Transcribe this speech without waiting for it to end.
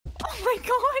my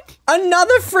god.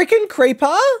 Another freaking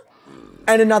creeper?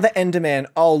 And another Enderman.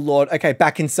 Oh, Lord. Okay,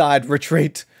 back inside.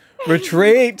 Retreat.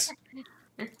 Retreat.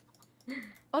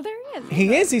 Oh, there he is.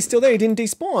 He is. He's still there. He didn't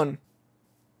despawn.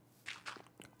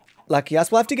 Lucky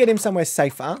us. We'll have to get him somewhere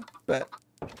safer, but...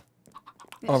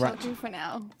 Yeah, all right. shall do for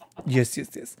now. Yes, yes,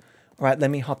 yes. All right, let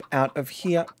me hop out of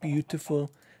here.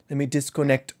 Beautiful. Let me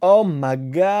disconnect. Oh, my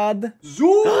God.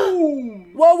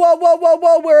 Zoom! Whoa, whoa, whoa, whoa,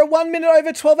 whoa. We're at 1 minute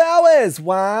over 12 hours.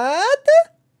 What?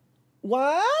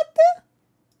 What?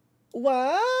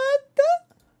 What?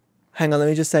 Hang on, let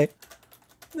me just say,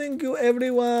 thank you,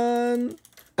 everyone.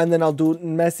 And then I'll do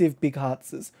massive big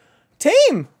hearts.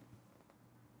 Team!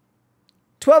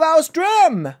 12-hour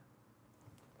stream!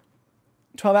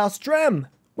 12-hour stream.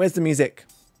 Where's the music?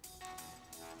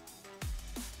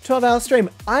 12-hour stream.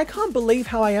 I can't believe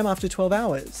how I am after 12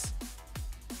 hours.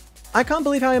 I can't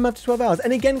believe how I am after 12 hours.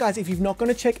 And again, guys, if you've not gone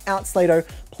to check out Slato,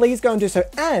 please go and do so.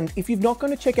 And if you've not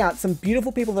gone to check out some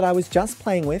beautiful people that I was just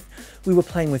playing with, we were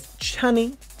playing with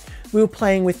Chunny. We were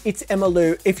playing with It's Emma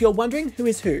Lou. If you're wondering who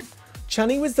is who,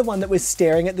 Chunny was the one that was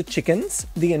staring at the chickens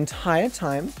the entire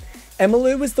time. Emma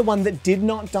Lou was the one that did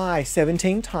not die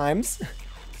 17 times.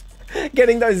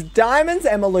 Getting those diamonds.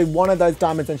 Emma Lou wanted those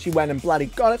diamonds and she went and bloody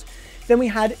got it. Then we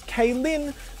had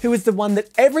Kaylin, who was the one that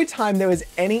every time there was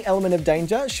any element of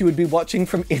danger, she would be watching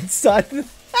from inside. Then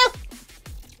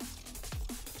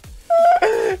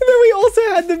we also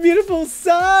had the beautiful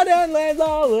Suddenly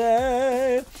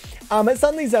Zoe.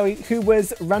 Suddenly Zoe, who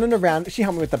was running around. She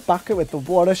helped me with the bucket, with the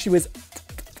water. She was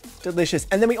delicious.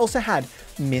 And then we also had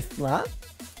Mithla.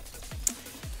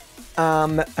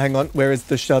 Hang on, where is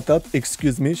the shout out?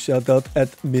 Excuse me, shout out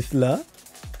at Mithla.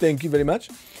 Thank you very much.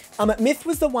 Myth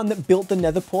was the one that built the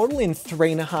nether portal in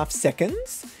 3.5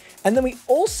 seconds. And then we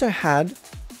also had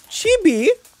Chibi,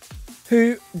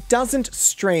 who doesn't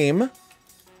stream.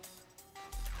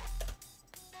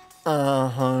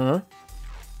 Don't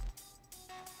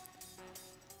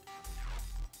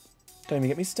even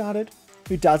get me started.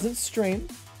 Who doesn't stream,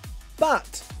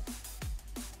 but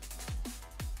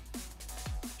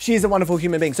she is a wonderful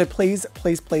human being. So please,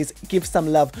 please, please give some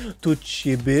love to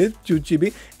Chibi.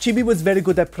 Chibi was very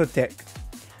good at Protect.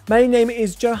 My name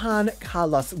is Johan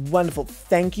Carlos. Wonderful.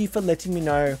 Thank you for letting me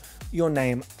know your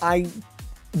name. I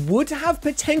would have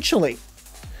potentially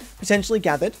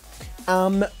gathered.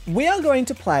 We are going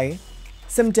to play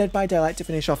some Dead by Daylight to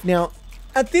finish off. Now,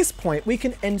 at this point, we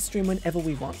can end stream whenever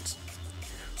we want.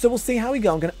 So we'll see how we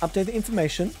go. I'm going to update the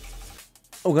information.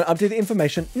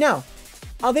 Now,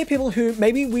 are there people who,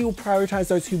 maybe we will prioritize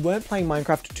those who weren't playing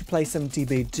Minecraft to play some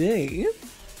DBD?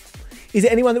 Is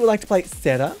there anyone that would like to play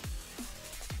Zeta?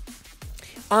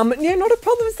 Yeah, not a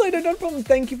problem, Slater, not a problem.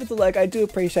 Thank you for the like, I do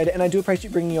appreciate it. And I do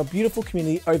appreciate bringing your beautiful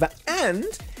community over. And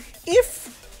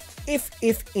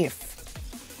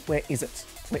where is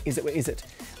it?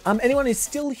 Anyone who's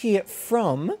still here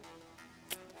from,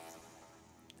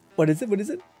 what is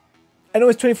it? I know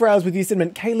it's 24 hours with you,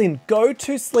 Cinnamon. Kaylin, go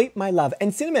to sleep, my love.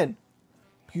 And Cinnamon,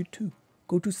 you too,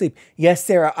 go to sleep. Yes,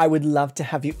 Sarah, I would love to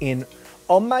have you in.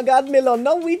 Oh my God, Milo,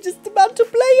 no, we just about to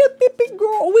play it, baby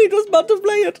girl. We just about to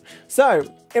play it. So,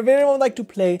 if anyone would like to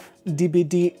play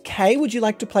DBD, Kay, would you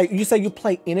like to play? You say you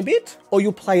play in a bit, or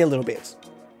you play a little bit?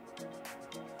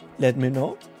 Let me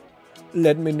know.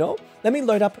 Let me know. Let me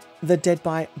load up the Dead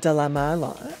by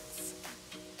Daylight.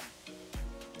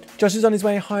 Josh is on his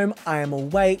way home. I am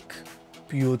awake.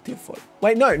 Beautiful.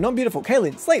 Wait, no, not beautiful.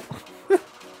 Kaylin, sleep.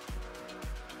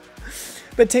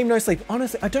 But team no sleep.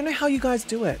 Honestly, I don't know how you guys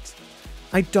do it.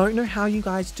 I don't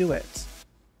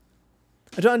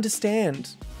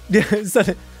understand.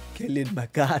 Kaylin, my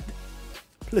God.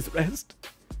 Please rest.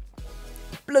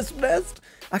 Please rest.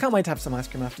 I can't wait to have some ice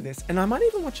cream after this. And I might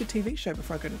even watch a TV show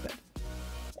before I go to bed.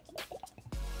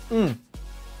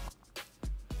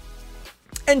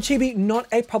 And Chibi, not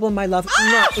a problem, my love.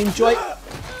 Enjoy.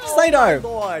 Slato. Oh,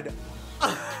 Lord.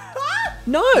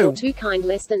 No. You're too kind,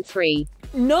 less than 3.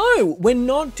 No, we're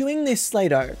not doing this,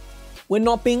 Slato. We're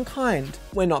not being kind.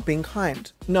 We're not being kind.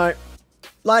 No.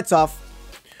 Lights off.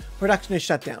 Production is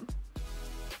shut down.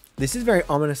 This is very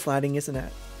ominous lighting, isn't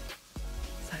it?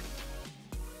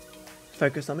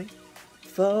 Focus on me.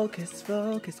 Focus,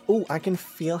 focus. Oh, I can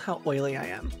feel how oily I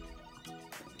am.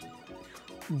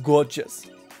 Gorgeous.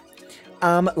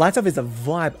 Lights off is a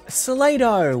vibe.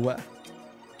 Slato.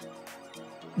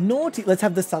 Naughty. Let's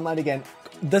have the sunlight again.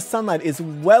 The sunlight is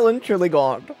well and truly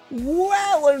gone.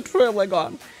 Well and truly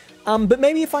gone. But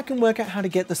maybe if I can work out how to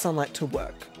get the sunlight to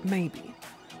work. Maybe.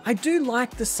 I do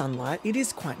like the sunlight. It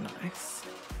is quite nice.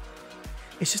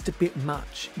 It's just a bit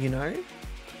much, you know?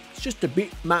 It's just a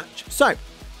bit much. So,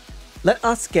 let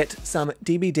us get some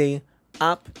DBD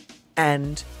up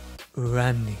and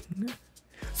running.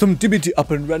 Some Dibbity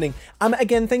up and running.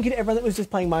 Again, thank you to everyone that was just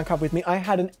playing Minecraft with me. I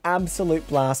had an absolute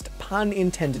blast. Pun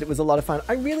intended. It was a lot of fun.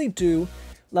 I really do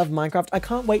love Minecraft. I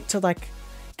can't wait to like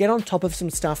get on top of some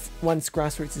stuff once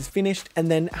Grassroots is finished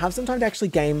and then have some time to actually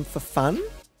game for fun.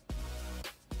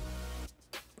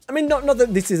 I mean, not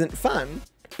that this isn't fun,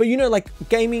 but you know, like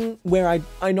gaming where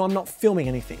I know I'm not filming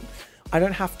anything. I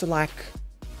don't have to like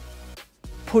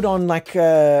put on like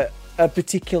a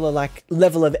particular like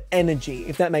level of energy,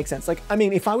 if that makes sense. Like, I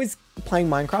mean, if I was playing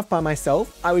Minecraft by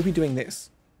myself, I would be doing this.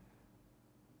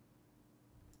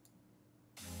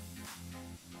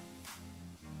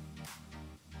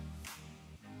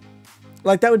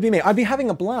 Like, that would be me. I'd be having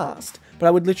a blast, but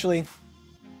I would literally...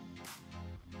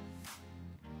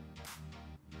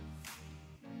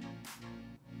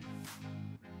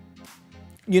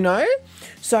 You know?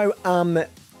 So,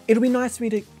 it'll be nice for me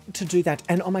to do that.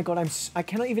 And oh my God, I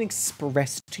cannot even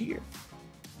express to you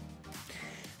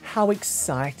how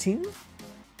exciting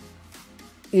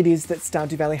it is that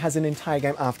Stardew Valley has an entire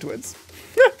game afterwards.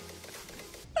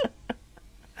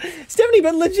 Stephanie,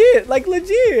 but legit, like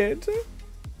legit.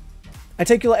 I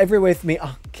take you all everywhere with me.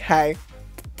 Okay.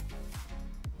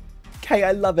 Okay,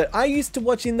 I love it. I used to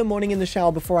watch in the morning in the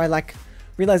shower before I like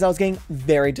realized I was getting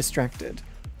very distracted.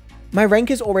 My rank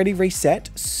is already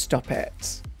reset. Stop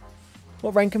it.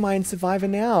 What rank am I in Survivor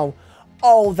now?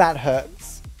 Oh, that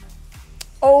hurts.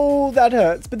 Oh, that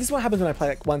hurts. But this is what happens when I play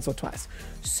like once or twice.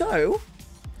 So,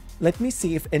 let me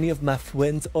see if any of my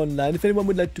friends online, if anyone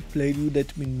would like to play, you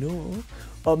let me know.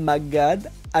 Oh my God,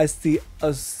 I see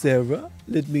a Sarah.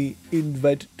 Let me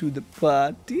invite to the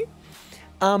party.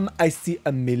 I see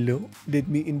a Milo. Let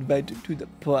me invite to the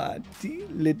party.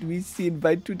 Let me see,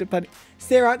 invite to the party.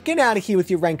 Sarah, get out of here with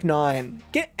your rank 9.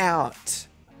 Get out.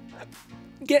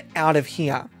 Get out of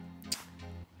here.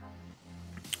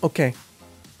 Okay.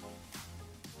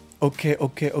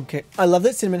 Okay. I love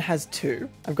that Cinnamon has 2.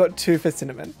 I've got 2 for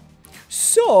Cinnamon.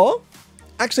 So,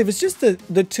 actually, if it's just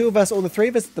the 2 of us or the 3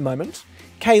 of us at the moment,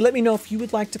 Kay, let me know if you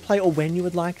would like to play or when you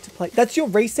would like to play. That's your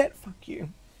reset? Fuck you.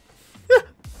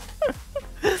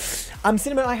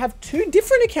 Cinnamon, I have 2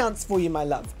 different accounts for you, my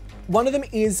love. One of them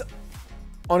is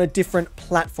on a different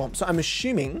platform. So I'm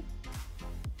assuming...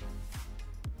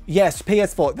 Yes,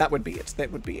 PS4. That would be it.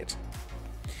 That would be it.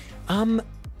 After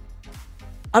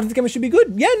the game, it should be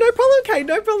good. Yeah, no problem, Kay.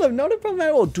 No problem. Not a problem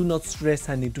at all. Do not stress,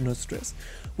 honey. Do not stress.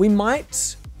 We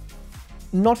might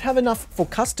not have enough for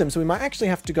custom, so we might actually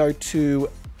have to go to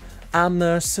I'm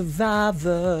a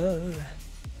survivor.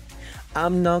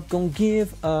 I'm not gonna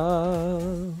give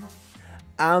up.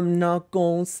 I'm not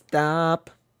gonna stop.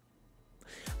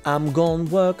 I'm gonna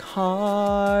work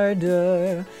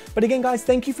harder. But again, guys,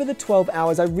 thank you for the 12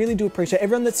 hours. I really do appreciate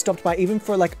everyone that stopped by, even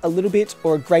for like a little bit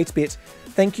or a great bit.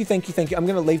 Thank you, thank you, thank you. I'm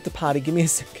gonna leave the party. Give me a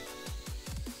second.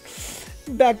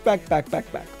 Back.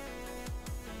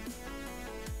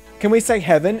 Can we say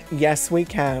heaven? Yes, we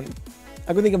can.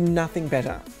 I can think of nothing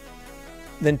better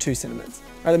than 2 cinnamons.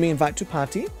 All right, let me invite to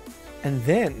party. And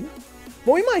then,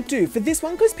 what we might do for this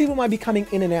one, because people might be coming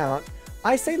in and out,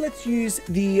 I say let's use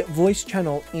the voice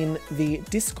channel in the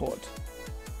Discord.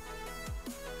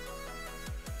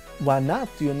 Why not,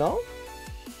 you know?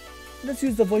 Let's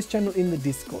use the voice channel in the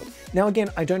Discord. Now again,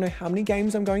 I don't know how many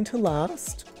games I'm going to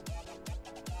last.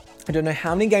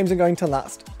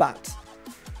 But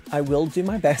I will do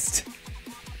my best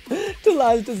to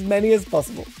last as many as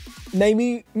possible.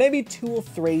 Maybe 2 or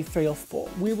 3 or 4.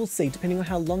 We will see, depending on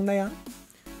how long they are.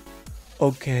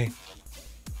 Okay.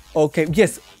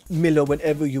 Yes, Milo,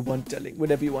 whenever you want, darling.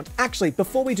 Whenever you want. Actually,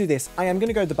 before we do this, I am going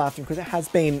to go to the bathroom because it has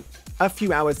been a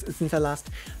few hours since I last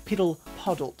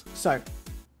piddle-poddled. So,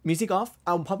 music off.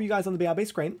 I'll pop you guys on the BRB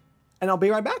screen, and I'll be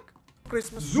right back.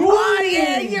 Christmas. Oh,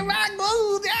 yeah, you're right.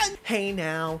 Hey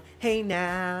now.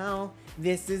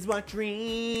 This is what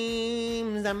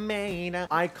dreams are made of.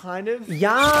 I kind of... Yeah!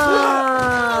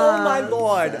 Oh my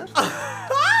lord.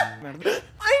 I knew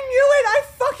it! I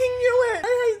fucking knew it! I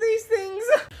hate these things!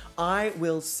 I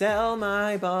will sell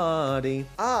my body.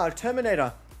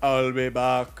 Terminator. I'll be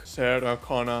back, Sarah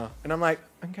Connor. And I'm like,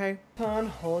 okay. Can't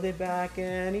hold it back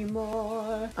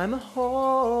anymore. I'm a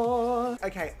whore.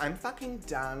 Okay, I'm fucking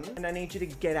done. And I need you to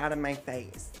get out of my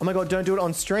face. Oh my god, don't do it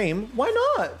on stream. Why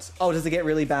not? Oh, does it get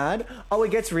really bad? Oh,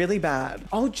 it gets really bad.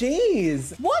 Oh,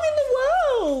 geez. What in the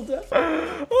world?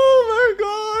 Oh my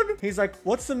god. He's like,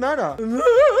 what's the matter? Look!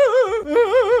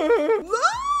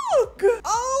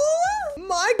 Oh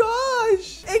my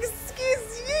gosh!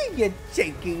 Excuse you, you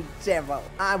cheeky devil.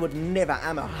 I would never.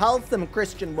 I'm a wholesome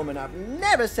Christian woman. I've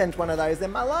never sent one of those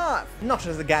in my life. Not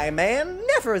as a gay man.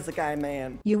 Never as a gay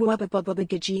man. You wubba bubba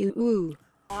bigga ooh.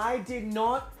 I did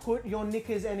not put your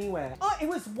knickers anywhere. Oh, it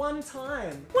was one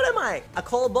time. What am I, a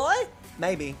call boy?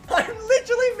 Maybe. I'm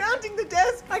literally mounting the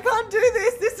desk. I can't do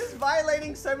this. This is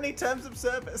violating so many terms of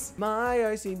service. My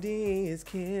OCD is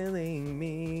killing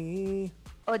me.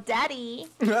 Oh, daddy.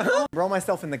 Roll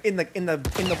myself in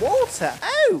the water.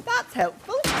 Oh, that's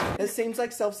helpful. It seems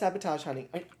like self-sabotage, honey.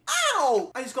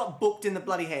 Ow! I just got booked in the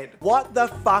bloody head. What the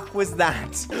fuck was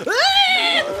that? They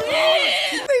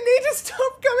need to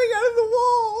stop coming out of the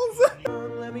walls.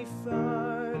 Let me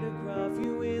photograph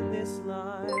you in this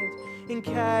light. In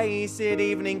case it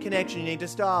evening connection, you need to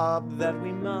stop that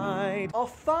we might. Oh,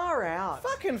 far out.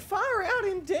 Fucking far out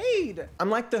indeed. I'm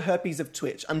like the herpes of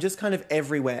Twitch. I'm just kind of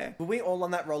everywhere. Were we all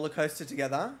on that roller coaster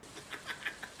together?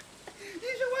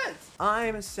 Use your words.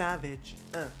 I'm a savage.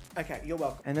 Okay, you're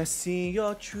welcome. And I see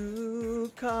your true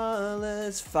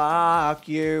colors. Fuck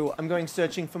you. I'm going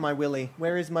searching for my Willy.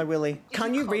 Where is my Willy?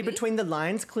 Can't you read between the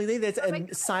lines? Clearly there's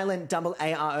a silent double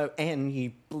A-R-O-N,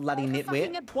 you bloody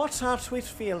nitwit. What are tweet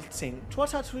filtering?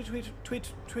 What are tweet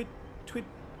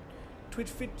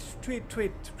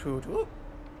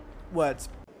words?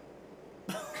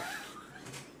 You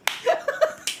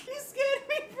scared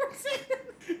me for a second.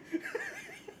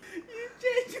 You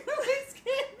genuinely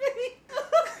scared me.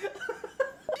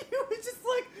 You were just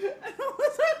like, and I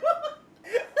was like,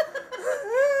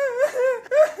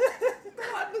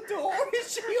 behind the door?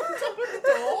 Is she on top of the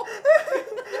door?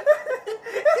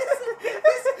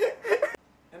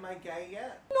 Am I gay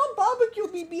yet? Not barbecue,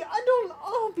 BB. I don't.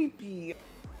 Oh, BB.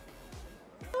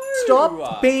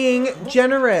 Stop being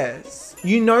generous.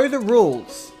 You know the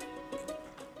rules.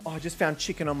 Oh, I just found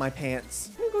chicken on my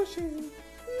pants.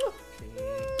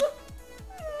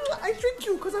 I tricked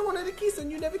you because I wanted a kiss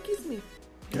and you never kissed me.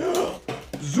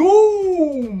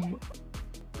 Zoom!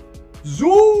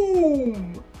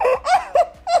 Zoom!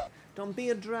 Don't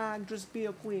be a drag, just be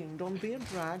a queen. Don't be a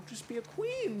drag, just be a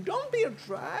queen. Don't be a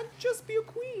drag, just be a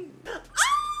queen. Yay!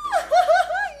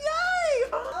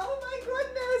 Oh my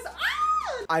goodness!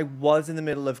 I was in the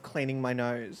middle of cleaning my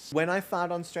nose. When I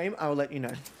fart on stream, I will let you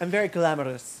know. I'm very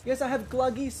glamorous. Yes, I have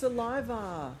gluggy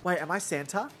saliva. Wait, am I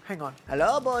Santa? Hang on.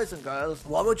 Hello, boys and girls.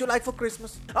 What would you like for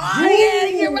Christmas? Oh, yeah,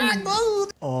 you're right.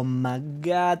 Oh my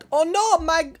God. Oh no,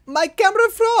 my camera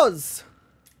froze.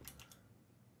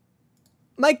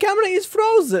 My camera is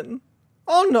frozen.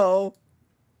 Oh no.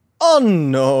 Oh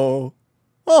no.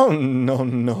 Oh no,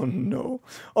 no, no.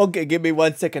 Okay, give me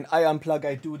 1 second. I unplug,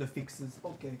 I do the fixes.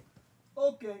 Okay.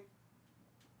 Okay.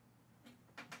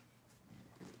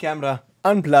 Camera,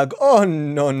 unplug. Oh,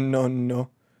 no, no, no.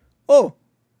 Oh.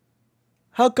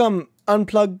 How come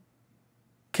unplug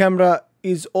camera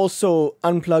is also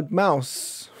unplug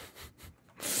mouse?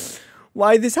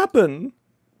 Why this happen?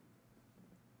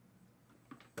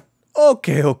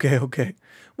 Okay, okay, okay.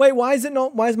 Wait, why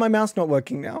is my mouse not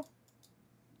working now?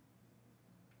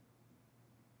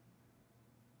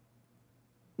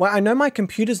 Well, I know my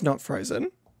computer's not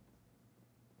frozen.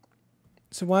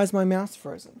 So why is my mouse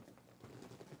frozen?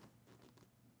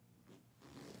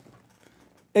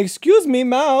 Excuse me,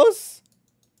 mouse.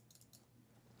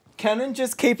 Canon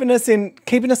just keeping us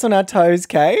on our toes,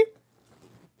 Kay?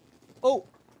 Oh.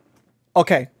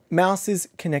 Okay, mouse is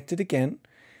connected again.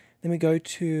 Then we go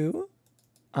to,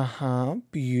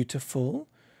 beautiful.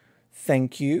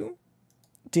 Thank you.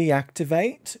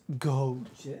 Deactivate,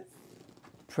 gorgeous.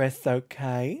 Press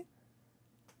OK.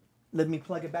 Let me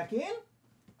plug it back in.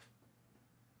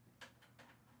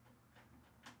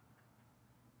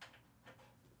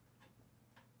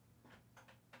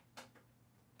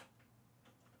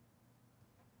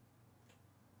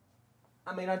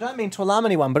 I mean, I don't mean to alarm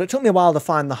anyone, but it took me a while to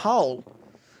find the hole.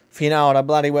 If you know what I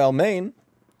bloody well mean.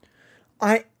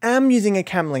 I am using a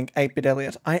Camlink 8-bit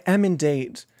Elliot. I am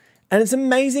indeed. And it's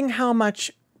amazing how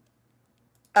much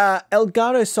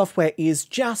Elgato software is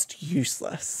just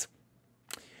useless.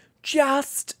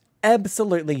 Just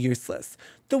absolutely useless.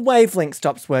 The wavelength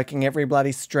stops working every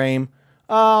bloody stream.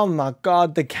 Oh my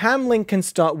God, the Camlink can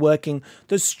start working.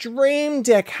 The Stream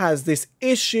Deck has this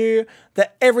issue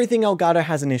that everything Elgato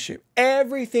has an issue.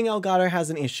 Everything Elgato has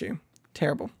an issue.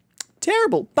 Terrible.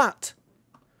 Terrible, but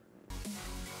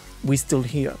we're still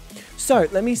here. So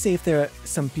let me see if there are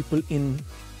some people in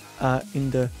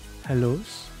the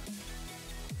hellos.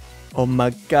 Oh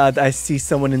my God, I see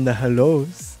someone in the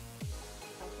hellos.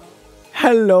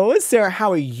 Hello, Sarah,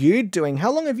 how are you doing?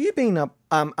 How long have you been up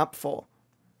for?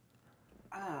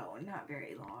 Oh, not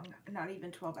very long. Not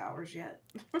even 12 hours yet.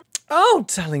 Oh,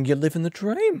 darling, you're living the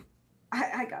dream.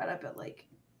 I got up at like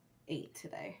 8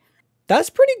 today. That's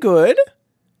pretty good.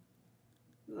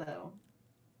 Though.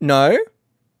 No?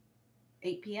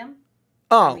 8 p.m.?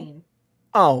 Oh. I mean,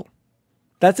 Oh.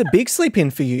 That's a big sleep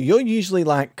in for you. You're usually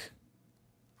like,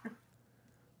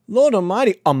 Lord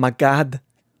Almighty. Oh my God.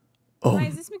 Oh. Wait,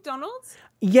 is this McDonald's?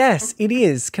 Yes, it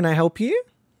is. Can I help you?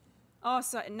 Oh,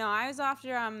 so no, I was after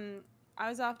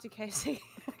KFC.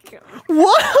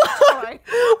 What? Sorry.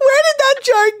 Where did that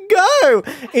joke go?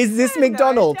 Is this No,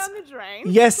 McDonald's? down the drain.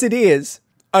 Yes, it is.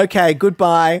 Okay,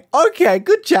 goodbye. Okay,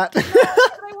 good chat. I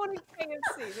wanted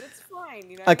KFC, but it's fine,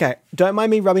 you know. Okay, don't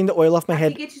mind me rubbing the oil off my I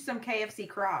head. can get you some KFC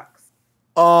Crocs.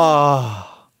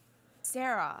 Oh.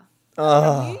 Sarah.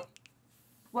 Oh. You?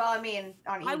 Well, I mean,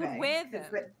 on eBay. I would wear 'cause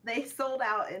them. They sold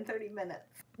out in 30 minutes.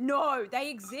 No, they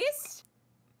exist?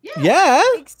 Yeah,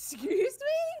 Excuse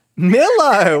me?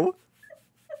 Milo.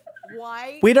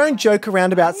 Why? We don't joke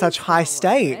around about such high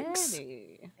stakes.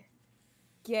 Already?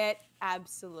 Get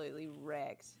absolutely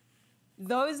wrecked.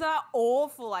 Those are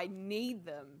awful. I need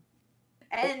them.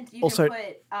 And you Also- can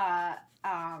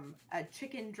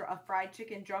put a fried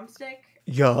chicken drumstick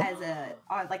Yeah. as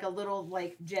like a little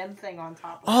like gem thing on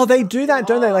top. Oh, they do that,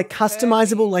 don't they? Oh, Like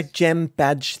customizable, perfect. like gem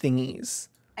badge thingies.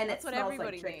 and That's it what smells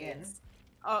everybody like chicken. needs.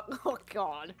 Oh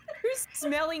God. Who's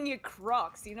smelling your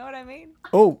Crocs? You know what I mean?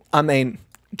 Oh, I mean,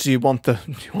 do you want the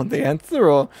answer,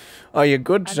 or are you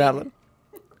good, I mean- Charlotte?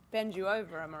 Bend you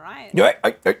over, am I right? Yep.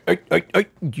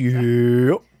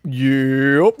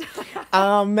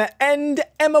 And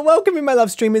Emma, welcome in. My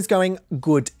love stream is going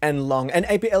good and long. And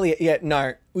AP Elliot, yeah,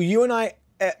 no, you and I,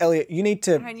 Elliot, you need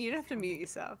to. And you don't have to mute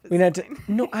yourself. It's We need to. fine.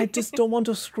 No, I just don't want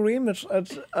to scream at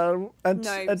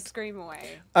No, scream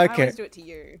away. Okay. I always do it to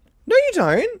you. No, you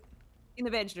don't. In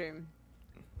the bedroom.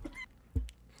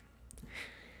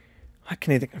 I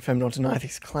can neither confirm nor deny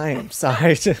these claims. So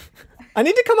I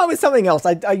need to come up with something else.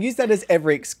 I use that as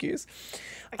every excuse.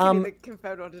 I can either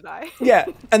confirm or deny. Yeah,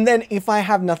 and then if I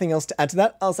have nothing else to add to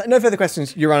that, I'll say no further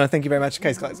questions, Your Honor. Thank you very much.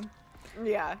 Case closed.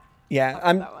 Yeah. Yeah, I'll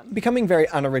I'm that one. becoming very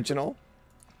unoriginal.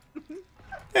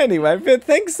 Anyway, but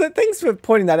thanks for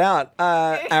pointing that out,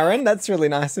 Aaron. That's really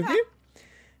nice of you.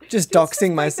 Just Just doxing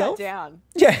break myself. that down.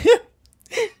 Yeah.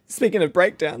 Speaking of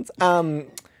breakdowns,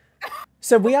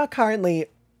 so we are currently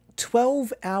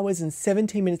 12 hours and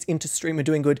 17 minutes into stream. We're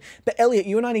doing good. But Elliot,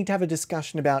 you and I need to have a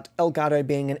discussion about Elgato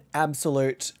being an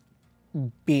absolute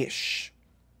bish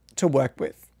to work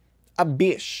with. A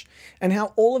bish. And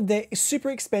how all of their super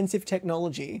expensive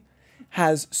technology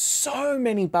has so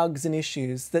many bugs and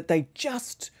issues that they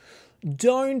just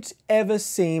don't ever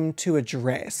seem to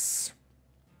address.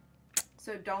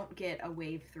 So don't get a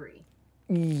Wave 3.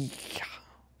 Yeah.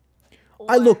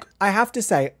 Or- I have to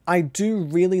say, I do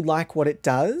really like what it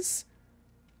does,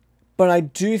 but I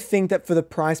do think that for the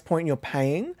price point you're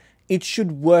paying, it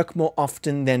should work more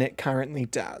often than it currently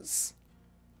does.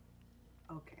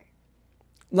 Okay.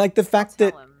 Like the fact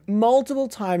that tell him. multiple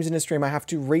times in a stream I have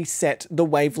to reset the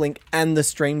wavelink and the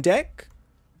stream deck.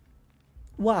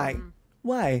 Why?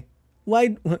 Why?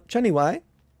 Why? Johnny, why?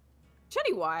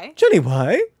 Chunny, why? Johnny,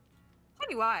 why?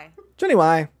 Chunny, why? Johnny,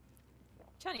 why?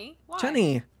 Chunny, why?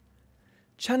 Johnny.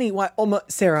 Johnny, why?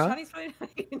 Sarah. Chunny's probably not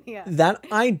in here. That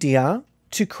idea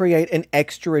to create an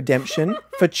extra redemption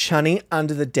for Chunny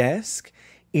under the desk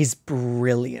is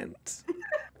brilliant.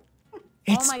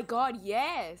 Oh my God,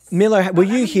 yes. Milo, were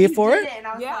you here for did it? And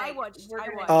I was Yeah, like, I watched. We're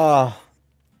gonna, Oh,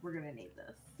 we're gonna need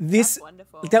this. this That's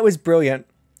wonderful. that was brilliant.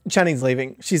 Chunny's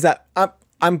leaving. She's that.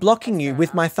 I'm blocking you fair with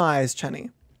enough. my thighs, Chunny.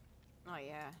 Oh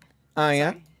yeah. Oh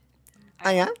yeah. Sorry. Oh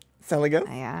yeah. Silly goose.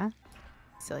 Oh yeah.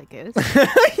 Silly goose.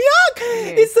 Yuck!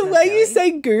 It's the so way you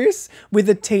silly. say goose with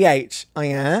a th. Oh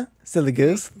yeah. Silly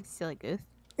goose. Silly goose.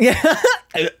 Yeah.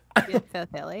 Good for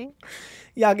silly.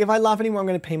 Yuck! If I laugh anymore, I'm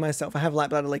going to pee myself. I have light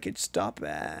bladder leakage. Stop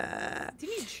it.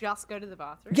 Didn't you just go to the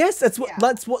bathroom? Yes, that's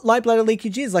Yeah. what light bladder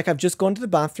leakage is. Like I've just gone to the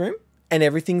bathroom and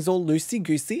everything's all loosey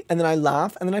goosey, and then I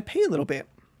laugh and then I pee a little bit.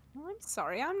 Oh, I'm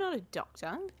sorry, I'm not a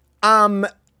doctor.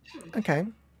 Okay.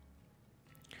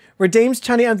 Redeems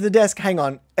Chunny under the desk. Hang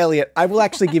on, Elliot. I will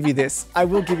actually give you this. I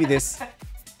will give you this.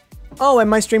 Oh, and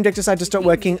my stream deck decided to stop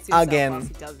working He mutes himself again. whilst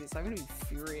he does this. I'm gonna be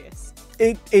furious.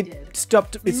 It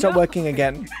stopped. It stopped No. working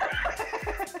again.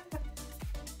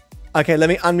 Okay, let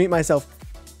me unmute myself.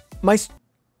 Wait,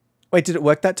 did it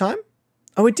work that time?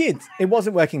 Oh, it did. It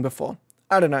wasn't working before.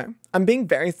 I don't know. I'm being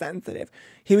very sensitive.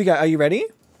 Here we go. Are you ready?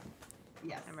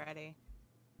 Yes. I'm ready.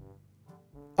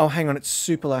 Oh, hang on. It's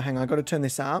super low. Hang on. I got to turn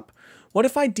this up. What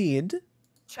if I did?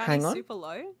 Chunny's Hang on. super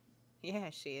low? Yeah,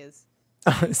 she is.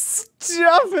 Oh,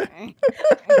 stop it.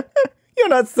 Okay. You're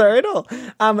not sorry at all.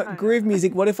 Groove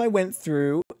music. What if I went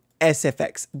through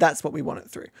SFX? That's what we want it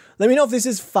through. Let me know if this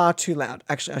is far too loud.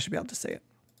 Actually, I should be able to see it.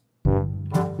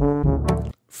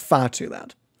 Far too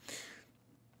loud.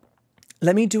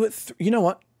 Let me do it. You know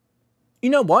what? You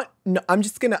know what? No, I'm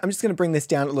just gonna bring this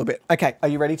down a little bit. Okay, are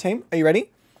you ready, team? Are you ready?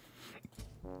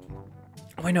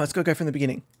 Oh, wait, no, it's gotta go from the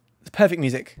beginning. It's perfect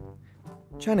music.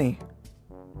 Johnny.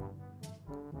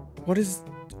 What is...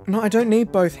 No, I don't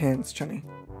need both hands, Johnny.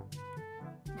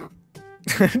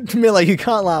 Miller, you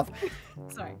can't laugh.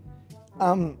 Sorry.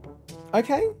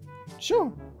 Okay,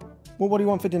 sure. Well, what do you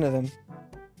want for dinner then?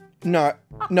 No,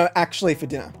 actually for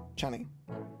dinner, Johnny.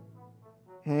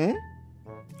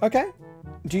 Okay.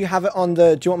 Do you have it on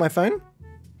the... Do you want my phone?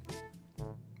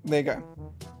 There you go.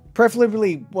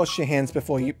 Preferably wash your hands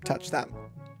before you touch that.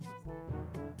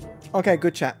 Okay,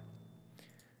 good chat.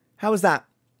 How was that?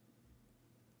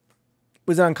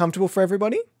 Was it uncomfortable for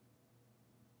everybody?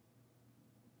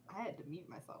 I had to mute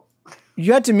myself.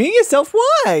 You had to mute yourself?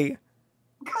 Why?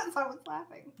 Because I was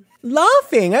laughing.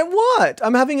 Laughing at what?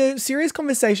 I'm having a serious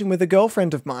conversation with a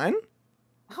girlfriend of mine.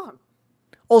 Oh,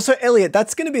 Also, Elliot,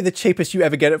 that's going to be the cheapest you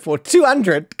ever get it for.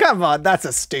 200. Come on, that's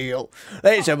a steal.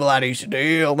 That's a bloody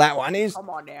steal. That one is. come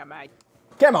on now, mate.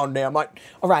 Come on now, mate.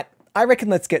 All right, I reckon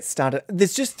let's get started.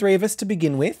 There's just 3 of us to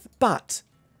begin with, but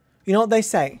you know what they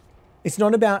say? It's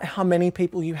not about how many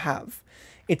people you have.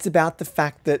 It's about the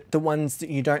fact that the ones that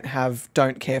you don't have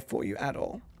don't care for you at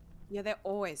all. Yeah, they're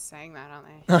always saying that,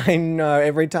 aren't they? I know,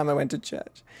 every time I went to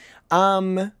church.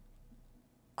 I'm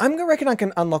gonna reckon I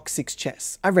can unlock 6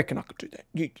 chests. I reckon I could do that.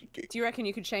 Do you reckon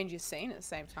you could change your scene at the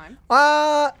same time?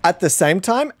 At the same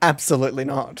time, absolutely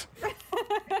not.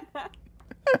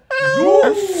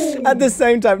 At the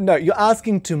same time, no, you're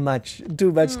asking too much.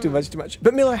 Too much.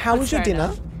 But Milo, how was your fair dinner?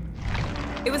 enough.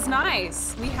 It was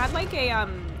nice. We had like a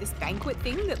this banquet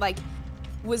thing that like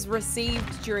was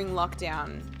received during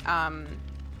lockdown.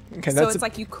 Okay, So it's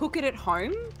like you cook it at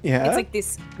home. Yeah. It's like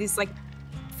this like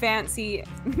fancy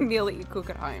meal that you cook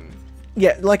at home.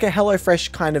 yeah, like a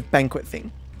HelloFresh kind of banquet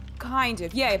thing. Kind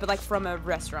of, yeah, but like from a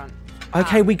restaurant.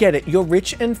 Okay, we get it. You're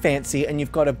rich and fancy, and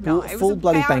you've got a No, it was full a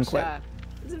bloody voucher. banquet.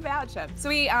 It was a voucher. So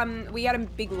we had a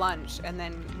big lunch, and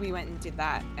then we went and did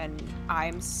that, and I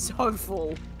am so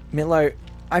full. Milo,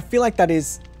 I feel like that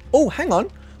is. Oh, hang on.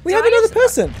 We Did have I another just-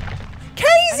 person.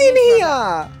 Kay's in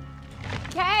here.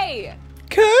 Okay,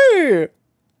 Kay.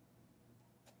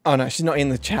 Oh no, she's not in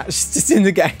the chat. She's just in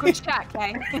the game. good chat,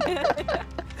 Kay.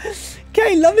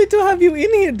 Kay, lovely to have you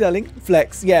in here, darling.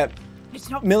 Flex, yeah. It's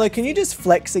not Miller, can you just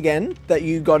flex again that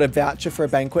you got a voucher for a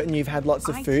banquet and you've had lots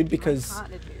of I food did, because my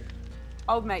partner did.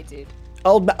 Old mate did.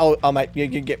 oh mate, you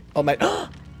get old mate.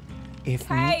 If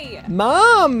Hey.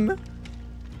 Mom.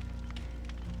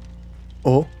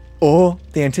 Oh,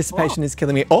 the anticipation is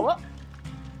killing me. Oh,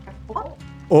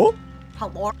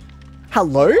 Hello.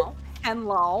 hello.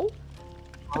 Hello.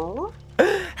 Oh.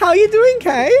 How are you doing,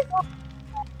 Kay? Oh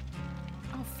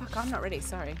fuck, I'm not ready.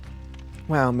 Sorry.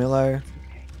 Wow, Milo.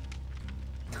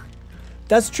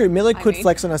 That's true. Milo could mean-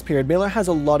 flex on us, period. Milo has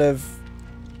a lot of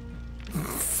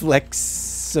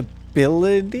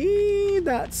flexibility.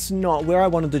 That's not where I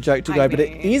wanted the joke to go, but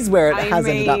it is where it has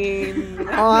ended up.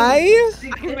 I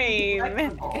I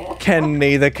mean, can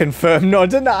neither confirm nor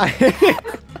deny.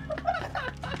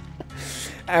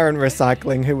 Aaron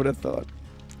recycling, who would have thought?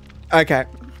 Okay.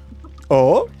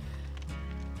 Oh,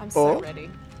 I'm so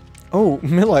Oh. ready.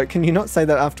 Milo, can you not say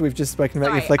that after we've just spoken about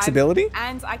Sorry, your flexibility?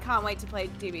 And I can't wait to play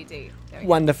DBD. There we go.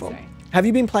 Wonderful. Sorry. Have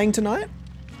you been playing tonight?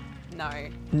 No.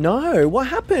 No. What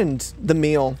happened? The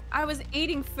meal. I was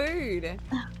eating food.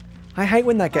 I hate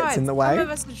when that gets Guys, in the Some way. of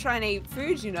us are trying to eat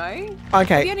food, you know. Have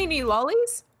you Okay. any new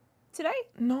lollies today?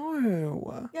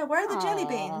 No. Yeah, where are the jelly Aw.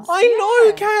 beans? I know,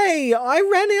 Yeah. Kay. I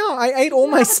ran out. I ate all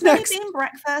You my have a jelly snacks. bean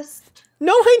breakfast.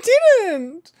 No, I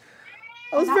didn't.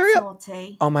 I was That's very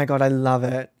salty. Oh my god, I love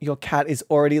it. Your cat is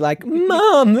already like,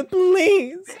 Mom,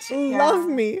 please, love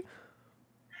me.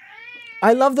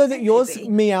 I love though that yours Baby.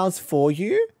 meows for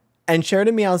you and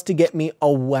Sheridan meows to get me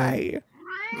away.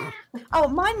 Oh,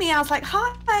 mine meows like,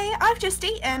 hi, I've just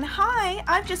eaten. Hi,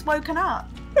 I've just woken up.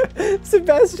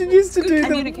 Sebastian used to Good do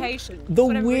communication. the It's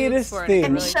what everybody weirdest looks for in a thing.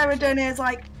 And relationship. Sheridan is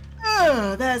like,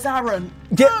 there's Aaron.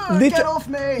 Yeah, Get off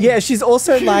me. Yeah, she's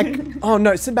also like, oh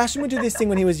no, Sebastian would do this thing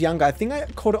when he was younger. I think I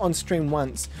caught it on stream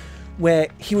once where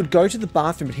he would go to the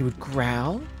bathroom but he would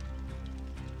growl.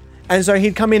 And so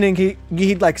he'd come in and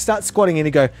he'd like start squatting and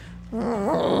he'd go,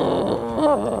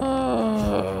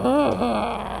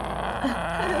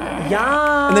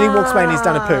 yeah. And then he walks away and he's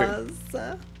done a poo.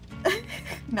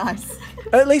 Nice.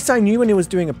 At least I knew when he was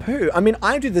doing a poo. I mean,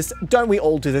 I do this, don't we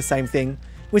all do the same thing?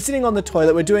 We're sitting on the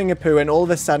toilet, we're doing a poo, and all of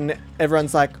a sudden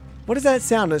everyone's like, what does that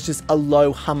sound? And it's just a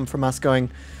low hum from us going,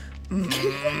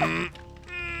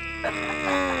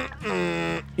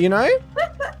 you know?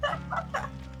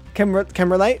 Can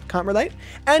relate, can't relate.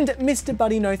 And Mr.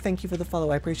 Buddy, no, thank you for the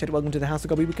follow. I appreciate it. Welcome to the House of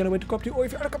Gobby. We're going to wait to go up to you. Or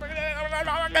if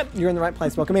you're in the right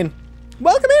place, welcome in.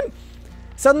 Welcome in.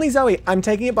 Suddenly, Zoe, I'm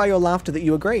taking it by your laughter that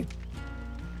you agree.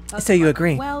 So you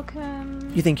agree. Welcome.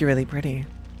 You think you're really pretty.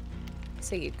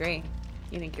 So you agree.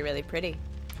 You think you're really pretty.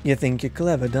 You think you're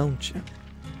clever, don't you?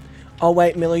 Oh,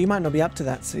 wait, Miller, you might not be up to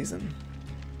that season.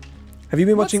 Have you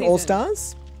been What watching season? All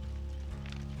Stars?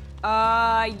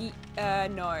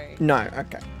 No. No,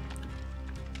 okay.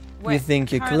 We're You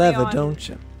think you're currently clever, on don't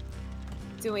you?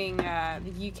 Doing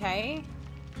the UK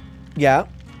Yeah.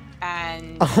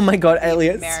 and Oh my god, the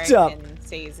Elliot, American stop.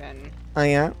 season. Oh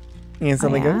yeah? You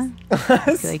something yeah?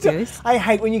 goes? Silly Stop. goose. I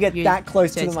hate when you get You're that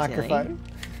close to so the silly. microphone.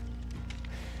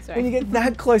 Sorry. When you get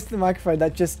that close to the microphone,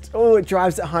 that just, oh, it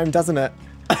drives it home, doesn't it?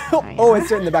 Oh,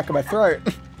 it's in the back of my throat.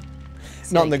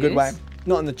 Not in the good way.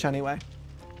 Not in the chunny way.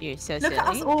 You're so Look silly. at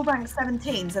us all ranked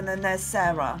 17s, and then there's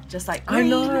Sarah, just like I green.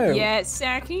 know. Yeah,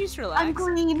 Sarah, can you just relax? I'm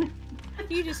green.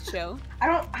 You just chill.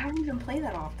 I don't even play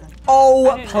that often. Oh,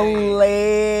 I don't know.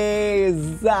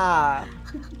 please.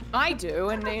 I do,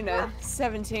 and you know,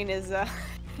 17 is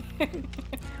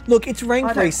Look, it's rank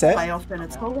I don't reset. play often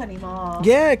at all anymore.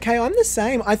 Yeah, okay, I'm the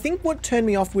same. I think what turned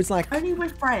me off was like, Only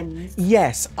with friends.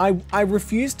 yes, I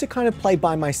refuse to kind of play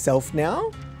by myself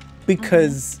now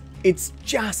because it's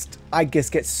just, I guess,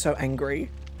 gets so angry.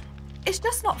 It's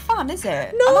just not fun, is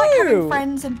it? No. I like having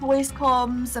friends and voice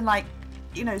comms and like,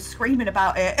 you know, screaming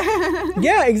about it.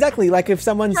 Yeah, exactly. Like if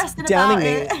someone's Stressing downing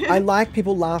me, about it. I like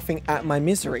people laughing at my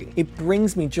misery. It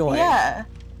brings me joy. Yeah.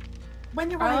 When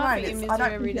you're I running laugh around, at your I misery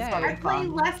don't every think it's day. very I play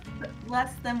fun.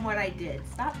 less than what I did.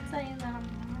 Stop saying that I'm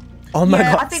Oh my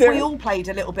Yeah, god. I think Sarah. we all played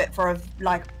a little bit for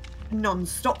like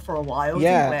non-stop for a while,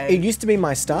 Yeah, didn't we? it used to be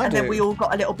my Stardew. And then we all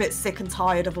got a little bit sick and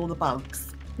tired of all the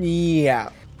bugs. Yeah.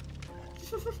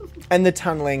 And the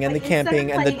tunneling and the Like, instead of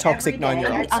camping and the playing toxic every day,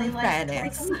 9-year-olds. I play, like,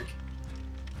 Unfairness. twice a week.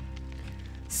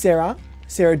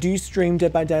 Sarah, do you stream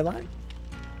Dead by Daylight?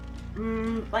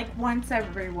 Like once in a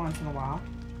while.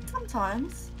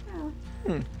 Sometimes.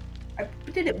 Yeah. I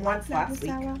did it once last week.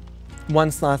 Sarah.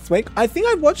 Once last week. I think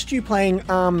I watched you playing,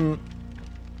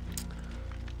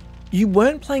 you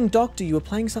weren't playing Doctor, you were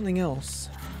playing something else.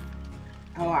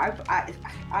 Oh,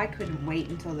 I couldn't wait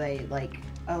until they like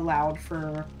allowed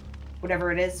for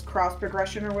whatever it is, cross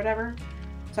progression or whatever.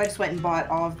 So I just went and bought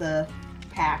all of the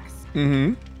packs.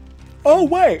 Mm-hmm. Oh,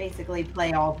 wait. Basically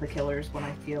play all of the killers when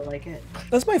I feel like it.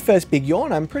 That's my first big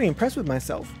yawn. I'm pretty impressed with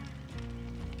myself.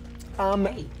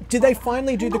 Hey. Did they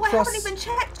finally do the Oh, I cross? haven't even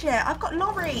checked yet. I've got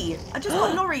Laurie. I just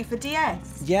got Laurie for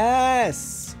DS.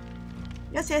 Yes.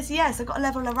 Yes. I got to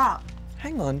level her up.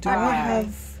 Hang on, do Okay. I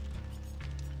have...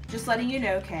 Just letting you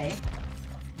know, Kay.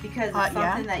 Because it's Yeah.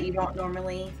 something that you don't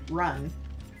normally run.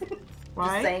 Just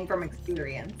Right? saying from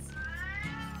experience.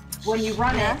 When you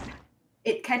run Yeah.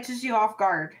 it catches you off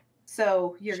guard.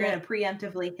 So you're Shit. going to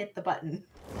preemptively hit the button.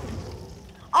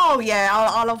 Oh yeah,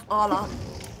 I'll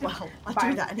well, I do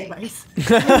Fine. that anyways.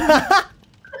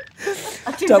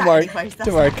 Don't worry, Anyways,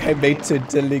 don't worry. Okay, me too,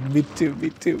 darling. Me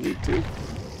too.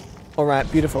 All right,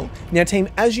 beautiful. Now, team,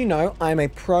 as you know, I'm a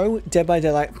pro Dead by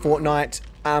Daylight Fortnite,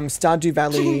 Stardew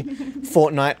Valley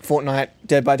Fortnite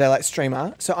Dead by Daylight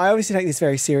streamer. So I obviously take this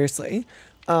very seriously.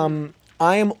 I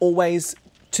am always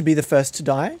to be the first to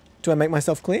die. Do I make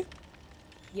myself clear?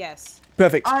 yes.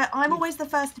 Perfect. I'm always the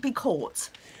first to be caught.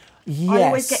 Yes. I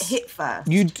always get hit first.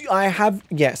 You do, I have,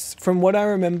 yes, from what I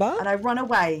remember. And I run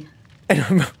away.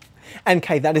 And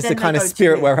Kay, that is the Then they kind of go to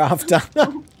spirit you. we're after.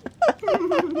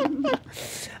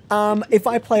 If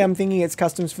I play, I'm thinking it's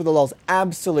customs for the lols.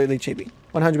 Absolutely cheapy.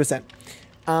 100%.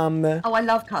 Oh, I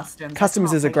love customs.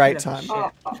 Customs is a great time.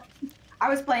 Oh, I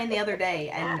was playing the other day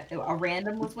and a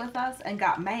random was with us and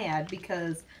got mad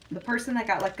because the person that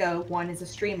got let go, one is a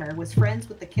streamer, was friends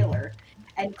with the killer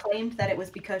and claimed that it was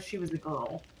because she was a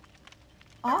girl.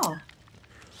 Oh.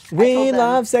 We told them-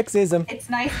 love sexism. It's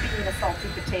nice being a salty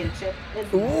potato chip,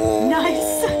 isn't it? Ooh,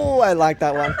 Nice. I like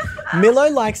that one. Milo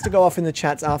likes to go off in the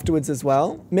chats afterwards as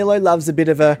well. Milo loves a bit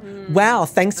of a, wow,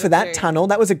 thanks for that Okay. tunnel.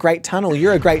 That was a great tunnel.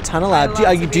 You're a great tunneler. love Do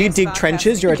to you be dig sarcastic.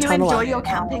 trenches? You're a Did you enjoy tunneler. your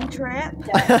camping trip?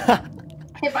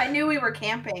 If I knew we were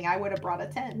camping, I would have brought a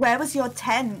tent. Where was your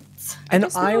tent? And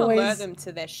Just I want to alert always, them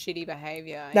to their shitty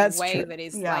behavior in That's a way true. that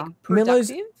is Yeah. like Milo's,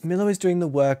 productive. Milo is doing the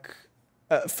work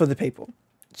for the people.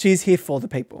 She's here for the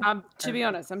people. To be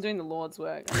honest, I'm doing the Lord's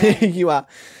work. I mean, You are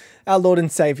our Lord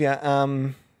and Savior.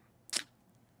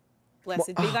 blessed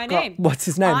be thy God, name. what's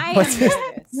his name? I What's am his,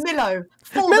 doing this. Milo,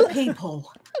 for the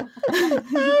people.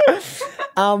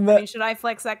 I mean, should I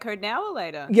flex that code now or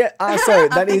later? yeah, so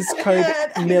that is code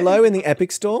Good. Milo in the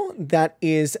Epic Store. That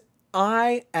is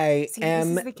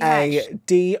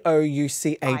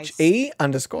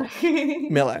IAMADOUCHE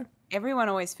Miller. Everyone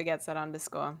always forgets that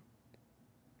underscore.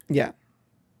 Yeah.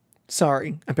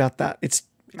 Sorry about that. It's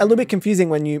a little bit confusing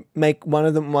when you make one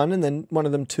of them 1 and then one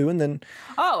of them 2 and then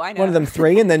I know. one of them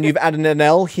 3 and then you've added an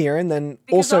L here and then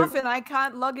Because also often I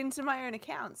can't log into my own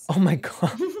accounts. Oh my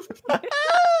god.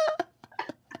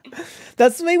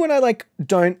 That's me when I like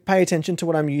don't pay attention to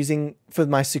what I'm using for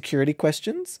my security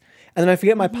questions. And then I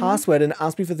forget my password and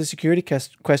ask me for the security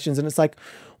questions. And it's like,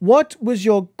 what was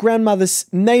your grandmother's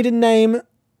maiden name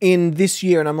in this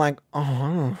year? And I'm like,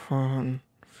 What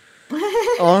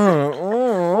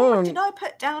did I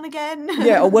put down again?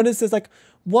 yeah. Or when it says like,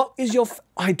 what is your,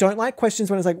 I don't like questions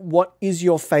when it's like, what is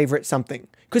your favorite something?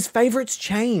 Because favorites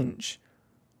change.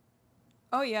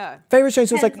 Oh, yeah. Favorite change.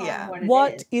 So it's like, Depends on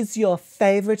what is your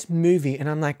favorite movie? And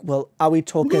I'm like, well, are we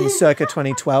talking circa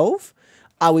 2012?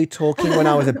 Are we talking when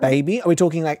I was a baby? Are we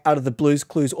talking like out of the Blue's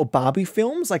Clues or Barbie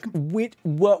films? Like, what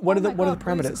are the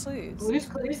parameters? Blue's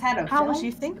Clues had a How film? was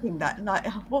you thinking that night?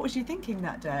 What was you thinking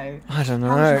that day? I don't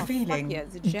How was know. you feeling? Yeah,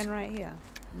 it's a gen right here.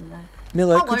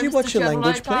 Miller, Hello, could you Mr. watch your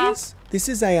language, General. please? This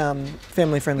is a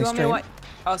family-friendly You want me to stream. what?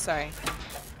 Oh, sorry.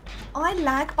 I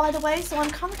lag, by the way, so I'm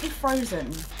currently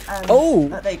frozen. Oh.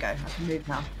 There you go. I can move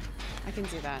now. I can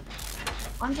do that.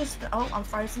 I'm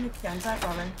frozen again. Don't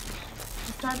worry.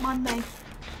 Just don't mind me.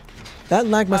 That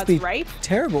lag must be rape?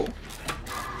 terrible.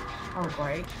 Oh,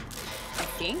 great. I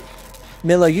think.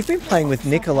 Miller, you've been playing with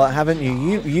Nick a lot, haven't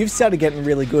you? You've started getting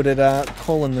really good at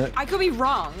calling the. I could be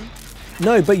wrong.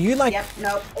 No, but you like. Yep,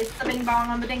 nope. It's the bing bong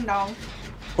on the ding dong.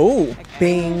 Oh,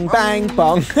 bing bang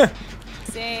bong.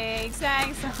 Sing,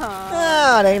 sang, song.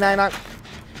 Ah, ding, ding, ding.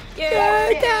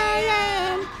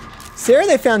 Yeah. Sarah,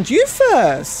 they found you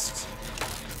first.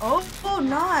 Oh,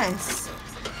 nice.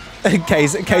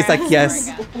 Kay's like yes.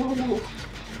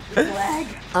 Lag.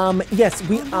 Yes,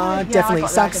 we are definitely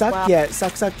got lag as Saksak. well. Yeah,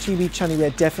 Saksak Chibi Chunny. We're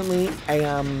definitely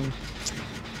a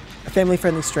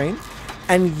family-friendly stream.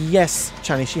 And yes,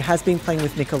 Chunny, she has been playing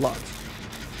with Nick a lot.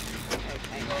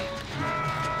 Okay, mate.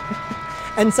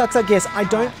 And Saksak, yes, I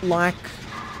don't like.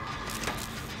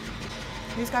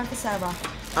 Who's going for Sarah?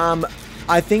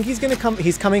 I think he's gonna come.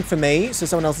 He's coming for me, so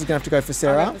someone else is gonna have to go for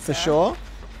Sarah for sure.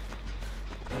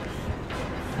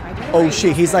 Oh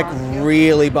shit, he's like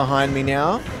really behind me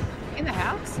now. In the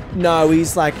house? No,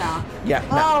 he's like, No. yeah, no.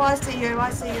 Oh, I see you. I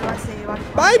see you. Bye,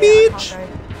 here, I bitch.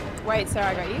 can't Wait, Sarah,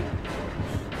 I got you? go.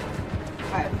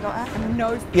 Right, have you got her?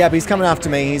 No. Yeah, but he's coming after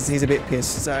me. He's a bit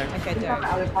pissed. So Okay, He's on the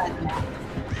dope. other side of the map.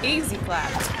 Easy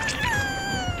clap.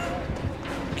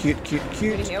 cute.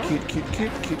 Pretty hill. Cute.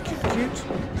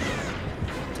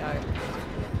 Dope.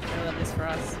 I love this for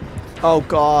us. Oh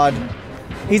god,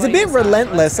 he's a Playing bit this out,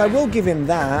 relentless. let's I go. will give him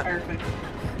that. Perfect.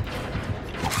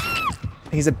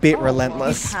 He's a bit You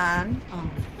relentless. can. Oh.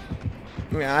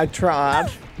 Yeah, I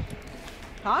tried.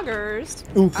 Poggers.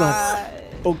 Oh god.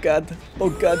 Oh god. Oh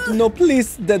god. No,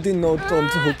 please, Daddy, no, don't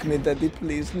hook me, Daddy,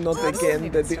 please. Not again,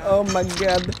 Daddy. Oh my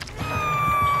god.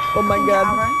 Oh my god.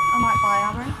 Aaron. I might buy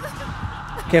Aaron.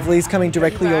 Careful, he's coming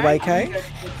directly your way, I'm Kay. good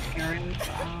with Aaron's,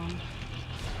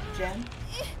 Jen.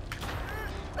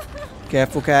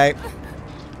 Careful, Kay.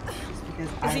 just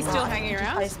because Is he still hanging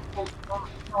around? Facebook.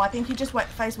 No, I think he just went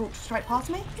Facebook straight past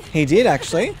me. He did,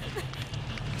 actually.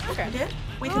 Okay. He did.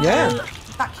 We can Yeah. go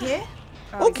back here.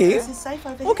 Okay. This is safe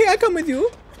over here. Okay, I come with you.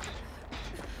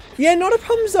 Yeah, not a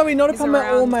problem, Zoe. Not a He's problem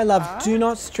at all, around my love. us. Do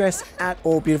not stress at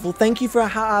all, beautiful. Thank you for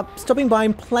stopping by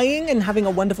and playing and having a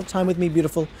wonderful time with me,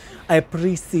 beautiful. I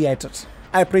appreciate it.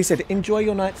 I appreciate it. Enjoy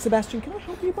your night. Sebastian, can I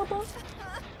help you, Papa?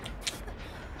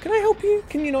 Can I help you?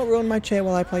 Can you not ruin my chair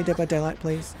while I play Dead by Daylight,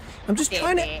 please? I'm just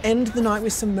trying to end the night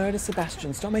with some murder,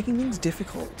 Sebastian. Stop making things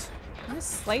difficult. I'm gonna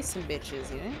slay some bitches,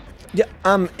 you know?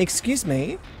 Yeah, excuse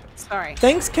me. Sorry.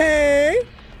 Thanks, Kay.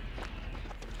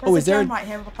 There's is there a gem a- right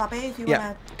here, Bobby? If you Yeah,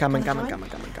 wanna come on. join.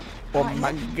 Oh Right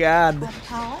my here. god. Grab a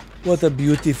towel. What a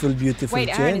beautiful Wait,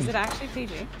 Aaron, gem. is it actually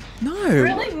PG? No.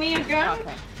 Really? Me again?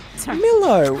 Okay. Sorry.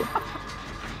 Milo.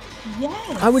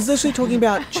 Yes. I was literally talking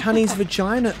about Chunny's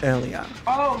vagina earlier.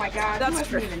 Oh my god, That's you wasn't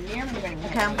true. even near me when you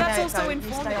Okay, I'm That's gonna also go. You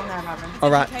stay on informative. there, Aaron.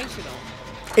 All right. Educational.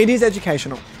 It is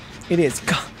educational. It is.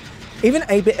 God. Even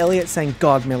A-Bit Elliot saying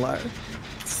God Milo.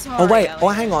 Sorry, Oh wait, Elliot. oh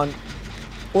hang on.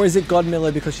 Or is it God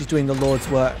Milo because she's doing the Lord's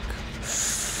work?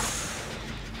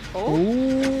 Oh,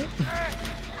 Ooh.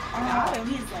 Oh,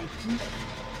 he's like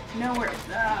nowhere.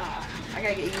 I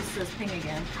gotta get used to this ping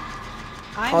again.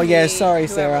 I'm Oh yeah, the- sorry,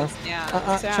 whoever's Sarah. down.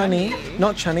 So I'm Chunny. you.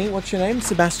 Not Chunny. What's your name? I'll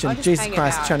Sebastian. just Jesus hang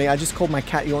Christ, about. Chunny. I just called my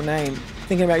cat your name.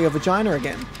 Thinking about your vagina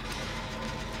again.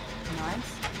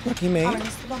 Nice. Lucky me. Aaron, you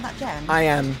still on that gem? I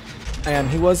am.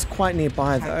 He was quite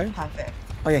nearby Okay, though. perfect.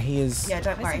 Oh yeah, he is. Yeah,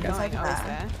 don't Where's worry, he he's over going? Oh, he's there.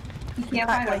 there. He can't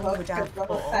Back find a where you hook were down because the hook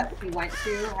before. that he went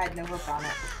to had no hook on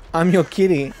it. I'm your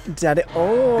kitty, daddy.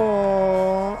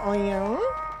 Oh yeah.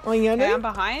 Oh yeah. Okay, I'm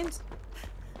behind.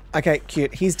 Okay,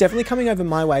 cute. He's definitely coming over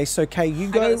my way. So, Kay, you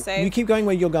got go. the save. You keep going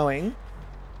where you're going,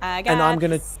 I got and I'm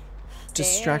gonna the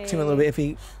distract him a little bit if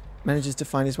he manages to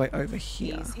find his way over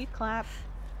here. Easy clap.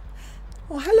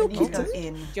 Oh, hello, You need to kitty. go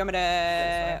in. Do you want me to?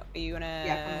 Are you gonna?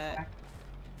 Yeah, come back.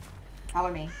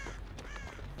 Follow me.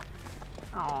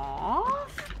 Aww.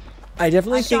 I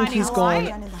definitely I'm think shining he's a gone light.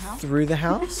 Down in the house. through the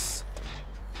house.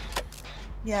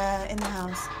 Yeah, in the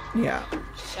house. Yeah.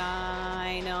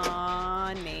 Shine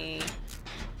on me.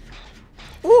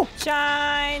 Ooh,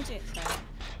 Shine.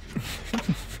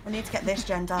 We need to get this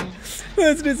gen done.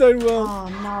 that's in his own world. Oh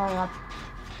no,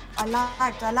 I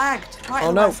lagged. Right Oh,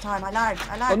 the no. last time, I lagged.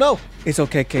 Oh no, it's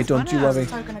okay, Kay. Don't you one of worry.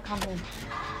 So gonna come in.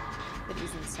 But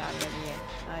he's inside over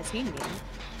here. Is he new?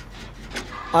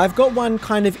 I've got one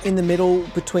kind of in the middle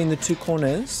between the two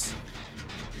corners.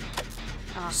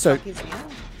 Oh, So- fuck, he's new.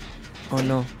 Oh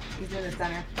no. He's in the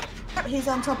center. Yep, he's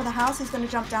on top of the house. He's gonna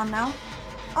jump down now.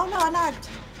 Oh no, I lagged.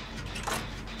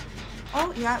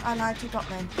 Oh yeah, I lagged. He got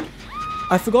me.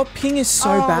 I forgot ping is so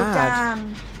oh, bad.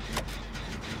 Damn.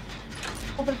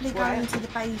 Probably What? going to the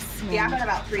basement. Yeah, I'm at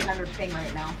about 300 ping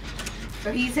right now.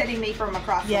 So he's hitting me from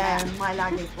across Yeah, the map. my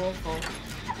lag is awful.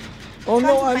 Oh Going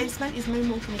no, to the I'm basement. He's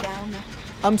moonwalking me down.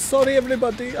 I'm sorry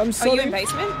everybody. I'm Are you sorry. in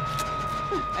basement?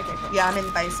 Okay, cool. Yeah, I'm in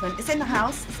the basement. It's in the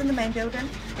house. It's in the main building.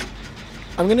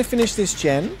 I'm gonna finish this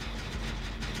gen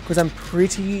because I'm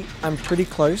pretty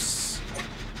close.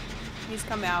 He's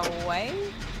come our way.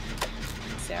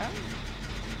 Sarah?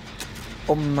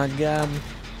 Oh my god.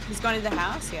 He's gone in the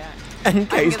house, yeah. And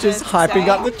Kay's gonna just hyping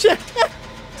up the chat.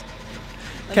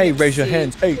 Let Kay, me raise your see.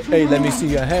 hands. Hey, let me see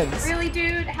your hands. Really,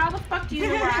 dude? How the fuck do you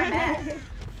know where I'm at?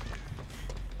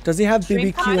 Does he have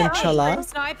Shrimp BBQ and pie, chala? shrimp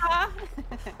sniper.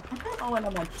 Oh, and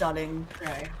I'm a darling.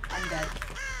 Okay, I'm dead.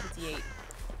 It's yeet.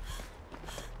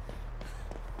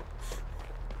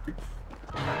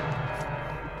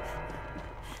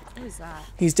 What is that?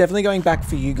 He's definitely going back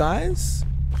for you guys.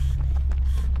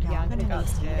 Yeah, I'm gonna go need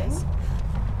upstairs. healing.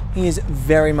 He is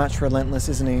very much relentless,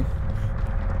 isn't he? Oops,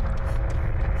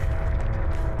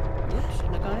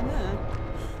 shouldn't have gone in there.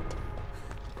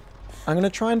 I'm gonna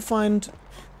try and find.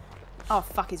 Oh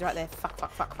fuck, he's right there. Fuck.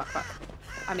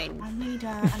 I mean, I need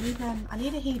a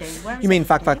healing. Where is You mean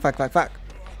everybody? fuck.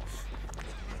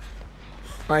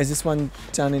 Alright, is this one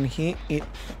done in here? It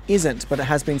isn't, but it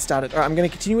has been started. Alright, I'm gonna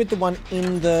continue with the one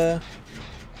in the.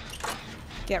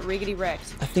 get riggedy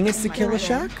wrecked. I think it's the my Killer God.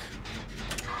 Shack.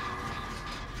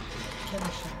 Killer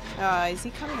shack. Oh, is he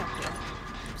coming up here?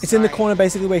 It's in the Sorry, corner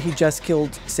basically where he just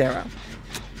killed Sarah.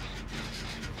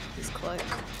 He's close.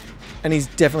 And he's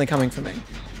definitely coming for me.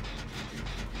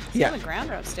 Is he Yeah. on the ground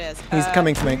or upstairs? He's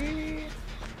coming for me.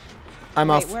 I'm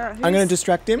Wait, off. where- I'm gonna who's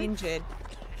distract him. Injured.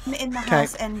 I'm in the 'Kay.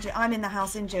 house injured. I'm in the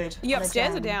house injured. Are you on a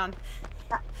upstairs or gen. down?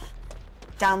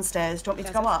 Downstairs. Do you want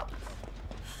me to go up?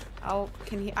 Oh,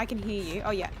 I can hear you.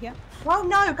 Oh yeah, here. Oh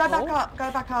no! Go back Oh. up.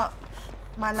 Go back up.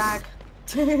 My lag.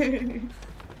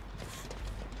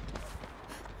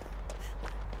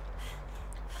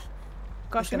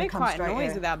 Gosh, we gonna make come quite a straight noise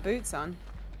here. with our boots on.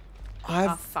 Oh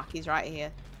I've. fuck, he's right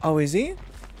here. Oh, is he?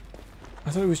 I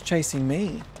thought he was chasing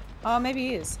me. Oh, maybe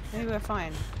he is. Maybe we're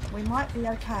fine. We might be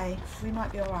okay. We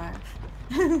might be alright.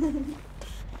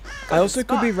 I also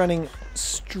could be spot. running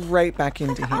straight back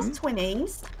into Us him.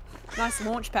 twinnies. Nice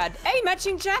launch pad. Hey,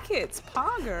 matching jackets.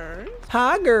 Poggers.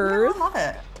 I Haggard. love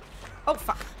it. Oh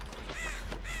fuck.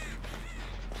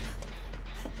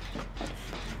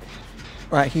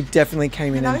 Right, he definitely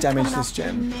came in No, and it's damaged coming this after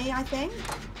gem. Me, I think.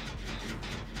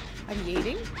 I'm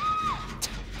yeeting.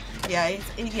 Yeah,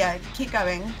 yeah. Keep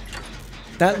going.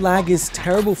 That lag is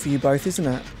terrible for you both, isn't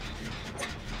it?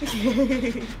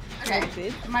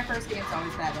 Okay, my first game's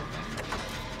always bad. Isn't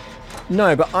it?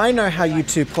 No, but I know how you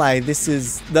two play. This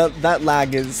is that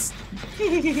lag is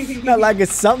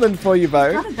something for you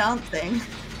both. Kind of dancing.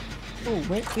 Oh,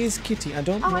 where is Kitty? I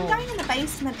don't Oh, know. I'm going in the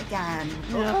basement again.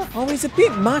 Oh, he's a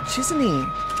bit much, isn't he?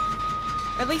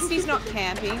 At least he's not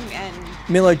camping and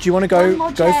Milo, do you want to One go more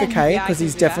for gen. Kay? Yeah, I Because can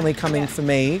he's do definitely that. coming Yeah. for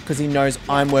me because he knows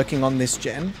I'm working on this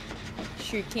gen.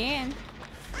 sure can.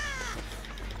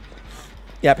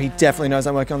 Yep, he definitely knows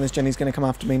I'm working on this gen. He's going to come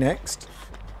after me next.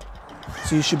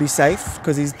 So you should be safe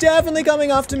because he's definitely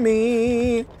coming after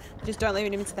me. Just don't leave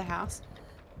him into the house.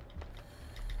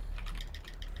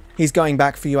 He's going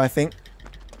back for you, I think.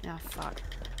 Oh fuck.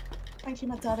 Thank you,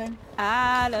 my darling.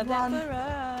 I love Run. that for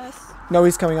us. No,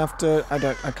 he's coming after.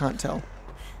 I can't tell.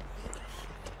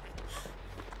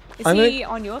 Is he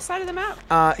on your side of the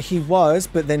map? He was,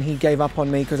 but then he gave up on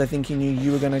me because I think he knew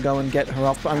you were going to go and get her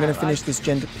off. But I'm going to finish this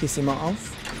gen to piss him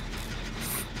off.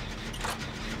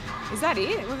 Is that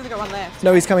it? We've only got one left.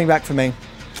 No, he's coming back for me.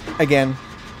 Again.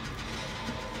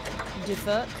 The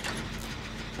fuck?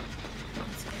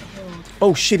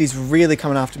 Oh shit, he's really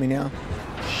coming after me now.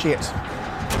 Shit. No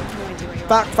idea where you are.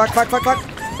 Fuck, fuck, fuck, fuck,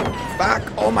 fuck.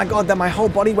 Fuck. Oh my god, that my whole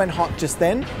body went hot just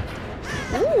then.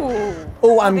 Ooh.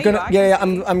 Oh, I'm there gonna, you are, I yeah,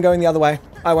 can see. I'm going the other way.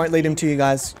 I won't lead him to you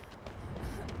guys.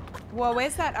 Well,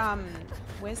 where's that,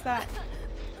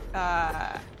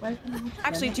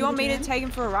 actually, do you want me to take him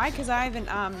for a ride? Because I haven't,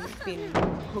 been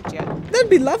hooked yet. That'd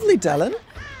be lovely, Dallin.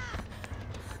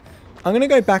 I'm gonna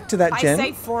go back to that gen. I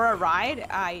say for a ride,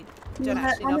 I don't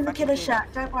actually know I'm in if the I can kidder do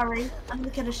shack. Don't worry. I'm in the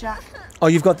kidder shack. Oh,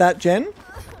 you've got that gen?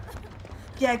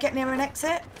 Yeah, get near an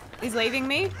exit. that. He's leaving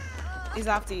me. He's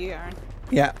after you, Aaron.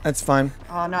 Yeah, that's fine.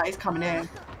 Oh no, he's coming in.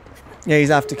 Yeah, he's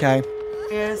after Kay.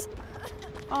 He is.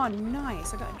 Oh,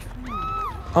 nice. I got a train.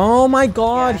 Oh my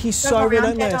god, Yeah. he's Don't so worry,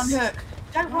 I'm dead relentless. on hook.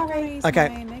 Don't worry.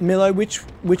 Okay, Milo, which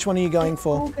one are you going All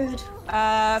for? good.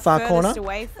 Far Furthest corner?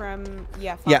 away from, far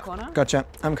Yeah, corner. gotcha.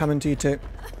 I'm coming to you too.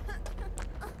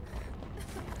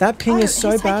 That ping Oh, is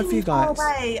so he's bad taking for you far guys.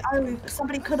 away. Oh,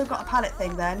 somebody could have got a pallet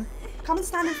thing then. Come and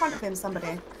stand in front of him,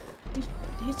 somebody.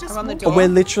 He's just I'm on the walking. Oh, we're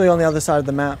literally on the other side of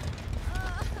the map.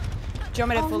 Do you want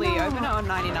me to Oh, fully no. open it or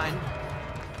 99?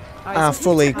 Oh,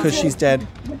 Fully, because she's dead.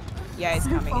 yeah, he's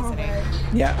coming, isn't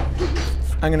he? Yeah.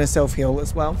 I'm gonna self-heal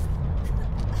as well.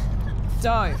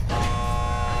 Don't.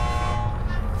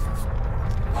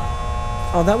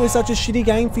 Oh, that was such a shitty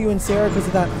game for you and Sarah because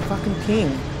of that fucking ping.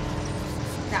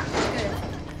 No, it's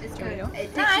good. It's good.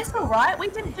 It No, takes- it's alright. We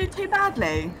didn't do too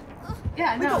badly.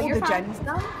 yeah, We no, got all you're the fine. gens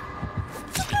done.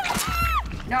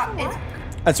 No, it's.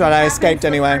 That's right, I it escaped happens the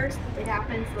anyway. first- It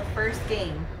happens the first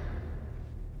game.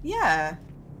 Yeah.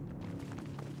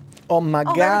 Oh my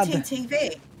Oh, god. Rarity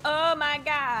TV. Oh my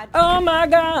god. Oh my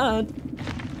god.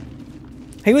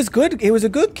 He was good. He was a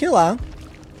good killer.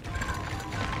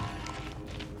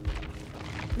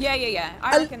 Yeah.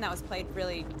 I reckon that was played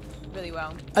really, really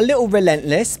well. A little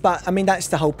relentless, but I mean, that's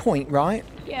the whole point, right?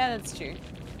 Yeah, that's true.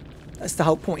 That's the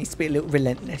whole point, is to be a little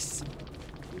relentless.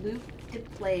 Loop it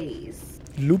plays.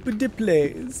 Loop de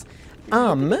plays.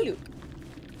 Loop.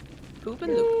 Poop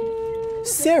and loop.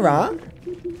 Sarah?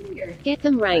 Get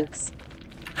them ranks.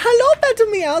 Hello, Battle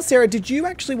Meow. Sarah, did you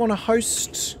actually want to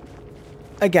host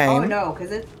a game? Oh no,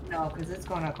 because it's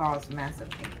going to cause massive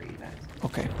pain for you guys.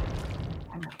 Okay.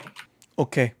 I know.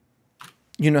 Okay.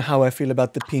 You know how I feel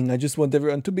about the ping. I just want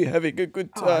everyone to be having a good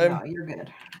Oh time. no, you're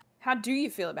good. How do you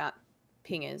feel about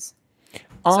pingers?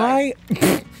 I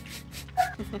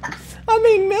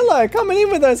mean, Miller, coming in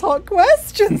with those hot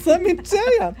questions, let me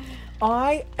tell you.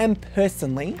 I am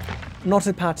personally not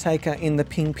a partaker in the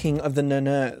ping of the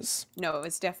nurners. No, it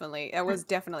was definitely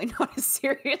not a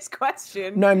serious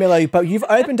question. No, Miller, but you've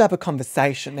opened up a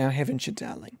conversation now, haven't you,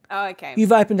 darling? Oh, okay.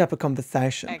 You've opened up a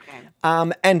conversation.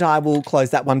 Okay. And I will close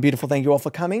that one. Beautiful. Thank you all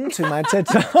for coming to my TED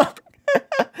Talk.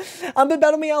 But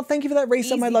Battle Meow, thank you for that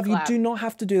reset, my Easy love. clap. You do not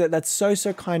have to do that. That's so,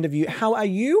 so kind of you. How are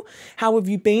you? How have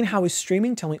you been? How is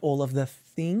streaming? Tell me all of the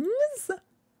things.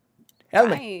 Tell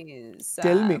me. Guys,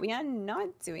 Tell me. we are not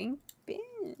doing bad.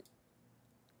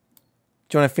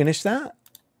 Do you want to finish that?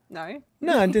 No.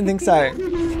 No, I didn't think so.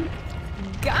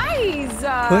 Guys, we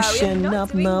are Pushing not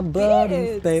up doing my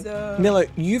buttons, bad. babe. Milo,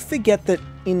 you forget that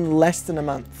in less than a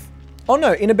month. Oh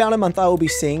no, in about a month I will be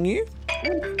seeing you.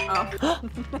 Oh.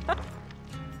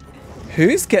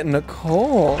 Who's getting a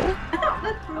call?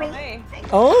 Hey.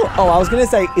 Oh, I was going to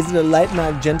say, is it a late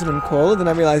night gentleman caller? Then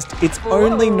I realized it's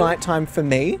only Whoa. nighttime for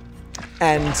me.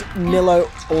 And Milo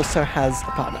also has a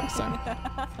partner, so.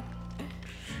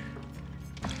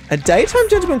 A daytime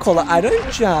gentleman caller, I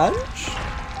don't judge.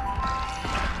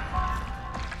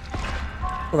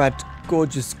 All right,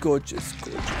 gorgeous, gorgeous,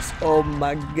 gorgeous. Oh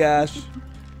my gosh.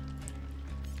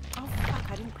 Oh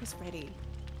fuck! I didn't press ready.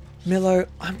 Milo,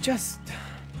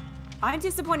 I'm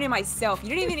disappointed in myself. You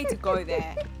don't even need to go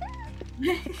there.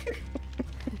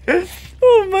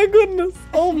 oh my goodness.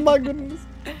 Oh my goodness.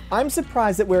 I'm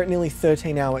surprised that we're at nearly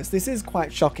 13 hours. This is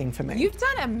quite shocking for me. You've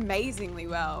done amazingly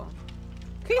well.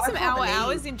 Could you get some can't believe-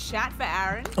 hours in chat for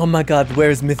Aaron? Oh my god, where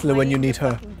is Mithla when you Playing need the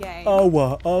her? fucking game.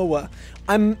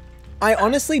 Oh. I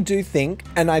honestly do think,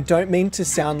 and I don't mean to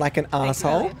sound like an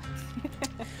asshole,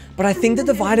 but I think that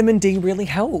the vitamin D really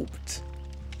helped.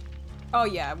 Oh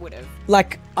yeah, I would have.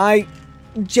 Like, I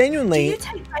Do genuinely... you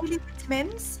take daily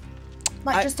vitamins?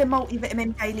 Like I- just a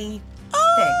multivitamin daily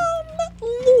thing?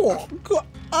 Look,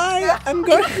 I am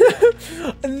going...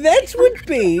 that would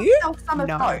be... Some of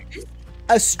No. those.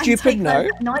 a and stupid take no.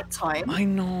 them at night time. I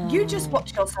know. You just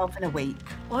watch yourself in a week.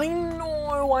 I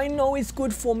know it's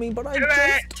good for me, but I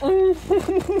just.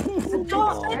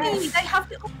 God, Amy, they have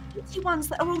little meaty ones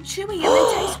that are all chewy and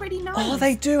they taste really nice. Oh,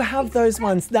 they do have those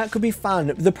ones. That could be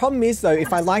fun. The problem is, though,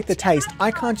 if I like the taste,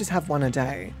 I can't just have one a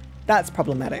day. That's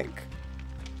problematic.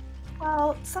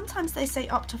 Well, sometimes they say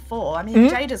up to 4. I mean, Hmm?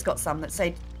 Jada's got some that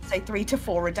say 3 to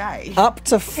 4 a day. Up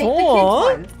to Take the kids 4?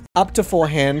 ones. Up to 4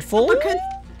 handfuls?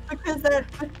 Because they're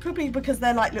probably because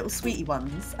they're like little sweetie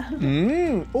ones.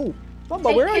 Oh, Bubba,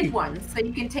 Take where are kid you? ones, so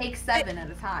you can take 7 at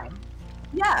a time.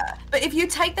 Yeah, but if you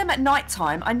take them at night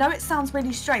time, I know it sounds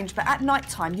really strange, but at night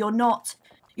time you're not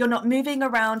moving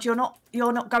around, you're not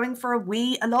going for a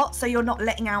wee a lot, so you're not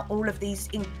letting out all of these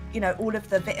all of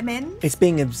the vitamins. It's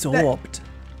being absorbed.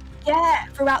 Yeah,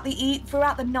 throughout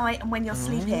the night and when you're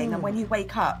sleeping and when you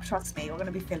wake up, trust me, you're going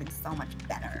to be feeling so much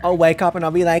better. I'll wake up and I'll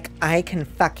be like, I can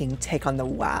fucking take on the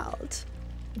world.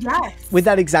 Yes. With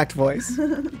that exact voice.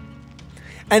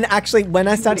 And actually, when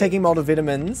I start taking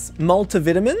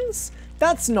multivitamins,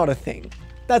 that's not a thing.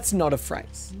 That's not a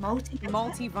phrase.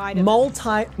 Multivitamin.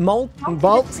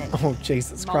 Oh,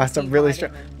 Jesus Christ, I'm really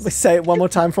sure. Say it one more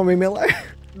time for me, Milo.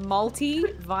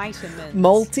 Multivitamins.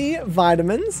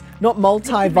 Multivitamins, not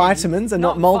multivitamins and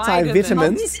not Not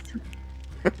multivitamins.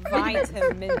 Vitamins.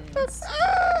 Vitamins.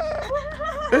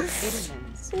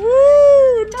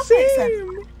 Woo, Does make sense.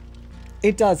 team.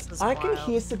 It does. This is I can wild.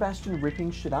 hear Sebastian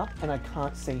ripping shit up and I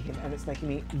can't see him and it's making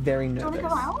me very Do you want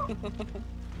nervous. to go out?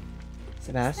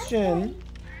 Sebastian.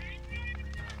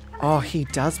 Oh, he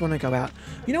does want to go out.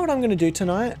 You know what I'm going to do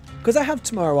tonight? Because I have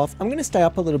tomorrow off. I'm going to stay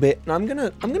up a little bit and I'm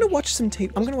going to watch some TV.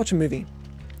 I'm going to watch a movie.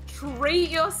 Treat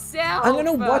yourself. I'm going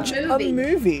to watch a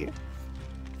movie.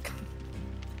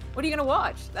 What are you going to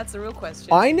watch? That's the real question.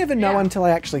 I never know Yeah. until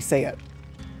I actually see it.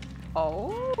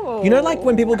 Oh. You know, like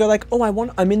when people go like, "Oh,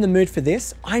 I'm in the mood for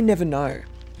this." I never know.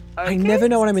 I never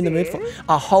know what I'm in the mood for.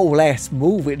 A whole ass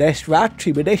movie. That's right,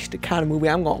 but that's the kind of movie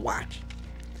I'm going to watch.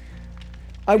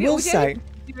 I will Would you say.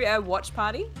 ever do a watch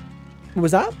party? What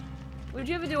was that? Would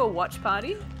you ever do a watch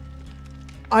party?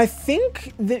 I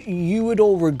think that you would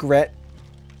all regret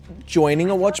joining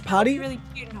a watch That would party. be really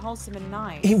cute and wholesome and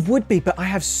nice. It would be, but I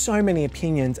have so many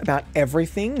opinions about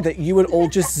everything that you would all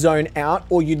just zone out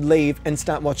or you'd leave and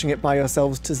start watching it by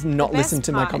yourselves to not best listen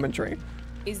to my part commentary.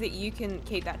 Is that you can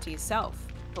keep that to yourself,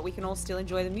 but we can all still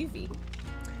enjoy the movie.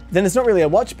 Then it's not really a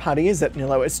watch party, is it,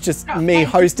 Nilo? It's just No, me thank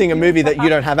hosting a you. movie that you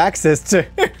don't have access to.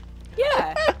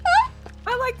 Yeah.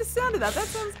 I like the sound of that. That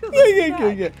sounds good.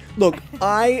 Yeah. Look,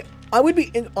 I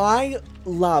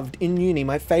loved in uni,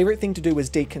 my favorite thing to do was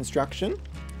deconstruction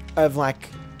of like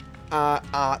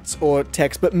arts or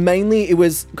text, but mainly it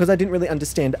was because I didn't really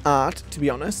understand art, to be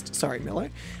honest. Sorry, Milo.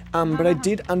 But I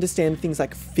did understand things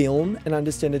like film and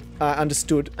understand it.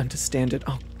 Understood it.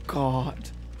 Oh God,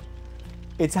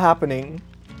 it's happening.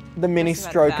 The mini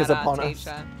stroke is upon us.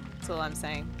 That's all I'm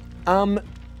saying.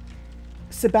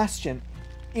 Sebastian,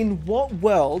 in what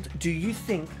world do you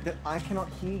think that I cannot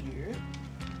hear you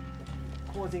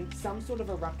causing some sort of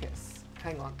a ruckus?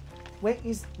 Hang on. Where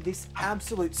is this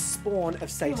absolute spawn of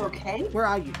Satan? You okay? Where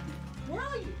are you? Where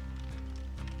are you?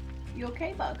 You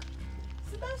okay, Bug?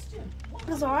 Sebastian, what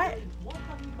That's have you alright. done? What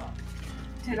have you got?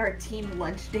 Did our team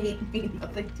lunch date mean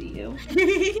nothing to you?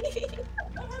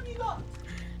 What have you got?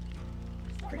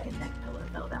 Freaking neck pillow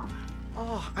fell down.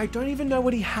 Oh, I don't even know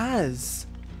what he has.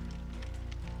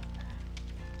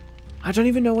 I don't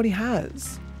even know what he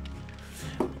has.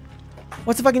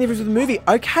 What's the fucking difference with the movie?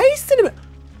 Okay, cinema.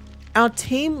 Our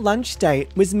team lunch date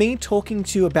was me talking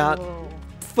to you about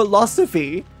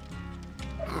philosophy.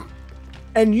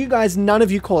 And you guys, none of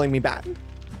you calling me back.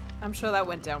 I'm sure that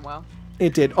went down well.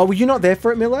 It did. Oh, were you not there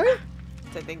for it, Milo?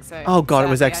 Don't think so. Oh God, it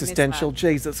was Sadly, I missed existential. that.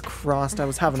 Jesus Christ, I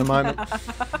was having a moment.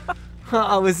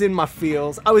 I was in my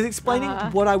feels. I was explaining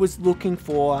what I was looking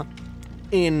for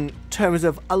in terms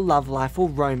of a love life or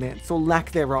romance or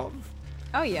lack thereof.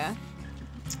 Oh yeah.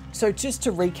 So just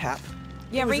to recap.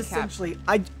 Yeah, it was recap. Essentially,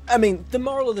 I mean, the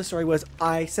moral of the story was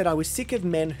I said I was sick of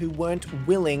men who weren't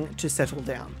willing to settle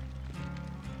down.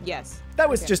 Yes. That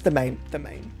was Okay. just the main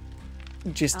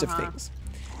gist of things.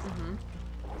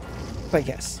 But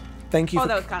yes, thank you. Oh, for,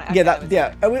 that was kinda- yeah, okay, that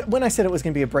that was yeah. When I said it was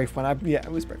going to be a brief one, it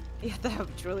was brief. Yeah,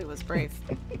 that truly was brief.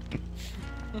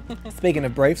 Speaking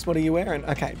of briefs, what are you wearing?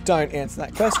 Okay, don't answer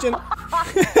that question.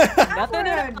 Nothing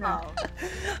at all.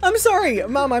 I'm sorry,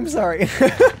 Mum. I'm sorry.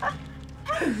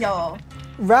 Yo.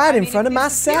 Right in mean, front if of my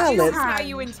this is salad. how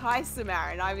you entice them,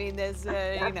 Aaron. I mean, there's,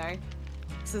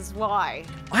 this is why.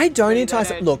 I don't Really entice.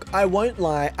 don't. Look, I won't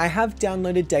lie. I have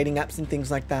downloaded dating apps and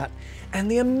things like that, and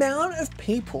the amount of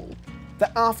people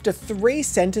that after 3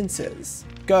 sentences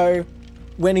go,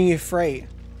 when are you free?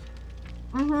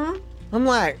 Mm-hmm. I'm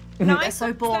like, Nice. so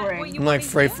Is that what boring. you I'm like wanna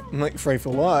free. hear? I'm like free for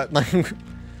what? Like,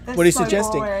 They're what are you so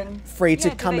suggesting? boring. Free to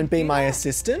Yeah, do come they and be do my that?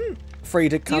 assistant? Free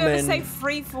to Do come you ever in? say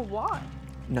free for what?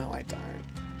 No, I don't.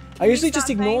 I you usually just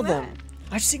start ignore saying them.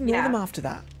 I just ignore Yeah. them after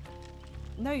that.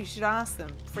 No, you should ask them.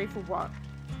 Free for what?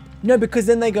 No, because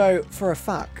then they go for a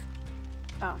fuck.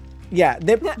 Oh. Yeah,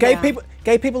 they're, Yeah.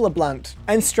 gay people are blunt,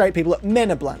 and straight people,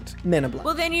 men are blunt. Men are blunt.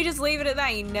 Well, then you just leave it at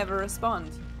that. You never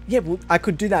respond. Yeah, well, I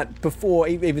could do that before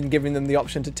even giving them the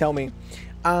option to tell me.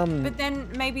 But then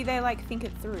maybe they like think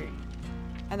it through,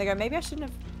 and they go, maybe I shouldn't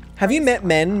have. Have you met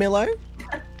men, Milo?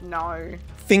 No.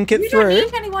 Think it You through. don't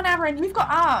need anyone, Aaron. You've got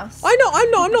us. I know,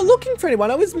 I'm not looking for anyone.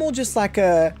 I was more just like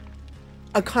a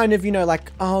kind of, you know,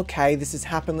 like, oh, okay, this has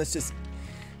happened. Let's just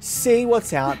see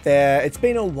what's out there. It's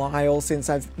been a while since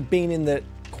I've been in the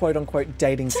quote unquote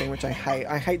dating scene, which I hate.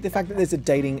 I hate the fact that there's a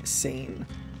dating scene.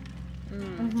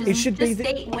 It should be Just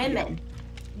date women.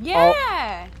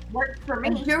 Yeah. Worked for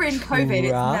And me. during COVID,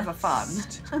 it's never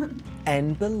fun.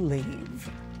 and believe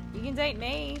You can date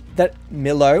me. that,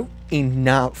 Milo,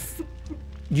 enough.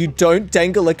 You don't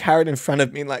dangle a carrot in front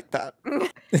of me like that.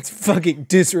 It's fucking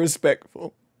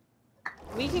disrespectful.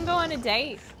 We can go on a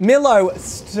date. Milo,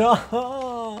 stop.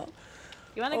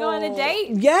 You want to go on a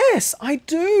date? Yes, I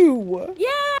do.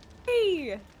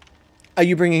 Yay! Are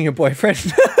you bringing your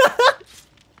boyfriend?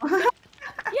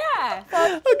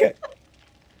 Yeah. Okay.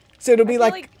 So it'll be I feel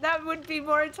like, like that would be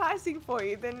more enticing for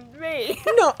you than me.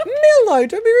 no, Milo,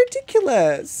 don't be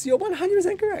ridiculous. You're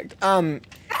 100% correct.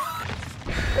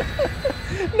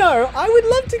 No, I would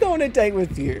love to go on a date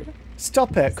with you.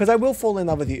 Stop it, because I will fall in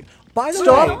love with you. By the way,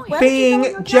 Stop Stop.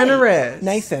 being generous.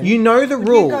 Nathan. You know the Would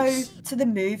rules. you go to the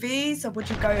movies, or would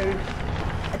you go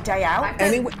a day out?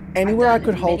 Anywhere I done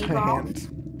could hold mini her golf.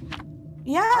 hand.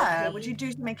 Yeah. Would you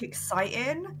do something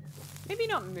exciting? Maybe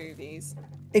not movies.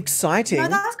 Exciting. No,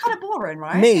 that's kind of boring,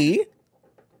 right? Me?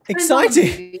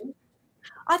 Exciting.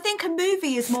 I think a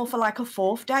movie is more for like a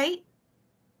fourth date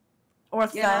or a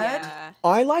third. Yeah.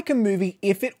 I like a movie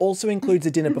if it also includes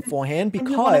a dinner beforehand And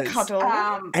you want to because...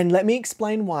 cuddle. And let me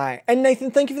explain why. And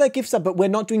Nathan, thank you for that gift sub, but we're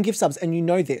not doing gift subs, and you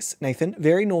know this, Nathan.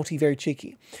 Very naughty, very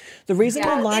cheeky. The reason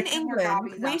Yeah, I In like... England,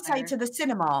 hobbies we out say there. to the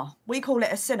cinema. We call it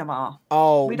a cinema.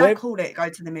 Oh, We we're, don't call it go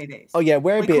to the movies. oh yeah,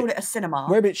 we're a we bit... call it a cinema.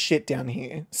 We're a bit shit down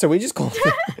here, so we just call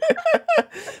it...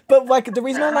 But like, the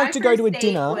reason I like to go to a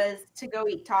dinner... was to go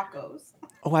eat tacos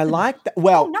Oh, I like that.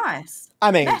 Well, Oh, nice.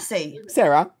 I mean, Messy.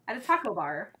 Sarah, at a taco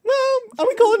bar. well, are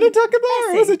we calling it a taco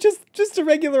bar, or is Messy. it just a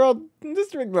regular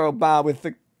old bar with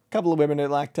a couple of women who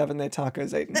like having their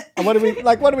tacos eaten? And what are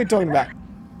we talking about?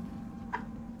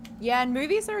 Yeah, and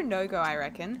movies are a no-go, I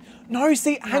reckon. No,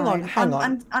 see, hang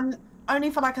on. I'm only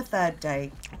for like a third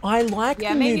date. I like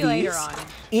Yeah, the maybe movies later on.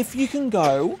 if you can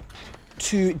go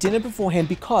to dinner beforehand,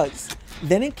 because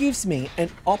then it gives me an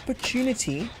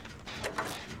opportunity.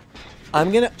 I'm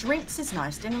gonna. Drinks is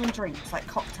nice. Dinner and drinks, like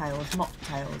cocktails,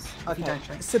 mocktails. If you don't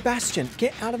drink. Sebastian,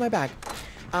 get out of my bag.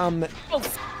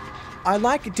 I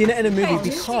like dinner and a movie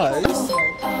because.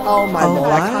 Oh my lord,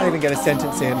 I can't even get a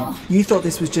sentence in. You thought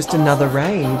this was just another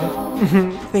raid.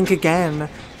 Think again,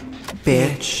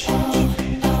 bitch.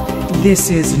 This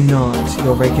is not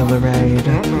your regular raid.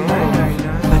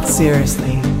 But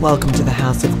seriously, welcome to the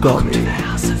House of God.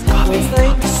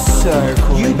 So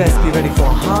cool. You best be ready for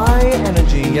high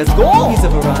energy. Yes, go. He's a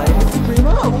variety screamer.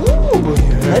 Ooh.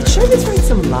 Let's show this raid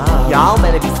some love. Y'all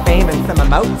better be spamming some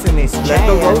emotes in this Let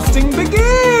the chat. roasting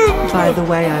begin. By the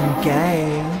way, I'm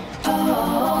gay.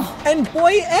 And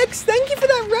Boy X, thank you for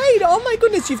that raid. Oh my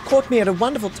goodness, you've caught me at a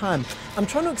wonderful time. I'm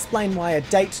trying to explain why a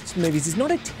date to movies is not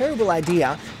a terrible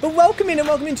idea, but welcome in and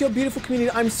welcome into your beautiful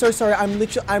community. I'm so sorry.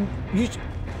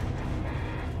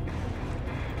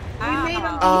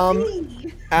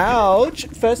 Ouch.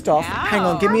 First off, hang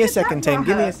on, give me a second, team.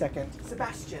 Give me a second.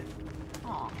 Sebastian.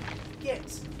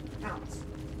 Get out.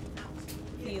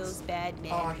 Feels bad,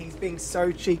 man. Oh, he's being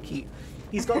so cheeky.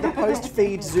 He's got the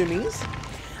post-feed zoomies.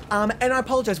 And I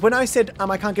apologize. When I said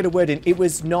I can't get a word in, it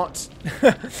was not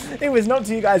it was not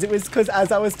to you guys. It was because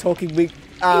as I was talking,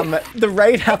 the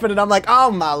raid happened and I'm like,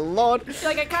 oh my lord. You're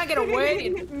like, I can't get a word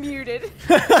in. Muted.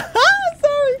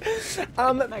 Sorry.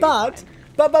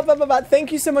 But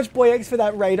thank you so much, Boy X, for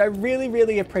that raid. I really,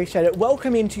 really appreciate it.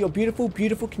 Welcome into your beautiful,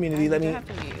 beautiful community. You don't have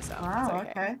to mute yourself. Oh, It's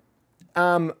okay.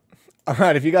 All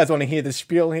right, if you guys want to hear the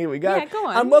spiel, here we go. Yeah, go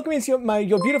on. Welcome into your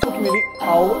beautiful community.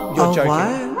 Oh, you're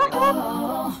joking.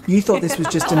 What? You thought this was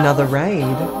just another raid.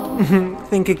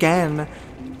 Think again,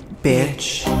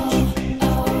 bitch.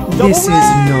 This is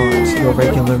not your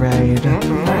regular raid.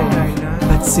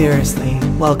 But seriously,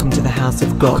 welcome to the House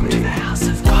of God.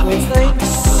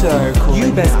 So cool.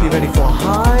 You best be ready for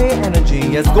high energy.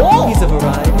 Yes, go! He's a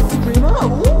variety streamer.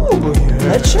 Ooh, yeah.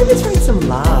 Let's show this raid some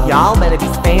love. Y'all better be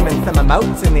spamming some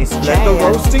emotes in this Let the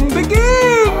roasting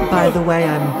begin! By the way,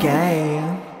 I'm gay.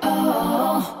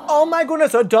 Oh my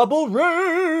goodness, a double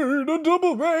raid, a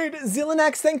double raid.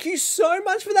 Zillinax, thank you so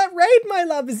much for that raid, my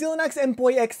love. Zillinax and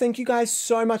BoyX, thank you guys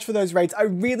so much for those raids. I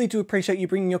really do appreciate you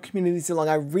bringing your communities along.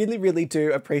 I really, really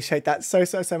do appreciate that so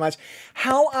much.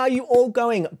 How are you all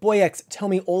going? BoyX, tell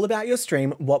me all about your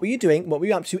stream. What were you doing? What were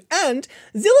you up to? And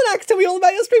Zillinax, tell me all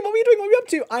about your stream. What were you doing? What were you up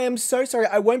to? I am so sorry.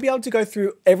 I won't be able to go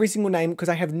through every single name because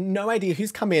I have no idea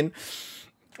who's come in.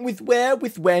 With where,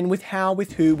 with when, with how,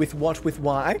 with who, with what, with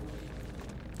why.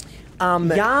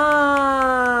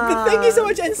 Yeah. Thank you so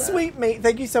much, and Sweet Meat,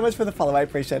 thank you so much for the follow. I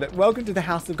appreciate it. Welcome to the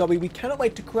House of Gobby. We cannot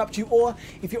wait to corrupt you, or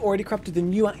if you're already corrupted,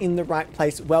 then you are in the right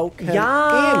place. Welcome in. Oh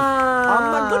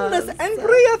my goodness,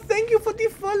 Andrea, thank you for the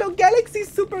follow. Galaxy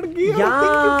Super Gear, thank you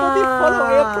for the follow.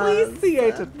 I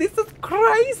appreciate it. This is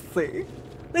crazy.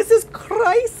 This is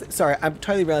crazy. Sorry, I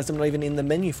totally realized I'm not even in the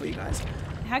menu for you guys.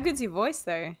 How good's your voice,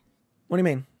 though? What do you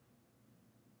mean?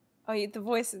 Oh, the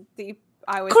voice that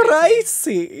I was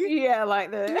Crazy. Yeah, like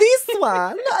the This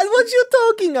one? What you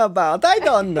talking about? I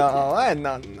don't know.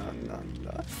 No.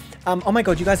 Oh my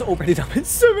god, you guys are all ready to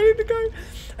It's so ready to go.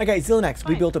 Okay, Zillinax,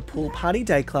 we built a pool party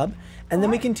day club, and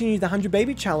then we continued the 100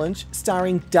 Baby Challenge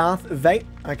starring Darth Vader.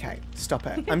 Okay, stop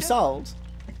it. I'm sold.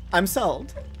 I'm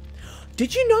sold.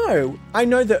 Did you know? I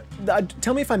know that.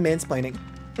 Tell me if I'm mansplaining.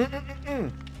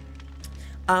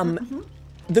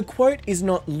 The quote is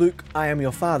not Luke, I am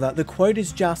your father. The quote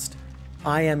is just,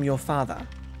 I am your father.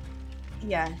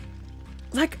 Yeah.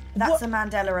 Like, That's a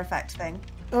Mandela effect thing.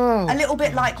 Oh, A little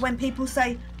bit like when people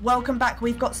say, welcome back,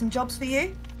 we've got some jobs for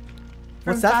you.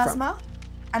 From What's that from? Phasma.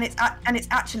 And it's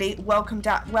actually, welcome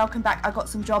back, I got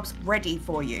some jobs ready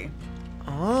for you.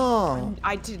 Oh.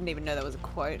 I didn't even know that was a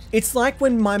quote. It's like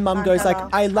when my mum goes like,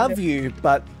 I love you,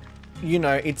 but, you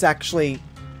know, it's actually,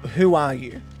 who are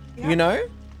you? Yeah. You know?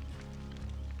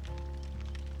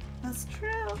 That's true.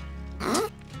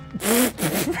 That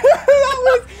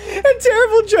was a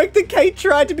terrible joke that Kate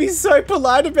tried to be so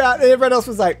polite about, and everyone else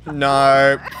was like,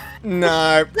 no,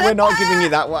 we're not giving you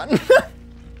that one.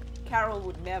 Carol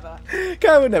would never.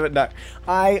 Carol would never, no.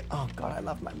 Oh God, I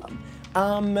love my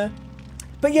mum.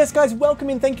 But yes, guys, welcome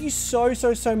in. Thank you so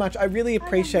much. I really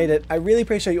appreciate it. I really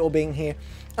appreciate you all being here.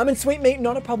 And Sweet Meat,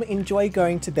 not a problem. Enjoy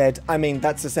going to bed. I mean,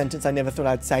 that's a sentence I never thought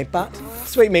I'd say, but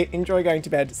Sweet Meat, enjoy going to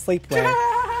bed. Sleep well.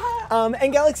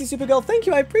 And Galaxy Supergirl, thank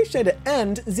you. I appreciate it.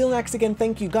 And Zillinax again,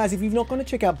 thank you. Guys, if you've not gone to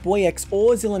check out BoyX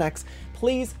or Zillinax,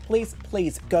 please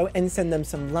go and send them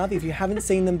some love. If you haven't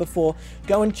seen them before,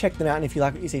 go and check them out. And if you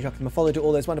like what you see, drop them a follow, do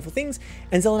all those wonderful things.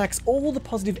 And Zillinax, all the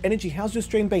positive energy. How's your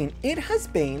stream been? It has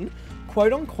been,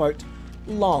 quote unquote,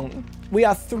 long. We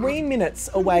are 3 minutes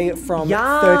away from 13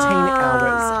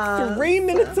 hours. 3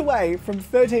 minutes away from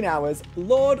 13 hours.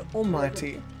 Lord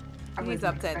Almighty. Please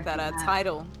update that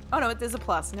title. Oh no, there's a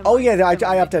plus. Never Oh mind. yeah, I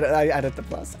updated it. I added the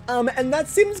plus. And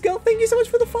that's Sims Girl. Thank you so much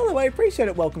for the follow. I appreciate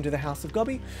it. Welcome to the House of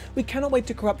Gobby. We cannot wait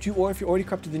to corrupt you, or if you're already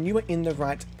corrupted, then you are in the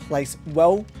right place.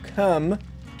 Welcome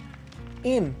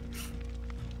in.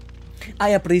 I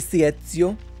appreciate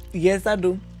you. Yes, I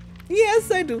do. Yes,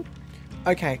 I do.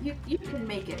 Okay. You can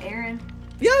make it, Aaron.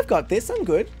 Yeah, I've got this. I'm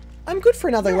good. I'm good for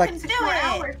another like. 6 more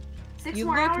hours. 6 You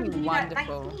more look hours and you got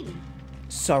wonderful. 19.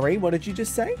 Sorry, what did you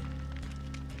just say?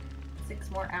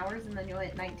 6 more hours and then you'll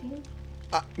hit 19.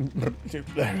 I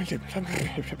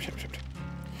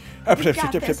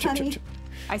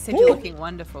said you're looking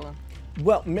wonderful.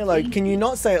 Well, Milo, can you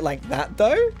not say it like that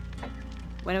though?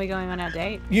 When are we going on our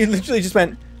date? You literally just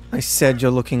went, I said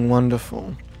you're looking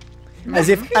wonderful. As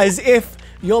if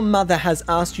your mother has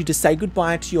asked you to say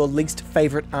goodbye to your least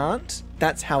favorite aunt.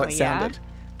 That's how it yeah? sounded.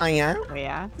 I am? Oh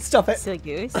yeah. Stop it. Silly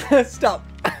goose. Stop.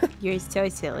 You're so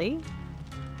silly.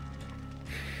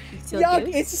 You silly Yuck,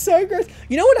 goose. it's so gross.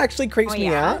 You know what actually creeps Oh, me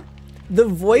yeah? out? The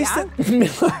voice Yeah? that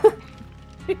Milo.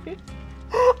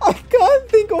 I can't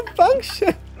think or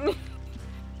function.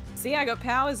 See, I got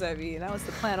powers over you. That was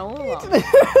the plan all along. Stop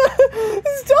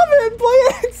it,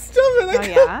 boy. Stop it. I Oh can't.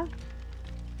 yeah.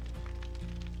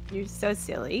 You're so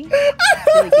silly.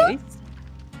 Silly goose.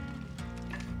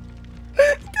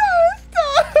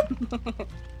 Stop.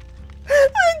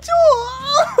 My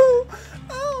jaw.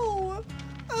 Ow.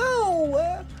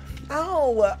 Ow.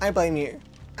 Ow. I blame you.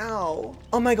 Ow.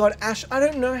 Oh my god, Ash, I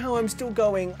don't know how I'm still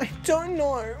going. I don't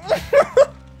know.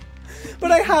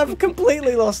 But I have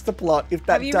completely lost the plot, if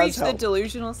that Have you does reached help. the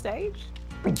delusional stage?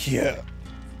 Yeah.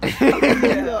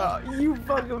 Yeah, you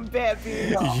fucking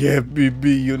baby. Yeah,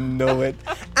 baby, you know it.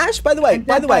 Ash, by the way,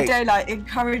 Dead by Daylight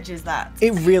encourages that.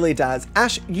 it really does.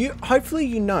 Ash, hopefully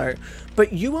you know,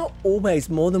 but you are always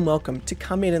more than welcome to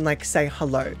come in and like say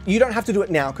hello. You don't have to do it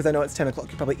now because I know it's 10 o'clock,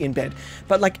 you're probably in bed.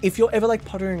 But like if you're ever like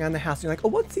pottering around the house and you're like, oh,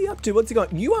 what's he up to? What's he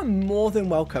got? You are more than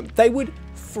welcome. They would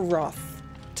froth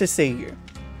to see you.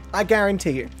 I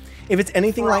guarantee you. If it's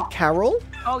anything like Carol,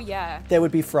 Oh yeah, there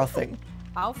would be frothing.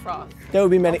 I'll froth. There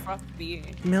would be many. I'll froth for you.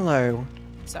 Milo,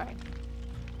 Sorry.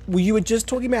 well, you were just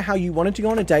talking about how you wanted to go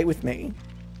on a date with me.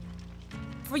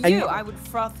 For And- you, I would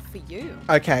froth for you.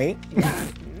 Okay.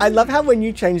 I love how when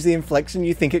you change the inflection,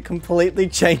 you think it completely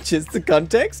changes the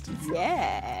context.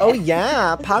 Yeah. Oh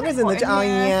yeah, Parker's in the. Oh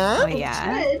yeah. Oh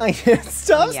yeah. Oh, yeah.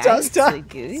 Stop! Yeah, Stop! it's Stop! so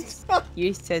good.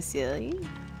 You're so silly.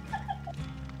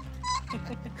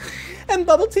 And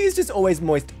bubble tea is just always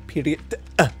moist. Period.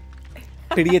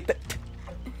 Period.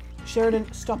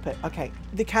 Sheridan, stop it. Okay,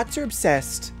 the cats are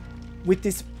obsessed with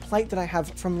this plate that I have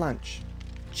from lunch.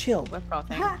 Chill. We're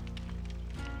frothing.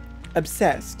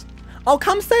 Obsessed. Oh,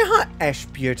 come say hi. Ash,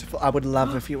 beautiful. I would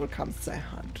love if you would come say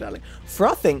hi, darling.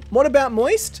 Frothing. What about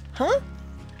moist? Huh?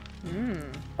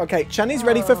 Okay, Chani's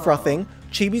ready for frothing.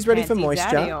 Chibi's ready for Auntie moisture.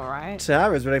 Daddy, all right.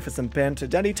 Tara's ready for some banter.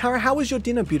 Daddy, Tara, how was your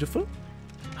dinner, beautiful?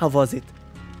 How was it?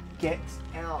 Get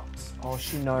out. Oh,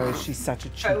 she knows. She's such a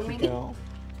cheeky girl.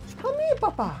 Come here,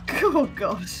 Papa. Oh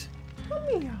gosh.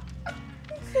 Come here.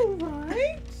 It's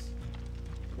alright.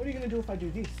 What are you going to do if I do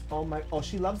this? Oh, my. Oh,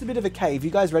 she loves a bit of a cave. You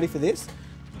guys ready for this?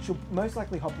 She'll most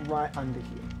likely hop right under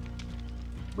here.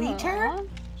 Weeter?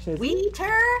 Shazzy,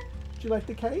 Weeter? do you like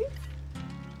the cave?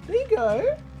 There you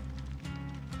go.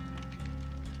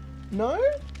 No?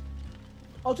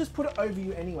 I'll just put it over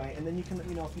you anyway, and then you can let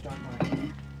me know if you don't like.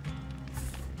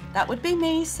 That would be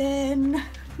me, Sin.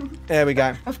 There we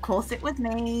go. Of course it was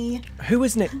me. Who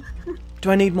is it? Do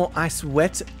I need more ice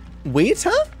wet? Weeter?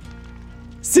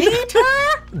 Weeter?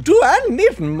 Do I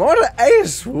need more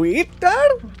ice weeter?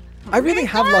 I really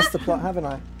have lost the plot, haven't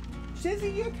I?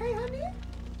 Shizzy, you okay, honey?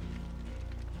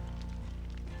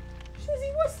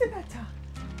 Shizzy, what's the matter?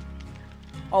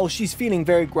 Oh, she's feeling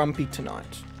very grumpy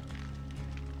tonight.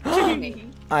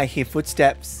 I hear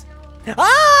footsteps.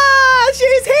 Ah,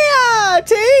 she's here,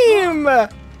 team!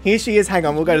 Here she is. Hang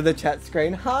on, we'll go to the chat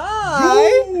screen.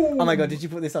 Hi! Oh my god, did you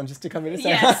put this on just to come in and say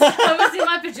Yes, hi? I was in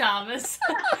my pajamas.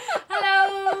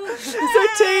 Hello.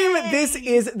 So team, this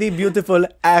is the beautiful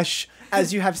Ash,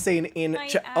 as you have seen in... Hi,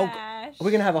 Oh, Ash. we're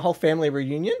going to have a whole family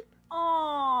reunion?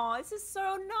 Oh, this is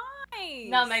so nice.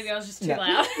 No, maybe I was just too No.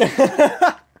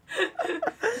 loud.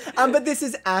 But this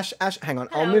is Ash. Ash, hang on.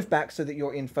 I'll move back so that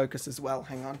you're in focus as well.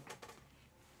 Hang on.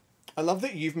 I love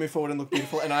that you've moved forward and looked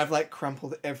beautiful, and I've like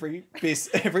crumpled every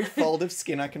fold of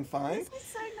skin I can find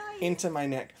into my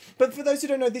neck. But for those who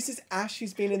don't know, this is Ash.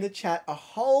 She's been in the chat a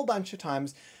whole bunch of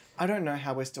times. I don't know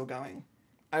how we're still going.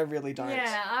 I really don't.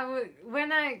 Yeah,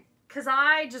 because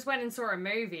I just went and saw a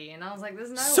movie, and I was like, "There's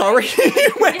no." Sorry, way.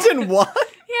 you went and what?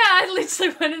 Yeah, I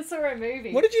literally went and saw a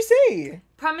movie. What did you see?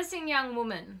 Promising Young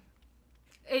Woman.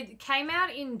 It came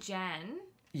out in Jan.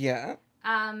 Yeah.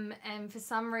 And for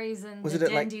some reason, Was the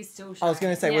it at, Dendy's still showing. I was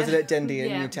going to say, was it at Dendy in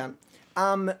Yeah. Newtown?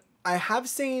 I have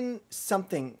seen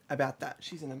something about that.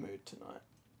 She's in a mood tonight.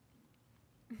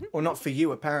 Or not for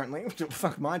you, apparently.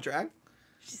 Fuck my drag.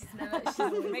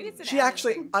 Maybe it's an She ad.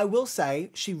 actually, I will say,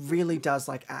 she really does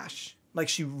like Ash. Like,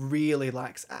 she really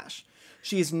likes Ash.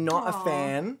 She is not a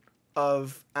fan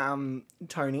of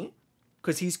Tony,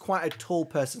 because he's quite a tall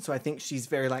person, so I think she's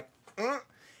very like...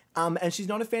 and she's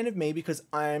not a fan of me because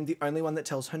I'm the only one that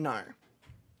tells her no.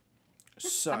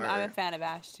 So... I'm a fan of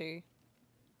Ash too.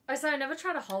 Oh, so I never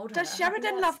try to hold her. Does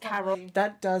Sheridan love Carol?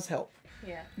 That does help.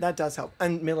 Yeah. That does help.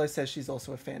 And Milo says she's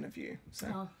also a fan of you. So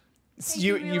Oh.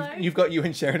 you've got you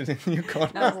and Sheridan in your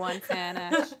corner. Number one fan,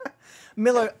 Ash.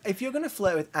 Milo, if you're gonna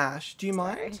flirt with Ash, do you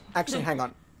mind? Actually, hang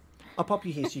on. I'll pop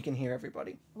you here so you can hear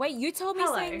everybody. Wait, you told me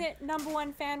Hello. saying that number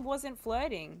one fan wasn't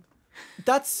flirting.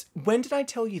 That's when did I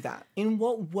tell you that? In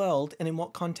what world and in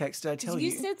what context did I tell you?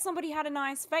 You said somebody had a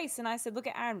nice face, and I said, "Look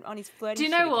at Aaron on his flirting." Do you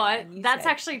shit know again," what? and you That's said-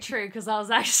 actually true because I was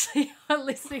actually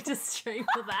listening to stream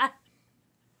for that.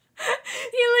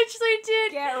 You literally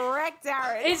did. Get wrecked,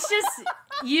 Aaron. It's just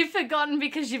you've forgotten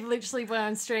because you've literally been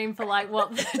on stream for like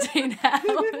what 13 hours.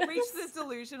 reached this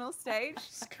delusional stage.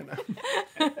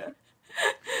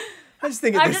 I just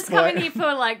think at I've this just come in point, here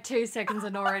for like 2 seconds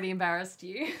and already embarrassed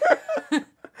you.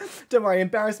 don't worry,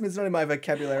 embarrassment's not in my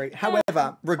vocabulary.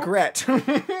 However, regret.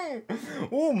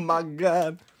 Oh my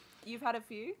god. You've had a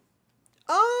few.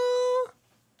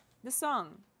 The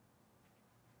song.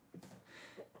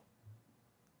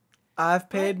 I've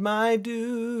paid my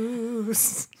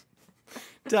dues.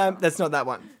 Time. That's not that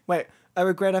one. Wait, I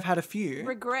regret I've had a few.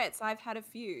 Regrets. I've had a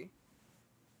few.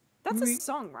 That's a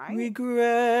song, right?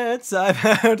 Regrets. I've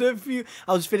had a few.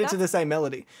 I'll just fit it to the same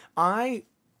melody. I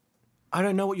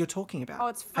don't know what you're talking about. Oh,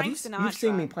 it's Have Frank you, Sinatra. You've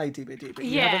seen me play DBD, but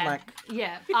you Yeah, haven't like.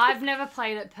 yeah. I've never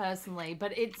played it personally,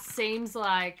 but it seems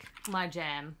like my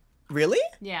jam. Really?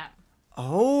 Yeah.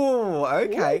 Oh,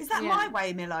 okay. Is that My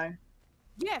Way, Milo?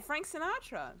 Yeah, Frank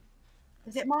Sinatra.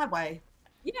 Is it My Way?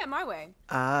 Yeah, My Way.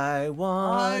 I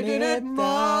want it that way. more.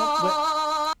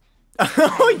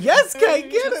 Oh yes, Kate,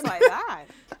 get Just it. like that.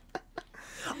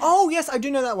 Oh yes, I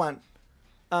do know that one.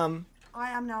 I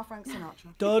am now Frank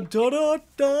Sinatra. Da da da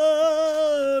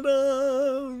da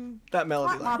da. That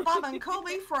melody. Bite my bum and call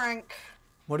me Frank.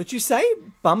 What did you say?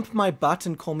 Bump my butt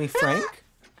and call me Frank?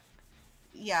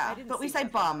 Yeah, didn't but we see say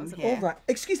that. bum That was here. All right.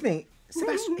 Excuse me,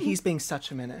 Sebastian. He's being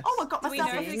such a menace. Oh my god, we know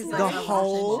myself if is it's The like a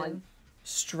whole Russian?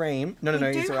 stream. No, We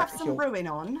he's do alright. have some He'll ruin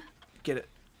on. get it.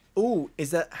 Ooh,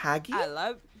 is that Haggy?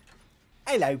 Hello.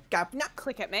 Hello, governor.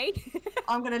 Click at me.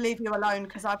 I'm going to leave you alone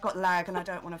because I've got lag and I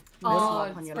don't want to mess Oh,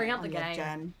 up on your, bring up the on your game.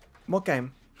 gen. What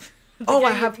game? Oh, I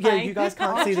game have. you're Yeah, playing. you guys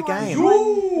can't see the game.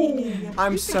 Ooh.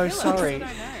 I'm so sorry.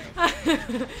 I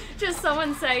don't know. Just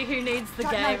someone say who needs the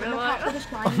Don't know, game. but And look I'm out for like,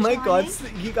 the Oh shiny, my god,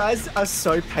 shiny. you guys are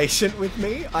so patient with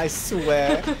me. I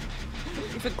swear.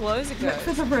 If it glows, it Look for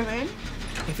goes. the ruin.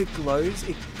 If it glows,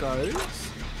 it goes.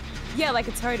 Yeah, like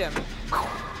a totem.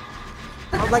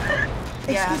 Oh, like,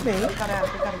 Yeah, excuse me. we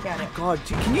gotta get it. God,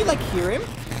 can you like hear him?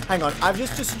 Hang on, I've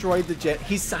just destroyed the jet.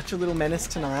 He's such a little menace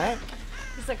tonight.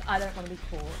 it's like I don't want to be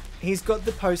caught. He's got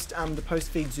the post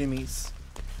feed zoomies.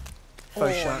 Oh,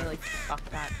 Faux show. I nearly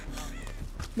fucked that.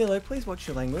 Milo, please watch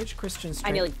your language. Christian stream.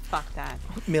 I nearly fucked that.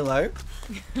 Milo.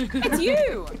 It's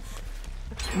you.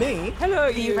 Me. Hello,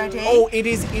 Are you ready? Oh, it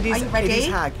is Are you it ready? is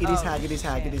Hag. It is Oh, Hag. It is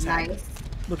Hag. It shit. is Hag. Nice.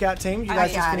 Look out, team. You I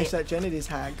guys just got finished it. that gen. It is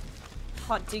Hag.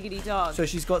 Hot diggity dog. So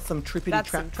she's got some trippity That's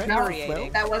trap trap.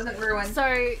 infuriating. That wasn't ruined.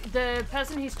 So the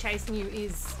person who's chasing you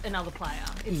is another player.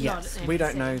 It's Yes, not an we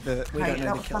don't NPC. know the we Okay, don't know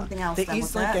that the was killer. something else There then, is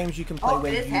was like it? games you can play Oh,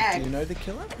 where it is you Hag. do know the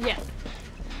killer, Yeah.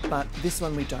 but this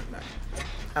one we don't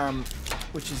know.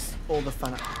 Which is all the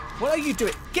fun. What are you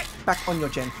doing? Get back on your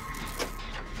gen.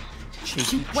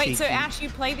 Cheeky, Wait, so cheeky. Ash, you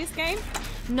play this game?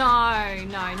 No,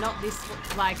 not this.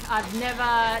 Like, I've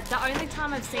never. The only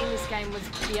time I've seen this game was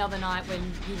the other night when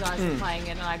you guys were playing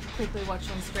it, and I quickly watched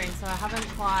on screen. So I haven't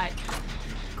quite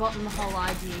gotten the whole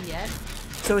idea yet.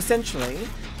 So essentially,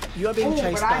 you are being Oh,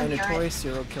 chased but by a I'm here. notorious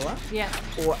serial killer Yeah.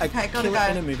 or a Okay, gotta killer go.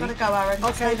 in a movie. Gotta go, Aaron.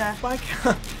 Stay Okay, there. bye.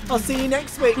 I'll see you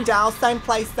next week, Dal. Same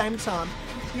place, same time.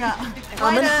 Yeah.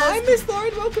 And Later. hi, Miss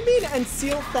Lauren, welcome in. And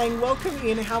Seal Thang, welcome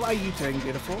in. How are you doing,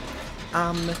 beautiful?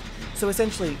 So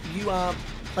essentially, you are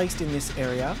placed in this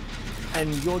area,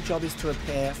 and your job is to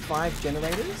repair 5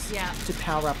 generators Yeah. to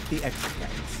power up the extra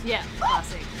gates. Yeah.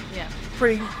 Classic. Yeah.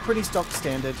 Pretty stock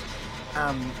standard.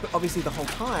 But obviously, the whole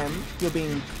time you're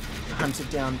being hunted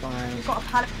down by. You've got a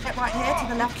pallet right here to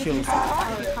the left of you, Killed.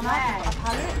 Sarah. If you come out, you've got a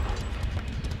pallet.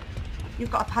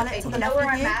 You've got a pallet Okay, to you the know left where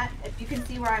of I'm you. at? If you can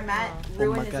see where I'm at, Oh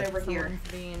ruin my is God. over here.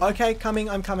 Someone's being- Okay, coming.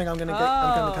 I'm coming. I'm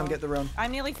gonna come get the run. I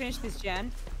nearly finished this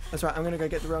gen. That's right. I'm gonna go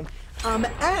get the run.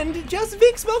 And Just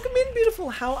Vix, welcome in, beautiful.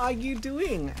 How are you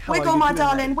doing? How are Wiggle, you my doing,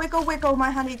 darling. mate? Wiggle, wiggle, my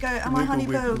honey goat. My honey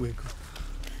boo.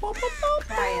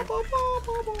 Brian.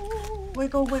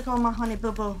 Wiggle, wiggle, my honey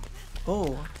boo boo.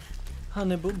 Oh,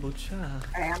 honey boo boo cha.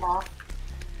 I am off.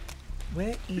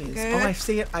 Where is? Good. Oh, I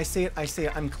see it. I see it. I see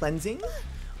it. I'm cleansing.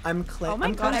 I'm Oh my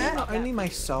I'm God, I cleansing love not only that. my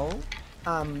soul,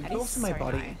 but is also my so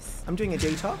body. nice. I'm doing a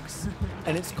detox,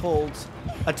 and it's called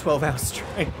a 12-hour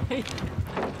stream.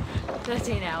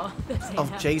 13 hour. 13 Oh, hour.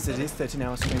 jeez, it is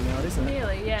 13-hour stream now, isn't it?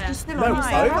 Really? Yeah. She's still No, on it's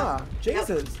Sarah. over.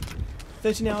 Jesus.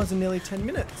 13 hours and nearly 10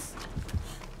 minutes.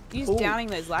 You're Ooh. just downing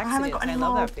those haven't laxatives. got I any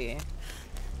love more. that for you.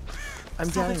 I'm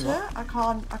downing Saboteur? what? I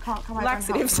can't come over and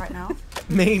help Laxatives. you right now.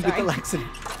 Me with the Sorry.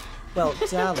 laxative. Well,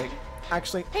 darling,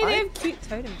 actually, Hey, they have cute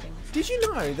totem things. did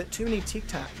you know that too many Tic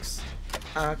Tacs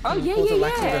can Oh, yeah, cause a yeah,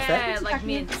 laxative yeah. effect? Like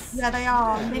mints. Yeah, they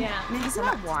are. Mint, Yeah. mints Isn't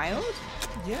and that wild?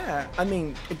 Yeah, I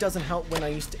mean, it doesn't help when I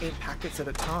used to eat packets at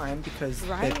a time because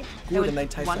Right. they're They good were and they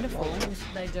taste wonderful. like lollies.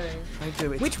 They do. They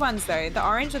do. It's, Which ones though? The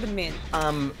orange or the mint?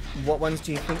 what ones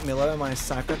do you think, Milo? Am I a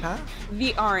psychopath?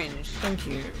 The orange. Thank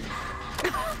you.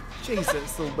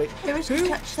 Jesus, little bit. Who is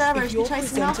Sarah? if Is she you're chasing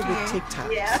presented after with you? Tic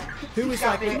Tacs, Yeah. who is Got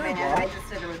like, big you know mad. I what? just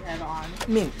sit her with head on.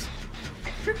 Mint.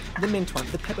 The mint one,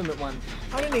 the peppermint one.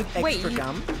 I don't need extra Wait, you-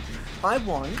 gum. I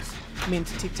want mint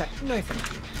Tic Tac. No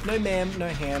thank you. No ma'am, no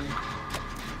ham.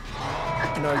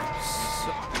 No.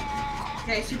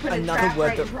 Okay, she put a Another trap word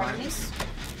right in that front of me. rhymes.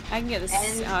 I can get this.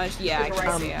 And Yeah, I to the can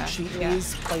right. see it. She Yeah.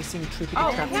 is placing trippity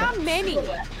Oh, traps. how many? To the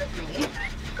left of me.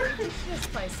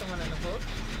 Just place someone in the hook.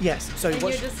 Yes, so And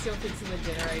what you're just still fixing the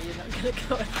generator, you're not gonna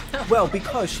go out. well,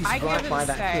 because she's I right give by it a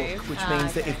that save. hook, which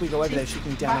means that if we go over there, she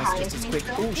can down us just as quick.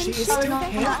 Oh, she is Keep still going on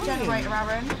that camping. generator,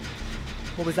 Aaron.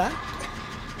 What was that?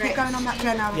 Keep going on that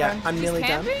gen, Aaron. Yeah, I'm She's nearly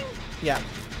done. camping? Yeah,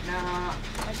 No.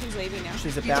 Oh, she's leaving now.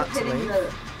 she's You're about just to hitting leave.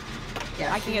 the.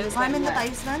 Yeah, I can get this I'm in the left.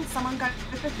 basement. Someone go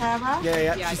prepare her. Yeah,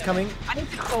 Yeah, I she's get coming. it. I need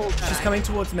to call. She's coming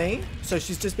towards me, so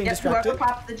she's just been Yep, whoever distracted.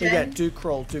 popped the So yeah, gen. do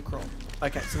crawl, do crawl.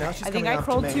 Okay, so now she's I think coming I after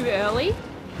crawled me. too early.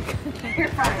 You're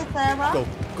fine. Sarah. Go,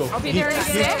 go. I'll be there in a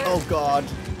sec. Oh god.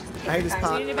 I hate this Okay.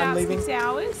 part. In I'm about leaving. 6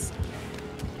 hours.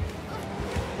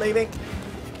 Leaving.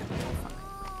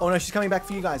 Oh no, she's coming back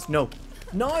for you guys. No.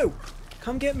 No!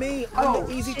 Come get me. I'm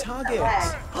the easy shit, target.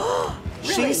 that lag.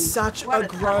 Really? She's such What a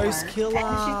gross toddler. killer.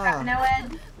 And she's got no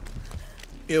ed.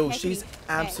 Ew, Hecky. she's Hey.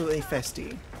 absolutely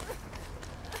festy.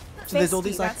 So there's all Festy,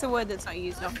 these like that's a word that's not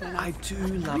used often enough. I do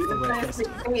love the word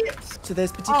festy. It's So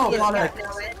there's particular Oh, love like no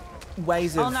ed.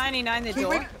 ways Oh, of 99 the Keep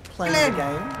door. it- playing the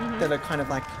game that are kind of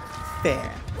like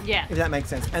fair. Yeah. If that makes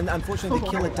sense. And unfortunately, the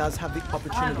killer does have the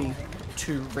opportunity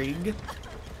to rig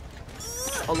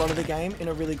a lot of the game in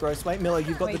a really gross way. Milo,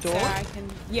 you've got Wait, the door. Sarah, I can...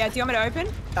 Yeah, do you want me to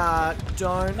open?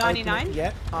 Don't 99? open it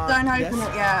yet. Don't open yes.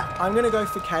 it yet. I'm gonna go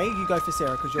for Kay. You go for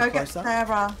Sarah because you're Go get closer.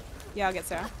 Sarah. Yeah, I'll get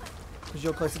Sarah. Because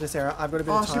you're closer to Sarah. I've got a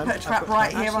bit Oh, of she time. put a I've trap got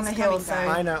right time. here on the she's hill, coming so.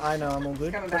 back. I know, I'm all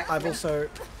good. Coming But back I've to me. also,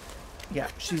 yeah,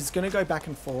 she's gonna go back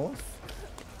and forth.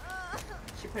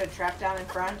 She put a trap down in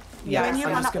front. Yeah, When you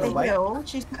I'm run just up gonna the wait. hill,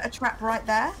 she's put a trap right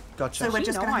there. Gotcha. So we're She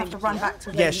just going to have to knows, run yeah. back to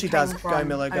where Yeah, you she came does. Go, from,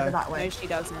 Miller, go. over that way. No, she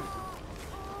doesn't.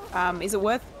 Is it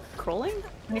worth crawling?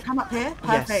 Can you come up here?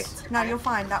 Yes. Perfect. No, you're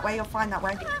fine. That way, you're fine that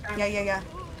way. Yeah.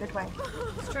 Good way.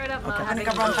 Straight up, Okay. I'm going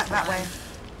to go run back that way.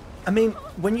 I mean,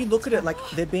 when you look at it, like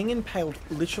they're being impaled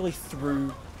literally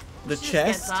through the She just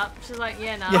gets chest. up. She's like,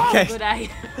 yeah, no, Yeah, okay. good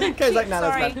day. Kay's like, nah,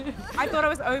 Sorry, that's bad. I thought I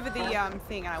was over the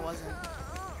thing and I wasn't.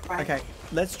 Fine. Okay,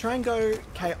 let's try and go.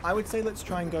 Kay, I would say let's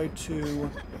try and go to.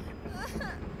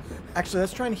 Actually,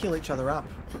 let's try and heal each other up.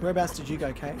 Whereabouts did you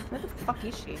go, Kay? Where the fuck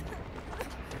is she?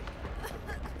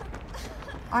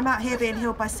 I'm out here being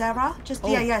healed by Sarah. Just, Oh.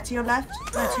 yeah, to your left.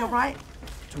 No, to your right.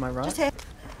 To my right. Just here.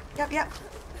 Yep.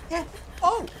 Yeah.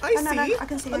 Oh, I Oh, no, see. no, I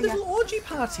can see a you, yeah. little orgy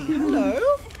party. Hello.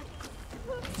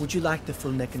 Would you like the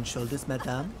full neck and shoulders,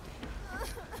 madame?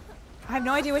 I have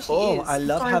no idea where she Oh, is. I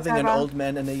love Sorry, having an Sarah. old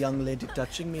man and a young lady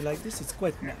touching me like this. It's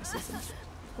quite nice, isn't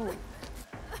it? Ooh.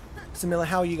 So, Miller,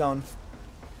 how are you going?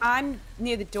 I'm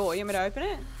near the door. You want me to open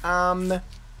it?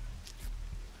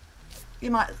 You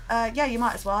might, yeah, you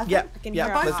might as well. I think. Yeah, I can yeah,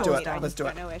 hear her let's do heartbeat, it. I Let's just do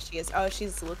don't it. know where she is. Oh,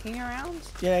 she's looking around.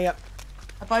 Yeah.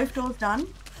 Are both doors done?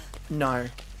 No.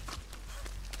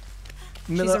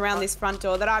 She's Miller, around this front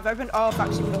door that I've opened. Oh,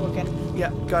 fuck, she put a hook in.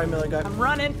 Yeah, go, Miller, go. I'm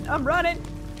running.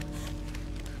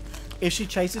 If she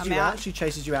chases I'm you out, out. she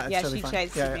chases you out. It's Yeah, totally she fine.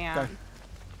 chases yeah, me Go. out.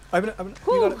 Open it.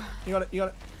 Whew. You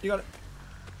got it.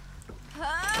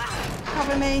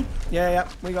 Cover me. Yeah,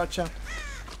 we gotcha.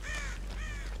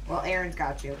 Well, Aaron's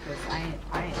got you because I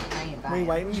ain't dying. We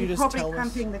waiting. You She's just probably tell us.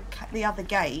 cramping the other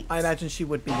gate. I imagine she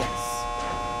would be, yes.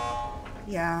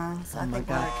 Yeah, so Oh I my think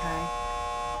God. we're okay.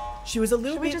 She was a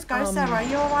little Should bit. we just go, Sarah? Are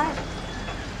you alright?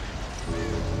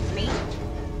 Me?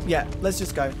 Yeah, let's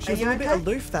just go. She Are was a you little bit okay?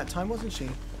 aloof that time, wasn't she?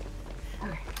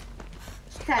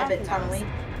 She's kind of a bit tunnely.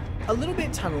 A little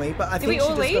bit tunnely, but I Did we think she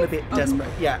all just got a leave? bit desperate.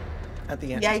 Yeah, at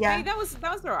the end. Yeah. Hey, that was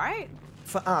alright.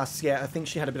 For us, yeah, I think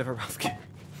she had a bit of a rough game.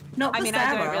 Not I for mean,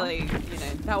 Sarah. I don't really,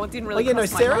 that one didn't Oh really yeah, no,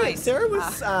 cross my Sarah. mind. Sarah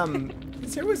was Ah.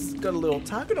 Sarah was got a little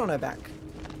target on her back.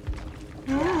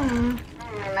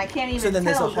 I can't even So then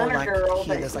there's a tell whole Gunner like Girl, here,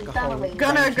 but there's like a she's whole tunnely.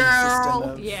 Gunner ranking Girl. system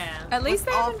of Yeah. At least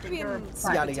they haven't After been your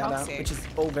super yada yada, toxic. which is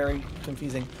all very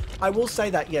confusing. I will say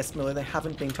that yes, Miller, they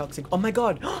haven't been toxic. Oh my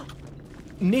god,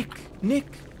 Nick.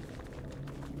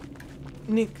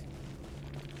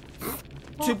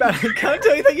 Too bad I can't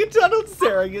tell you that you tunneled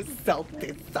Sarah, you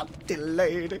salty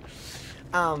lady.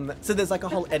 So there's like a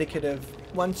whole etiquette of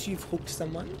once you've hooked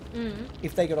someone,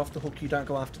 if they get off the hook, you don't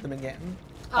go after them again.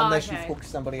 Oh, Unless okay. you've hooked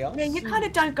somebody else. Yeah, you kind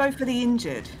of don't go for the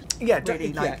injured. Yeah, really,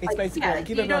 yeah, like- it's basically yeah, like,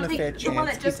 give you everyone a don't fair think- you want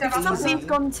chance. it just It's to have easy Somebody's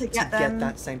gone to get them.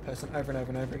 that same person over and over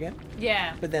and over again.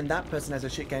 Yeah. But then that person has a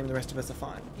shit game and the rest of us are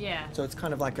fine. Yeah. So it's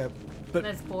kind of like a... But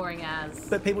That's boring as.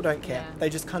 but people don't care. Yeah. They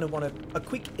just kind of want a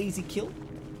quick, easy kill.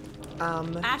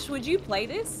 Ash, would you play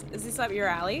this? Is this up your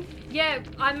alley? Yeah,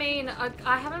 I mean,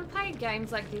 I haven't played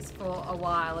games like this for a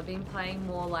while. I've been playing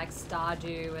more like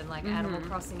Stardew and like Animal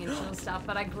Crossing and chill stuff,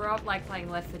 but I grew up like playing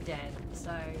Left 4 Dead,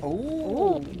 so...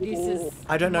 Ooh. This is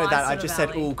I don't know my that. I sort of just said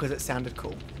alley. ooh because it sounded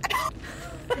cool.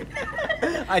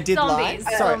 I did lie.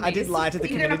 Zombies. Sorry, I Zombies. did lie to the Are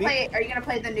you gonna community.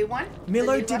 play the new one? The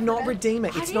Milo new did Left not 4 Dead? redeem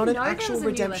it. I It's didn't not an know there actual was a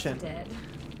new Left 4 redemption. Dead.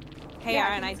 Hey,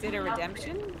 Aaron, I did a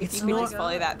redemption. If It's you could not- just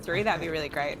follow that through, that'd be really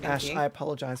great. Thank Ash, you. I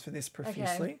apologize for this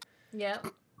profusely. Yep.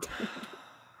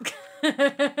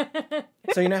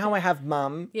 So you know how I have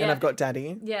mum Yeah. and I've got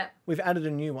daddy? Yeah. We've added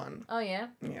a new one. Oh yeah.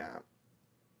 Yeah.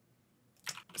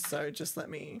 So just let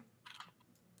me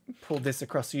pull this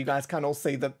across so you guys can all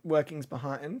see the workings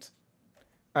behind.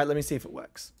 All right, let me see if it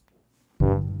works.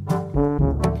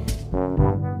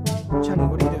 Chani,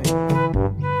 what are you doing?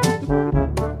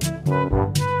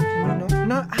 Can you not?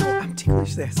 No, ow, I'm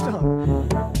ticklish there. Stop.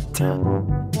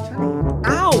 Chani.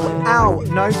 Ow! Ow!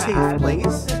 No teeth,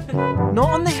 please. Not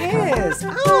on the hairs.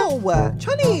 Ow!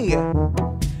 Chani!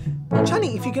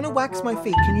 Chani, if you're gonna wax my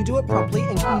feet, can you do it properly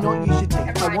and can you not use your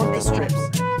teeth? I want the strips.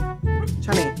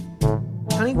 Chani.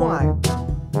 Chani, why?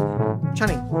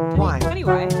 Chani, why?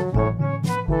 Anyway,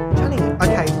 Chani,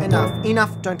 okay, enough.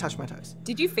 Enough, don't touch my toes.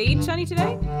 did you feed Shani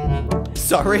today?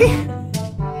 Sorry?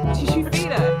 Did you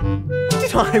feed her?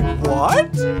 Did I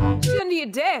what? She's under your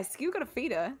desk. You gotta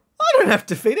feed her. I don't have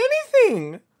to feed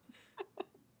anything.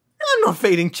 I'm not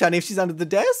feeding Chani if she's under the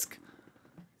desk.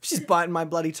 If she's biting my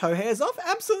bloody toe hairs off,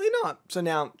 absolutely not. So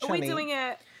now, Chani... Are we doing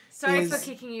it? Sorry Is- for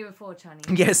kicking you before,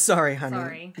 Chani. Yes, sorry, honey.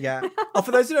 Sorry. Yeah. Oh,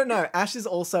 for those who don't know, Ash is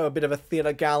also a bit of a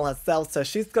theatre gal herself, so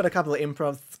she's got a couple of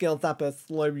improv skills up her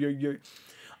sleeve.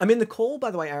 I'm in the call,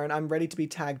 by the way, Aaron. I'm ready to be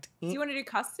tagged in. Do you want to do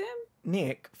custom?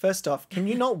 Nick, first off, can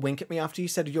you not wink at me after you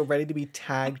said you're ready to be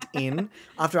tagged in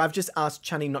after I've just asked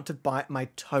Chani not to bite my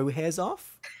toe hairs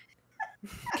off?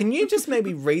 Can you just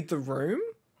maybe read the room?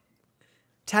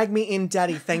 Tag me in,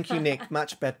 Daddy. Thank you, Nick.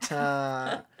 Much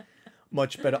better.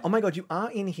 Much better. Oh my God, you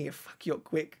are in here. Fuck, you're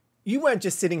quick. You weren't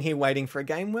just sitting here waiting for a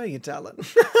game, were you, darling?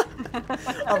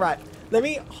 All right, let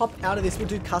me hop out of this. We'll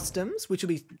do customs, which will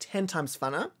be 10 times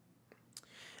funner.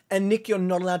 And Nick, you're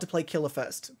not allowed to play killer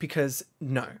first because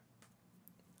no.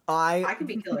 I can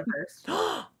be killer first.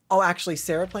 Oh, actually,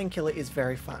 Sarah playing killer is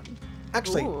very fun.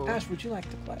 Actually, Ooh. Ash, would you like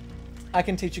to play? I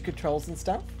can teach you controls and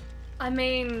stuff. I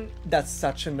mean, That's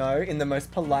such a no in the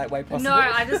most polite way possible. no,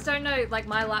 I just don't know. Like,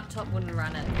 my laptop wouldn't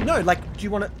run it. No, like, do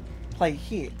you want to play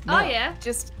here? No. Oh, yeah.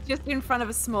 Just in front of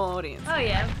a small audience. Oh,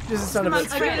 yeah. This is son of a...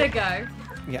 amongst I'll give it a go.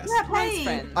 Yes. Amongst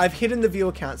friends. I've hidden the view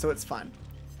account, so it's fine.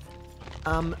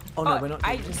 Oh no, we're not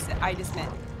I doing this. just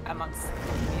meant amongst the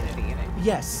community, you know.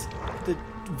 Yes, the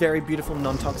very beautiful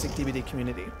non-toxic DVD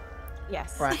community.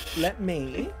 Yes. Right, let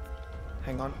me...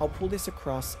 Hang on, I'll pull this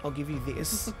across. I'll give you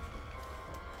this.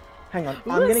 Hang on,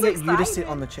 I'm going to that's get you to sit exciting.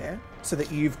 on the chair so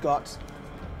that you've got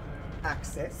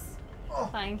access. Oh,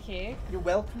 Thank you. you're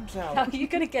welcome, How darling. are you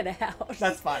going to get out?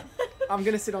 That's fine. I'm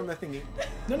going to sit on the thingy.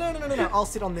 No. I'll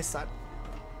sit on this side.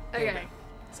 Okay.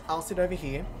 So I'll sit over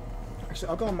here. Actually,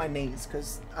 I'll go on my knees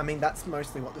because, I mean, that's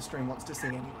mostly what the stream wants to see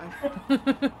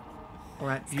anyway. All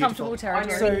right, beautiful. Comfortable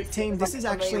territory. So, team, this is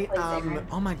actually,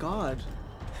 oh my God,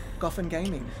 Goffin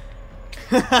Gaming.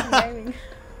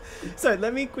 So,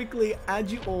 let me quickly add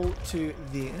you all to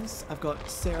this. I've got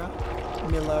Sarah,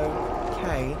 Milo,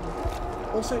 Kay.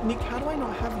 Also, Nick, how do I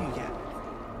not have you yet?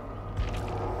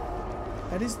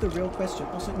 That is the real question.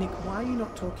 Also, Nick, why are you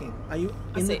not talking? Are you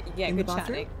in the, Yeah, in the good chat,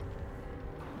 bathroom? Nick.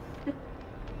 Do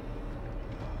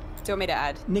you want me to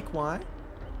add? Nick, why?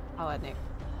 I'll add Nick.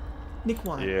 Nick,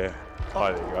 why? Yeah.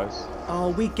 Hi there, guys.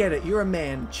 Oh, we get it. You're a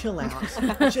man. Chill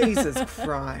out. Jesus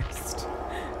Christ.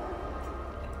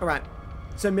 All right.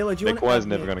 So, Miller, do you Nick want to Y's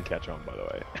never going to catch on, by the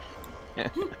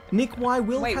way. Nick Y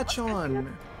will Wait, catch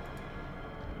on.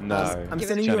 No. I'm Give it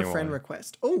sending you a Genuine. friend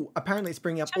request. Oh, apparently it's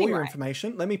bringing up all Johnny your Y.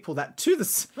 information. Let me pull that to the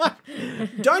side.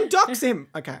 Don't dox him.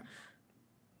 Okay.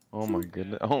 Oh my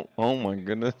goodness. Oh my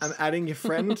goodness. I'm adding your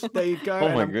friend. There you go. Oh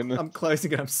And my I'm, goodness. I'm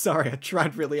closing it. I'm sorry. I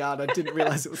tried really hard. I didn't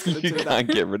realize it was going to You do can't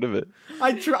that. get rid of it.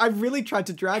 I really tried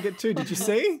to drag it too. Did you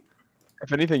see?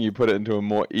 If anything, you put it into a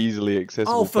more easily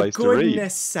accessible Oh, for place to read.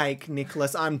 goodness sake,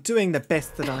 Nicholas. I'm doing the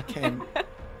best that I can.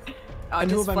 I'm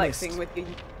And who just have I flexing missed? with the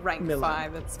rank Miller.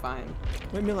 5. It's fine.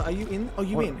 Wait, Miller, are you in? Oh,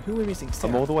 you What? in? Who are we missing? I'm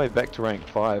Sarah. all the way back to rank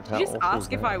 5. How Did you just awful is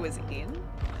ask if that? I was in?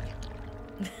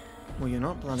 Well, you're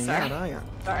not bloody Sorry. out, are you?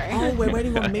 Sorry. Oh, we're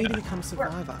waiting on me to become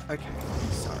survivor. Okay,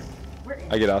 sorry. We're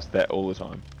in. I get asked that all the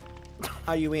time.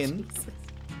 Are you in?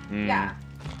 Mm. Yeah.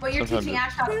 Well, you're Sometimes teaching it-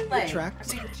 Ash how to play. Tracks.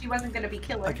 I figured she wasn't going to be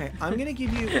killer. Okay, I'm gonna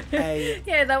give you a.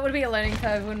 Yeah, that would be a learning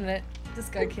curve, wouldn't it?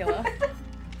 Just go killer.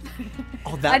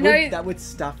 Oh, I know- that would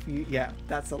stuff you. Yeah,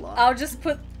 that's a lot. I'll just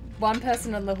put one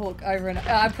person on the hook over and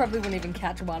I probably wouldn't even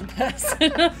catch one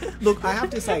person. Look, I have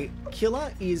to say,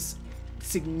 killer is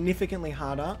significantly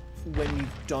harder when you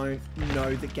don't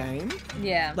know the game.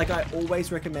 Yeah. Like, I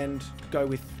always recommend go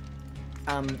with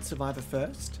survivor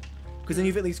first, because then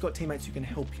you've at least got teammates who can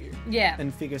help you Yeah.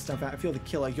 and figure stuff out. If you're the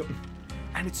killer,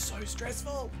 and it's so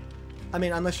stressful. I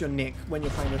mean, unless you're Nick when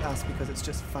you're playing with us because it's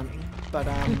just funny. But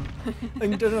I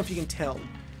don't know if you can tell.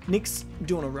 Nick's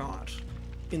doing a ride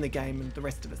in the game and the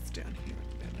rest of us down here.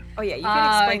 Oh yeah, you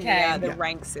can explain okay. the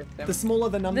rank system. The smaller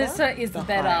the number, This is the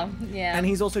better. higher. Yeah. And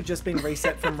he's also just been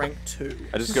reset from rank 2.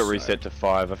 I just got reset to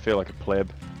 5. I feel like a pleb.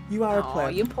 You are a Oh,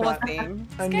 pleb. you poor but- thing.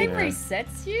 and Game you-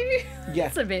 resets you? Yeah.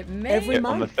 That's a bit mean. Every Yeah,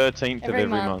 on the month. 13th of Every every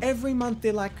month. month. Every month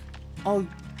they're like, oh,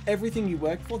 everything you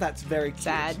work for, that's very cute.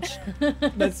 Badge.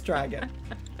 Let's try again.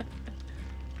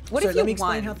 What So if let you me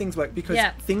explain won? how things work because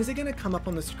Yeah. things are going to come up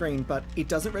on the screen, but it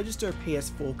doesn't register a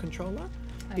PS4 controller.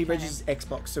 Okay. It registers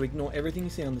Xbox, so ignore everything you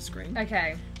see on the screen.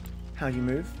 Okay. How you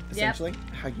move, essentially.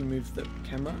 How you move the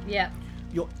camera. Yep.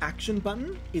 Your action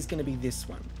button is going to be this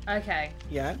one. Okay.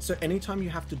 Yeah, so anytime you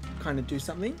have to kind of do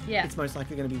something, Yeah. it's most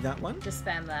likely going to be that one. Just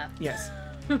spam that. Yes.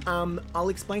 I'll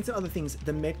explain some other things.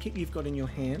 The med kit you've got in your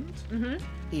hand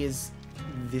is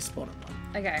this bottom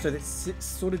one. Okay. So it's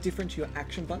sort of different to your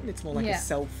action button. It's more like Yeah. a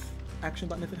self action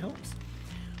button if it helps.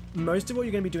 Most of what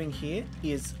you're going to be doing here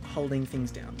is holding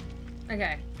things down.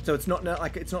 Okay. So it's not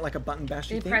like a button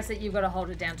bashy You thing. press it, you've got to hold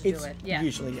it down to It's do it. Yeah.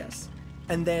 usually yes.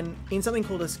 And then in something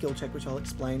called a skill check, which I'll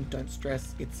explain, don't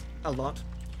stress, it's a lot.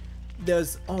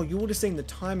 There's you would have seen the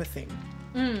timer thing.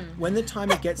 When the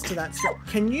timer gets to that,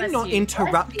 can you Bless not you.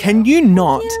 interrupt? Can you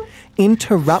not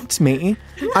interrupt me?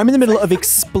 I'm in the middle of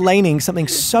explaining something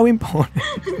so important.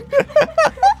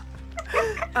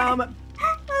 I'm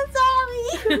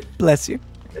sorry. Bless you.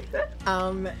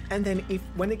 And then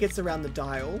when it gets around the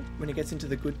dial, when it gets into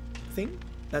the good thing,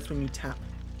 that's when you tap.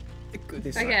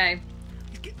 This side. Okay.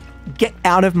 Get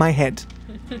out of my head.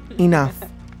 Enough.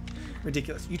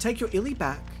 Ridiculous. You take your illy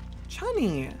back.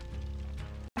 Chani.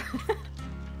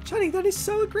 Chani, that is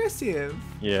so aggressive.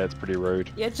 Yeah, it's pretty rude.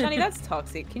 Yeah, Johnny, that's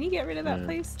toxic. Can you get rid of that,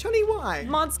 please? Chani, why?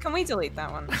 Mods, can we delete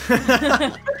that one?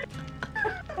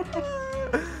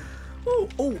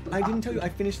 Oh, I didn't tell you. I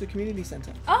finished the community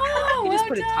center. Oh, You just well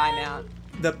put a done. timeout.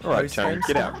 The All right, post-game Chani,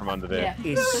 get out stuff from under there.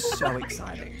 Yeah. is so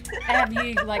exciting. Have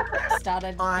you started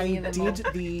any I of them? did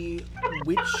the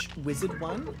witch wizard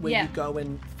one where Yeah. you go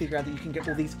and figure out that you can get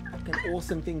all these fucking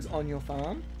awesome things on your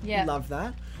farm. Yeah. Love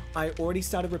that. I already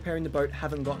started repairing the boat,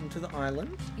 haven't gotten to the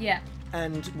island, Yeah.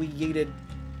 and we yeeted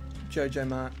Jojo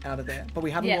Mart out of there. But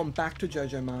we haven't Yeah. gone back to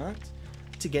Jojo Mart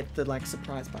to get the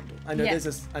surprise bundle. I know Yeah.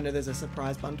 there's a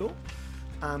surprise bundle.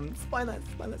 Spoilers.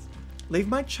 Leave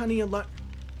my Chunny alone.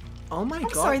 Oh my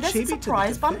god, sorry, there's a Chibi to the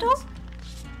surprise bundle?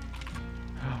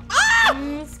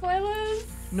 defense. Spoilers.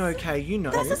 No, Kay, you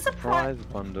know. There's a surprise. Prize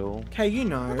bundle. Kay, you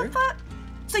know.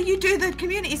 So you do the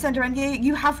community center and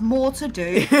you have more to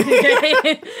do.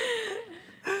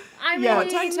 I mean, Yeah.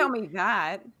 Don't tell me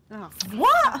that. Oh,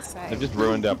 What? They've just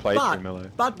ruined our playthrough, Mello.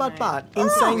 But, in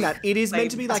saying that, it is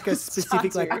meant to be like a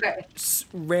specific, Okay.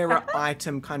 rarer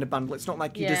item kind of bundle. It's not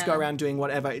like you just go Yeah. around doing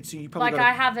whatever. It's you probably like got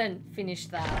I haven't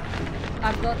finished that.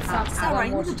 I've got some Sorry,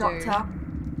 more you're to the do doctor.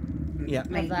 yeah.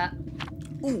 of that.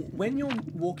 Ooh, when you're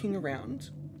walking around,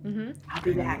 I'll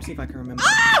be let back. me see if I can remember.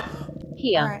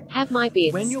 Here, Alright. have my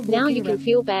bits. When you're Now walking you can around-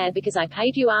 feel bad because I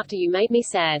paid you after you made me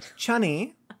sad.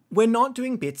 Chunny, we're not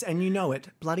doing bits, and you know it.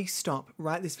 Bloody stop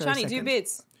right this very Johnny, second. do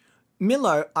bits.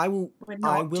 Milo, I will. We're I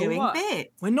not will. doing What? bits.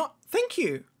 We're not. Thank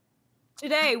you,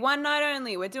 Today, one night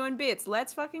only. We're doing bits.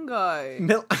 Let's fucking go.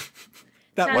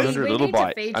 That Charlie, 100 was. we little need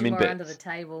bites. to feed I you mean more bits. under the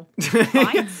table.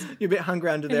 You're a bit hungry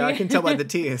under there. I can tell by the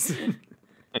tears.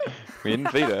 We didn't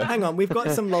feed her. Hang on, we've got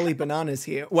some lolly bananas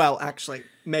here. Well, actually,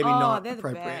 maybe Oh, not they're the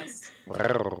appropriate.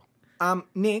 best.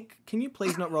 Nick, can you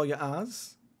please not roll your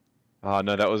R's? Oh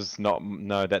no, that was not.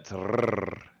 No, that's.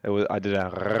 It was. I did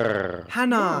a.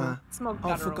 Hannah. It's more Oh, for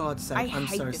guttural. God's sake, I I'm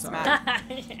hate so this sorry. map.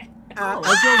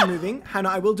 As you're moving, Hannah,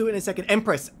 I will do it in a second.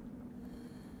 Empress,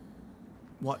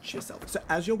 watch yourself. So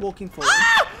as you're walking forward,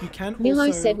 you can Milo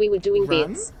also said we were doing run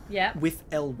bits. Yeah. with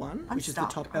L1, I'm which is the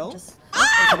stuck. top I'm L. just-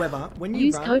 However, when you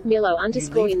Use run, code Milo you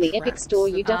underscore leave in the Epic tracks Store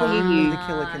so that only UWU. the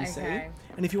killer can okay.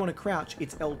 see. And if you want to crouch,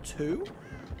 it's L2.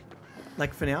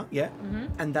 Like for now, yeah.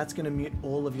 And that's going to mute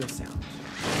all of your sound.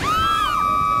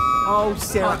 Oh,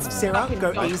 Sarah,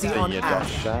 go doctor. easy on See you,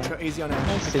 Ash. doctor. Go easy on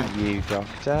Ash. See you,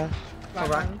 doctor. All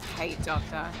right. Hate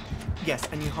Doctor. Yes,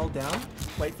 and you hold down,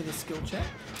 wait for the skill check,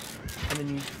 and then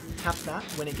you tap that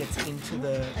when it gets into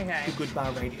the good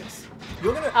bar radius.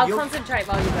 You're gonna. I'll you're- concentrate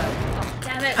while you go. Oh,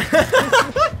 damn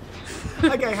it.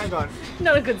 Okay, hang on.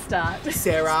 Not a good start.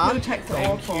 Sarah, Skill checks are thank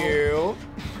awful. you.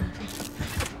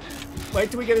 Wait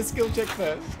till we get a skill check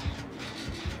first.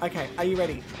 Okay, are you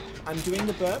ready? I'm doing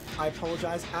the burp. I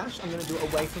apologize, Ash. I'm going to do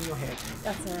it away from your head.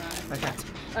 That's alright. Okay.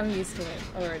 I'm used to it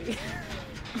already.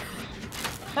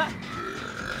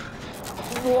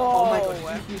 Whoa. Oh my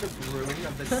god, did you hear the brewing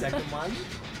of the second one?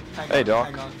 Hang Hey, on, Doc.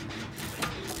 Hang on.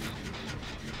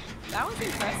 That was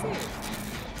impressive.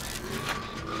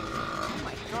 Oh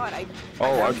my god, I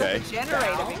Oh, got okay. the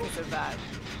generator because of that.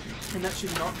 And that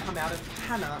should not come out of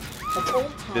Hannah of all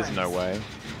times. There's no way.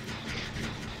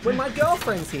 When my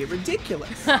girlfriend's here,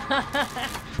 ridiculous.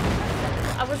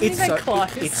 I wasn't even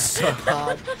close. It's so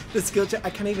hard. The skill check, I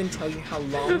can't even tell you how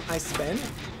long I spent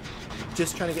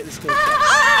just trying to get the skill check.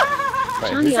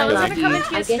 Honey, I love you. I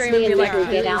guess me and Nick will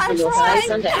get out from your space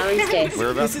under Aaron's desk.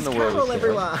 Whereabouts This in is the world Carol, is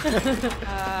everyone.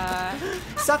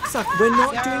 Suck, we're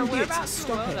not Sarah, doing bits. whereabouts in the Stop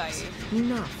world are it. you?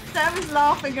 No. Sarah's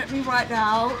laughing at me right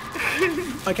now.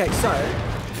 Okay, so.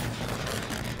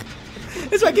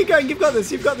 It's right, keep going. You've got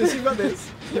this. You've got this. You've got this.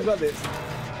 You've got this.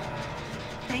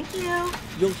 Thank you.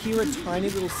 You'll hear a tiny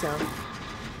little sound.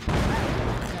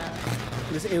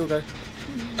 This ear will go.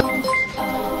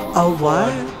 Oh,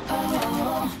 what?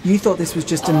 You thought this was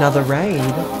just another raid?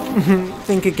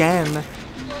 Think again,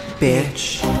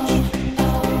 bitch.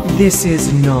 This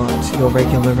is not your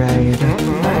regular raid.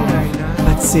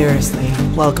 But seriously,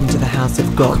 welcome to the House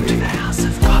of God.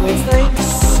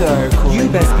 So cool. You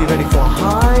best be ready for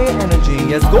high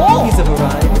energy as Gorgies of a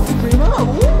ride. Screamer.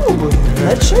 Ooh.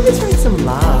 Let's show this raid some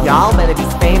love. Y'all better be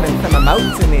spamming some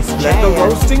emotes in this Let the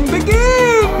roasting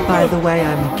begin! By the way,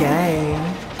 I'm gay.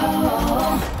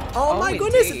 Oh my indeed.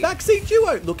 goodness, backseat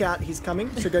duo! Look out, he's coming.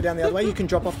 So go down the other way. You can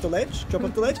drop off the ledge. Drop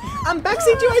off the ledge.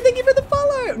 Backseat duo, thank you for the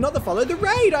follow. Not the follow, the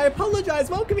raid. I apologize.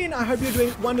 Welcome in. I hope you're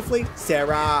doing wonderfully.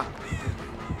 Sarah.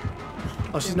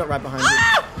 Oh, she's not right behind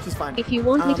you. She's fine. If you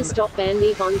want me to stop, ban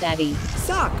me Von Daddy.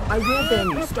 Suck! I will ban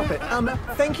you. Stop it.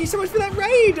 Thank you so much for that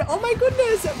raid. Oh my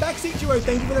goodness. Backseat duo,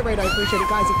 thank you for the raid. I appreciate it,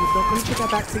 guys. If you've not going to check out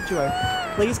Backseat duo,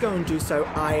 please go and do so.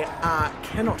 I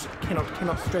cannot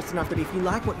stress enough that if you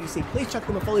like what you see, please chuck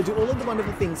them a follow, do all of the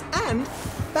wonderful things. And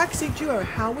Backseat duo,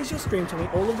 how was your stream? Tell me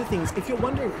all of the things. If you're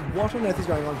wondering what on earth is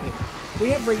going on here, we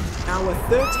have reached hour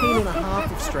 13 and a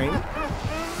half of stream.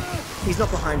 He's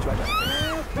not behind you, I don't think.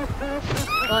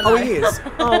 Oh, he is.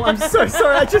 Oh, I'm so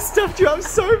sorry. I just stuffed you. I'm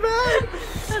so bad.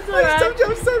 That's I alright. stuffed you.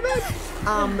 I'm so bad.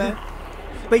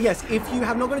 But yes, if you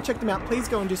have not going to check them out, please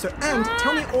go and do so. And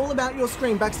tell me all about your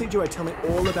stream. Backseat duo, tell me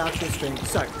all about your stream.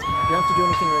 So, you don't have to do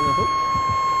anything in the hook,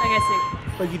 Okay, so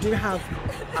but you do have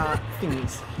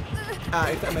thingies,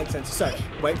 if that makes sense. So,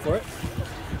 wait for it.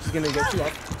 She's going to get you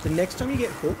off. The next time you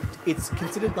get hooked, it's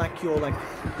considered like your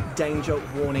danger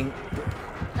warning hook.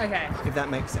 okay. If that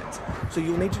makes sense. So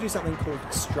you'll need to do something called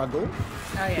struggle,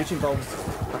 yeah. which involves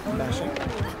button mashing.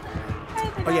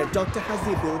 Oh yeah, Doctor has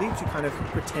the ability to kind of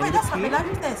pretend Wait, it's that's not me. here.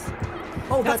 Who's this?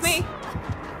 Oh, That's me.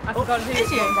 I forgot who Is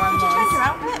this you? one Did you change your was.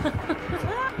 outfit?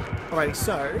 Alrighty,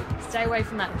 so Stay away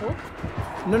from that hook.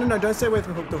 no, don't stay away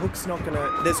from the hook. The hook's not gonna.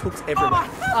 There's hooks everywhere.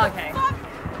 Oh, okay.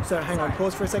 So hang on,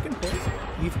 pause for a second. Pause.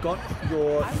 You've got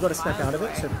to snap out of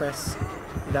it. So press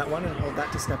that one and hold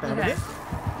that to snap out of Okay. it.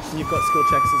 And you've got skill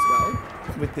checks as well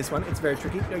with this one. It's very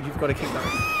tricky. No, you've got to keep going.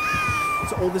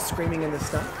 So all the screaming and the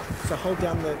stuff. So hold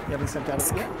down the. You haven't snapped out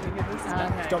of it yet.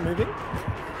 Okay. Stop moving.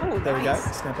 Oh, There we go.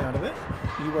 Snap out of it.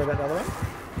 You worry about the other one.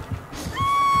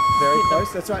 Very close.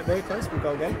 That's right. Very close. We'll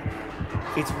go again.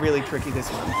 It's really tricky, this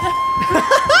one.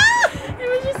 It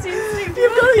was just instinct.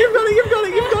 You've got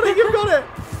it.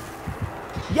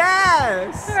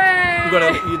 Yes. Hooray! You got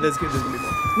it. There's gonna be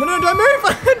more. No, don't move.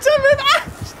 Don't move. Ah!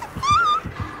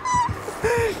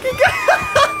 Keep going.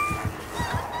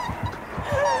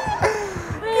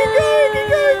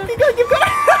 Keep going.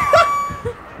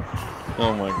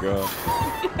 Oh my god.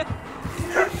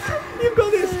 You've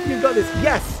got this.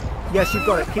 Yes, you've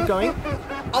got it. Keep going.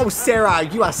 Oh, Sarah,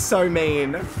 you are so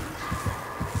mean.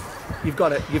 You've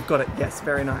got it. Yes,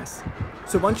 very nice.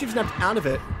 So once you've snapped out of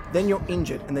it, then you're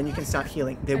injured, and then you can start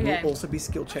healing. There Okay. will also be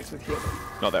skill checks with healing.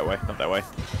 Not that way. Not that way.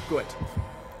 Good.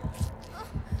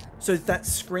 So that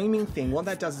screaming thing, what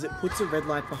that does is it puts a red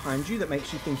light behind you that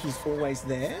makes you think he's always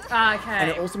there. Okay. And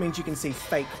it also means you can see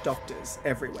fake doctors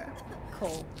everywhere.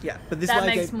 Cool. Yeah, but this That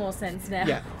way makes more sense now.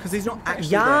 Yeah, because he's not actually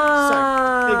there.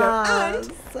 So, there you go.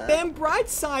 And Bam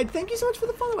Brightside, thank you so much for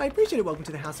the follow. I appreciate it. Welcome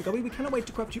to the House of Gobby. We cannot wait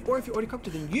to corrupt you, or if you're already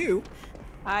corrupted, then you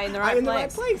Hi, in the are right in the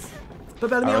place. right place. But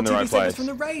about a I'm minute in the TV right seconds place. from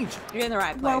the rage. You're in the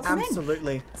right place. Welcome in.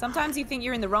 Absolutely. Sometimes you think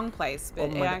you're in the wrong place, but Oh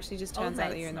it my God. actually just turns out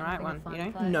that you're in the right one, you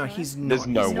know? No, he's not. There's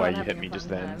no He's way not you hit having me a just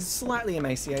fun then. time. slightly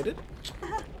emaciated.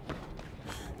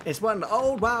 It's one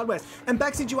old Wild West. And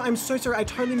Backseat, I'm so sorry. I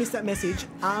totally missed that message.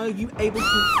 Are you able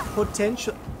to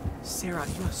potential... Sarah,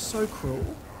 you are so cruel.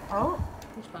 Oh.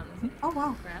 Which one? Oh,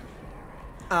 wow.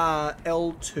 Grab.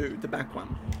 L2, the back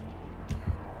one.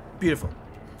 Beautiful.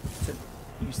 So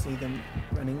you see them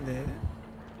running there.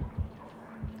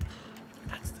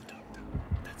 That's the doctor.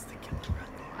 That's the killer right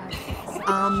there. Okay.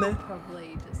 So Um,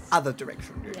 probably just other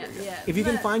direction. Yeah. If you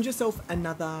can find yourself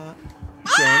another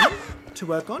gem to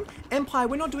work on. Empire,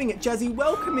 we're not doing it. Jazzy,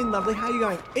 welcome in, lovely. How are you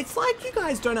going? It's like you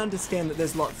guys don't understand that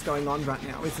there's lots going on right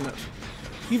now, isn't it?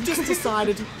 You've just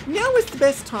decided now is the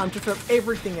best time to throw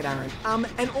everything at Aaron.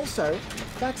 And also,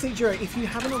 Backseat Juro, if you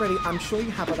haven't already, I'm sure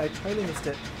you have, but I totally missed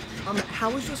it. How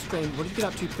was your stream? What did you get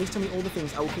up to? Please tell me all the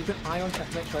things. I will keep an eye on chat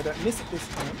to make sure I don't miss it this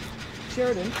time.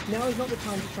 Sheridan, now is not the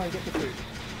time to try and get the food.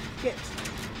 Get.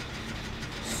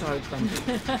 So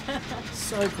grumpy.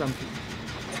 So grumpy.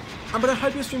 But I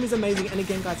hope your stream is amazing. And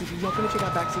again, guys, if you're not going to check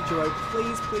out Backseat Juro,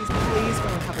 please go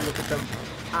and have a look at them.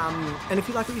 And if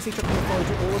you like what you see, check out and follow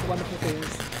to all of the wonderful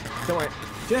things. Don't worry.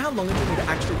 Do you know how long it took me to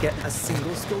actually get a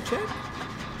single skill check?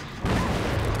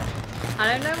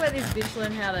 I don't know where this bitch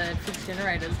learned how to fix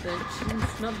generators, but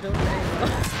she's not doing it anymore.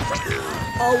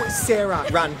 Oh, Sarah.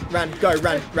 Run, go,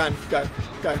 go. Run.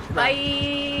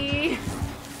 Bye!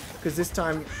 Because this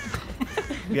time...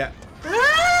 Yeah.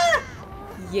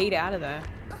 Yeet out of there.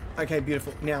 Okay,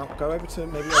 beautiful. Now, go over to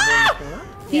maybe over in the corner.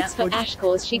 Thanks for Ash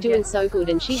cause she doing so good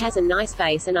and she has a nice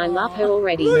face and I love her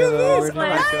already. Look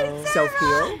at this!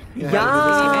 Self-heal. Gorgeous.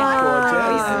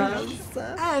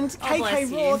 And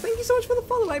KK Raw, thank you so much for the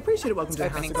follow. I appreciate it. Welcome to the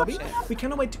House of Gobby. We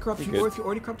cannot wait to corrupt you, or if you're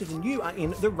already corrupted, then you are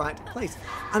in the right place.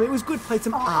 It was good. Played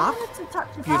some ARP.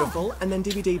 Beautiful. And then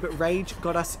DVD, but Rage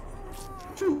got us...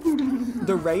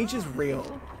 The rage is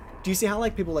real. Do you see how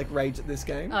people rage at this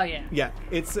game? Oh yeah. Yeah,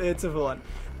 it's a full one.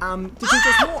 Did you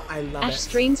just more? I love Ash it.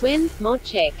 streams win, mod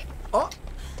check. Oh,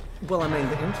 well, I mean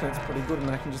the internet's pretty good, and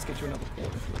I can just get you another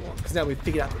port if you want. Because now we've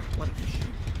figured out the bloody issue.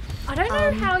 I don't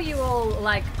know how you all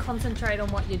concentrate on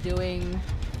what you're doing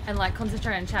and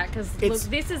concentrate on chat because look,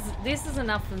 this is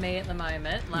enough for me at the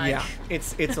moment. Yeah,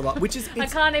 it's a lot. Which is I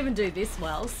can't even do this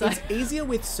well. So it's easier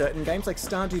with certain games like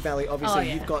Stardew Valley.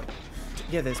 Obviously, you've got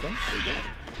there's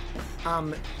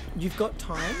one. You've got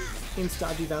time in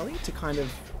Stardew Valley to kind of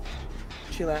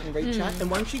chill out and read chat, and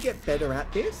once you get better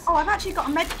at this, I've actually got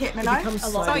a med kit, Milo. It becomes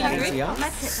slightly easier,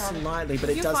 slightly, but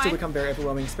it does still become very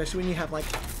overwhelming, especially when you have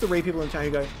 3 people in chat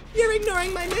who go, "You're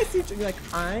ignoring my message," and you're like,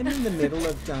 "I'm in the middle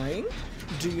of dying.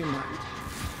 Do you mind?"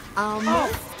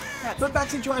 But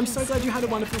Backseat Juro, I'm so glad you had a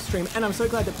wonderful stream, and I'm so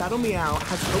glad that Battle Meow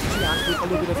has helped you out with a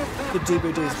little bit of the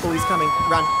DVDs. Oh, he's coming!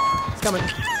 Run! He's coming!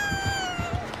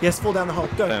 Yes, fall down the hole.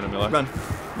 Go! Run!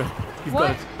 You've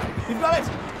got it! You've got it!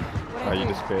 Oh, you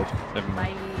disappeared. Never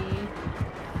mind.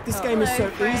 This game is so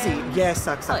easy. Yeah,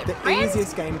 sucks up. The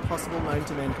easiest game possible known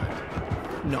to mankind.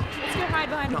 No. Let's go hide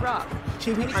behind a rock.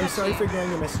 Chibi, I'm sorry for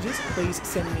ignoring your messages. Please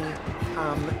send me.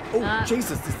 Oh,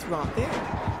 Jesus, this right there.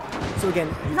 So again,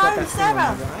 you've got that thing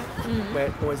on the right, where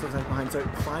it always looks like behind. So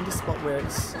find a spot where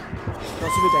it's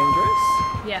not super dangerous.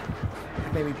 Yeah.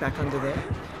 Maybe back under there.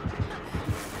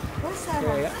 Where's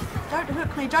Sarah? Don't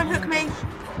hook me! Don't hook me!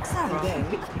 Sarah.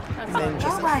 And then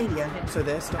just so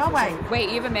there. Stop. Wait,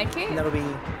 you have a med kit? And that'll be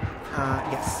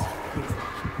yes.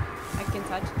 I can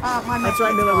touch. That's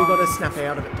right, Miller. We got to snap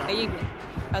out of it. Are you?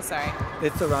 Oh, sorry.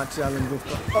 It's alright, darling. We've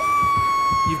got.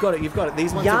 Oh, you've got it. You've got it.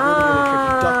 These ones are really, really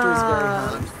tricky. Doctor is very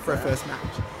hard for a first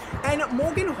match. And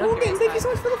Morgan Horgan, thank you so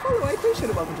much for the follow. I appreciate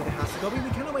it. Welcome to the House of Gobby. We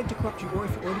cannot wait to corrupt you, or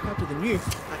if you're already corrupted, then you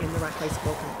are in the right place.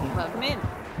 Welcome in. Welcome in.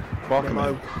 Welcome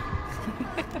in.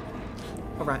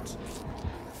 Alright.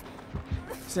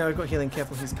 So now we've got healing.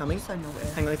 Careful, he's coming.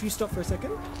 Hang on, if you stop for a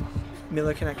second,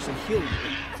 Miller can actually heal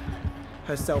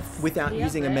herself without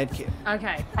using a med kit.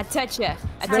 Okay. I touch you.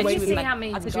 I touch you with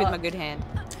my good hand.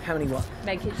 How many what?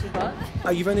 Med kits you got? Oh,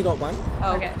 you've only got one?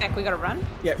 Oh, okay. Heck, we gotta run?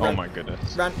 Yeah, run. Oh my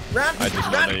goodness. Run! I did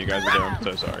not know you guys were there. I'm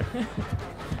so sorry.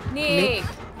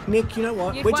 Nick, you know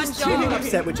what? We're just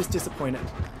upset. We're just disappointed.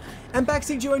 And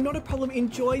Backseat Juro, not a problem.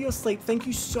 Enjoy your sleep. Thank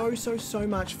you so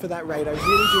much for that raid. I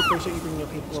really do appreciate you bringing your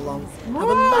people along.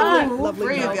 Have a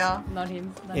lovely night. Not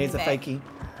him. Here's a fakie.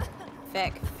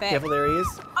 Feck. Careful, there he is.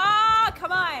 Ah,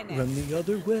 come on. Run the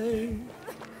other way.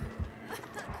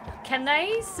 Can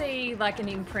they see an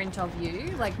imprint of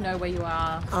you? Know where you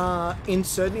are? In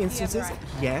certain instances,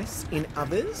 yes. In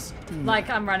others,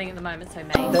 I'm running at the moment, so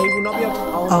maybe. They will not be able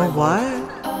to... Oh,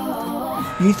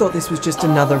 what? You thought this was just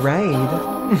another raid?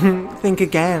 Think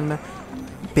again,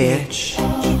 bitch.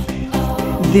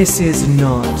 This is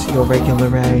not your regular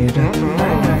raid.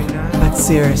 But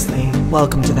seriously,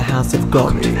 welcome to the House of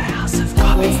Gobby.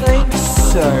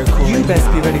 So cool. You best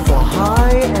be ready for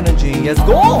high energy as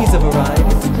Gobby's a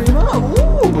variety streamer.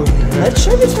 Ooh, let's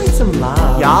show this raid some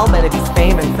love. Y'all better be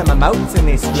spamming some emotes in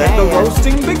this Let the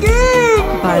roasting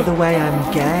begin! By the way,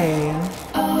 I'm gay.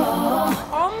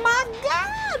 Oh my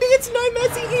god! It's No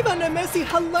Mercy Eva, No Mercy.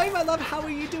 Hello, my love. How are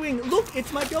you doing? Look,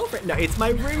 it's my girlfriend. No, it's my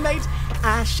roommate,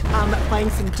 Ash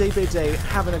playing some DBD,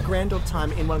 having a grand old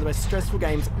time in one of the most stressful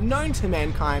games known to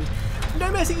mankind.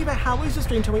 No Mercy Eva, how was your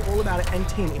stream? Tell me all about it. And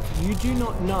team, if you do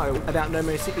not know about No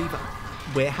Mercy Eva,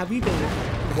 where have you been?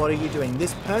 What are you doing?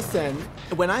 This person,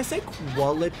 when I say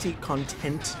quality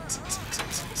content,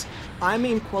 I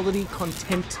mean quality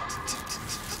content.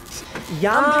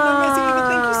 No Mercy Eva,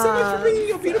 thank you so much for bringing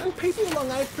your beautiful people along.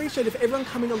 I appreciate it. For everyone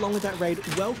coming along with that raid,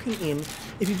 welcome in.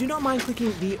 If you do not mind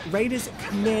clicking the Raiders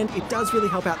command, it does really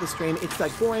help out the stream. It's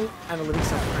like boring analytic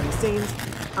stuff behind the scenes,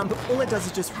 but all it does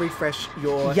is just refresh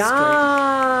your screen.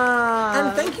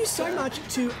 And thank you so much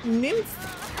to Nymph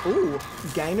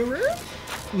Ganaroo,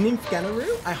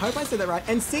 I hope I said that right.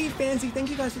 And C Fancy, thank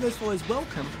you guys for those follows.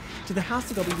 Welcome to the House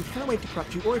of Goblin. We cannot wait to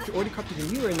corrupt you, or if you're already corrupted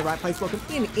and you are in the right place, welcome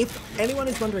in. If anyone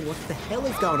is wondering what the hell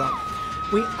is going on,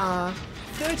 we are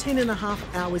 13 and a half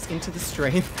hours into the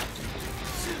stream.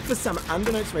 For some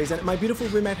unbeknownst reason, my beautiful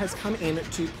roommate has come in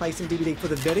to play some DBD for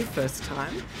the very first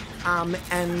time,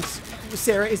 and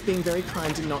Sarah is being very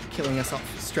kind and not killing us off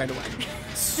straight away.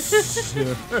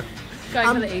 Going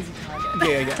for the easy target.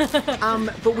 Yeah.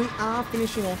 But we are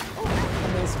finishing off. Oh,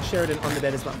 and there's Sheridan on the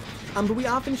bed as well. But we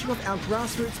are finishing off our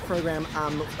Grassroots program.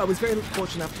 I was very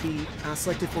fortunate enough to be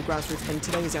selected for Grassroots, and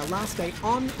today is our last day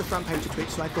on the front page of Twitch.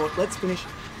 So I thought, let's finish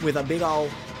with a big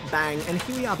old bang. And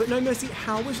here we are. But No Mercy,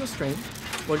 how was your stream?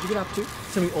 What did you get up to?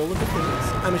 Tell me all of the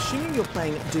things. I'm assuming you're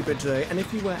playing DBD, and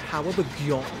if you were, how are the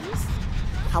guns?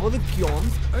 How are the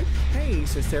guns? Okay,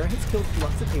 so Sarah has killed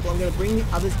lots of people. I'm going to bring the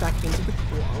others back into the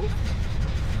call.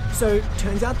 So,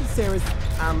 turns out that Sarah's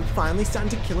finally starting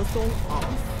to kill us all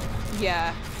off.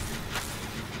 Yeah.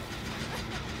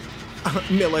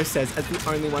 Milo says, as the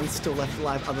only one still left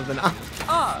alive other than us.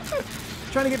 Oh.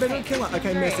 Trying to get better at killer.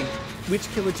 Okay, Mercy, which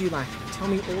killer do you like? Tell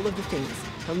me all of the things.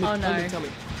 Tell me, tell me.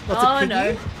 What's a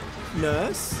piggy?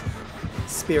 Nurse?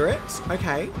 Spirit?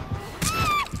 Okay.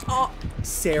 Oh,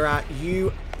 Sarah,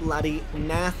 you bloody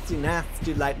nasty,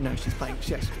 like, no, she's playing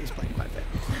quite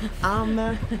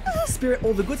fair. Spirit,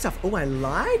 all the good stuff. Oh, I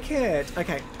like it.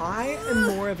 Okay, I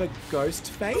am more of a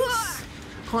ghost face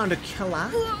kind of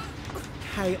killer.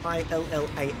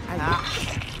 K-I-L-L-A-H.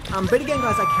 But again,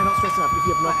 guys, I cannot stress enough, if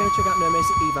you're not going to check out No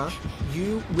Mercy Eva,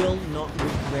 you will not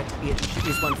regret it. She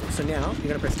is wonderful. So now,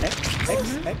 you're going to press X,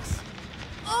 X,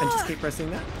 and just keep pressing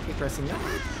that,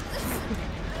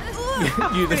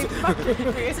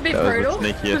 It's a bit brutal.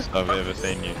 That was the sneakiest I've ever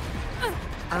seen you.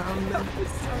 So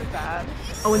bad.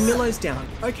 Oh, and Milo's down.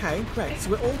 Okay, great.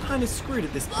 So we're all kind of screwed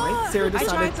at this point. Sarah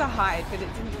decided... I tried to hide, but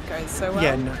it didn't go so well.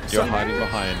 Yeah, no. You're hiding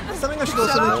behind. Something I should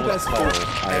also let you guys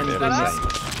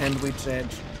do. And we said...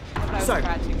 So,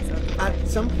 at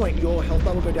some point, your health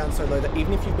bar will go down so low that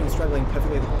even if you've been struggling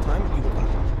perfectly the whole time, you will die.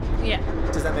 Yeah.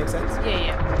 Does that make sense?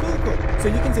 Yeah. Cool. So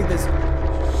you can see there's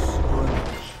so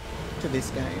much to this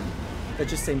game that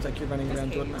just seems like you're running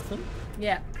around doing nothing.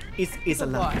 Yeah. Is a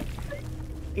lot.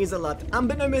 Is a lot.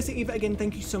 But No Mercy Eva, again,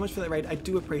 thank you so much for that raid. I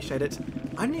do appreciate it.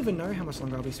 I don't even know how much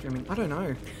longer I'll be streaming. I don't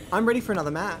know. I'm ready for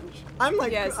another match. I'm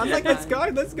like, let's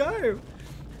go.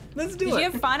 Let's do it. Did you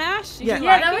have fun, Ash? Yeah,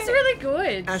 that was really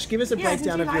good. Ash, give us a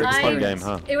breakdown of your experience.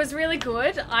 Fun game, huh? It was really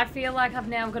good. I feel like I've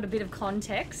now got a bit of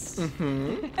context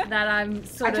that I'm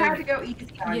sort of. I tried to go easy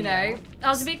on you know, I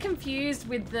was a bit confused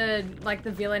with the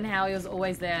villain, how he was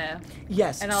always there.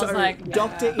 Yes, and I was like,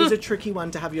 Doctor is a tricky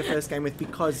one to have your first game with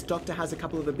because Doctor has a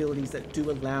couple of abilities that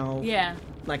do allow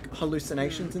like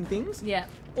hallucinations and things. Yeah.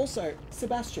 Also,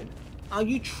 Sebastian, are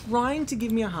you trying to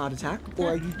give me a heart attack or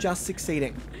are you just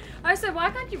succeeding? Oh, so why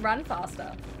can't you run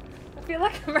faster? I feel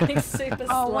like I'm running super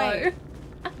slow. Wait.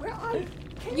 Where are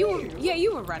you?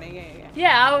 You were running. Yeah.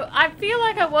 Yeah, I feel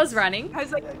like I was running. I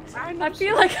was like, I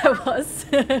feel like I was.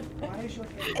 Why is your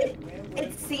head?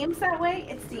 It seems that way.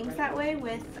 It seems that way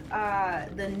with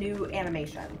the new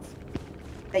animations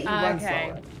that you run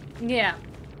slower. Yeah.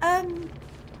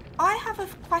 I have a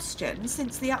question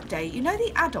since the update. You know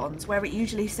the add-ons where it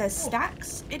usually says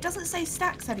stacks? It doesn't say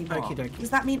stacks anymore. Okey-dokey. Does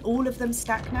that mean all of them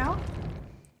stack now?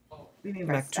 We mean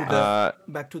back to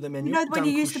the menu. You know when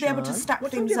you used to be able to stack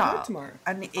things up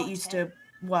and it used to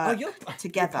work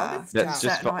together. That's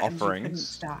just for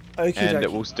offerings. And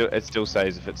it still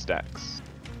says if it stacks.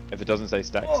 If it doesn't say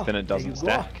stacks, then it doesn't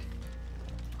stack.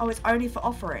 Oh, it's only for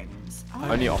offerings.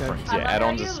 Oh. Only offerings, yeah.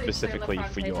 Add-ons are specifically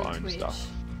for your own stuff.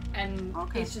 And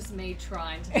it's just me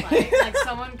trying to play. Like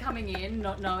someone coming in,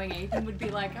 not knowing anything, would be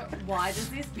like, "Why does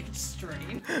this bitch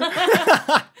stream?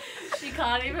 She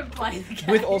can't even play the game."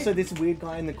 With also this weird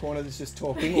guy in the corner that's just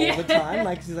talking all the time.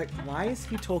 Like she's like, "Why is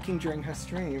he talking during her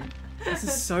stream? This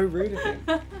is so rude of him."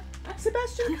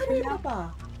 Sebastian, come here,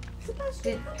 Papa.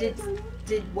 Sebastian,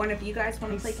 did one of you guys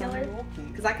want to play killer?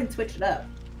 Because I can switch it up.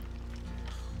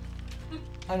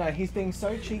 I know, he's being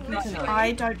so cheeky tonight.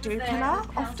 I don't do killer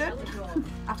often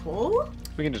at all.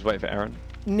 We can just wait for Aaron.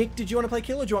 Nick, did you want to play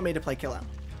killer or do you want me to play killer?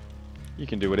 You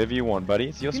can do whatever you want, buddy.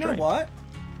 It's your You stream. know what?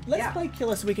 Let's play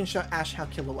killer so we can show Ash how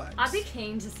killer works. I'd be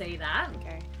keen to see that.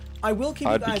 Okay. I will keep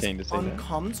I'd you be guys keen to see on that.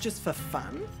 comms just for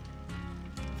fun.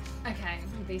 Okay,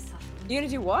 be tough. You're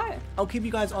gonna do what? I'll keep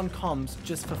you guys on comms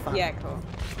just for fun. Yeah, cool.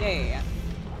 Yeah.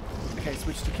 Okay,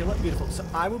 switch to killer. Beautiful. So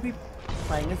I will be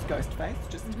playing as Ghostface.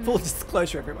 Just full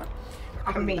disclosure, everyone.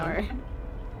 I mean, No.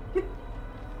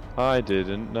 I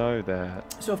didn't know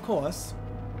that. So of course,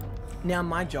 now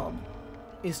my job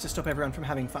is to stop everyone from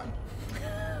having fun.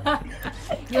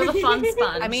 You're the fun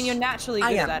sponge. I mean, you're naturally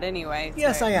good at that anyway.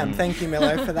 Yes, so. I am. Thank you,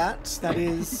 Milo, for that. That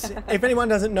is, if anyone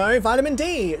doesn't know, vitamin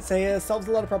D. It solves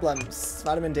a lot of problems.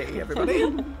 Vitamin D, everybody.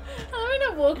 When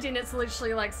I walked in, it's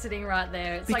literally like sitting right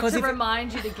there. It's Because like to if-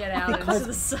 remind you to get out into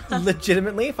the sun.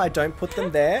 Legitimately, if I don't put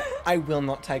them there, I will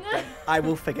not take them. I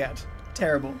will forget.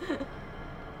 Terrible.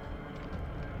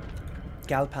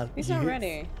 Galpal. Who's not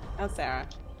ready? Oh, Sarah.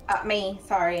 me.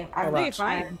 Sorry. I'm Alright.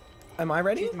 Fine. Am I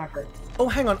ready? choosing my perks. Oh,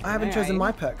 hang on. I haven't Alright. chosen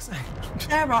my perks.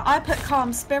 Sarah, I put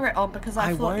calm spirit on because I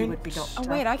I thought you won't- would be doctor. Oh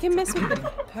wait, I can mess with the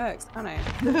perks, can't I?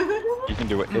 You can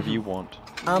do whatever you want.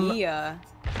 Yeah.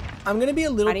 I'm going to be a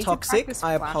I little need to toxic. practice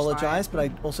I flashlight. apologize, but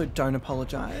I also don't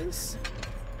apologize.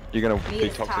 You're gonna Me be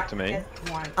is toxic to me. as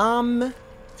one.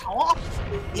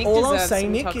 Nick All I'll deserves say,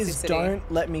 some Nick, is toxicity.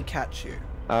 don't let me catch you.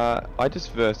 I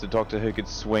just versed a doctor who could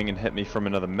swing and hit me from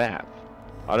another map.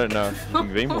 I don't know if you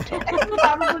can be more toxic.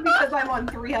 Probably because I'm on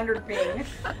 300 ping.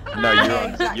 No,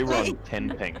 you were on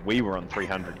 10 ping. We were on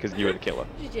 300 because you were the killer.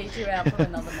 GG, you're out from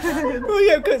another map. Well,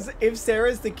 yeah, because if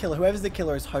Sarah's the killer, whoever's the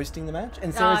killer is hosting the match,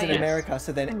 and Sarah's in yes. America,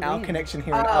 so then our connection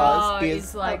here in Oh, ours it's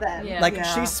is like, then. yeah. like Yeah.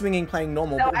 she's swinging playing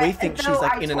normal, No, but we think she's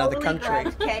like in another country.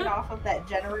 grabbed Keg off of that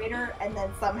generator, and then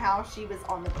somehow she was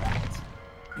on the correct.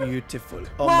 Beautiful.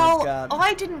 Oh Well, my god.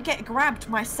 I didn't get grabbed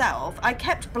myself. I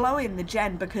kept blowing the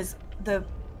gen because the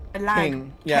lag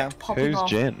Ping, yeah. kept popping Who's off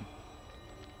Jen?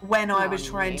 when I was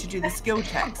trying to do the skill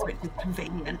checks, which is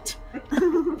convenient.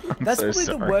 That's so probably the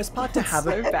sorry. worst part to have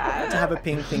So bad. to have a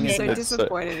ping thing. I'm Isn't so it? It's so-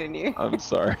 disappointed in you. I'm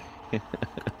sorry.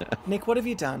 Nick, what have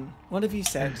you done? What have you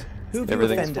said? Who have you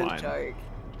Everything's offended? fine. Joke.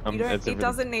 Um, You don't, it's it everything-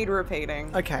 doesn't need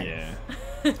repeating. Okay. Yeah.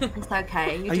 It's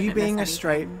okay. Are you didn't being a miss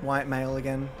straight anything. white male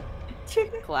again?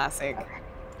 Classic.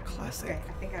 Classic.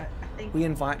 Okay, I think. We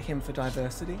invite him for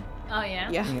diversity. Oh, yeah?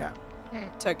 Yeah. Yeah.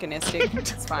 Tokenistic.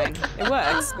 It's fine. It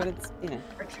works, but it's, you know.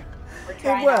 We're It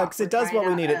trying works. out- It does we're what we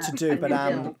trying need out it to a do, but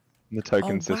new build. The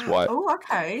token's Oh, just wow. white. Oh,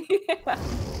 okay.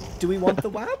 Do we want the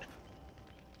WAP?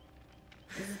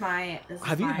 This is my. This is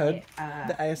Have you my, heard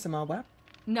the ASMR WAP?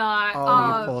 No.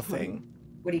 Oh, you poor thing.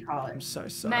 What do you call I'm it? so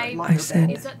sorry. Mate, I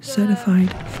said Is it the-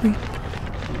 certified freak.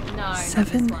 No, not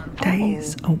 7 this one.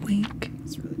 days a week.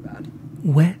 It's really bad.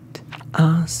 Wet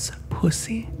ass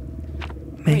pussy.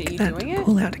 Make you that doing it?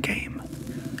 pull out game.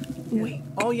 Weak.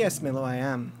 Oh yes, Milo, I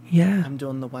am. Yeah, I'm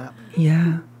doing the WAP.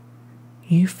 yeah.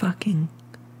 You fucking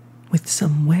with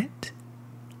some wet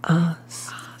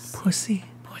ass pussy.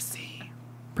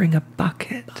 Bring a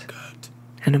bucket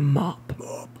and a mop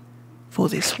for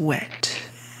this wet.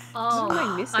 Oh, What am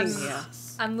I missing I'm, here?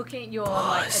 I'm looking at your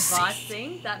like advice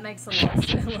thing. That makes a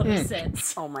lot of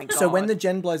sense. Oh my god. So when the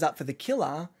gen blows up for the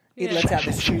killer, it Yeah. lets out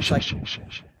this huge like.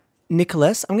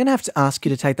 Nicholas, I'm gonna have to ask you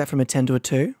to take that from a 10 to a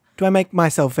 2. Do I make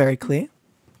myself very clear?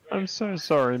 I'm so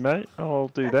sorry, mate. I'll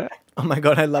do that. Oh my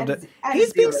god, I loved it. Add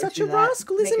He's being 0 such to a that.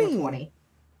 rascal, Make isn't it a he? 20.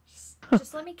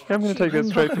 Just let me catch I'm going to take you. that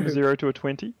straight I from know. 0 to a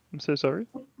 20. I'm so sorry.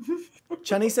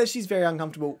 Chunny says she's very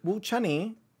uncomfortable. Well,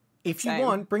 Chunny, if you Same.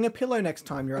 want, bring a pillow next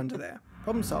time you're under there.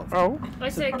 Problem solved. Oh, I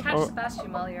said catch Oh.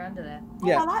 Sebastian while you're under there. Oh,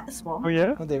 Yeah. I like this one. oh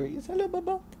yeah? Oh, there he is. Hello,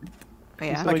 Bubba. Oh,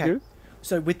 yeah. Really Okay. good?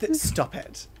 So with this, stop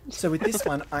it. So with this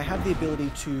one, I have the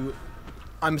ability to,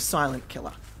 I'm silent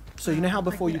killer. So you know how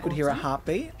before you could hear a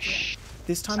heartbeat?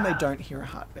 This time they don't hear a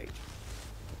heartbeat.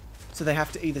 So they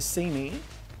have to either see me,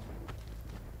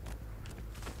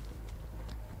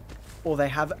 or they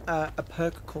have a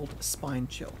perk called Spine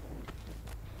Chill.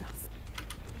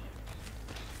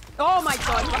 Oh my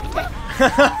god.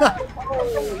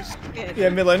 Holy shit. Yeah,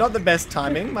 Milo, not the best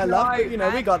timing, my love, but you know,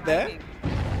 we bad got there.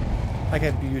 timing.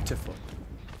 Okay, beautiful.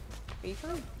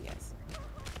 Beaver? Yes.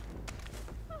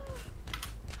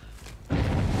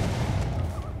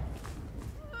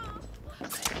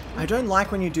 I don't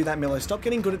like when you do that, Milo. Stop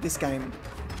getting good at this game.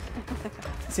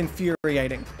 It's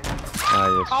infuriating.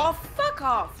 Ah, yes. Oh, fuck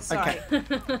off. Sorry.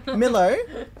 Okay. Milo,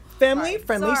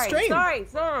 family-friendly Sorry, stream.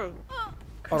 sorry.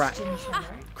 All right.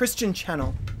 Christian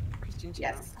channel.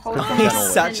 Yes. Hold He's on.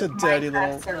 such a dirty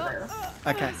Minecraft little... server.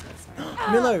 Okay.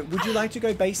 Milo, would you like to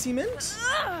go basement?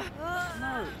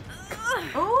 No.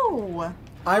 No.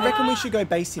 I reckon we should go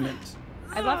basement.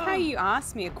 I love how you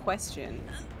asked me a question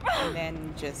and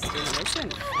then just didn't listen.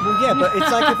 Well, yeah, but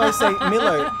it's like if I say,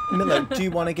 Milo, do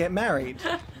you want to get married?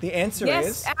 The answer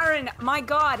is... Yes, Aaron, my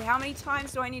God, how many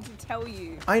times do I need to tell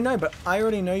you? I know, but I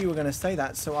already know you were going to say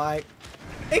that, so I...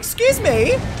 Excuse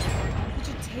me? Did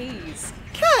you tease?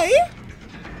 Kay?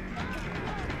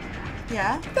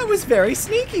 Yeah? That was very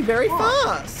sneaky, very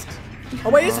fast. Oh,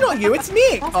 wait, it's not you, it's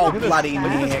Nick. Oh, bloody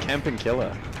Nick. Camping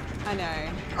killer. I know.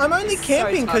 I'm only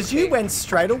camping because you went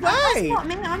straight away. That's not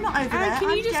me. I'm not over there. Can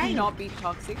you I'm just Jane. not be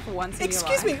toxic for once in your life?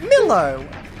 Excuse me, Milo.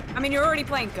 I mean, you're already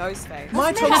playing Ghostface.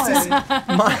 My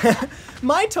toxicity,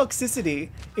 my toxicity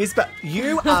is, but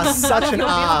you are such an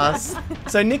ass.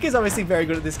 So Nick is obviously very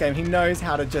good at this game. He knows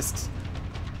how to just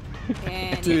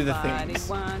do the things.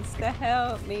 Wants to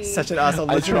help me. Such an asshole.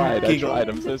 I Listen to him tried, giggle.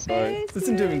 I'm so sorry.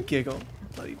 Listen to him giggle.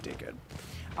 Bloody dickhead.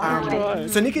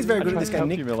 So Nick is very good at this game.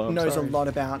 Nick knows a lot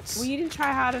about Well, you didn't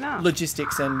try hard enough.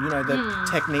 logistics and, you know, the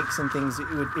techniques and things it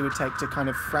would take to kind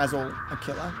of frazzle a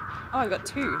killer. Oh, I got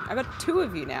two. I got two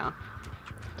of you now.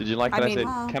 Did you like that? I said,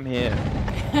 come here.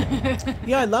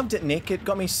 Yeah, I loved it, Nick. It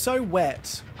got me so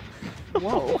wet.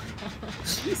 Whoa.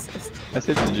 Jesus. I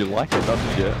said, did you like it? Not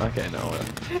did you? Okay, no.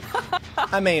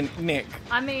 I mean, Nick.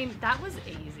 I mean, that was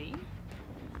easy.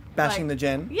 Bashing the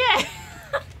gen? Yeah.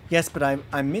 Yes, but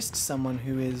I missed someone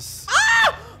who is...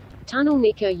 Tunnel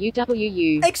Nicker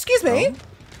UWU. Excuse me?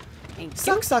 Oh.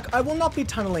 Suck. I will not be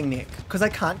tunneling Nick, because I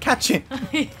can't catch him.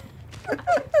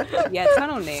 Yeah,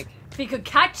 tunnel Nick. If you could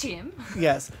catch him.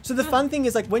 Yes. So the fun thing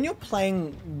is, like, when you're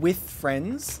playing with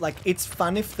friends, like, it's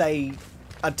fun if they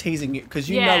are teasing you, because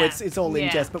you know it's all in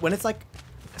jest. But when it's, like,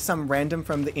 some random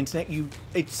from the internet,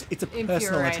 it's a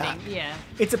personal attack. Yeah.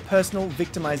 It's a personal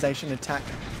victimization attack.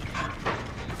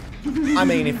 I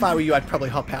mean, if I were you, I'd probably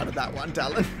hop out of that one,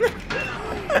 darling.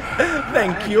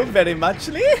 Thank you very much,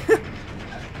 Lee.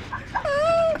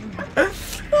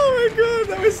 Oh my god,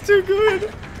 that was too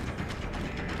good.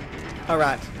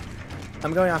 Alright.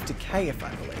 I'm going after Kay, if I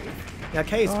believe. Now,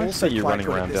 Kay is also you quite running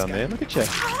good around at this down game. there. Look at you.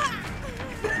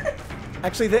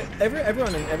 Actually,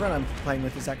 everyone I'm playing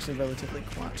with is actually relatively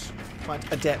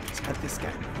quite adept at this game.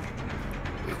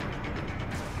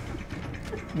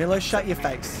 Milo, shut your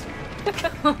face.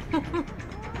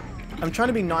 I'm trying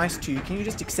to be nice to you. Can you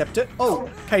just accept it? Oh,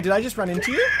 okay, did I just run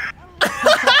into you?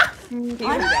 I'm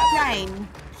Jane.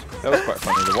 That was quite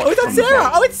funny to watch. Oh, that's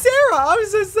Sarah! Oh, it's Sarah! I'm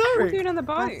so sorry. What are you doing on the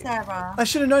boat? That's Sarah. I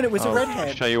should have known it was a I'll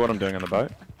redhead. show you what I'm doing on the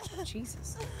boat.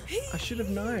 Jesus. I should have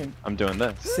known. I'm doing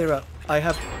this. Sarah, I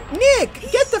have...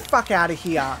 Nick! Get the fuck out of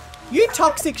here! You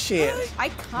toxic shit! I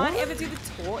can't ever do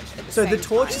the torch at the So same the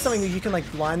torch time. is something that you can,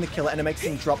 like, blind the killer and it makes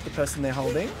them drop the person they're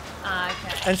holding.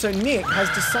 Okay. And so Nick has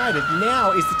decided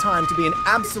now is the time to be an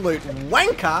absolute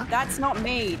wanker. That's not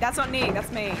me. That's not Nick.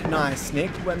 That's me. Nice,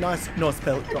 Nick. Well, nice. North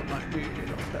spell. Not my.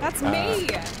 That's me.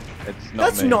 It's not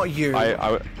That's me. not you.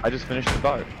 I just finished the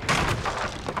boat.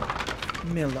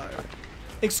 Milo.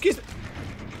 Excuse me.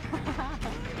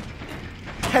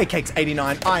 K-Cake's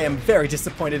 89. I am very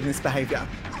disappointed in this behavior.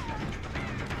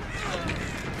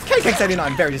 K-Cake's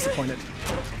 89. Very disappointed.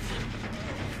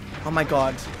 Oh my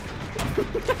god.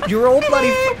 You're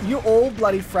all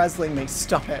bloody frazzling me.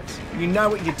 Stop it. You know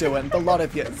what you're doing. The lot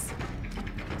of you.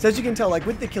 So as you can tell, like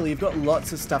with the killer, you've got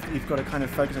lots of stuff that you've got to kind of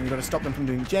focus on. You've got to stop them from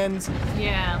doing gens.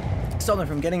 Yeah. Stop them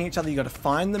from getting each other. You've got to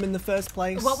find them in the first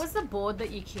place. What was the board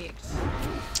that you kicked?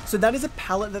 So that is a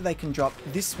pallet that they can drop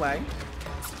this way.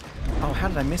 Oh, how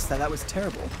did I miss that? That was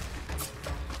terrible.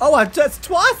 Oh, I've just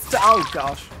twice. Oh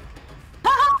gosh.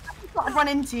 I've got to run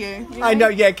into you. I know.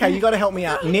 Yeah, okay. You got to help me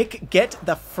out. Nick, get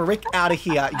the frick out of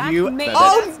here. You. me.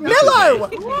 Oh, Mello!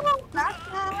 That's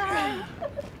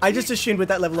I just assumed with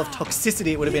that level of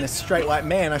toxicity, it would have been a straight white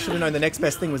man. I should have known the next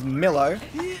best thing was Milo.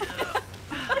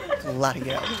 Bloody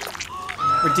hell.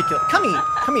 Ridiculous. Come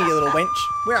here, you little wench.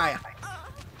 Where are you?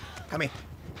 Come here.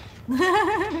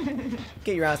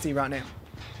 Get your ass here right now.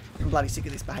 I'm bloody sick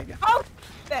of this behaviour. Oh,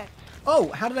 there.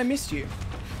 Oh, how did I miss you?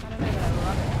 I don't know, but I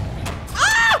love it.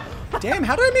 Ah! Damn,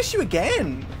 how did I miss you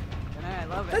again? I know, I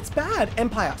love it. That's bad.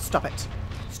 Empire, stop it.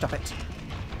 Stop it.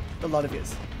 A lot of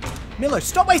yous. Milo,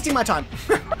 stop wasting my time.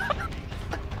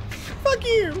 Fuck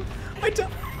you. I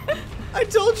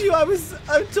told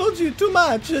you too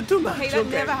much. Hey, that Okay.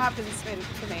 never happens to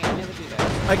me. I never do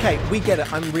that. Okay, we get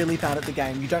it. I'm really bad at the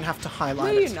game. You don't have to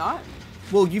highlight No, it. you're not.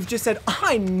 Well, you've just said,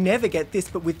 I never get this,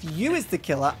 but with you as the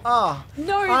killer, No,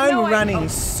 I'm no, running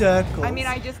circles I mean,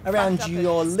 I just around fucked up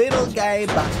your and- little gay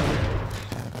button.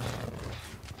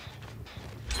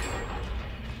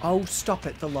 Oh, stop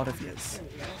it, the lot of yous.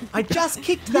 I just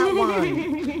kicked that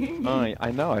one.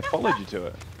 I know. I followed you to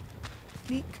it.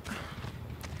 Nick.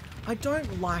 I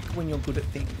don't like when you're good at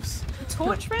things.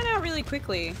 Torch ran out really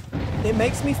quickly. It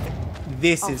makes me.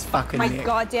 This is fucking my Nick.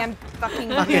 goddamn fucking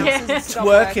Fucking mouse is stop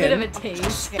twerking. Bit of a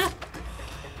tease.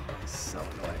 So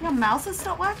annoying. Your mouse has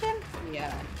stopped working?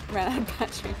 Yeah, ran out of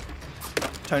battery.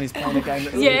 Tony's playing a game.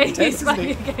 That's Yeah, intense, he's isn't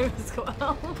playing he? a game as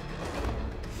well.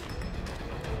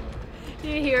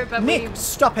 You hear it, but Nick,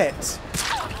 stop it!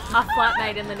 our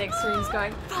flatmate in the next room's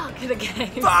going, fuck the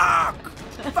game. Fuck!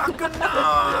 Fucking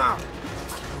no!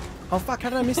 Oh fuck, how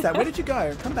did I miss that? Where did you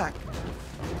go? Come back.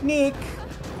 Nick!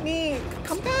 Nick!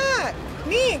 Come back!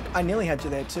 Nick! I nearly had you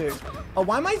there too. Oh,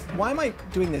 why am I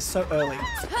doing this so early?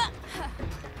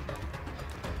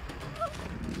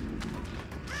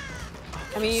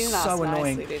 I mean, you didn't So ask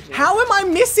annoying. nicely, did you? How am I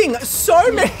missing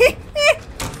so many?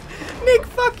 Nick,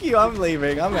 fuck you. I'm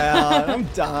leaving. I'm out. I'm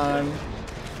done.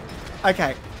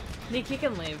 Okay. Nick, you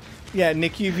can live. Yeah,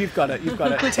 Nick, you've got it. You've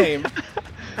got it. Team.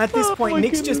 At this point,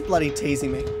 Nick's just bloody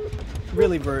teasing me.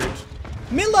 Really rude.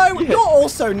 Milo, you're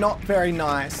also not very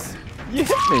nice. You hit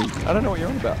me. I don't know what you're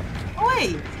on about.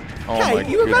 Oi! Oh my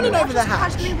Okay, you were running goodness. over the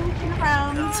hatch. Casually walking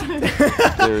around.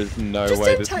 There is no Just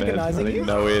way this man's antagonising running you.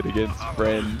 nowhere against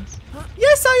friends.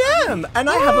 Yes, I am. And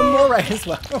I have a moray as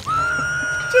well.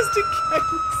 Just in case.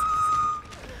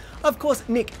 Of course,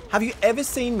 Nick, have you ever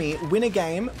seen me win a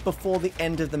game before the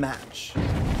end of the match?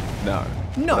 No.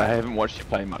 No. But I haven't watched you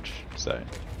play much, so.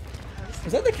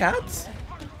 Was that the cats?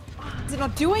 Is it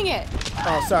not doing it?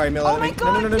 Oh, sorry, Milo. Oh my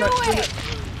god, no. do it!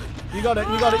 You got it,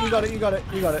 you got it, you got it, you got it,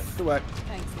 you got it. Good work.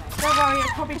 Thanks, mate. Don't worry,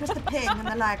 it's probably just the ping and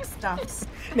the lag stuffs.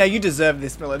 Now, you deserve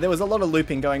this, Milo. There was a lot of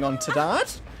looping going on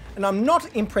tonight, and I'm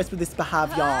not impressed with this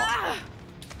behavior.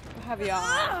 Behavior.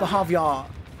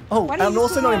 Oh, Why do I'm you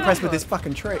also not do impressed that? with this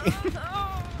fucking tree.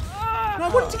 No, I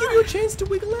wanted to give you a chance to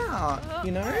wiggle out,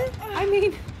 you know? I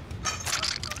mean,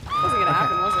 wasn't gonna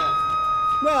happen, was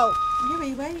it? Well,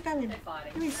 Yui, where are you going?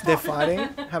 they're fighting,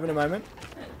 having a moment.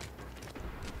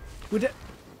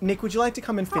 Nick, would you like to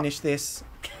come and finish this?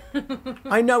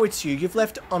 I know it's you. You've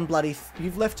left it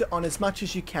on as much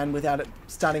as you can without it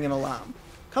starting an alarm.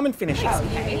 Come and finish it.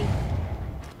 Okay.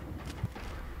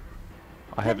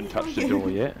 I haven't touched the door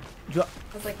yet. I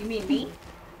was like, you mean me?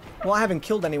 Well, I haven't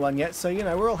killed anyone yet, so, you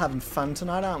know, we're all having fun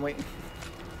tonight, aren't we?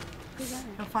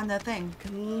 You'll find their thing.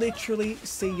 Can literally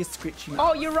see you scritching.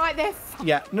 Oh, you're right there.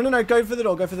 Yeah. No. Go for the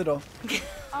door. Go for the door.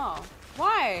 Oh,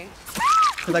 why?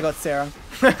 Because I got Sarah.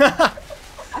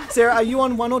 Sarah, are you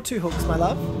on 1 or 2 hooks, my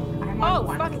love? I'm Oh, on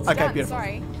one. fuck, it's Okay, done. beautiful.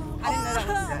 Sorry. I didn't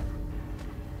know that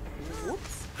was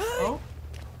Whoops. Oh.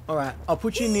 Alright, I'll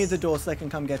put you near the door so they can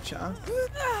come get you.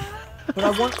 But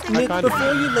I want, Nick,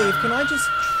 before you leave, can I just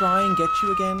try and get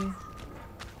you again?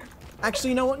 Actually,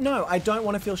 you know what? No, I don't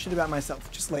want to feel shit about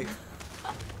myself. Just leave.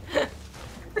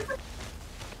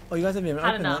 Oh, you guys haven't even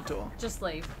opened that door. Just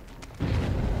leave.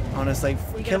 Honestly,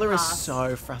 get a Killer is pass.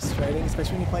 so frustrating,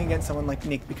 especially when you're playing against someone like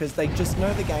Nick, because they just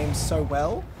know the game so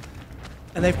well,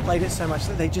 and they've played it so much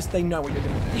that they know what you're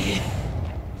going to do.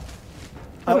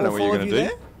 I don't know all what 4 you're of going you to do.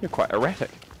 there? You're quite erratic.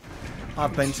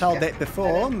 I've been told that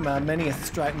before, many a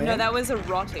straight man. No, that was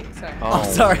erotic. Sorry. Oh,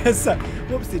 sorry.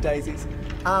 Whoopsie daisies.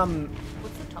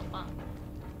 What's the top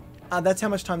one? That's how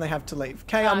much time they have to leave.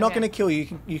 Kay, I'm not okay. going to kill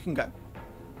you. You can go.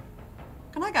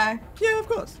 Can I go? Yeah, of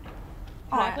course.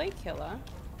 Can I Alright. play killer?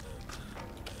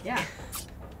 Yeah.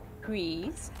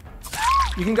 Please.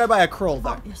 You can go by a crawl,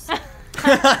 though. Yes.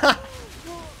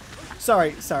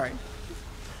 Sorry.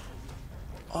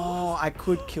 Oh, I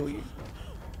could kill you.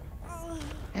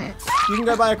 You can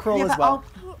go by a crawl Yeah, as but well.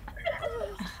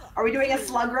 Are we doing a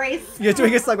slug race? You're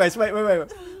doing a slug race. Wait.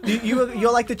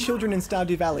 You're like the children in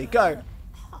Stardew Valley. Go.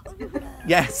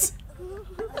 Yes.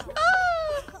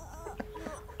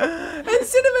 And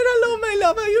Cinnamon, hello, my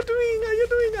love. How you doing?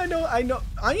 I know.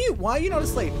 Are you? Why are you not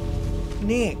asleep?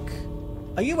 Nick,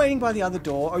 are you waiting by the other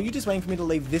door? Or are you just waiting for me to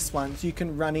leave this one so you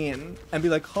can run in and be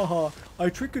like, haha, I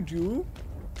tricked you?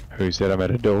 Who said I'm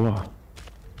at a door?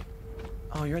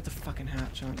 Oh, you're at the fucking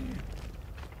hatch, aren't you?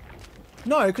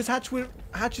 No, because hatch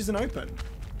isn't open.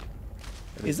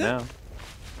 Is it? Now.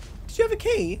 Did you have a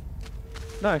key?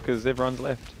 No, because everyone's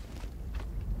left.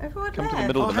 Everyone Come to the left.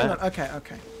 middle Oh, of the hang map. on.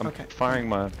 Okay. I'm firing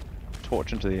my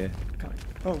torch into the air. Okay.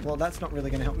 Oh, well, that's not really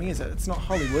going to help me, is it? It's not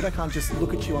Hollywood. I can't just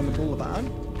look at you on the boulevard.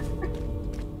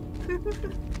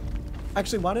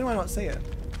 Actually, why do I not see it?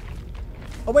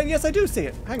 Oh, wait, yes, I do see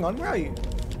it. Hang on, where are you?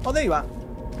 Oh, there you are.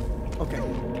 Okay.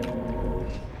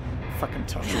 Fucking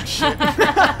toxic shit.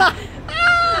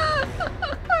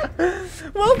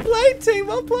 Well played, team.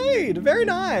 Well played. Very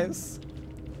nice.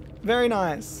 Very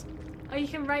nice. Oh, you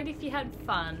can rate if you had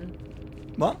fun.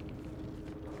 What?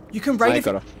 You can rate I if...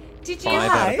 got a Did you 5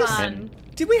 out have of fun? 10.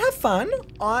 Did we have fun?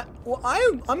 I'm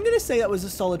going to say that was a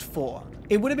solid 4.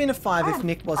 It would have been a 5 if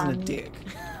Nick wasn't a dick.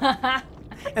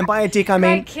 And by a dick, I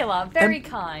mean... Great killer. Very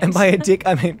kind. And by a dick,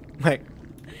 I mean... Wait.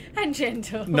 And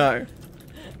gentle. No.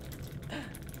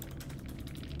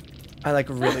 I, like,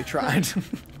 really tried.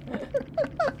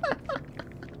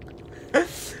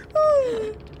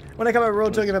 When I come over, we're all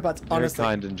talking about butts, honestly. Very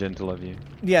kind and gentle of you.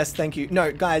 Yes, thank you.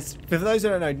 No, guys, for those who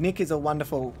don't know, Nick is a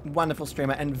wonderful, wonderful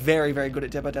streamer and very, very good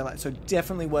at Dead by Daylight, so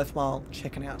definitely worthwhile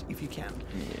checking out if you can.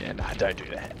 Yeah, nah, don't do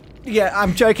that. Yeah,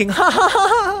 I'm joking. Ha ha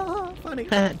ha! Funny.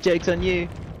 Joke's on you.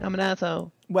 I'm an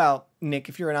asshole. Well, Nick,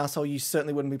 if you're an asshole, you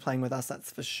certainly wouldn't be playing with us,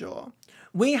 that's for sure.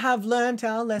 We have learnt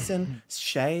our lesson.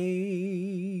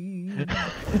 Shade.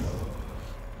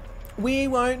 We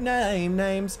won't name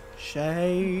names.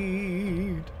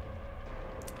 Shade.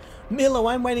 Milo,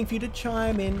 I'm waiting for you to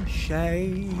chime in.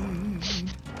 Shade.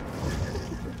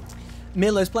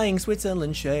 Milo's playing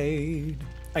Switzerland. Shade.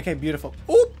 Okay, beautiful.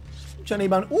 Oop! Johnny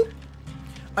Bun. Oop!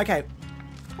 Okay.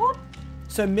 Oop.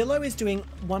 So Milo is doing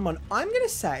 1-1. I'm going to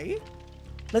say,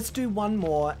 let's do one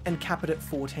more and cap it at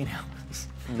 14 hours.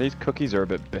 These cookies are a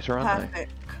bit bitter, aren't they?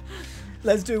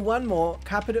 Let's do one more,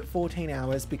 cap it at 14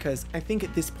 hours, because I think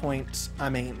at this point, I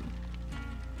mean...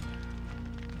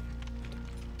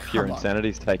 Pure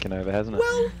insanity's taken over, hasn't it?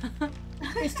 Well,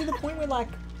 it's to the point where, like,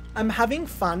 I'm having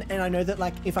fun, and I know that,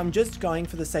 like, if I'm just going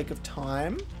for the sake of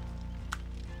time,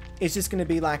 it's just going to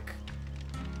be, like,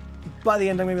 by the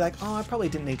end I'm going to be like, oh, I probably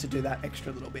didn't need to do that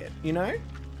extra little bit, you know?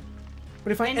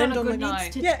 But if I end on a good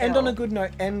note. Yeah, end on a good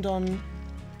note, end on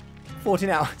 14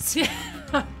 hours.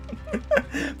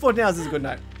 14 hours is a good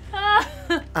note.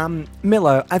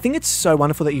 Milo, I think it's so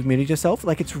wonderful that you've muted yourself.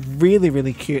 Like, it's really,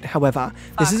 really cute. However,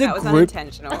 this is a group... That was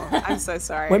unintentional. I'm so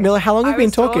sorry. Wait, Milo, how long have you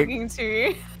been talking? To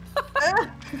you.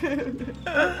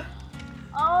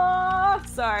 Oh,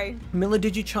 sorry. Milo,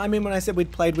 did you chime in when I said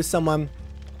we'd played with someone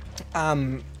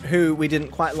who we didn't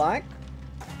quite like?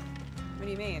 What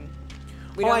do you mean?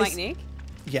 We don't like Nick?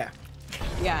 Yeah.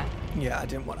 Yeah. Yeah, I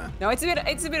didn't want to. No, it's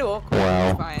a bit awkward. Wow.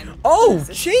 It's fine. Oh,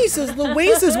 Jesus,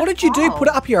 Louises, what did you do? Put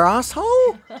it up your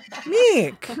asshole?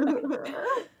 Nick.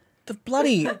 The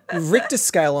bloody Richter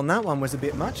scale on that one was a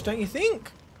bit much, don't you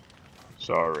think?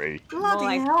 Sorry.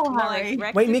 Bloody hell, Harry.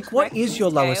 Wait, Nick, what is your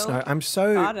lowest note? I'm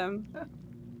so... Bottom.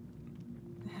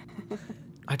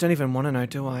 I don't even want to know,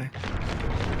 do I?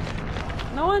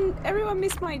 Everyone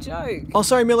missed my joke. Oh,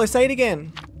 sorry, Milo, say it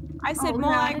again. I said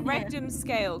more like rectum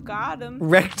scale. Got him.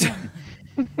 Rectum.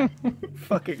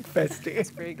 Fucking festive.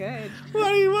 That's pretty good.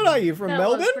 What are you, from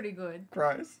Melbourne? That was pretty good.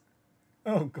 Gross.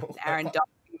 Oh, God. Aaron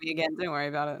doxing me again. Don't worry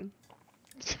about it.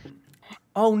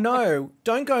 Oh, no.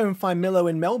 Don't go and find Milo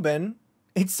in Melbourne.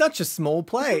 It's such a small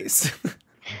place.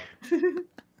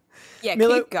 Yeah,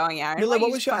 Milo, keep going, Aaron. Milo,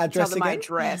 what was your address again? My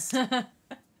address.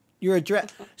 Your address.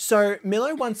 So,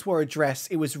 Milo once wore a dress.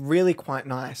 It was really quite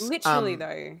nice. Literally,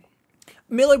 though.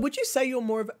 Milo, would you say you're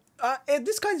more of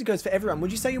this kind of goes for everyone.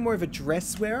 Would you say you're more of a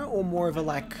dress wearer or more of a,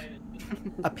 like,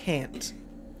 a pant?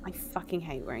 I fucking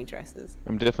hate wearing dresses.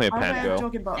 I'm definitely a pant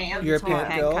girl. You're a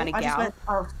pant girl? Kind of I just gal.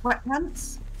 went,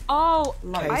 sweatpants. Oh,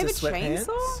 Okay, I have a sweatpants?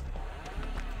 chainsaw?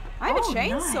 I have a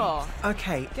chainsaw. Nice.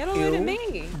 Okay. Get a load of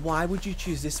me. Why would you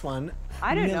choose this one?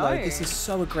 I don't Milo, know. This is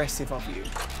so aggressive of you.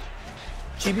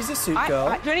 Chibi's a suit girl.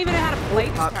 I don't even know how to play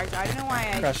this character. I don't know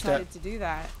why I Crushed decided to do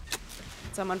that.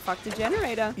 Someone fucked a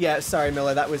generator. Yeah, sorry,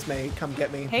 Milo, that was me. Come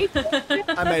get me. Hey.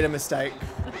 I made a mistake.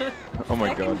 Oh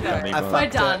my god, Danny. We're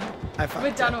done.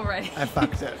 We're done already. I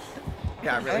fucked it.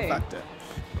 Yeah, I really fucked it.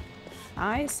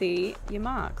 I see your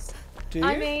marks. Do you?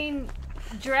 I mean,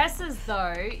 dresses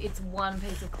though, it's one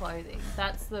piece of clothing.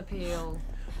 That's the appeal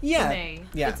for me.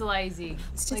 Yeah. It's lazy.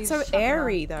 It's just so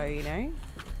airy though, you know?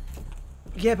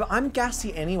 Yeah, but I'm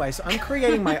gassy anyway, so I'm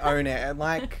creating my own air.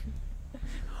 Like,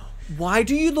 why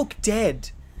do you look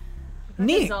dead?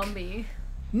 Nick. Zombie.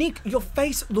 Nick, your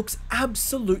face looks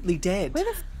absolutely dead. Where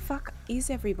the fuck is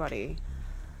everybody?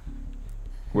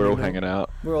 We're all hanging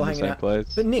out. We're all in hanging the same out.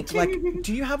 place. But Nick, like,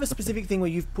 do you have a specific thing where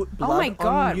you've put blood Oh my on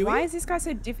god, you? why is this guy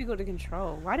so difficult to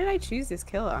control? Why did I choose this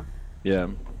killer? Yeah.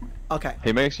 Okay.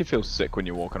 He makes you feel sick when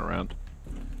you're walking around.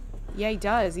 Yeah, he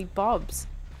does. He bobs.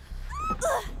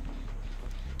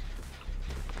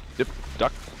 Dip,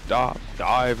 duck,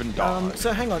 dive, and dive.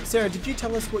 So hang on, Sarah, did you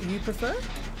tell us what you prefer?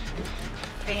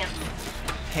 Pants.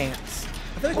 Pants.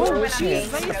 I feel like we're all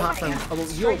pants, apart from, oh, well,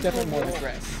 you're definitely more of a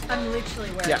dress. I'm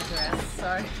literally wearing a dress,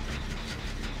 so.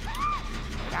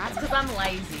 That's because I'm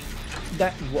lazy.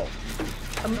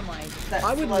 I'm lazy.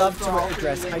 I would love to wear a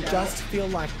dress. I just feel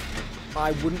like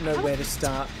I wouldn't know where to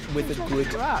start with a good,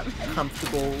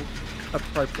 comfortable,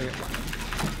 appropriate one.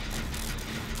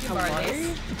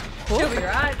 She'll be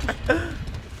right.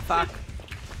 fuck?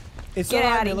 It's Get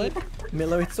alright, out of Milo. here.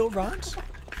 Milo, it's alright.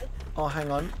 Oh, hang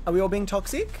on. Are we all being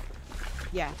toxic?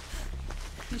 Yeah.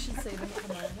 You should see them at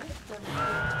the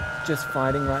moment. Just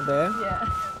fighting right there? Yeah.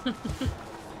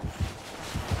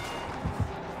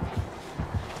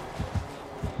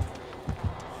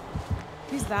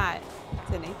 Who's that?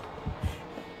 Sydney.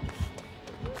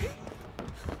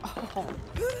 Oh.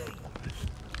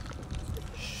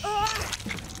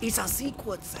 It's a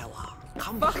secret, Sarah.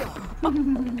 Come Fuck.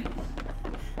 here.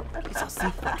 It's a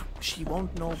secret. She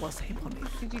won't know what's happening.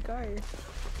 Where did you go?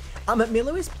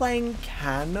 Milo is playing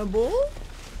Cannibal?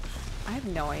 I have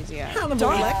no idea. Hannibal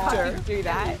Don't Lecter. fucking do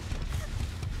that.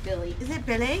 Billy. Is it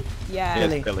Billy? Yeah.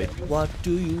 Yes, Billy. What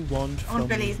do you want from On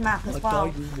Billy's me? map as What well. are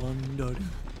you wondering?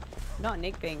 Not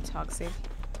Nick being toxic.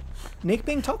 Nick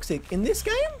being toxic in this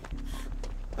game?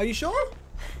 Are you sure?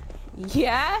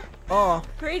 Yeah. Oh,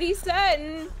 Pretty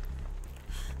certain.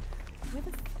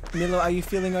 Milo, are you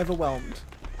feeling overwhelmed?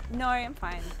 No, I'm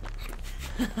fine.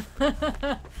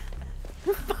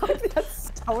 Fuck,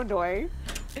 that's so annoying.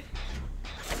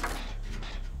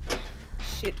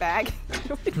 Shitbag.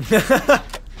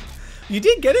 You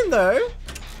did get him though.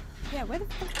 Yeah, where the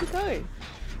fuck did you go?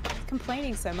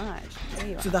 Complaining so much. There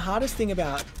you are. So the hardest thing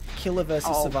about Killer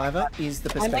versus Survivor is the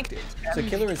I'm like- perspective. So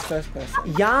Killer is first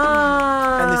person.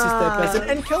 Yeah. And this is third person.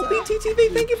 And Kelpie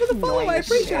TTV, thank you for the follow. I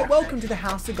appreciate it. Welcome to the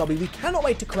House of Gobby. We cannot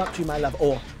wait to corrupt you, my love.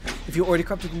 Or if you're already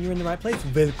corrupted and you're in the right place,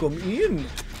 welcome in.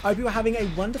 I hope you are having a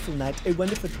wonderful night, a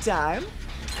wonderful time.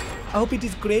 I hope it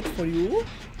is great for you.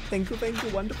 Thank you, thank you.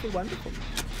 Wonderful, wonderful.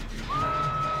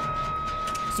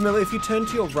 So Milo, if you turn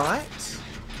to your right.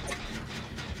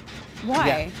 Why?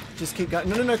 Yeah, just keep going.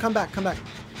 No, come back, come back.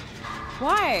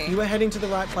 Why? You were heading to the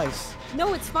right place.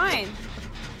 No, it's fine.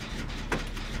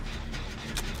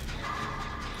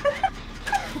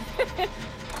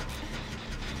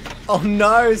 Oh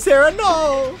no, Sarah,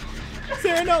 no!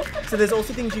 Sarah, no! So there's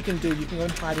also things you can do. You can go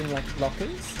and hide in like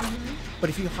lockers. But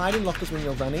if you hide in lockers when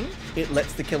you're running, it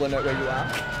lets the killer know where you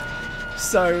are.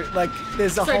 So like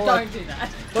there's a So whole don't like, do that.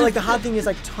 well, like the hard thing is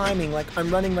like timing. Like I'm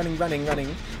running.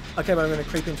 Okay, but I'm going to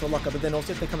creep into a locker. But then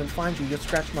also if they come and find you, your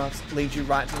scratch marks lead you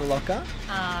right to the locker.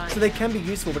 So they can be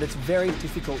useful, but it's very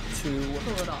difficult to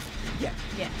Pull it off. Yeah.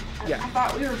 Yeah. Yeah. I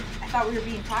thought we were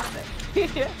being toxic.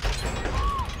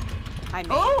 I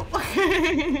mean. Oh!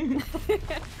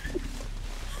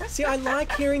 See, I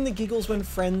like hearing the giggles when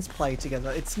friends play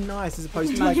together. It's nice as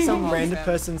opposed to like some random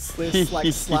person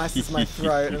slices my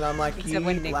throat and I'm like, Except you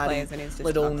when Nick bloody plays and it's just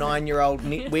little toxic. 9-year-old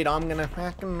nitwit, I'm gonna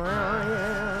fucking...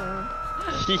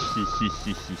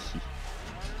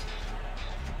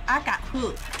 I got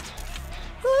hooked.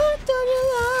 Oh,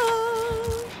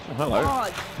 hello.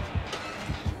 God,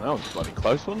 That was bloody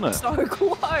close, wasn't it? so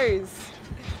close.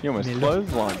 You almost Milo.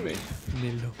 clotheslined me.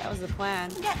 Milo. That was the plan.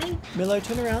 Get me. Milo,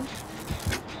 turn around.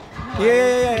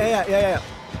 Yeah.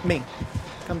 Me.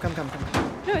 Come.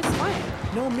 No, it's fine.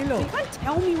 No, Milo. You can't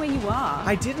tell me where you are.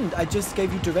 I didn't. I just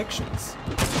gave you directions.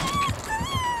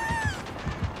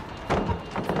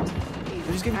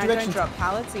 I just gave you I don't directions. drop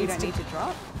pallets, so you It's don't need to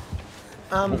drop.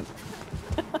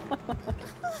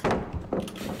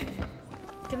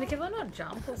 Can the killer not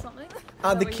jump or something?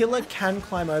 The killer can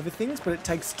climb over things, but it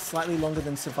takes slightly longer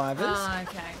than survivors. Ah,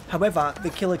 okay. However, the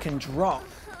killer can drop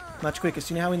much quicker.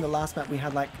 So you know how in the last map we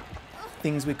had like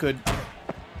things we could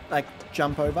like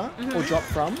jump over or drop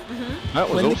from? That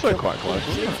was When the also kill- quite close,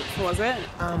 wasn't it? Was it?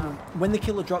 When the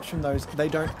killer drops from those, they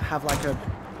don't have like a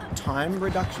time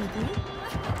reduction thing.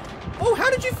 Oh, how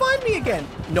did you find me again?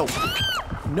 No.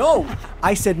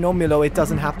 I said no, Milo, it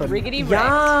doesn't happen. Riggedy wrecked.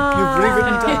 You've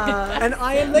riggedy done. And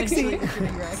I am Lexi.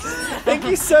 Thank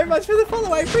you so much for the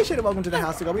follow. I appreciate it. Welcome to the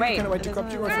House of God. We Wait, cannot wait to crop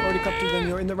you. Or if you've already cropped you, then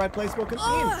you're in the right place. Welcome in.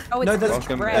 Oh, No, it's that's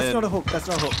Welcome red. in. not a hook. That's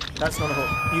not a hook. That's not a hook.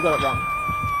 You got it wrong.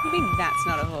 What do you mean that's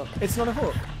not a hook? It's not a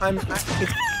hook.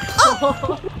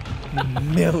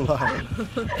 Milo.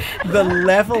 The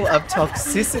level of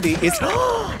toxicity is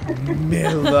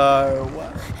Milo.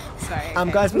 Sorry.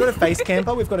 Okay. Guys, we've got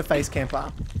a face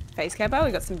camper. Face camper,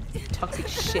 we got some toxic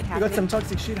shit We've happening. got some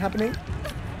toxic shit happening.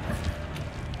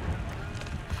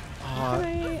 Oh,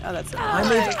 Oh, that's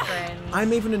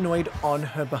I'm even annoyed on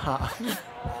her behalf.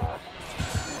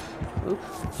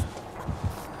 Oops.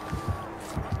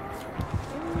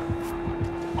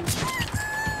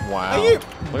 Wow. Are you?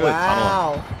 Look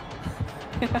at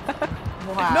the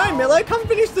tunnel. Wow. No, Milo, come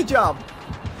finish the job.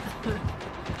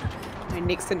 No,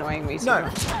 Nick's annoying me too. No,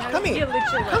 come here. You're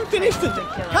literally Come finish the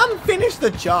Come finish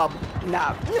the job.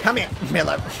 Nah. Come here,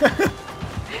 Milo.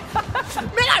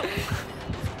 Milo.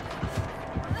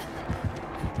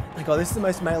 My God, this is the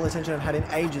most male attention I've had in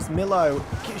ages. Milo,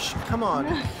 come on.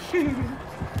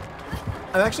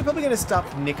 I'm actually probably going to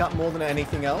stuff Nick up more than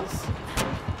anything else.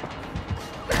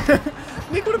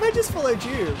 Nick, what if I just followed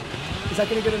you? Is that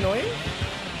going to get annoying?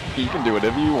 You can do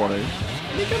whatever you want to.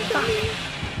 Nick, I'm coming.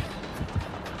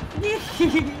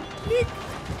 Nick.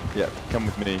 Yeah, come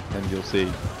with me and you'll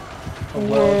see. A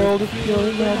world of pure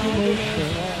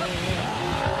imagination.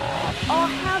 Oh,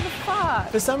 how the fuck?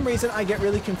 For some reason, I get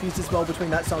really confused as well between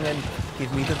that song and Give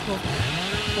Me the Hook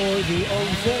or the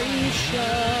Ovation.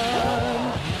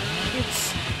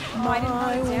 It's I didn't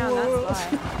write it down, world. that's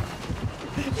why.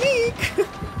 Nick!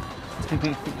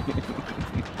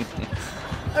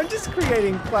 I'm just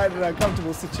creating quite an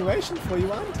uncomfortable situation for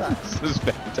you, aren't I? This is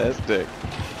fantastic.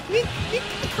 Nick,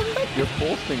 come back. You're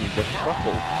forcing the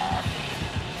truffle.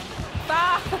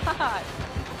 Fuck!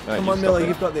 No, Come you on, stop Miller, it.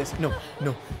 you've got this. No.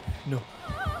 No,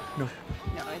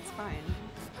 it's fine.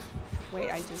 Wait,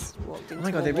 I just walked into Oh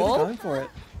my god, a they're wall. really going for it.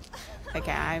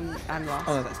 Okay, I'm lost.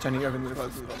 Oh, no, that's turning over the door.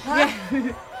 Yeah.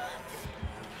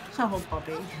 Oh,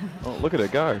 Bobby. Oh, look at her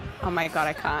go. Oh my god,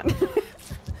 I can't.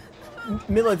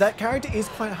 Miller, that character is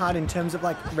quite hard in terms of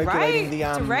like regulating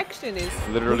right? the Direction is.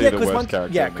 Literally yeah, the worst once,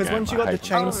 character. yeah, in the because game. once you got I the hate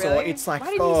him. chainsaw, Oh, really? it's like Why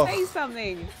didn't oh. you say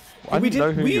something? I didn't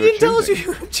know who we you didn't were tell us who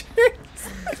choosing. you were choosing.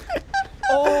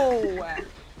 Oh.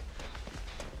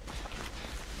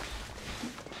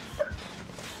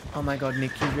 Oh my god,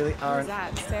 Nick, you really are. Who's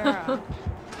that? Sarah.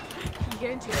 You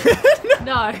going to?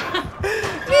 No. Nick,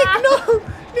 no!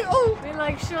 Oh. We're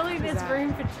like, surely there's that?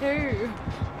 room for two.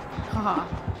 Haha.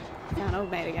 Found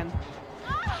old mate again.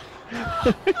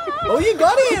 Oh, you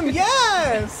got him!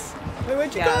 Yes! Wait,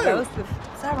 where'd you Yeah, go? that was the.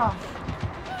 Sarah.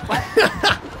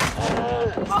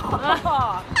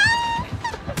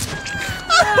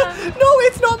 No,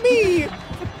 it's not me!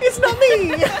 It's not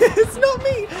me! It's not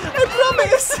me! I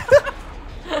promise!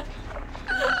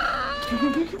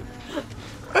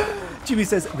 Jimmy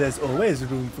says there's always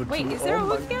room for two. Wait, is there a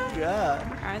hook here?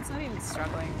 Yeah. Aaron's not even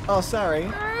struggling. Oh, sorry.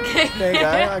 There you go.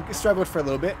 I struggled for a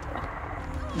little bit.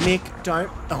 Nick,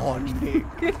 don't. Oh, Nick.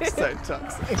 So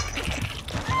toxic.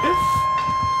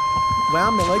 Wow,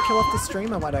 Milo, kill off the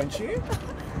streamer, why don't you?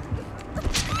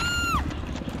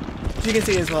 So you can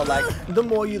see as well, like, the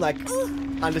more you, like,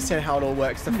 understand how it all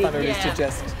works, the funner it is to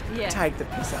just take the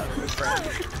piss out of your friend.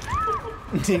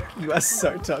 Nick, you are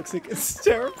so toxic. It's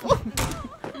terrible.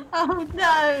 Oh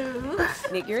no.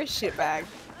 Nick, you're a shitbag.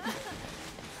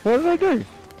 What did I do?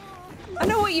 I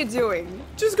know what you're doing.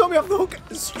 Just got me off the hook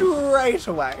straight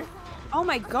away. Oh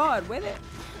my god, where the.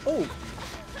 Oh.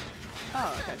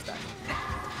 Oh, okay, it's done.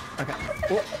 Okay.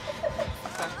 Oh.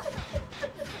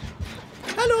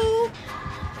 Hello.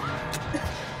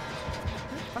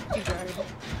 Fuck you, Joe.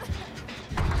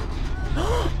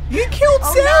 You killed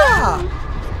Sarah.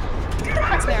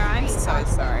 Sarah, I'm so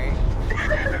sorry.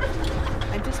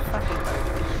 I'm just fucking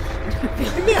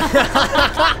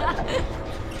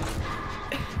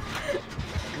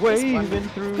Waving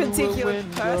through particular a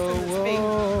window. person that's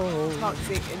being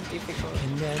toxic and difficult.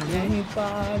 Can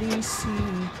anybody see?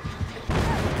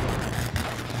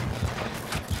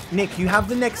 Nick, you have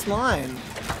the next line.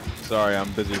 Sorry,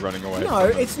 I'm busy running away. No,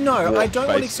 from it's no. I don't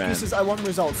want Warp-based excuses. band. I want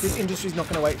results. This industry's not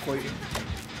going to wait for you.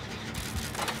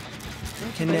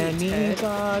 Can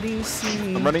anybody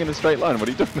see? I'm running in a straight line. What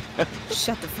are you doing?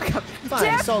 Shut the fuck up.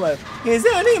 Fine, solo. Is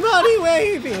anybody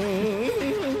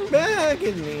waving back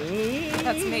at me?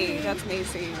 That's me. That's me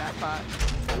singing that part.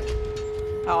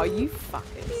 Oh, you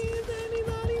fuckers. Is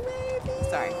anybody waving?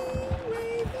 Sorry.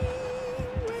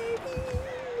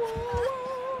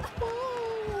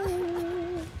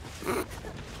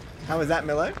 How was that,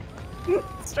 Milo?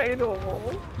 Straight into a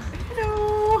wall.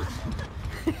 No.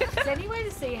 Is there any way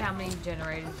to see how many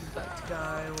generators you've got to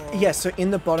go? Or... Yes, so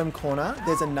in the bottom corner,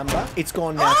 there's a number. It's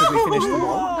gone now because we finished them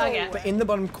all. Okay. But in the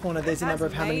bottom corner, there's a number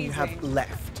of That's how many you have amazing.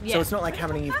 left. Yeah. So it's not like how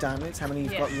many you've done, it's how many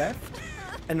you've Yeah. got left.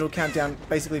 And it'll count down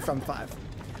basically from 5.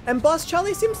 And Boss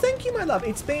Charlie Sims, thank you, my love.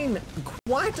 It's been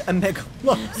quite a mega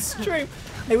long stream.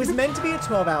 It was meant to be a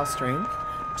 12-hour stream,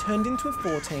 turned into a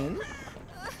 14.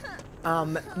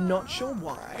 Not sure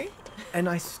why. And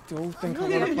I still think I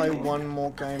want to play one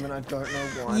more game, and I don't know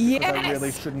why. Because I really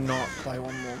Yes! should not play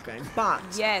one more game. But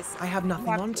Yes. I have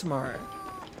nothing on tomorrow.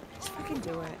 Just fucking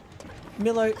do it.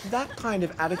 Milo, that kind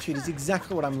of attitude is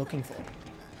exactly what I'm looking for.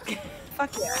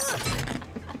 Fuck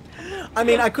yeah. I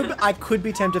mean, I could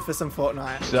be tempted for some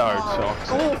Fortnite. So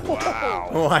toxic. Wow.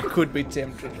 Oh, I could be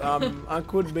tempted. I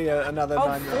could be another Oh,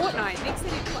 9 minutes. Fortnite. Nick said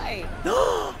he played.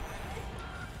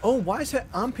 Oh, why is her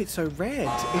armpit so red?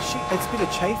 Is she? It's a bit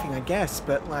of chafing, I guess,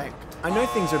 but like, I know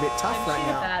things are a bit tough She's right a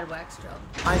now. bad wax job.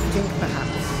 I think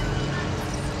perhaps.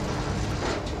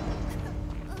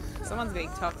 Someone's being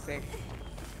toxic.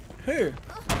 Who?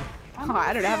 Oh,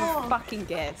 I don't have a fucking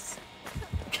guess.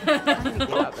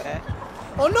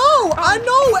 Oh no! I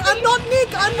know! I'm not Nick!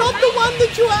 I'm not the one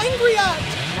that you're angry at!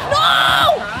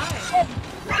 No!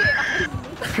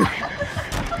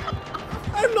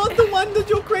 I'm not the one that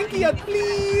you're cranky at,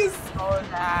 please! Oh,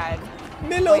 Dad.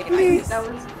 Milo, please! That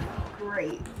was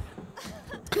great.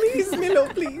 Please, Milo,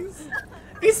 please!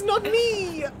 It's not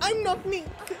me! I'm not Nick!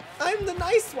 I'm the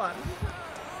nice one!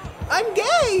 I'm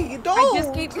gay! Don't! I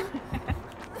just keep...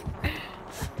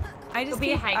 It'll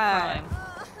be a hate crime.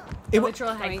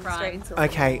 Literal hate crime.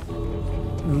 Okay.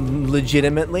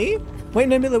 Legitimately? Wait,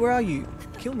 no, Miller, where are you?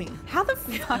 Kill me. How the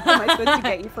fuck am I supposed to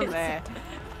get you from there?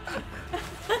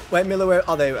 Wait, Miller, where?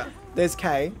 Oh, there you are. There's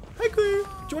Kay. Hi, Kay. Do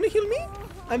you want to heal me?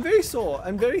 I'm very sore.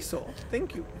 I'm very sore.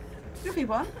 Thank you. If you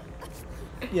want.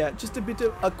 Yeah, just a bit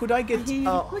of. Could I get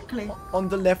quickly on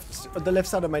the left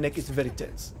side of my neck? It's very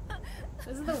tense.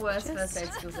 This is the worst first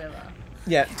aid skills ever.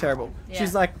 Yeah, terrible. Yeah.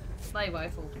 She's like, Play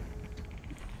woeful.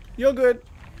 You're good.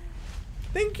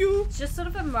 Thank you. It's just sort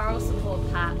of a moral support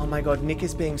pat. Oh my god, Nick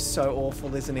is being so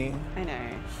awful, isn't he? I know.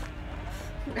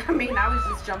 I mean, I was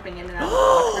just jumping in and out of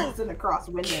boxes and across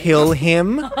windows. Kill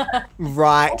him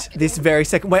right this very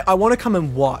second. Wait, I want to come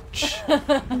and watch.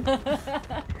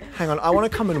 Hang on, I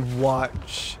want to come and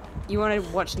watch. You want to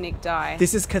watch Nick die?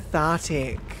 This is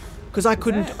cathartic. Because I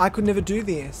could never do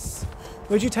this.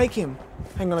 Where'd you take him?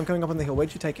 Hang on, I'm coming up on the hill.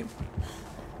 Where'd you take him?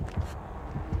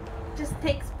 Just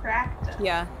takes practice.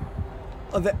 Yeah.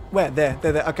 Oh, where? There.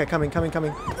 Okay, coming.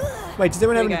 Wait, does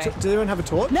anyone have a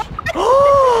torch? No.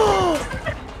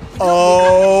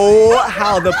 Oh,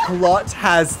 how the plot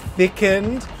has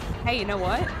thickened. Hey, you know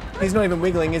what? He's not even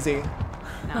wiggling, is he?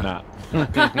 No. Nah.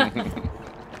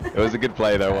 It was a good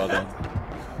play though, well done.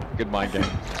 Good mind game.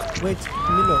 Wait,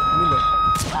 Milo.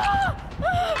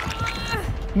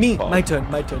 Me, my turn.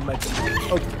 Oh,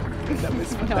 that was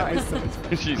so much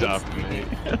fun. She's after me.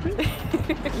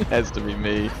 Has to be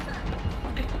me.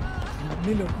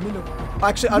 Milo.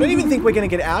 Actually, I don't even think we're going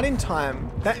to get out in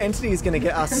time. That entity is going to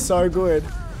get us so good.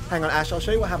 Hang on, Ash, I'll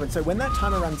show you what happens. So when that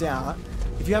timer runs out,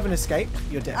 if you have an escape,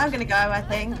 you're dead. I'm going to go, I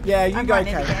think. Yeah, you go,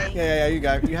 Kay. Yeah, you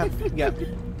go. You have, yeah.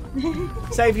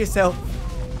 Save yourself.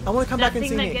 I want to come back and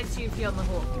see Nick. Nick. That thing that gets you if you're on the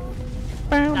hook.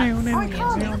 I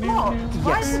can't block.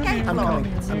 Why is the gate I'm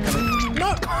blocked? coming.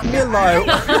 No, Milo.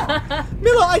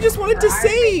 Milo, I just wanted to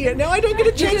see. Now I don't get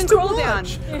a chance to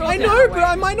watch. I know, but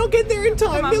I might not get there in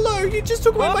time. Milo, you just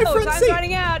took away my front time's seat.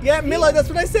 running out. Yeah, Milo, that's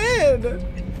what I said.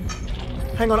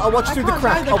 Hang on, I'll watch through the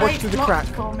crack. I'll watch through the crack.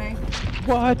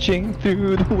 Watching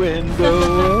through the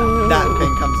window. That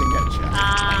thing comes and gets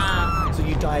you. So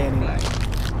you die anyway.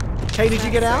 Kay, did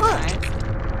you get out?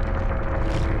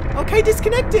 Okay,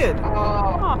 disconnected.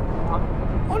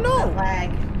 Oh no.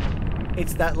 Lag.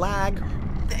 It's that lag.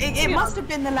 It must have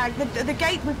been the lag. The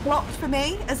gate was blocked for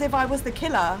me as if I was the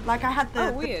killer. Like I had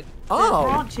the, weird. the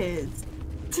branches.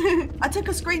 I took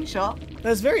a screenshot.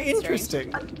 That's very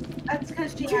interesting. That's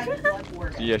because she had blood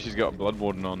warden. Yeah, she's got blood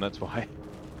warden on, that's why.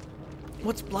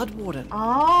 What's blood warden?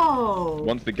 Oh.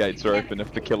 Once the gates are open,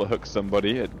 if the killer hooks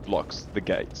somebody, it blocks the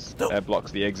gates. It blocks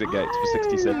the exit gates for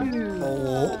 60 seconds.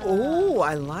 Oh,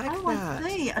 I like that. I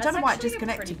see. I don't know why it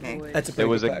disconnected me. That's a It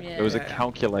was perk. it was a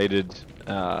calculated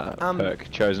perk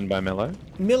chosen by Milo.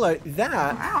 Milo,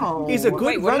 that is a good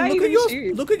Wait, what run. did I Look at even yours.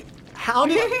 shoot? Look at how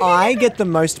did I get the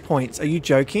most points? Are you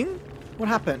joking? What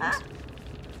happened?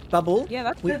 Bubble? Yeah,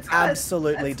 that's we good.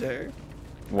 absolutely do.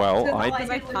 Well, All I did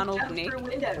was tunneled jump Nick. through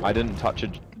windows. I didn't touch a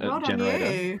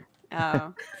generator,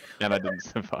 Oh. and I didn't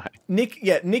survive. Nick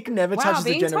never Wow, touches the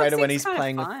being generator when toxic's he's kinda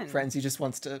playing fun. with friends. He just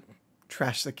wants to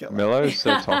trash the killer. Milo's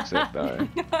so toxic though.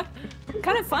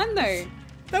 Kind of fun though.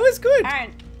 That was good.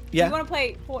 Aaron, Yeah. you want to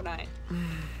play Fortnite?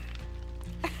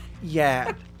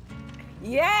 Yeah,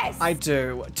 Yes! I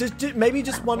do. Maybe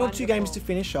just one or two games to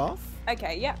finish off.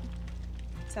 Okay, yeah.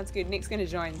 Sounds good. Nick's gonna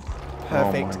join.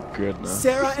 Perfect. Oh my goodness.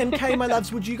 Sarah and Kay, my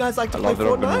loves, would you guys like to I play love that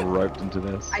I've been Fortnite? roped into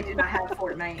this. I do not have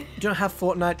Fortnite. Do you not have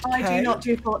Fortnite, I Kay? do not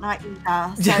do Fortnite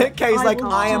either. So Kay's like,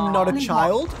 will I am not a not.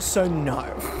 child, so no.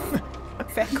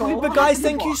 Fair call. But guys,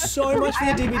 thank you so much for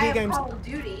the I DVD have games. Call of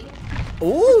Duty.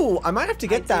 Ooh, I might have to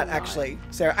get that do not. actually.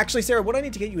 Sarah, what I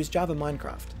need to get you is Java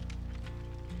Minecraft.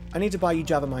 I need to buy you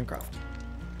Java Minecraft.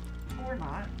 Or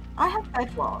not. I have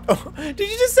Bedrock. Oh, did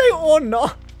you just say or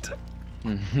not?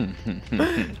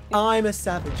 I'm a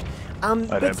savage.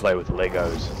 I don't play with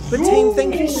Legos. But team,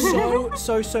 thank you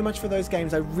so much for those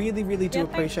games. I really do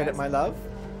appreciate it, my love.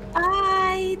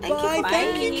 Bye. Thank Bye. you.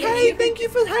 Thank you, Kay. Thank you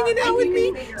for hanging out with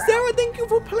me. Sarah, thank you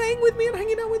for playing with me and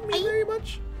hanging out with me very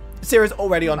much. Sarah's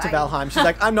already on to Valheim. She's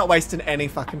like, I'm not wasting any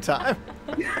fucking time.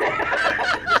 We've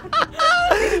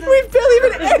barely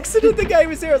even exited the game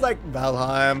and Sarah's like,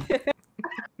 Valheim.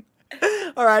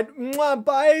 All right. Mwah,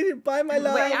 bye, my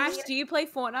love. Wait, Ash, do you play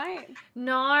Fortnite?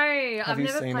 No, I've you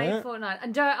never seen played it? Fortnite.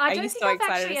 And I don't you think so I've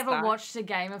excited actually to ever start? watched a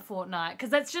game of Fortnite because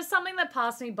that's just something that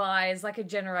passed me by as like a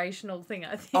generational thing,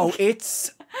 I think. Oh,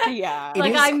 it's Yeah.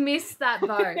 like is I missed that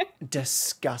boat.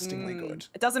 disgustingly good.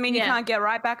 It doesn't mean you Yeah. can't get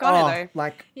right back on it, though.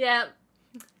 Like Yeah.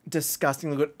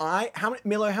 disgustingly good.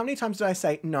 Milo, how many times did I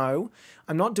say no?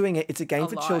 I'm not doing it. It's a game A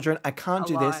for lot. children. I can't A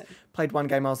do this. lot. Played one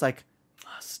game. I was like,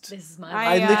 must. This is my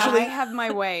I literally- I have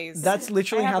my ways. That's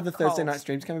literally I have how a the Thursday cult. night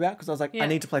streams came about because I was like, I Yeah.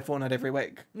 need to play Fortnite every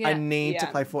week. I Yeah. need to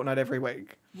Yeah. play Fortnite every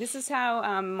week. This is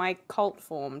how my cult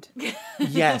formed.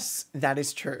 Yes, that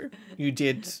is true. You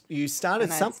did. You started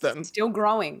And it's something. Still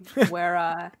growing.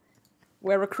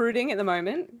 We're recruiting at the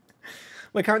moment.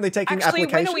 We're currently taking Actually,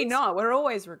 applications. when are we not? We're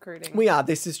always recruiting. We are.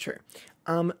 This is true.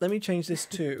 Let me change this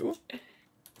to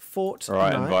Fortnite. All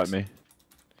right, invite me.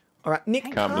 All right, Nick,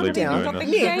 Can't calm believe you're down. doing Got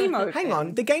the this. game Nick, open. hang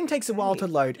on. The game takes a while to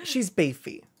load. She's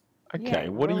beefy. Okay, Yeah,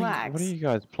 what relax. are you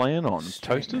guys playing on?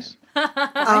 Toasters?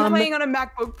 I'm playing on a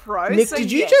MacBook Pro. Nick, so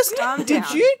did you yes, just calm did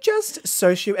down. you just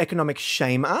socioeconomic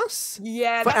shame us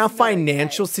Yeah. for that's our not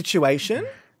financial okay. situation?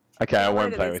 Okay, I Get won't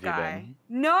rid of play this with you guy. then.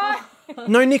 No.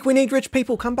 No, Nick, we need rich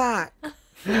people. Come back.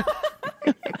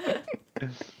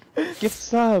 Gift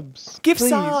subs. Give please.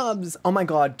 subs. Oh my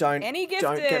god, don't Any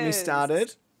don't get me gifters.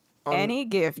 started. on- Any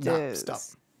gift No, is. stop.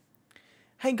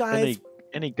 Hey guys,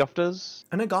 Any gifters?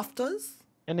 and a gofters?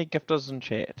 Any gifters in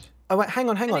chat? Oh wait, hang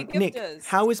on, Any Nick, gifters?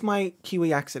 how is my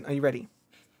Kiwi accent? Are you ready?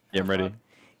 Yeah, I'm ready.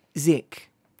 Zick,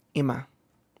 Emma,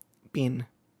 Bin.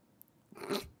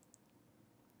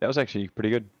 That was actually pretty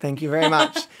good. Thank you very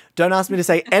much. Don't ask me to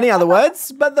say any other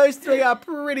words, but those three are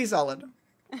pretty solid.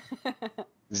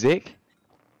 Zek,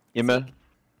 Emma,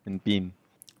 and Ben.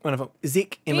 Wonderful.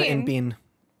 Zick, Emma, and Bin.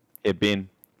 Yeah, Ben.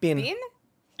 Bin. Bin?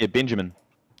 Yeah, Benjamin.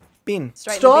 Bin.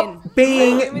 Straight in Stop the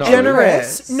bin. being No.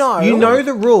 generous. No. You know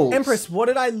the rules. Empress, what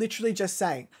did I literally just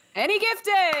say? Any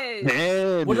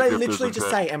gifters? What did I literally just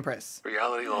say, Empress?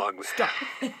 Reality log. Stop.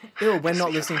 Ew, we're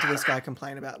not listening to this guy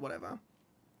complain about whatever.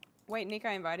 Wait, Nick,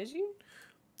 I invited you?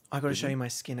 I got to show you my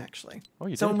skin, actually. Oh,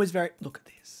 you Someone did? was very... Look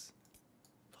at this.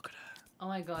 Look at her. Oh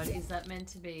my god, is that meant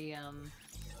to be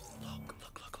Look.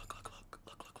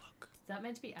 is that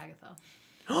meant to be Agatha?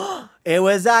 It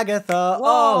was Agatha. Whoa.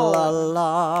 Oh, la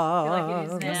la. I feel like it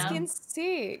is Your now. skin's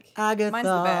sick. Agatha. Mine's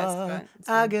the best, but it's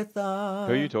fine. Agatha.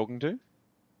 Who are you talking to?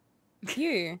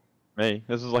 You. Me.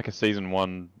 This is like a season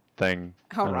 1 thing.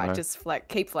 I All don't right, know. just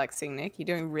keep flexing, Nick. You're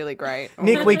doing really great. I'm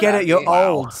Nick, really we get proud it. of You're you.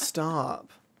 old.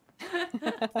 Stop.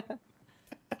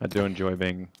 I do enjoy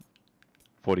being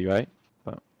 48,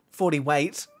 but 40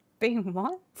 weight. Being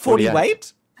what? 40 48.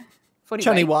 weight? 40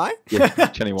 Chunny weight? Y? yeah,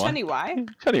 Chunny Y. Chunny Y?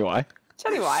 Chunny Y.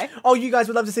 Chunny Y? Oh, you guys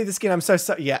would love to see the skin. I'm so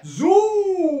sorry. Yeah.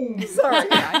 Zoom! Sorry.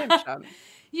 Yeah, I am chub.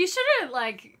 You should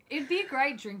have it'd be a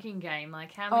great drinking game.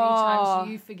 Like how many Oh. times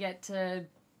do you forget to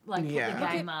put Yeah. the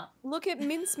game up? Look at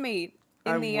mincemeat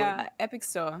I in the would. Epic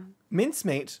Store.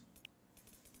 Mincemeat.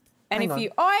 And Hang if on. you...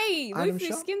 Oi! Item Move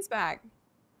your shop? skins back.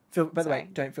 By the way, Sorry.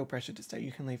 don't feel pressured to stay.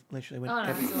 You can leave literally Oh no,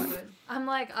 whenever. it's all good.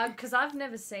 I'm because I've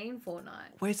never seen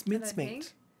Fortnite. Where's I don't mincemeat?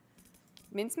 think.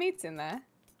 Mincemeat's in there.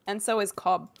 And so is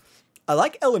Cobb. I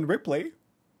like Ellen Ripley.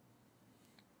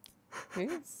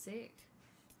 Who? Sick.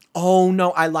 Oh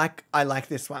no, I like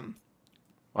this one.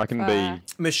 I can be.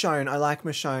 Michonne, I like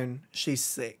Michonne. She's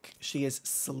sick. She is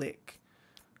slick.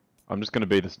 I'm just going to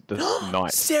be this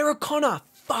knight. Sarah Connor,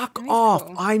 fuck He's off.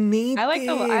 cool. I need I like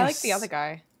this. the other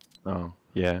guy. Oh,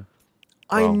 yeah.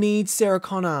 I Well, need Sarah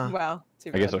Connor. Well,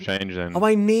 too I guess bad. I'll change then. Oh,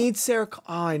 I need Sarah.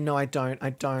 Oh, no, I don't.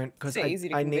 Because It's easy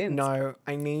to I need convince.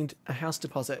 I need a house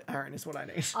deposit. Aaron is what I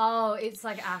need. Oh, it's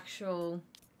like actual.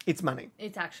 It's money.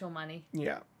 It's actual money.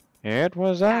 Yeah. It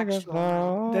was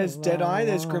Agatha. There's Deadeye.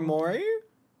 There's Grimoire.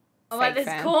 Oh, wait, Fake there's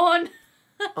fan. corn.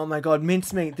 Oh my God,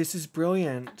 mincemeat. This is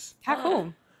brilliant. How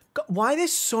cool. God, why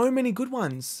there's so many good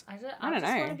ones? I don't just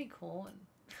know. want to be corn.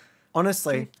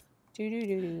 Honestly,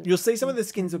 Do-do-do-do. you'll see some of the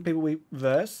skins of people we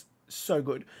verse. So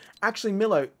good. Actually,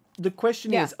 Milo, the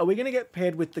question Yeah. is, are we going to get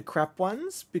paired with the crap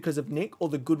ones because of Nick or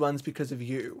the good ones because of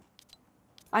you?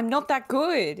 I'm not that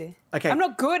good. Okay. I'm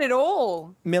not good at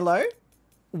all. Milo,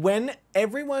 when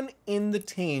everyone in the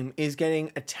team is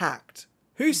getting attacked,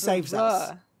 who saves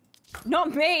us? Ugh.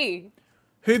 Not me.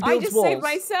 Who I builds just walls? saved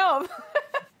myself.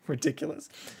 Ridiculous.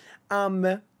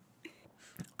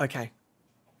 Okay.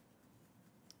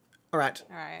 All right.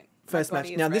 All right. First My match.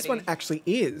 body is Now, this one ready. actually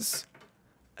is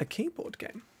a keyboard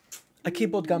game. A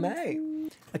keyboard gourmet.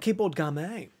 A keyboard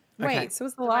gourmet. Okay. Wait, so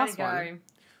was the Way last to one? go.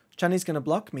 Chunny's going to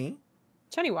block me.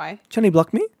 Chunny Y. Chunny,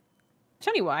 block me?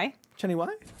 Chunny Y. Chunny,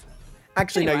 why?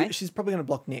 Actually, Chunny, no, why? she's probably going to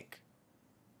block Nick.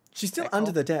 She's still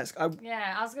under the desk.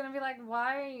 Yeah, I was gonna be like,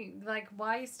 why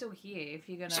are you still here if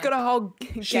you're gonna? She's got a whole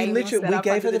She game literally, set we up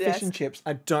gave her under the the fish and desk. chips.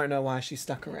 I don't know why she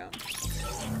stuck around.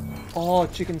 Oh,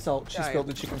 chicken salt. She Go. spilled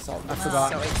the chicken salt. I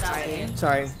forgot. So exciting.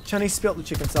 Sorry, Chani spilt the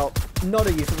chicken salt. Not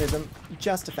a euphemism,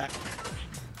 just a fact.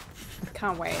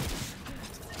 Can't wait.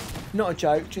 Not a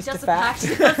joke, just a Just a fact.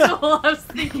 fact. That's all I was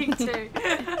thinking too.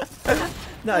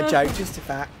 Not a joke, just a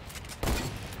fact.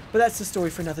 But that's the story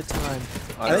for another time.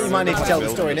 I think you might need to don't tell know the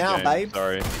how story building now, this game. babe.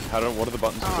 Sorry. What are the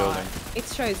buttons for building? It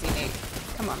shows you, Nick.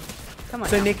 Come on. Come on.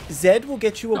 So now. Nick, Z will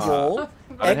get you a wall,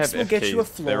 I don't X have will F get you a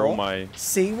keys. They're all floor, my...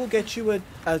 C will get you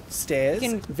a stairs, You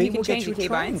can- V you can will get change you your a keybinds.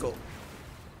 triangle.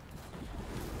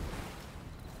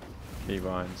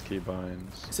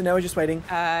 Keybinds. So now we're just waiting.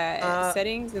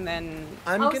 Settings and then.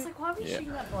 I I'm was gonna... like, why are we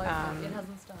shooting that bloke? It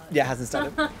hasn't started. Yeah, it hasn't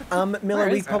started. Miller, Where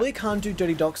we is probably can't do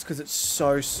Dirty Docs because it's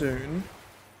so soon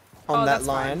on that that's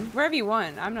line. fine. Wherever you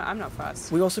want. I'm not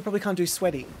fussed. We also probably can't do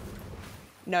Sweaty.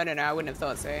 No, I wouldn't have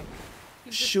thought so.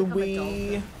 You've just Should become a we...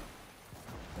 dolphin.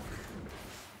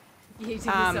 You took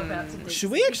yourself out to deep Should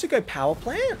we sea. actually go Power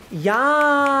Plant? Yes!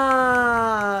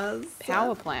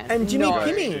 Power plant. And Jimmy no,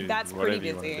 Pimmy. That's Whatever pretty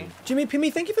you wanna busy. do. Jimmy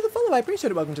Pimmy, thank you for the follow. I appreciate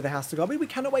it. Welcome to the House of Gobby. We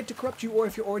cannot wait to corrupt you, or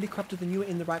if you're already corrupted, then you are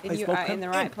in the right Then place. you are Welcome in the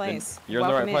right place. You're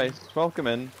Welcome in the right place. Welcome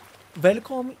in.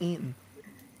 Welcome in.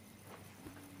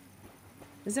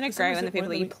 Isn't it For some great when reason, the people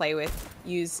that you won't let play with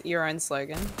use your own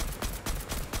slogan?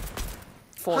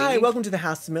 For Hi, you. welcome to the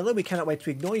House of Miller. We cannot wait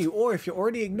to ignore you, or if you're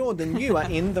already ignored, then you are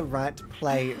in the right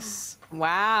place.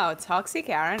 Wow, toxic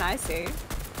Aaron, I see.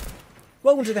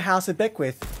 Welcome to the House of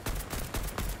Beckwith.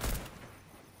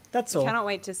 That's all. Cannot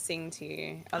wait to sing to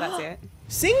you. Oh, that's it.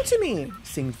 Sing to me.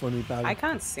 Sing for me, bud. I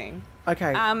can't sing.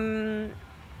 Okay.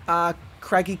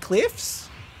 Craggy Cliffs.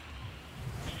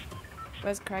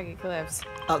 Where's Craggy Cliffs?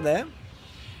 Up there.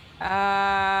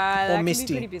 That Misty.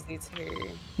 can be pretty busy too.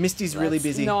 Misty's really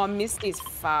busy. No, Misty's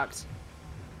fucked.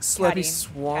 Slurpy Catty.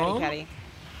 Swamp. Catty.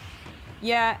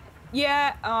 Yeah.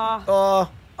 Coral.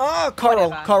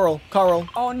 Whatever. Coral.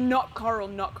 Oh, not Coral.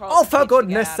 Oh, for Get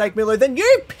goodness out. sake, Miller, then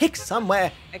you pick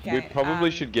somewhere. Okay. We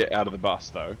probably should get out of the bus,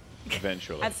 though,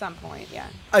 eventually. At some point, yeah.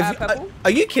 Are,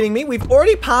 are you kidding me? We've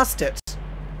already passed it.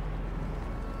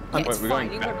 Yeah, it's we're fine.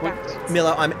 going You go backwards? backwards.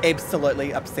 Miller, I'm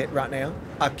absolutely upset right now.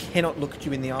 I cannot look at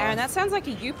you in the eye. Aaron, that sounds like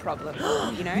a you problem,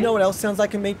 you know? You know what else sounds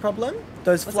like a me problem?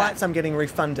 Those What's flights that? I'm getting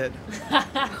refunded.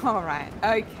 All right.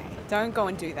 Okay. Don't go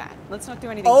and do that. Let's not do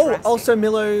anything Oh, drastic. also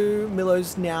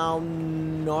Millo's now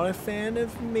not a fan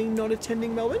of me not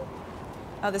attending Melbourne.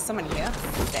 Oh, there's someone here.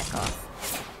 Back off.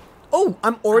 Oh,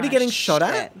 I'm already Oh, getting shot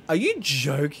at? shit. Are you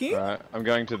joking? Right, I'm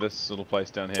going to this little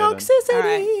place down here Toxicity! All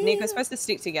right. Nick, we're supposed to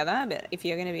stick together, but if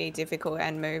you're going to be difficult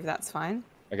and move, that's fine.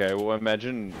 then. Okay, well,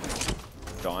 imagine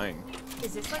dying.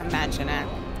 Is this like Imagine it.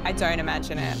 I don't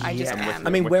imagine it. I just am. I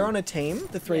mean, we're on a team,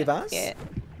 the three of us. Yeah.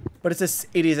 But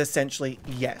it is essentially,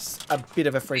 yes, a bit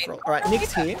of a free-for-all. All right,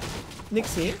 Nick's here.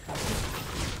 Nick's here.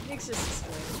 Nick's just a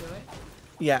square to it.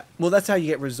 Yeah, well, that's how you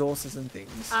get resources and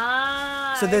things.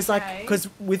 Ah. So there's like, okay. because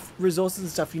with resources and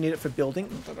stuff, you need it for building.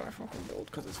 Not that I fucking build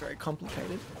because it's very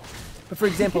complicated. But for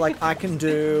example, like I can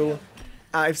do,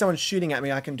 if someone's shooting at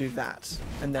me, I can do that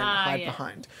and then hide yeah.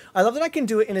 behind. I love that I can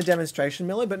do it in a demonstration,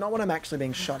 Miller, but not when I'm actually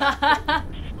being shot at.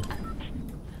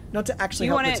 Not to actually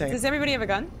You help want the it? team. Does everybody have a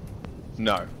gun?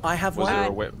 No. I have Was one. there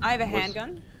a whip? I have a Was-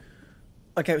 handgun.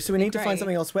 Okay, so we need to find Great.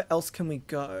 something else. Where else can we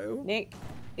go? Nick.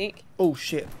 Oh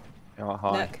shit. Oh,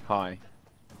 hi. Nook. Hi.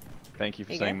 Thank you for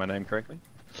There you saying go. my name correctly.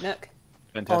 Nook.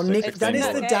 Fantastic. Oh, Nick, 16 that is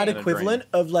the bullets dad and a equivalent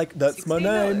of like, that's my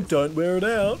name, $16. don't wear it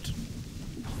out. dream.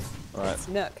 Alright. It's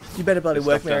Nook. You better bloody There's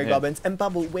work, stuff down Mary here. Bobbins. And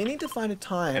Bubble, we need to find a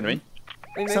time. Henry?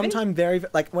 We moving? Sometime very,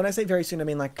 like, when I say very soon, I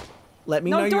mean like, let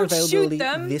me No, know your don't shoot availability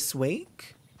them. this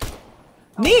week.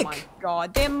 Oh Nick! my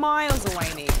god, they're miles away,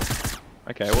 Nick.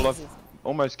 Okay, well, I've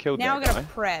almost killed Now that we're guy. gonna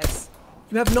press.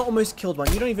 You have not almost killed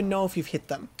one. You don't even know if you've hit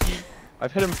them.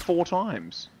 I've hit him 4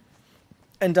 times.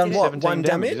 And done what? 17 One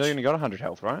damage? damage? He's only got 100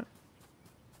 health, right?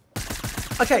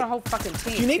 Okay, Got a whole fucking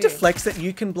team. do you need to too. flex that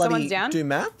you can bloody Someone's down? do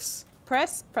maths?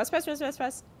 Press.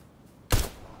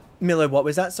 Miller, what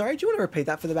was that? Sorry, do you want to repeat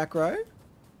that for the back row?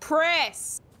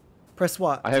 Press. Press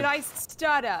what? I Did have I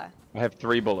stutter?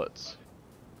 3 bullets.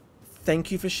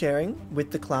 Thank you for sharing with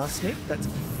the class, Nick. That's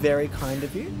very kind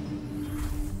of you.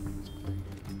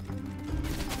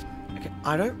 Okay,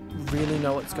 I don't really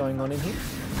know what's going on in here.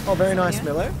 Oh, very nice, Yeah.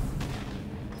 Miller.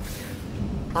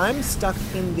 I'm stuck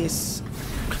in this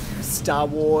Star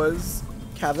Wars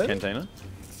cavern. Cantina?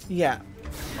 Yeah.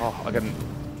 Oh, I got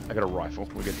a rifle.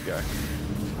 We're good to go.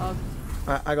 Oh,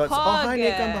 Alright, I got. Oh, hi,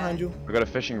 Nick. I'm Hug. behind you. I got a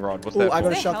fishing rod. What's Oh, that I for?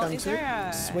 got a Is there shotgun hell- is too. there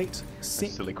a- Sweet. That's a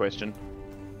silly question.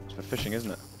 It's for fishing,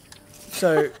 isn't it?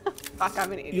 So Fuck,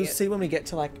 I'm an idiot. you'll see when we get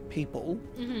to like people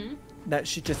that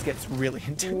shit just gets really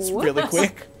intense really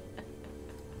quick.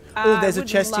 Oh, there's a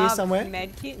chest here somewhere.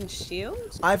 Medkit and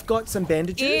shield. I've got some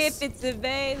bandages. If it's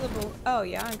available. Oh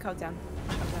yeah, I'm calm down.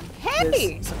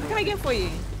 Hey, what can I get for you?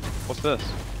 What's this?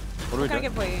 What do we What can I do?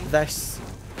 get for you? This.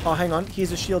 Oh, hang on.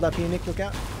 Here's a shield up here, Nick. Look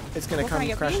out. It's going to come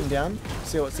crashing down.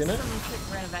 See what's in it. Some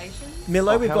quick renovations.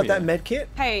 Milo, we've got that med kit.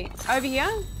 Hey, over here.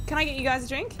 Can I get you guys a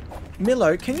drink?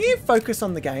 Milo, can you focus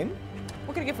on the game?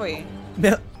 What can I get for you?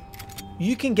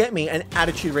 You can get me an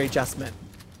attitude readjustment.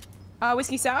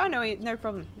 Whiskey sour? No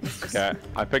problem. Okay,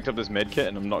 I picked up this med kit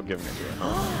and I'm not giving it to you.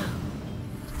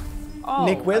 Oh,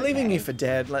 Nick, we're leaving you for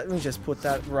dead. Let me just put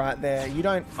that right there. You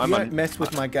don't mess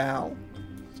with my gal.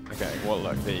 Okay, well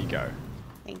look, there you go.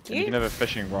 Thank And you. you can have a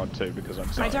fishing rod too because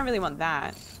I'm sorry. I don't really want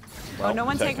that. Well, no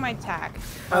one's take taking it. my tack.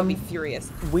 I'll be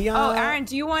furious. We are. Oh, Aaron,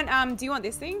 do you want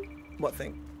this thing? What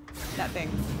thing? That thing.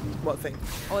 What thing?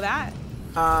 Or that?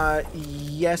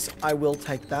 Yes, I will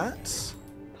take that.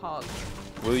 Pog.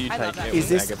 Will you I take love that. it? Is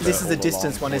this? Agatha This is all a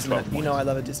distance along one, for isn't it? 12 You know I points?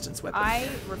 love a distance weapon. I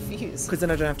refuse. Because then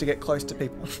I don't have to get close to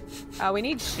people. We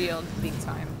need shield big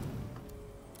time.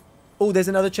 Oh, there's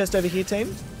another chest over here,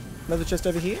 team. Another chest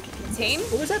over here. Team?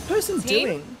 What was that person Team?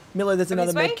 doing? Milo, there's Come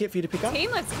another this way. med kit for you to pick up.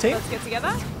 Team, let's Team? get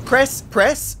together. Press,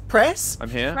 press, press. I'm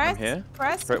here. Press, I'm here.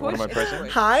 press, What am I push. pressing?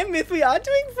 Hi, Myth. We are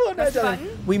doing Fortnite. Press the darling.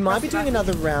 button. We might Press be the doing button.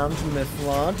 another round,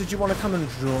 Mythla. Did you want to come and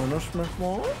join us,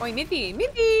 Mythla? Oi, Miffy,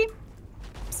 Miffy.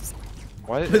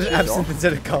 Why did With it absinthe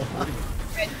instead of cola.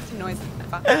 It's a noise.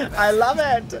 Fuck. I love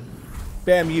it.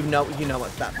 Bam, you know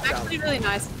what's that. I'm actually really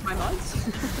nice with my mods.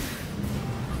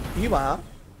 You are.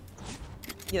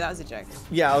 Yeah, that was a joke.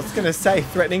 Yeah, I was gonna say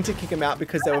threatening to kick him out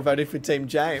because they were voting for Team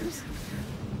James.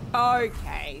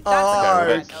 Okay.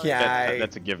 Okay.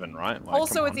 That's a given, right? Like,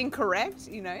 Also, come it's on. incorrect,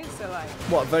 so like.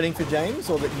 What, voting for James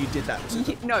or that you did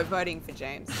that? No, voting for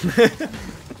James.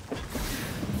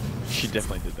 She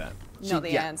definitely did that. Not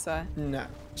the answer. No.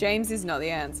 James is not the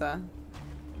answer.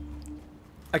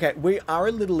 Okay, we are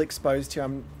a little exposed here.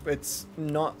 It's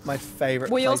not my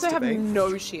favorite We place also to have be.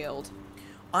 no shield.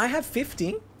 I have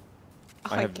 50.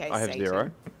 I have Satan.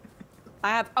 0. I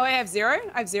have 0.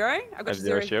 I have 0. I've got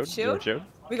Zero 0 shield. Zero shield.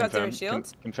 We got Confirm, 0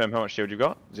 shield. Confirm how much shield you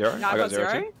got. 0. No, I I've got got 0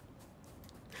 0. too.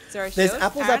 0 shield. There's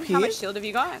apples Aaron, up how here. much shield have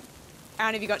you got?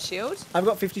 Aaron, have you got shield? I've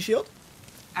got 50 shield.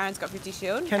 Aaron's got 50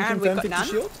 shield. Can Aaron, confirm we've got 50 none.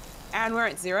 shield. Aaron, we're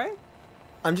at 0.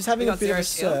 I'm just having We a got bit of a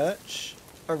 0 shield. search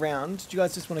around. Do you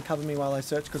guys just want to cover me while I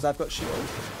search? Because I've got shield.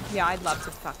 Yeah, I'd love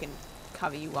to fucking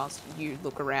cover you whilst you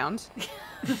look around.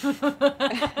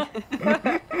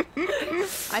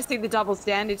 I see the double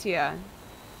standard here.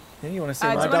 Yeah, you want to see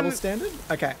do my you double want- standard?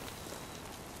 Okay.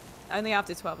 Only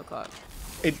after 12 o'clock.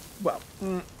 You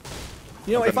know,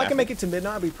 I've if got I an can make it to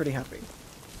midnight, I'll be pretty happy.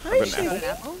 I've got an Shane. apple.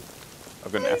 Apple?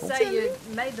 I've got an apple. So you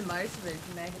made the most of it if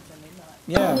you make it to midnight.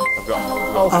 Yeah. I've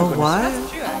got. Oh, what?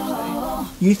 That's true,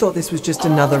 actually. You thought this was just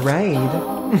another raid?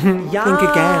 Think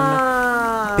again,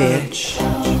 bitch.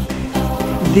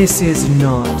 This is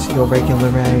not your regular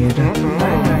raid.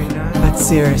 But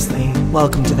seriously,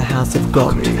 welcome to the House of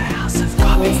God.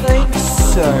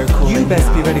 So cool. You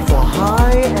best be ready for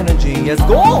high energy as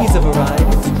he's a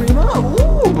variety streamer.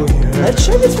 Ooh, yeah. Let's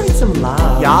show this raid some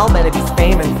love. Y'all better be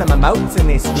spamming some emotes in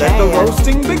this chat. Let the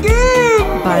roasting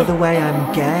begin! By the way,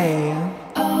 I'm gay.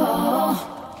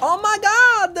 Oh my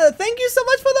god! Thank you so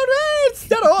much for the raid!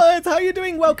 Steroids! How are you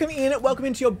doing? Welcome in. Welcome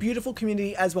into your beautiful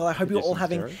community as well. I hope you're all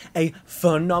having a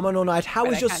phenomenal night. How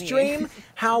was your stream?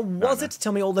 How was it?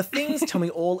 Tell me all the things. Tell me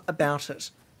all about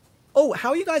it. Oh, how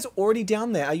are you guys already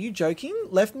down there? Are you joking?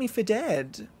 Left me for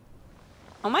dead.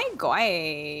 Oh my god.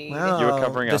 Wow. You were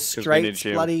covering the us 'cause we need straight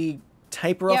shield. bloody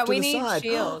taper off to the side.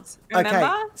 Yeah, we need shields. Remember? Okay,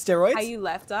 steroids? How you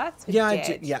left us? Yeah, I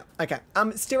dead. do. Yeah, okay.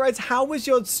 Steroids, how was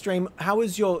your stream? How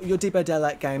was your Deepo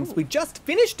Daylight games? We just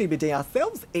finished DBD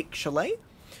ourselves, actually.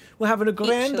 We're having a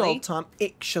grand Actually. old time,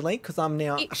 actually, because I'm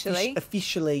now Actually.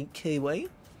 officially Kiwi.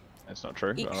 That's not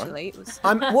true. But Actually, it was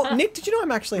Well, Nick, did you know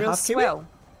I'm actually real half swell. Kiwi?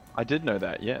 I did know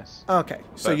that. Yes. Okay,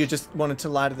 so But- you just wanted to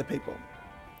lie to the people.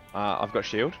 I've got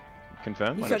shield.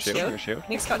 Confirm. You I got shield. I shield. got shield.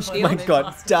 Nick's got Oh shield. my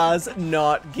god, does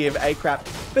not give a crap.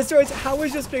 But Steroids, how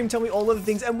was your stream? Tell me all of the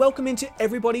things. And welcome into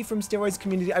everybody from Steroids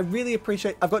community. I really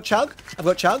appreciate. I've got Chug. I've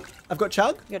got Chug. I've got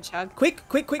Chug. You got chug. Quick,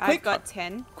 quick, quick, quick. I've got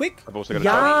 10. Quick. I've also got a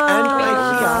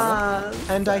Yeah,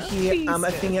 and I hear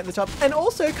a thing at the top. And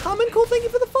also, Carmen, cool, thank you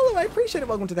for the follow. I appreciate it.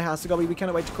 Welcome to the House of Gobby. We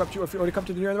cannot wait to corrupt you. If you already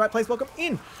corrupted, you're in the right place. Welcome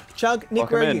in. Chug, Nick,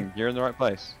 Welcome where are in. you? You're in the right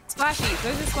place. Splashies.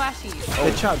 Those are splashies.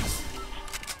 The Chugs.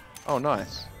 Oh,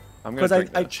 nice. I'm gonna Because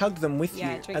drink I this. chug them with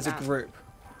Yeah, you drink as a that. group.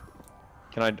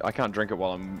 Can I can't drink it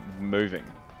while I'm moving.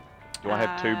 Do I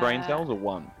have 2 brain cells or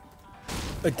 1?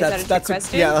 That's a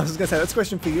question? Yeah, I was gonna say that's a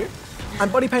question for you. I'm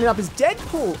body painted up as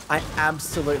Deadpool. I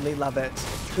absolutely love it.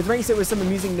 With ring set with some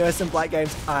amusing Nurse and Blight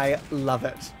games, I love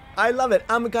it. I love it.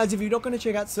 Guys, if you're not going to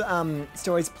check out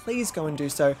Stories, please go and do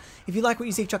so. If you like what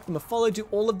you see, chuck them a follow, do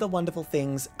all of the wonderful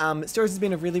things. Stories has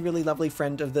been a really, really lovely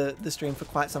friend of the stream for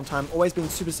quite some time. Always been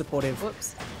super supportive.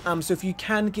 Whoops. So if you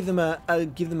can give them a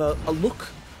look,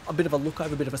 a bit of a look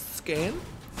over, a bit of a scan.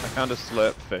 I found a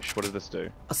slurp fish. What does this do?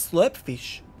 A slurp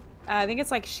fish. I think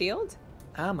it's like shield.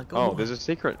 Oh my god. Oh, there's a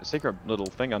secret little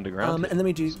thing underground. And let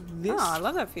me do this. Oh, I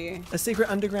love that for you. A secret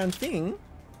underground thing.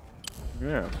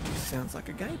 Yeah. Sounds like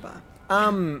a gay bar.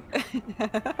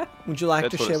 Would you like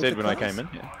That's to what share it said with the when I class? came in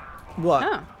here. What?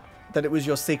 Oh. That it was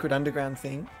your secret underground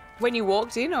thing? When you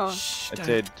walked in, or? Shh, It don't.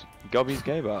 said Gobby's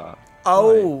gay bar.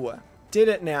 Oh, did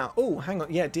it now? Oh, hang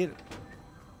on. Yeah, it did.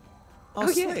 Oh,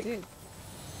 Yeah, slick. it did.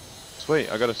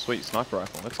 Sweet, I got a sweet sniper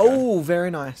rifle. Let's go. Oh,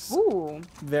 very nice. Ooh.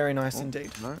 Very nice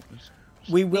indeed. No,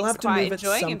 We will Nick's have to quite move at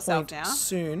enjoying some himself point now.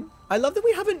 soon. I love that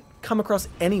we haven't come across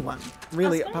anyone,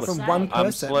 really, apart from one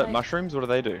person. slurp mushrooms, what do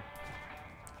they do?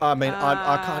 I mean,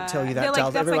 I can't tell you that, they're like-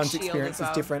 Giles. that's like Everyone's shield experience as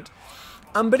well. is different.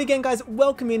 But again, guys,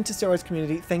 welcome into Steroids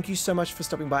community. Thank you so much for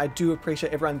stopping by. I do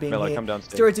appreciate everyone being Melo, here. come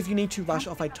downstairs. Steroids, if you need to rush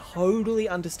off, I totally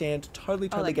understand. Totally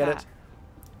like get that. it.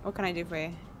 What can I do for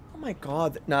you? Oh my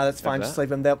god. No, that's fine. that? Just leave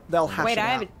them. They'll hash Wait, it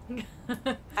I out.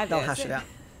 have They'll hash it out.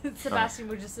 Sebastian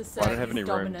would just assert I don't have any his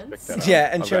room to dominance. pick that up. Yeah,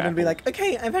 and I've Sheridan got would be apples. like,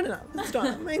 okay, I've had enough. Let's start.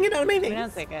 I'm hanging out a meeting. We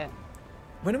don't take it.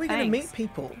 When are we going to Thanks. meet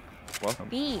people? Welcome.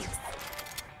 Thanks.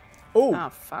 Oh, Oh,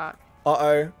 fuck.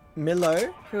 uh-oh.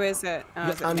 Milo, Who is it? Oh,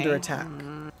 is it you're under me? attack.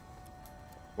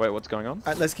 Wait, what's going on? All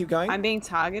right, let's keep going. I'm being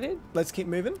targeted. Let's keep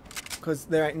moving, because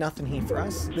there ain't nothing here for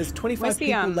us. There's 25 Where's the,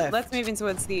 people left. let's move in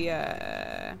towards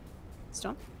the,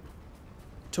 storm.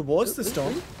 Towards the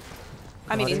storm.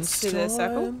 I mean, Caught in into the circle.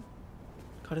 storm,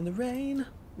 Caught in the rain.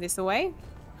 This away.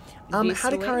 How This to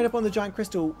away. carry it up on the giant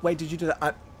crystal? Wait, did you do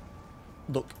that?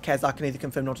 Look, Kaz, I can either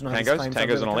confirm nor deny his Tangos, claims.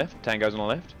 Tangos on the left. Tangos on the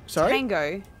left. Sorry?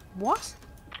 Tango. What?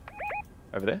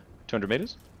 Over there. 200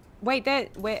 meters. Wait, there.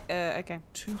 Where? Okay.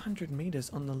 200 meters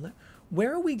on the left.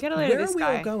 Where are we? Get a load of Where this are we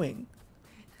guy. all going?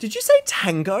 Did you say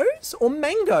tangos or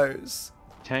mangoes?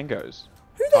 Tangos.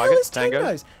 Who the hell Target, is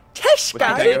tangos? Whiskey Teshkos?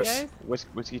 Tango.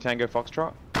 Whiskey Tango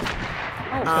Foxtrot. Oh,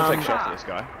 I'll take shots fuck. at this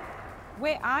guy.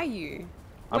 Where are you?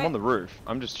 I'm Where- on the roof.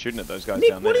 I'm just shooting at those guys Nick,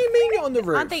 down what do there. you mean you're on the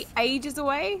roof? Aren't they ages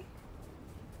away?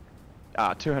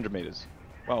 200 meters.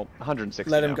 Well, 160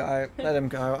 Let him now. go. Let him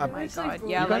go. Oh my god.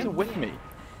 Yeah. You guys are Like, with me.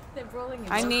 They're brawling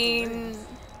in I multiple mean, rooms.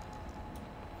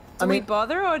 do we mean-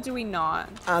 bother or do we not?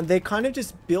 They're kind of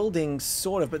just building,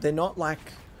 sort of, but they're not like...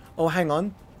 Oh, hang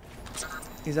on.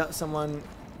 Is that someone...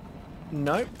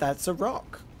 Nope, that's a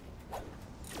rock.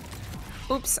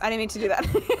 Oops, I didn't mean to do that.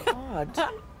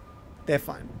 God. They're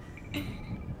fine.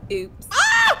 Oops.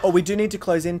 Oh, we do need to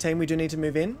close in, team. We do need to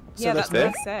move in. So Yeah, let's that's what I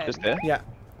move. said. Just there. Yeah.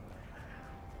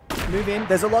 Move in.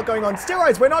 There's a lot going on.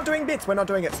 Steroids, we're not doing bits. We're not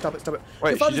doing it. Stop it, stop it.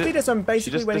 Wait, Your father's she beat us, so I'm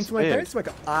basically just waiting for my disappeared. parents to wake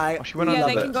up. I Oh, she went Yeah,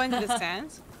 love they it. can go into the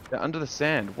stands. They're under the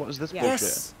sand. What is this Yeah. bullshit?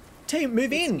 Yes. Team,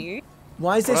 move It's in. new.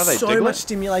 Why is there What are they, so Diglett? much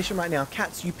stimulation right now?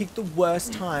 Cats, you picked the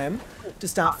worst time to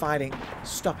start fighting.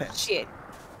 Stop it. Shit.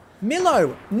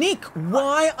 Milo, Nick,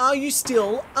 why are you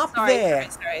still up there?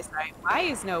 Sorry. Why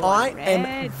is no one I am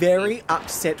red? very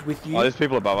upset with you. Oh, there's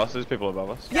people above us. There's people above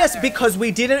us. Yes, because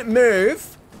we didn't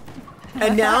move,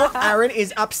 and now Aaron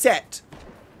is upset.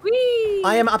 Whee!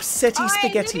 I am upsetty Leave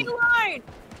spaghetti. me alone.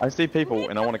 I see people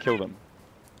and I want to kill them.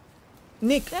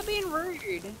 Nick, They're being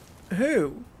rude.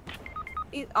 who?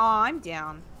 Oh, I'm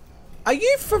down. Are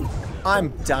you from... I'm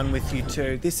done with you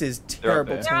two. This is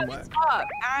terrible there. They're at the teamwork. top.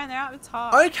 Aaron, they're at the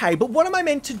top. Okay, but what am I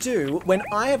meant to do when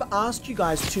I have asked you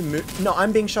guys to move? No,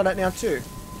 I'm being shot at now too.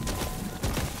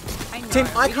 I know. Tim,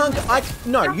 I We can't... didn't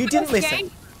No, listen. you didn't listen. Okay.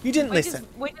 You didn't listen.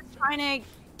 We're just trying to...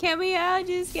 Can we all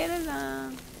just get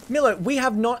along? Milo, we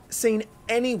have not seen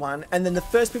anyone, and then the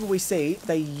first people we see,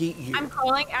 they yeet you. I'm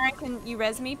calling. Aaron, can you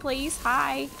res me, please?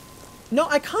 Hi. No,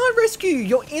 I can't rescue you.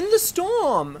 You're in the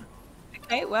storm.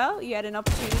 Okay, well, you had an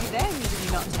opportunity there and you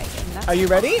did not take it. and that's Are you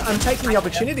ready? fine. I'm taking the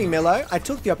opportunity, Milo. I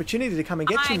took the opportunity to come and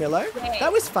get you, I'm Milo. dead.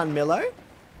 That was fun, Milo. Wasn't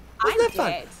I'm that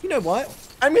fun? dead. You know what?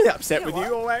 I'm really upset You know with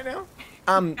you what? all right now.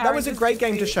 That Aaron, was a just great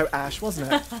game to defeat- show Ash,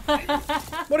 wasn't it?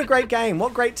 What a great game.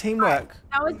 What great teamwork.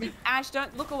 That was Ash.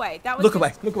 Don't look away. That was Look just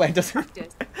away. Look away. Doesn't.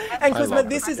 practice. And I Cosmo, love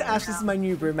this it. is Ash. This is my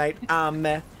new roommate.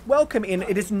 Welcome in.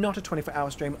 It is not a 24-hour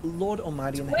stream. Lord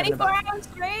Almighty in the heaven above. 24-hour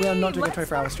stream. We are not doing a Let's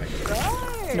 24-hour stream.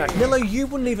 go. No, Milo, you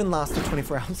wouldn't even last the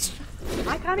 24 hours.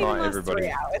 I can't even Right, last everybody.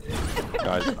 3 hours.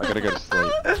 Guys, I gotta go to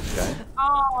sleep. Okay.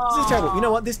 Oh, This is terrible. You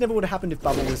know what? This never would have happened if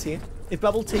Bubble was here. If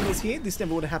Bubble T was here, this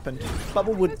never would have happened.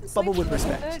 Bubble would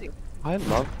respect. I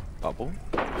love Bubble.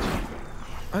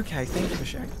 Okay, thank you for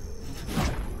sharing.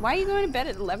 Why are you going to bed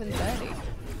at 11:30?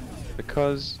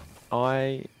 Because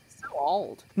I... So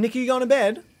old. Nick, are you going to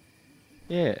bed?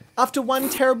 Yeah. After one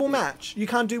terrible match, you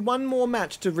can't do one more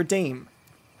match to redeem.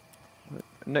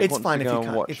 Nick It's wants fine to if go you and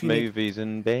can't. watch If you movies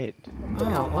in bed. Oh,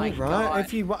 all right. God.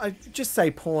 If you just say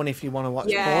porn if you want to watch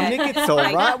Yeah. porn, Nick, it's all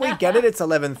right. We get it. It's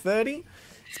 11:30.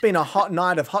 It's been a hot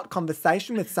night of hot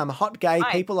conversation with some hot gay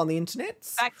people on the internet.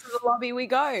 Back to the lobby we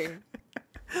go.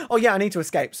 Oh yeah, I need to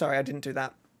escape. Sorry, I didn't do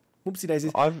that. Whoopsie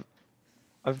daisies.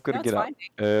 I've got to No, get it's up fine.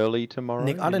 early tomorrow.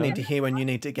 Nick, I you don't know? need to hear when you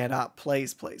need to get up.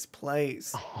 Please, please,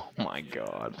 please. Oh my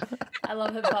god. I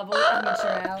love her bubble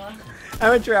amateur hour.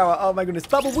 Amateur hour. Oh my goodness.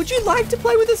 Bubble, would you like to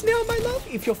play with us now, my love?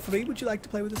 If you're free, would you like to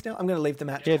play with us now? I'm going to leave the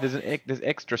match. Yeah, there's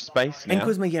extra space now. And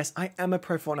Kuzma, yes, I am a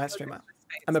pro Fortnite streamer.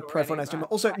 I'm a pro Fortnite streamer.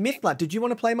 Also, Mythblood, did you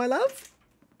want to play, my love?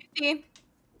 Mithy.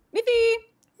 Mithy.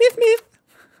 Myth.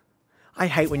 I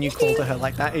hate when you call to her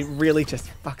like that. It really just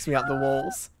fucks me up the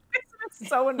walls. It's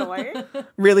so annoying.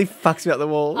 Really fucks me up the Up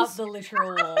walls. the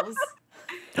literal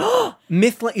walls.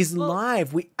 Mythla is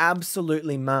live. We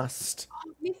absolutely must.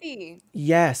 Mithy.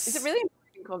 Yes. Is it really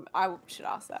important? I should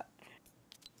ask that.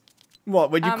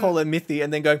 What, would you call her Mythy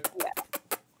and then go...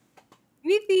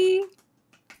 Mithy.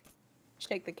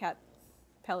 Shake the cat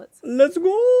pellets. Let's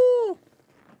go.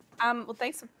 Well,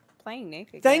 thanks for playing, Nick.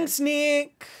 Again. Thanks,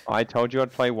 Nick. I told you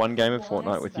I'd play one game of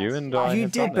Fortnite with you, and I You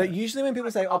have did, done but that. usually when people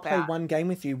say, I'll play out. one game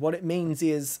with you, what it means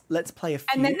is, let's play a few.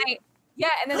 And then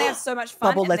they have so much fun.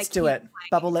 Bubble, and let's they do keep it.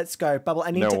 Bubble, let's go. Bubble,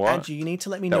 I need You know to what? add you. You need to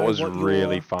let me That know was what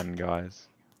really your, fun, guys.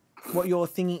 what your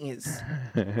thingy is.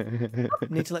 You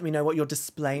need to let me know what your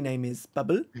display name is.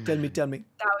 Bubble, tell me. That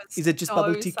was Is it just so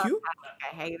Bubble TQ? sarcastic.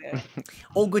 I hate it.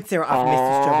 All good, Sarah. I've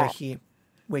messaged her. We're here.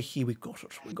 We're here. We got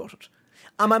it. We got it.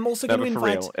 I'm also No, going to but for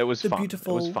invite real, it was the fun.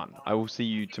 beautiful... It was fun. I will see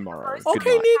you tomorrow. Okay, Good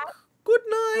night. Nick. Good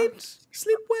night.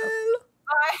 Sleep well.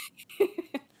 Bye.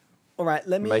 All right,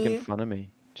 let me... Making fun of me.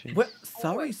 Jeez. Well,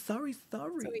 sorry.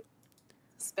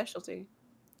 Specialty.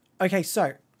 Okay,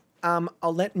 so, I'll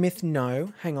let Myth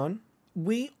know. Hang on.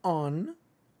 We on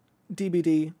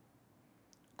DBD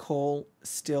call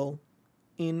still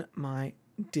in my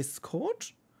Discord.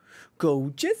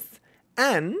 Gorgeous.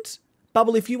 And,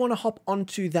 Bubble, if you want to hop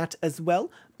onto that as well,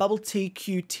 Bubble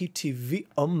TQTTV.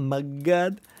 Oh my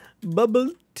god.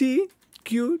 Bubble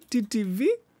TQTTV.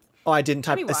 Oh, I didn't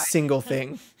type a single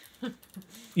thing.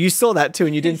 You saw that too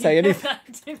and you didn't say anything.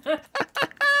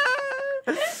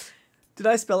 Did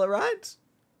I spell it right?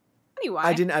 Anyway.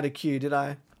 I didn't add a Q, did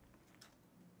I?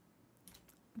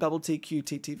 Bubble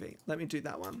TQTTV. Let me do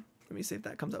that one. Let me see if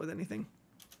that comes up with anything.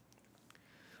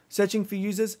 Searching for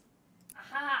users.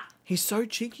 Aha. He's so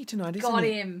cheeky tonight, isn't Got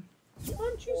he? him.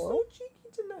 Aren't you so cheeky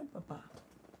tonight, Papa?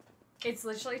 It's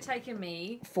literally taken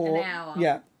me For an hour.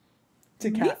 yeah, to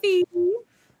catch. Mithy.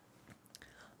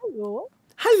 Hello.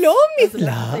 Hello, Miss Say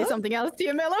Love. something else to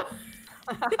you, Milo.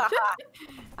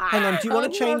 Hang on. Do you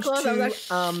want to change God, I was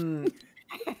to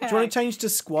Do you want to change to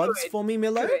squads for me,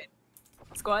 Milo? Good.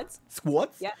 Squads?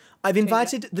 Squads? Yeah. I've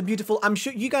invited the beautiful, I'm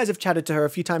sure you guys have chatted to her a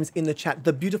few times in the chat,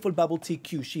 the beautiful Bubble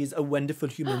TQ. She is a wonderful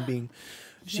human being.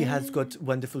 She has got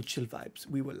wonderful chill vibes.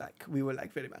 We were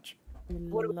like very much.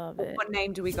 Love it. What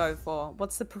name do we go for?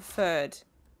 What's the preferred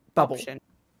Bubble. option?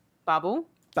 Bubble?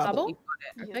 Bubble. You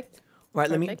got it. Perfect. Right,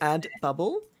 let me Perfect. add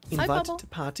Bubble, invite Bubble. to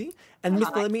party, and Miss,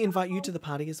 let me invite you to the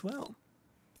party as well.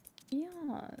 Yes.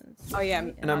 Oh, yeah.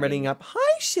 And I'm reading up.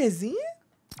 Hi, Shezzy.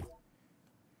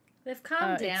 They've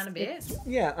calmed it's- down a bit.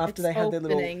 Yeah, after It's they had their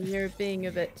little opening. You're being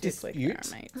a bit too quick there,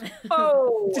 dispute. mate.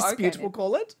 Oh, dispute, okay. we'll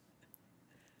call it.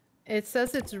 It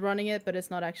says it's running it, but it's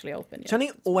not actually open yet.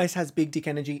 Shani always has big dick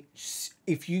energy.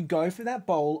 If you go for that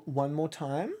bowl one more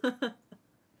time,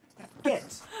 get.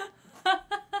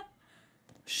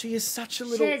 She is such a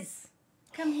little. Shiz,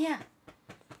 come here.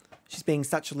 She's being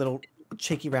such a little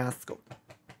cheeky rascal.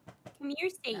 Come here,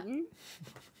 Satan.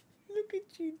 Look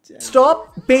at you, Dad.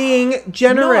 Stop being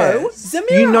generous. No, you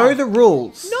Zamira. know the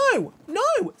rules. No,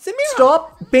 Zamira.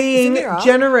 Stop being Zamira.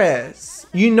 generous.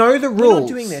 You know the rules. We're not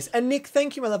doing this. And Nick,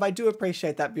 thank you, my love. I do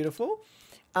appreciate that, beautiful.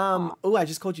 Oh, I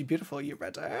just called you beautiful. You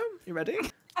ready? You ready?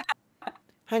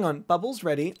 Hang on. Bubbles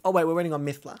ready. Oh, wait, we're waiting on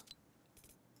Mythla.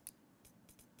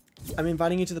 I'm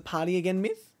inviting you to the party again,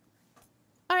 Myth.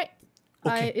 All right.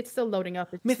 Okay. It's still loading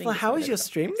up. It's being Mythla, how is displayed your up.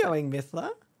 stream going, Mythla?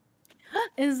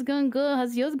 It's going good.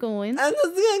 How's yours going? Wait,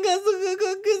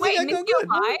 Nick, you're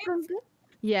live?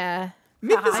 Yeah.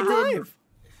 Myth is I did. live.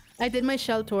 I did my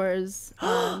shell tours.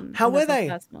 How and were that's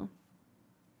on they? Phasmo.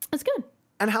 It's good.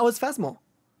 And how was Phasmo?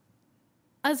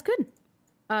 It's good.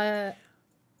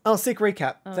 Oh, sick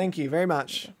recap. Thank you very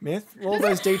much, Myth. All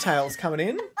those details coming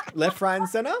in, left, right, and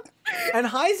center. And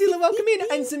hi, Zilla, welcome in.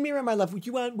 And Zamira, my love,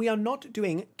 we are not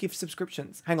doing gift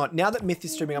subscriptions. Hang on, now that Myth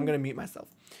is streaming, I'm going to mute myself.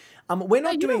 We're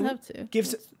not doing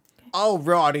gifts. Oh,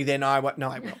 righty then. I will.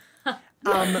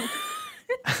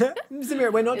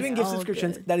 Zamira, we're not doing gift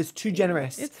subscriptions. Good. That is too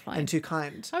generous and too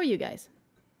kind. How are you guys?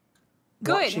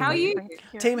 Good. How are you?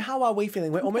 Team, how are we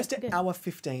feeling? We're almost at hour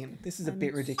 15. This is a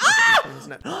bit ridiculous,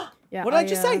 isn't it? Yeah, what did I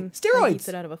just say?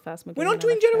 Steroids. Out of a we're not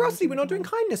doing generosity. We're not doing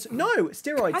kindness. No,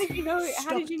 steroids. How did you know?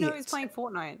 How did you know he was playing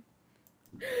Fortnite?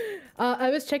 I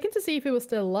was checking to see if he was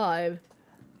still alive.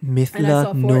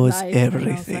 Mithla knows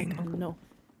everything. Like, oh, no.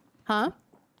 Huh?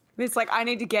 It's like I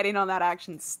need to get in on that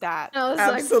action stat.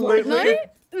 Absolutely.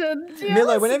 Like,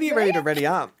 Milo, whenever you're ready to ready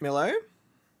up, Milo.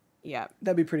 Yeah.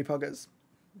 That'd be pretty poggers.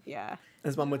 Yeah.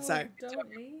 As one would say.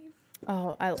 Don't leave.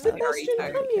 Oh, I love Sebastian,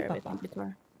 come here,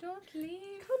 Papa. Don't leave.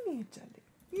 Come here, Daddy.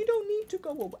 You don't need to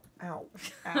go away. Ow.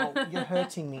 Ow. You're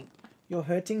hurting me. You're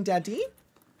hurting Daddy.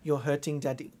 You're hurting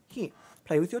Daddy. Here.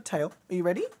 Play with your tail. Are you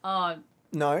ready? Oh.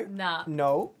 No. Nah.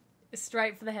 No.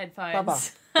 Straight for the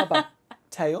headphones. Baba.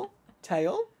 Tail.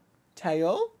 Tail.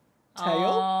 Tail. Tail.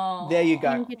 Oh. There you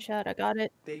go. Thank you, Chad. I got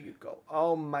it. There you go.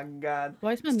 Oh my God.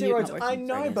 Why is my Steroids. mute not I working?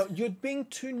 know, but you're being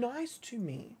too nice to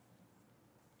me.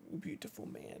 Beautiful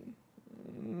man.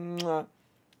 Mwah.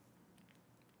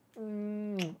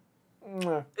 Mwah.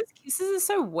 Those kisses are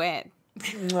so wet.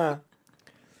 Mwah.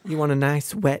 You want a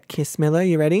nice wet kiss, Miller?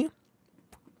 You ready?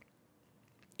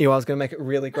 I was going to make it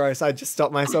really gross. I just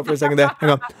stopped myself for a second there. Hang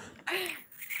on.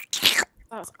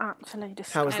 That's actually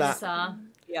disgusting. How was that?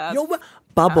 Yeah. Your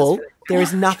Bubble, there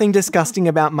is nothing disgusting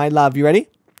about my love. You ready?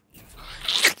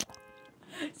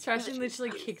 Sebastian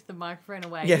literally kicked the microphone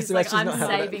away. Yeah, He's like, Sebastian's I'm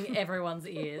not having saving everyone's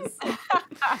ears.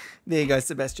 There you go,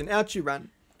 Sebastian. Out you run.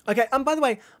 Okay, by the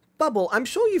way, Bubble, I'm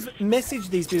sure you've messaged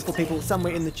these beautiful people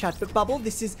somewhere in the chat, but Bubble,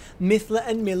 this is Mithla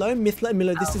and Milo. Mithla and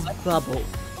Milo, this is Bubble.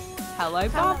 Hello,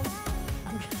 Bob.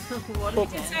 What You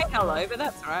can say hello, but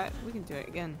that's alright. We can do it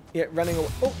again. Yeah, running away.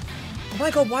 Oh my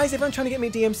God, why is everyone trying to get me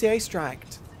DMCA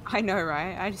striked? I know,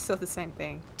 right? I just saw the same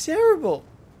thing. Terrible.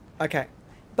 Okay.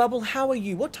 Bubble, how are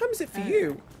you? What time is it for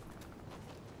you?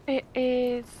 It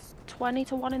is 20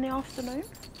 to 1 in the afternoon.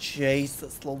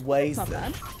 Jesus Louise. Not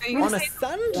bad. On a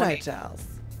Sunday, Charles.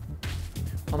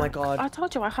 Oh my God. I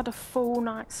told you I had a full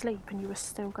night's sleep and you were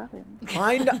still going.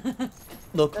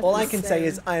 Look, all I can say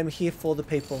is I am here for the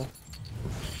people.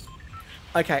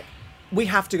 Okay. We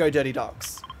have to go Dirty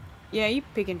Dogs. Yeah, you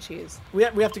pick and choose. We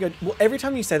have to go. Well, every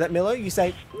time you say that, Milo, you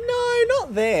say, no,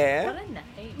 not there. What a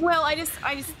name. Well, I just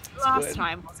last good.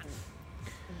 time wasn't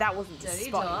Dirty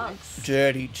spot. Dogs.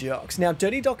 Dirty Dogs. Now,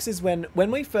 Dirty Dogs is when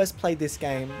we first played this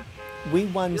game, we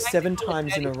won 7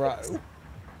 times in a row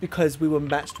because we were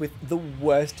matched with the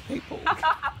worst people.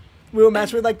 We were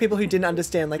matched with like people who didn't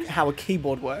understand like how a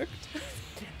keyboard worked.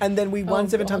 And then we won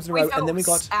 7 times in a row, and then we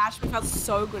got... we felt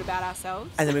so good about ourselves.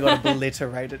 And then we got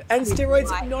obliterated. And steroids,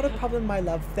 not a problem, my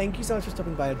love. Thank you so much for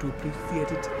stopping by. I do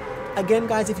appreciate it. Again,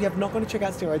 guys, if you have not gone to check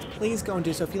out steroids, please go and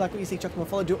do so. If you like what you see, chuck them a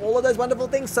follow. Do all of those wonderful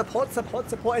things. Support. And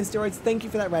steroids, thank you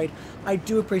for that raid. I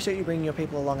do appreciate you bringing your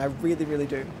people along. I really, really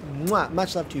do. Mwah.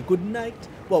 Much love to you. Good night.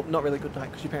 Well, not really good night,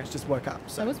 because your parents just woke up.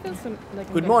 So. I was feeling some,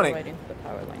 like, good morning. Right into the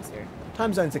power lines here.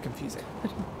 Time zones are confusing.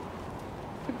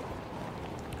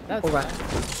 That's all right,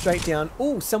 straight down.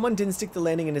 Oh, someone didn't stick the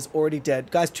landing and is already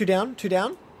dead. Guys, 2 down, 2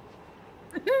 down.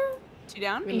 2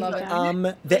 down. We love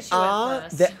it.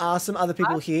 There are some other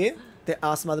people here. There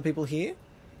are some other people here.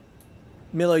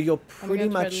 Milo, you're pretty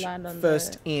much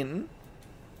first in.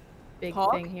 Big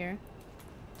thing here.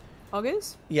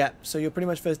 August? Yeah, so you're pretty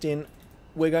much first in.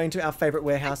 We're going to our favorite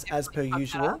warehouse as per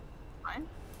usual. Fine.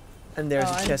 And there's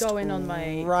a chest on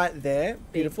my right there.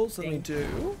 Beautiful. So let me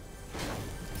do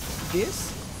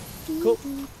this. Cool.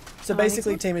 So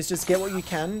basically, team, is just get what you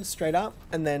can straight up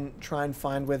and then try and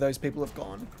find where those people have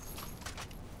gone.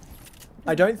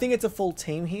 I don't think it's a full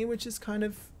team here, which is kind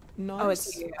of nice. Oh,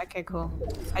 it's you. Okay, cool.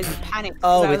 I just panicked.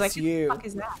 Oh, I was it's like, you. What the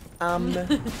fuck is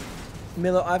that?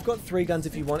 Miller, I've got 3 guns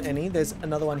if you want any. There's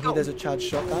another one here. There's a charged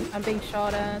shotgun. I'm being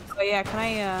shot at. Oh yeah, can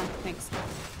I? Thanks.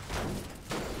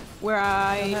 Where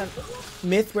I?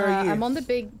 Myth, where are you? I'm on the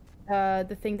big,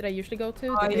 the thing that I usually go to.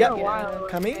 Oh, the yeah. big,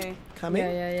 Coming? Okay. Coming?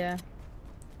 Yeah.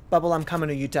 Bubble, I'm coming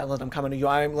to you. Tell it I'm coming to you.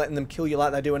 I ain't letting them kill you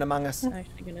like they do in Among Us. I'm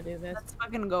actually gonna do this. Let's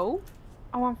fucking go.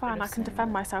 Oh, I'm fine. I can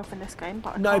defend myself in this game,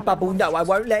 but no, Bubble, no, I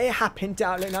won't let it happen,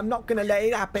 darling. I'm not gonna let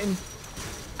it happen.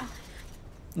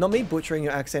 Not me butchering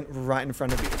your accent right in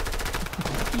front of you.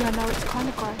 Yeah, no, it's kind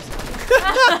of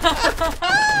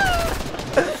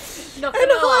gross. Not And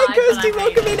gonna hi, lie, Kirsty, but I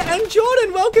welcome hate in. it. And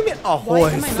Jordan, welcome in. Oh, Why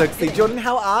am I not sexy. getting Jordan,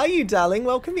 how are you, darling?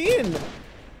 Welcome in.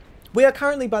 We are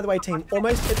currently, by the way, team,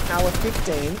 almost at hour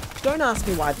 15. Don't ask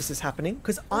me why this is happening,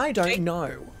 because I don't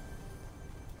know.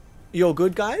 You're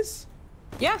good, guys?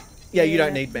 Yeah. Yeah, you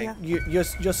don't need me.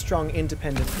 You're strong,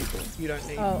 independent people. You don't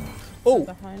need me.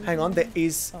 Oh, hang on.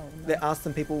 There are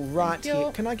some people right here.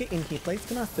 Can I get in here, please?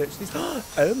 Can I search this?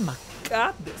 Oh my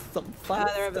god, there's some fun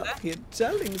stuff here.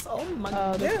 Darlings, oh my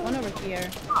god. There's one over here.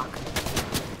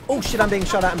 Oh shit, I'm being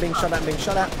shot at, I'm being shot at, I'm being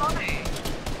shot at.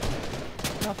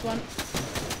 Knocked one.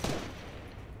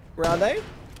 Where are they?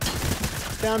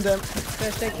 Found them. Should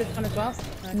I take this one as well?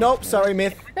 Okay. Nope, sorry,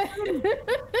 Myth.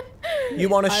 You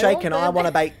want to shake and I want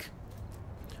to bake.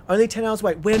 Only 10 hours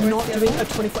away. We're not doing a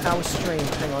 24-hour stream.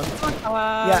 Hang on.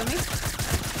 Yeah. I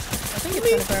think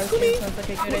it's 24 hours. Sounds like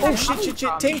a good idea. Oh shit. Team.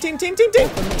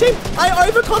 I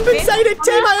overcompensated.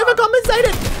 Team,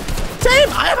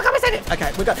 I overcompensated.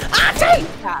 Okay, we got. Ah, team!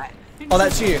 Oh,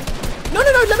 that's you. No,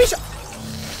 let me show.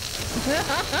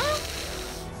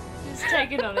 Just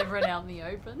taking on everyone out in the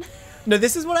open. No,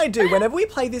 this is what I do. Whenever we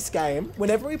play this game,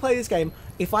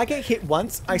 if I get hit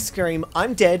once, I scream,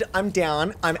 I'm dead, I'm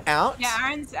down, I'm out. Yeah,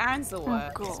 Aaron's the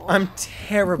worst. Oh, I'm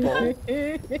terrible.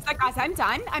 It's like, guys, I'm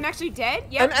done. I'm actually dead.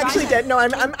 Yeah, I'm actually dead. No,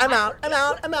 I'm out.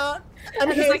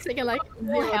 I'm hit. Like taking like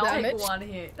zero damage. One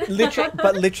hit.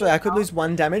 Literally, I could lose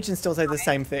 1 damage and still say the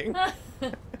same thing.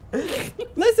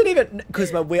 Listen, even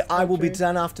Kuzma, I will be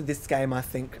done after this game. I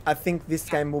think this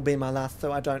game will be my last,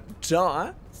 so I don't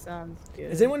die. Sounds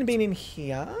good. Has anyone been in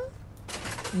here?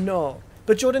 No.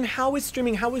 But Jordan, how is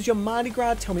streaming? How was your Mardi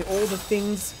Gras? Tell me all the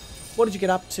things. What did you get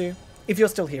up to? If you're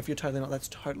still here, if you're totally not, that's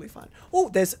totally fine. Oh,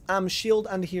 there's shield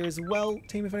under here as well,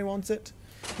 team, if anyone wants it.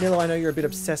 Milo, I know you're a bit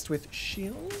obsessed with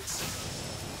shields.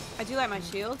 I do like my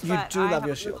shield, You but do I love have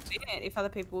your a little shield. bit. If other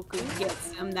people could get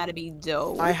some, that'd be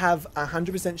dope. I have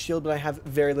 100% shield, but I have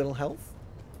very little health.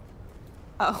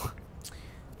 Oh.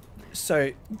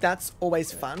 So that's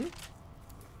always fun.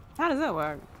 How does that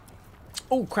work?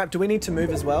 Oh crap, do we need to move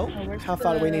as well? How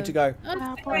far do we need to go?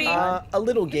 A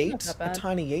little yeet, a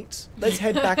tiny yeet. Let's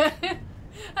head back.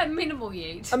 A minimal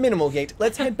yeet. A minimal yeet.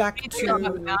 Let's head back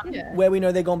to where we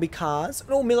know they're gonna be cars.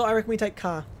 Oh, Milo, I reckon we take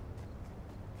car.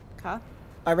 Car?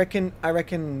 I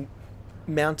reckon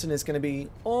mountain is gonna be,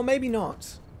 or maybe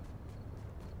not.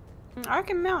 I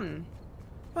reckon mountain.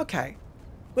 Okay.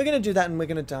 We're gonna do that and we're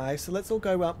gonna die, so let's all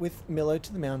go up with Milo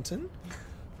to the mountain.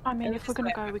 I mean, if we're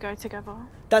gonna go, we go together.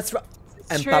 That's right.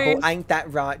 And true. Bubble, ain't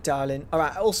that right, darling? All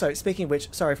right. Also, speaking of which,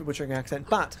 sorry for butchering your accent,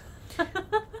 but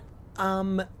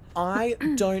I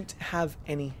don't have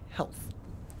any health.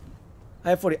 I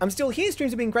have 40. I'm still here.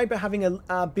 Streams have been great, but having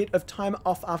a bit of time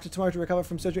off after tomorrow to recover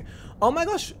from surgery. Oh my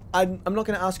gosh. I'm not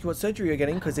going to ask you what surgery you're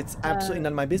getting because it's absolutely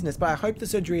none of my business, but I hope the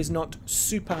surgery is not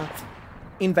super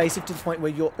invasive to the point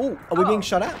where you're... Oh, are we being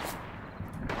shot at?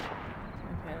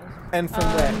 Okay. And from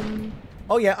where?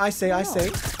 Oh yeah, I see.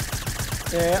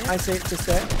 Yeah, I see it just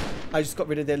there. I just got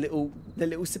rid of their little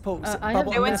support.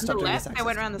 They went to the left, they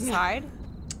went around the side.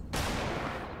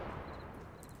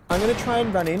 I'm going to try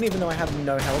and run in, even though I have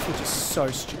no health, which is so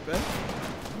stupid.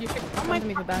 You should come to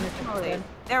me for bandage.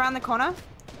 They're around the corner.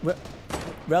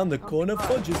 Round the corner,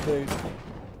 fudges, dude.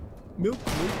 Milk,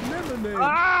 lemonade.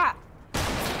 Ah!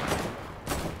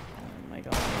 Oh my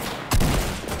god.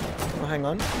 Oh, hang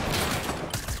on.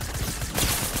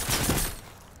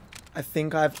 I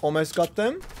think I've almost got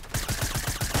them.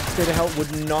 Bit of help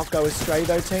would not go astray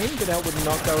though, team. Bit of help would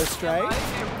not go astray.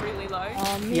 They're really low.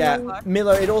 Yeah,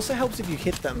 Milo, it also helps if you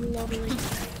hit them. Don't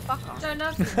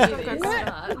have to do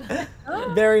this.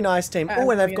 Very nice, team. Oh,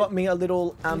 and they've got me a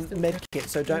little med kit,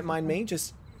 so don't mind me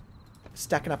just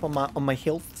stacking up on my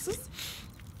health.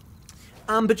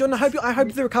 But Jordan, I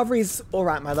hope the recovery is all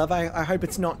right, my love. I hope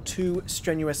it's not too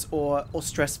strenuous or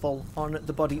stressful on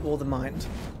the body or the mind.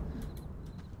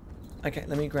 Okay,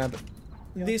 let me grab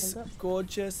this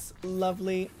gorgeous,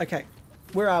 lovely... Okay,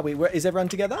 where are we? Is everyone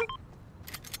together?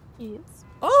 Yes.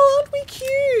 Oh, aren't we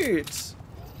cute?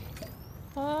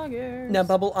 Poggers. Now,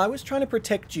 Bubble, I was trying to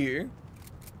protect you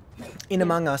in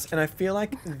Among Us, and I feel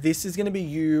like this is going to be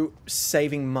you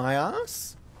saving my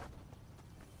ass.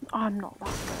 I'm not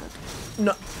that good.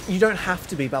 No, you don't have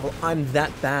to be, Bubble. I'm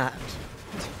that bad.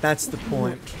 That's the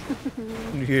point.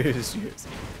 Yes.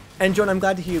 And John, I'm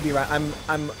glad to hear you be right.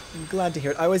 I'm glad to hear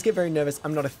it. I always get very nervous.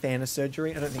 I'm not a fan of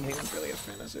surgery. I don't think anyone's really a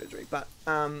fan of surgery, but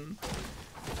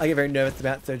I get very nervous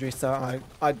about surgery, so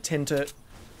I tend to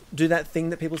do that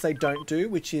thing that people say don't do,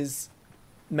 which is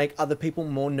make other people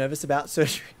more nervous about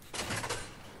surgery.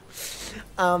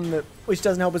 Which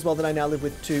doesn't help as well that I now live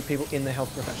with 2 people in the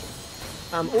health profession.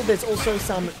 There's also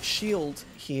some shield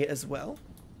here as well.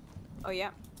 Oh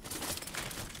yeah.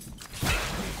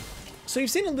 So you've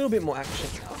seen a little bit more action.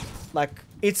 Like,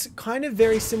 it's kind of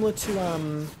very similar to,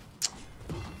 I'm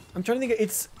trying to think,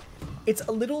 it's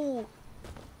a little,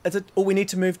 oh, we need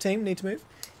to move, team, need to move.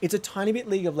 It's a tiny bit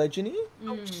League of Legends-y,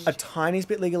 a tiny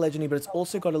bit League of Legends-y, but it's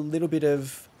also got a little bit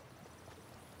of,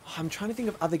 I'm trying to think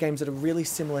of other games that are really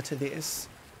similar to this,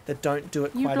 that don't do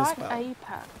it quite as well.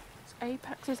 Apex.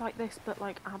 Apex is like this, but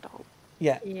like adult.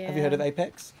 Yeah. Have you heard of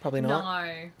Apex? Probably not.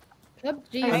 No.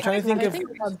 PUBG. I'm trying to think of...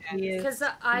 Because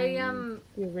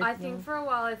I think for a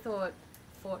while I thought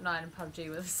Fortnite and PUBG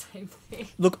were the same thing.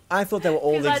 Look, I thought they were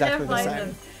all exactly the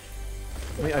same.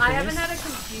 I haven't had a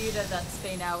computer that's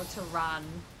been able to run.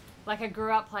 Like, I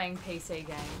grew up playing PC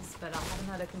games, but I haven't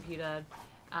had a computer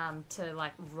to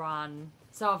like run.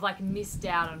 So I've like missed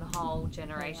out on a whole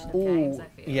generation of games, I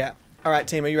feel. Yeah. All right,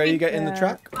 team, are you ready to get in the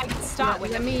truck? I can start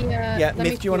with me. Yeah,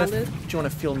 Myth, do you want to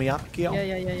fill me up, Gil?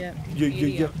 Yeah.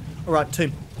 All right,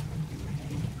 team.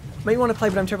 Maybe you want to play,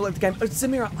 but I'm terrible at the game. Oh,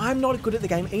 Zamira, I'm not good at the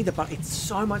game either, but it's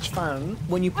so much fun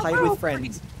when you play it with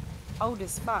friends. Old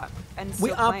as fuck. And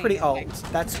We are pretty old. Game.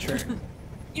 That's true.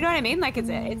 You know what I mean? Like, it's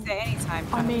at any time.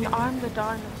 I mean, I'm the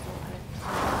dinosaur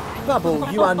here.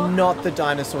 Bubble, you are not the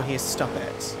dinosaur here. Stop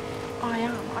it. I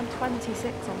am. I'm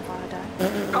 26 on Friday.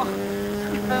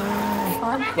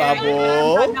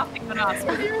 Bubble.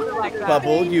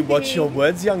 Bubble, you watch your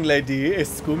words, young lady.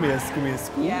 Excuse me.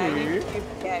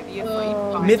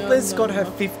 Mythla's got her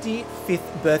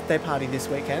 55th birthday party this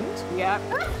weekend. Yeah.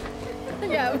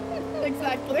 Yeah,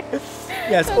 exactly.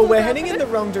 Yes, well, we're heading in the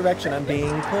wrong direction. I'm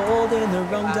being pulled in the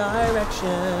wrong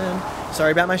direction.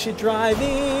 Sorry about my shit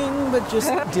driving, but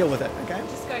just deal with it, okay?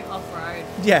 Just going off-road.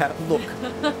 Yeah, look.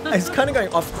 It's kind of going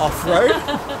off-road.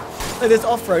 Like, there's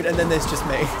off-road and then there's just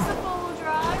me. Is this a four-wheel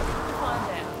drive? We'll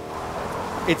find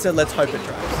out. It's a let's hope it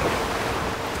drives.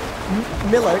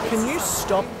 Milo, can you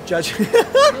stop judging?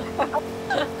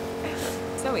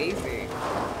 So easy.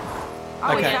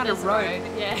 Oh, okay. we found a road.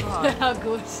 Yeah. Oh,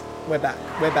 good. We're back.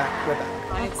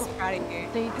 I'm so proud of you.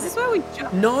 Is this where we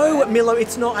just No, Milo,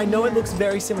 it's not. I know it looks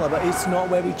very similar, but it's not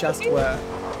where we just were.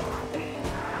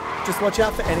 Just watch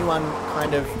out for anyone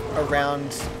kind of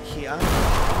around here.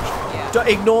 Yeah. Don't,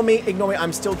 ignore me.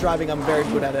 I'm still driving. I'm very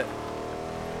good at it.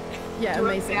 Yeah,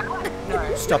 amazing.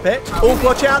 No. Stop it. Oh,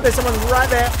 watch out. There's someone right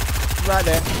there. Right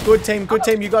there. Good team.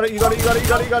 You got it. Oh, shit.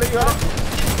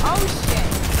 How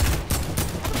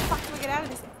the fuck do we get out of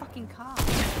this fucking car?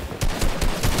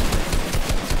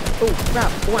 Oh,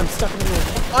 crap. Oh, I'm stuck in the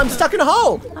wall. I'm stuck in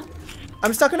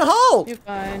a hole. You're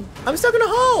fine. I'm stuck in a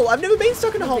hole. I've never been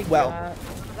stuck in a hole. Well,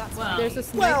 there's a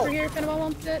sniper here if anyone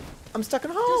wants it. I'm stuck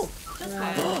in a hole.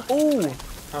 Oh,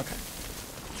 okay.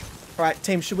 All right,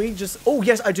 team, should we just... Oh,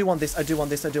 yes, I do want this.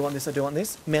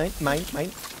 Mate.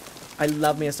 I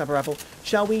love me a sniper rifle.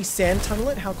 Shall we sand tunnel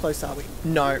it? How close are we?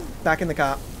 No. Back in the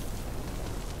car.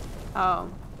 Oh.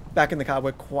 Back in the car.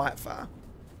 We're quite far.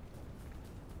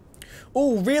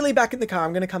 Oh, really back in the car.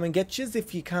 I'm going to come and get you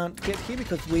if you can't get here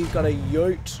because we've got a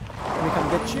yote. Let me come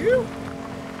get you.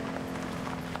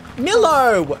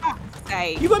 Milo!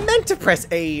 You were meant to press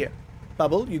A.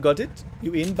 Bubble, you got it?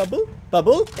 You in, Bubble?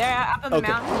 Bubble? They're up on the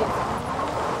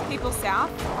mountain. People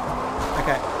south.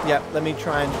 Okay, yeah, let me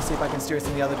try and see if I can steer us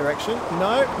in the other direction.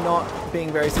 No, not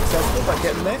being very successful, but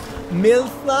getting there.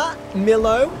 Miltha,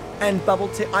 Milo, and Bubble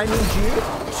Tip, I need you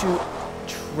to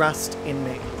trust in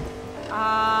me.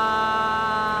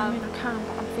 I mean, I can,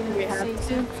 but I'm feeling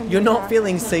seasick. You're not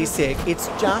feeling seasick. It's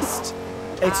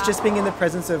just being in the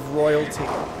presence of royalty.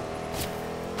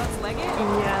 Let's leg it?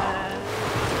 Yeah.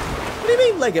 What do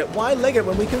you mean leg it? Why leg it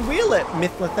when we can wheel it?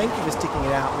 Mithla, thank you for sticking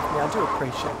it out with me. I do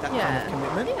appreciate that kind of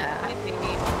commitment. Yeah.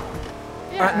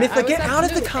 Alright, Mithla, get out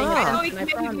of the car. I was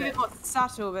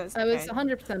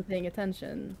 100% paying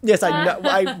attention. Yes, I know.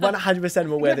 I 100%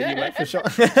 am aware that you were, for sure.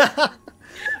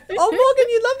 Oh, Morgan,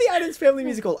 you love the Addams Family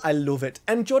Musical. I love it.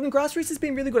 And Jordan, Grassroots has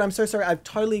been really good. I'm so sorry. I've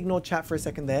totally ignored chat for a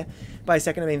second there. By a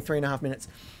second, I mean 3.5 minutes.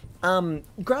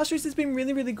 Grassroots has been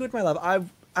really, really good, my love.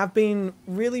 I've been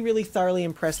really, really thoroughly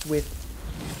impressed with...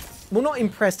 Well, not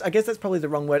impressed. I guess that's probably the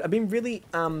wrong word. I've been really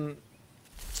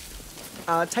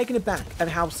taken aback at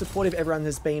how supportive everyone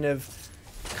has been of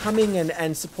coming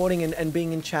and supporting and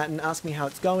being in chat and asking me how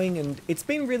it's going. And it's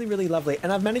been really, really lovely.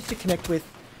 And I've managed to connect with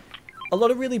a lot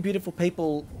of really beautiful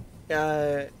people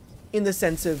in the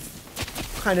sense of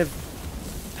kind of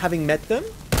having met them.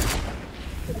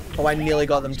 Oh, I nearly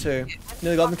got them too.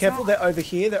 Nearly got them. Careful, they're over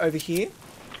here. They're over here.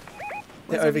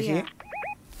 They're over here.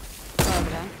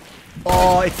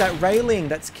 Oh, it's that railing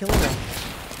that's killing them.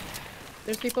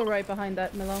 There's people right behind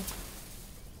that, Milo.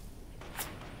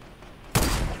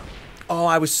 Oh,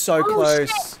 I was so close.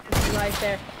 Shit. Right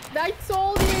there. I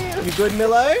told you. You good,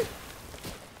 Milo?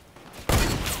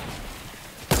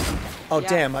 Oh, Yeah.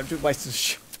 damn. I've just wasted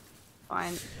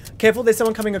Fine. Careful, there's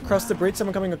someone coming across the bridge.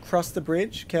 Someone coming across the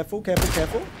bridge. Careful, careful,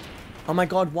 careful. Oh my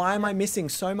god, why am I missing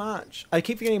so much? I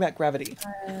keep forgetting about gravity.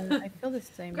 I feel the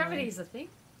same. Gravity is a thing.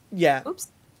 Yeah. Oops.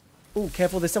 Oh,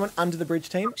 careful, there's someone under the bridge,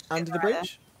 team. Under the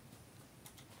bridge.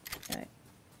 Okay.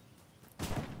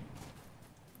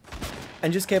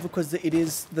 And just careful because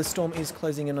the storm is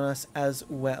closing in on us as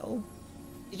well.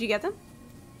 Did you get them?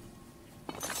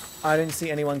 I didn't see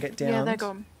anyone get down. Yeah, they're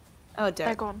gone. Oh, They're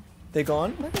dope. gone. They're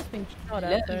gone? We're just being shot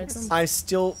at.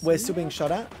 Though. We're still being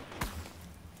shot at.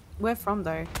 Where from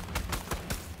though?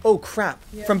 Oh crap!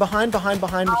 Yeah. From behind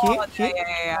here.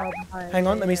 Yeah. Hang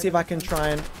on, let me see if I can try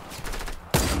and.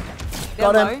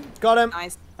 They're Got him! low. Got him!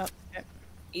 Nice. Oh, okay.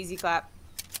 Easy clap.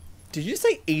 Did you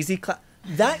say easy clap?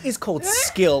 That is called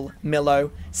skill,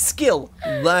 Milo. Skill.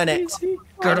 Learn it.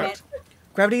 Got it.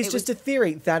 Gravity is just a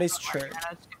theory. That is true.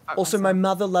 Also, my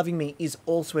mother loving me is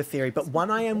also a theory, but one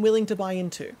I am willing to buy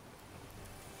into.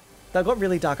 That got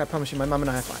really dark, I promise you. My mum and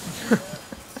I are fine.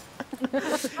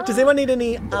 Does anyone need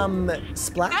any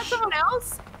splash? Is that someone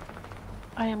else?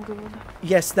 I am good.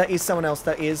 Yes, that is someone else.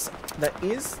 That is.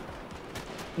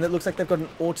 And it looks like they've got an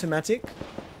automatic.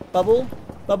 Bubble,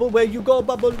 Bubble, where you go,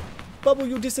 Bubble? Bubble,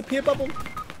 you disappear, Bubble.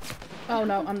 Oh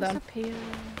no, I'm done.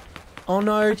 Oh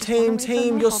no, team,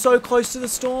 you're so close to the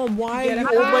storm. Why are you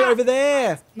all the way over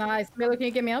there? Nice. Milo, can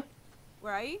you get me up?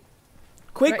 Where are you?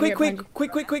 Quick. Okay,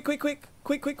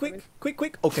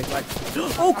 right.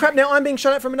 Oh crap, now I'm being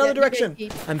shot at from another direction.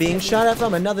 I'm being shot at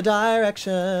from another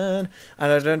direction.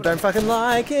 And I don't fucking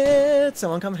like it.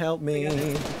 Someone come help me.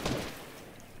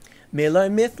 Milo,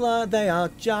 Mithla, they are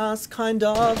just kind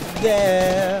of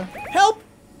there. Help!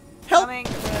 Help! Coming.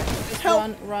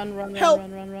 Help! Run. Help!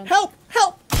 Help!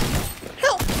 Help!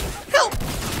 Help! Help!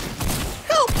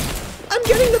 Help! I'm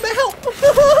getting the help!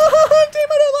 Damn,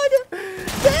 I don't like it!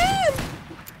 Damn!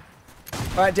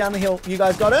 Alright, down the hill. You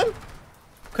guys got him?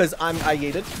 Because I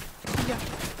yeeted. Yeah.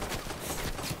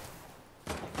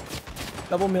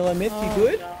 Double Milo Myth, you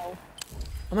good? No.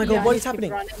 Oh my god, what is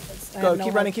happening? Go,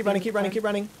 keep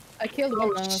running. I killed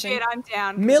one. Oh shit, I'm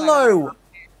down. Milo!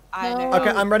 I know. Okay,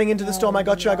 I'm running into the storm. I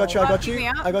got you. me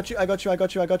up. I got you.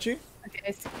 Okay,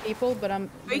 I see people, but I'm.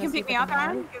 Or you can pick me up,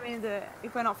 Aaron. Give me the.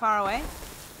 If we're not far away.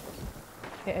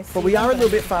 Okay, I see But we are a them,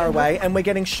 little bit far away and we're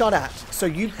getting shot at. So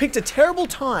you picked a terrible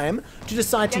time to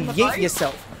decide to yeet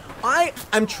yourself. I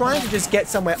am trying to just get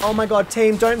somewhere. Oh my god,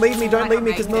 team, don't leave me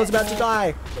because Milo's about to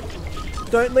die.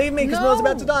 Don't leave me because Milo's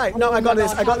about to die. No, I got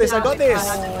this.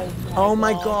 Oh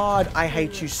my god, I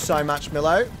hate you so much,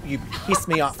 Milo. You piss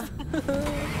me off.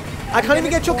 I can't even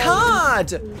get your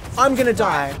card. I'm gonna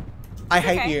die. I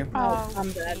hate you. Oh,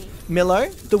 I'm dead. Milo,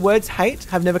 the words hate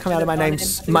have never come out of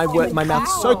my mouth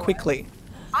so quickly.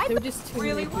 I did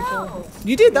really well.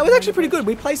 You did. That was actually pretty good.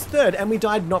 We placed third and we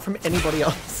died not from anybody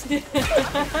else.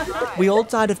 We all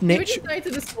died of We just died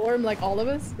to the storm, like all of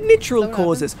us. natural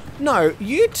causes. No,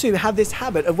 you two have this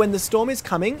habit of when the storm is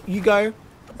coming, you go,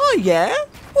 oh yeah,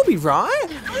 we'll be right.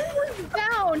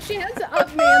 Down. She has to up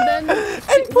me, and then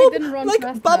And we didn't run like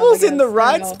fast Bubbles enough, in the I guess.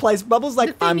 right I know. place. Bubbles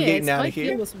like, The I'm thing getting is, out my of kill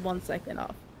here. was 1 second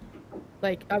off.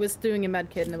 Like I was doing a med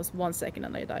kit, and it was 1 second,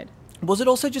 and I died. Was it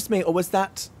also just me, or was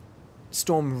that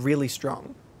storm really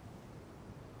strong?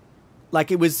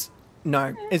 Like it was.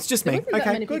 No, it's just There me. wasn't that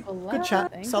Okay, many good, people good left, I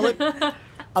chat, think. solid.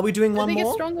 Are we doing Does one it get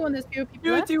more? stronger when there's fewer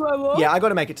people left? Yeah, I got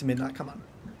to make it to midnight. Come on,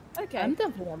 Okay. I'm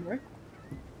done for one more.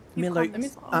 Milo. Let me-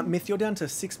 Myth, you're down to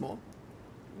 6 more.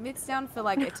 Mid's down for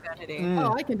like eternity.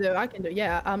 Oh, I can do.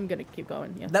 Yeah, I'm gonna keep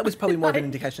going. Yeah. That was probably more of an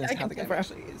indication as I to how can the game cover.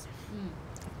 actually is.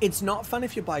 It's not fun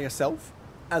if you're by yourself,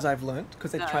 as I've learned,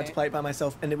 because I tried to play it by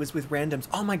myself and it was with randoms.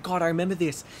 Oh my god, I remember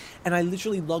this. And I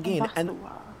literally log in and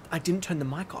I didn't turn the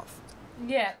mic off.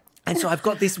 Yeah. And so I've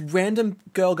got this random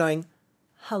girl going,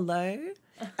 hello?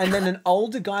 And then an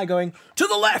older guy going, to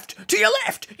the left, to your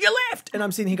left, your left. And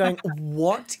I'm sitting here going,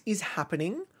 what is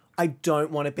happening? I don't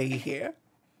want to be here.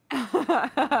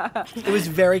 It was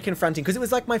very confronting because it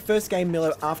was like my first game,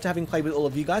 Milo, after having played with all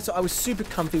of you guys. So I was super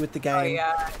comfy with the game.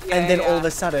 And then all of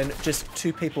a sudden, just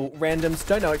two people, randoms,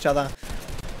 don't know each other.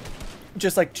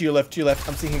 Just like to your left,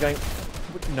 I'm sitting here going,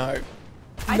 no.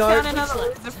 I No, found another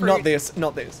loser fruit not this,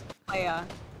 not this. player.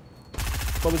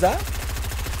 What was that?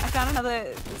 I found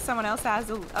someone else that has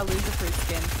a loser fruit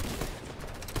skin.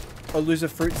 A loser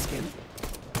fruit skin.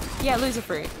 Yeah, loser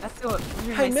fruit. That's who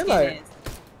Hey, my Milo. skin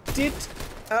is. Did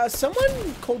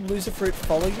someone called Loser Fruit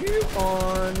follow you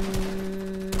on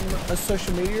a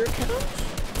social media account?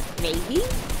 Maybe.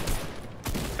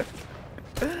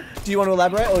 Do you want to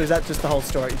elaborate, or is that just the whole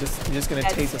story? You're just going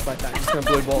to tease us like that? You're just going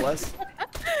to blue ball us?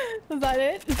 Is that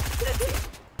it?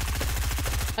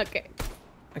 Okay.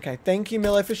 Okay, thank you,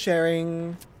 Milo, for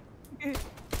sharing. Oh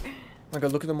my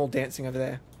god, look at them all dancing over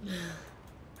there.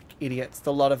 Like idiots,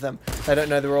 the lot of them. They don't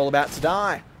know they're all about to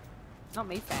die. Not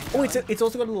me, fan. Oh, it's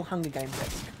also got a little Hunger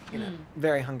Games-esque, you know,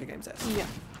 very Hunger Games-esque. Yeah.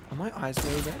 Are my eyes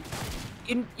really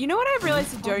red? You know what I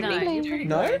realized you don't need?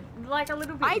 No? Like a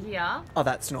little bit here. Oh,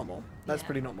 that's normal. That's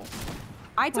pretty normal.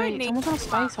 I don't need. Someone's on a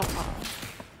space hopper.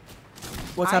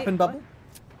 What's happened, Bubble?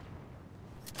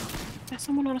 There's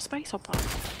someone on a space hopper.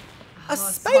 A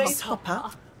space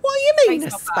hopper? What do you mean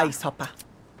a space hopper?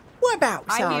 What about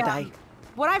Saturday?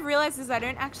 What I've realized is I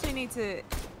don't actually need to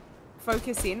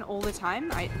focus in all the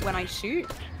time when I shoot.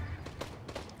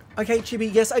 Okay,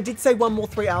 Chibi, yes, I did say 1 more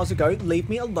 3 hours ago. Leave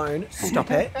me alone.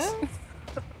 Stop it.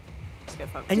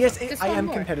 And yes, I am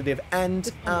competitive.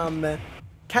 And,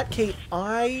 Cat Key,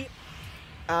 my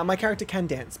character can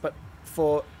dance, but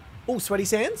for... Oh, Sweaty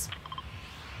Sands?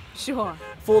 Sure.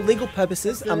 For legal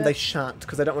purposes, they shan't,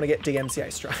 because I don't want to get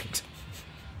DMCA striked.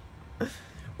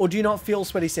 Or do you not feel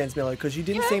Sweaty Sands, Milo? Because you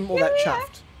didn't seem all that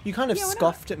chuffed. You kind of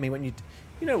scoffed at me when you...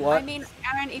 You know what? I mean,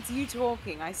 Aaron, it's you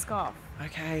talking. I scoff.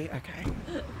 Okay, okay.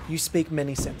 You speak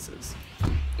many senses.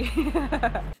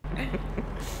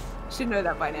 Should know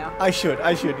that by now. I should.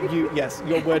 Yes,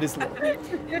 your word is law.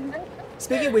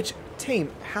 Speaking of which,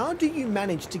 team, how do you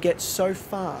manage to get so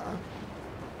far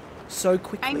so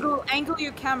quickly? Angle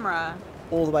your camera.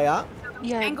 All the way up?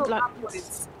 Yeah, angle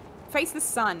upwards. Face the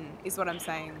sun is what I'm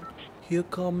saying. Here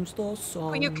comes the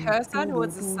sun. Put your cursor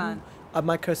towards the sun.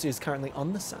 My cursor is currently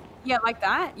on the sun. Yeah, like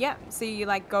that. Yeah. So you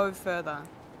like go further.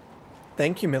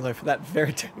 Thank you, Milo, for that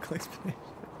very technical explanation.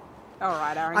 All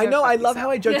right, Aaron. I know. I love how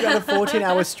I joked about a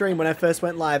 14-hour stream when I first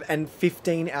went live, and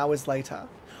 15 hours later,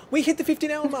 we hit the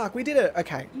 15-hour mark. We did it.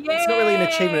 Okay. Yay! It's not really an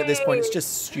achievement at this point. It's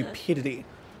just stupidity.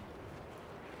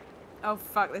 Oh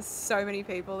fuck! There's so many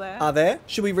people there. Are there?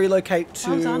 Should we relocate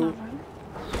to?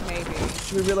 Maybe.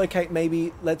 Should we relocate?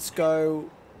 Maybe. Let's go.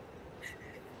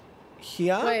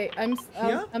 Here? Wait,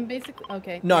 I'm basically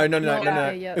okay. No.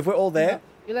 Yeah. If we're all there.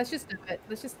 No. Let's just do it.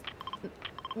 Let's just.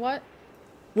 What?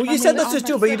 Well, you said let's just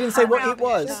do it, but you didn't say what it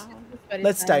was.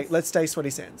 Let's stay Sweaty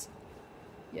Sands.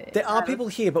 Yeah, there are people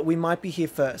here, but we might be here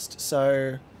first,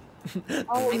 so...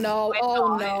 Oh no,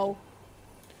 oh no.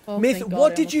 Oh, Myth,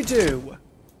 what did you do?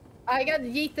 I got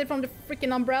yeeted from the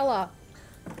freaking umbrella.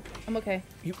 I'm okay.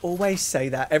 You always say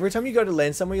that. Every time you go to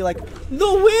land somewhere, you're like,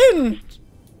 the wind!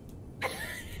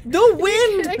 The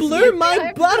wind blew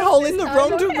my butthole in the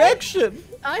wrong direction!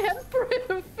 I have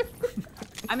proof.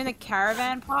 I'm in the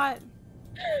caravan pot.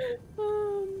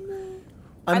 Oh no.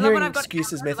 I'm hearing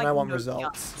excuses, Myth, and I want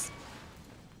results.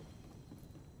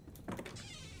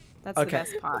 That's the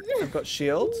best part. I've got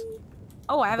shield.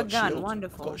 Oh, I have a gun.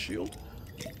 Wonderful. I've got shield.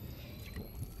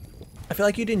 I feel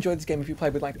like you'd enjoy this game if you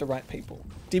played with like the right people.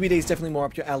 DBD is definitely more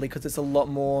up your alley because it's a lot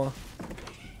more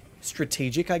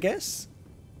strategic, I guess,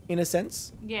 in a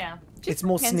sense. Yeah. It's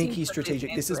more sneaky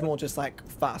strategic. This is more just like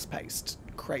fast-paced,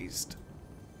 crazed.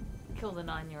 Kill the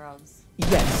 9-year-olds.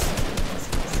 Yes.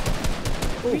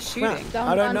 Who's shooting?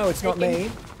 I don't know. It's not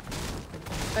me.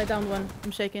 I downed one.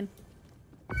 I'm shaking.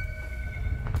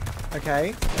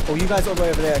 Okay. Oh, you guys all the way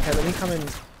over there. Okay, let me come in.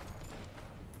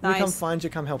 Let me come find you.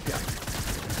 Come help you.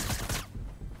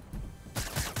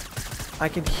 I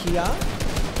can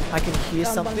hear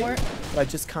something, but I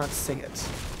just can't see it.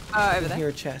 Oh, over there. I can hear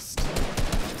a chest.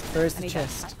 Where is the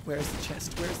chest? Where is the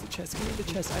chest? Where is the chest? Give me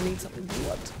the chest. I need something.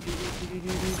 What?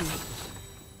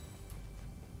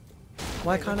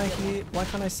 Why can't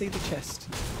I see the chest?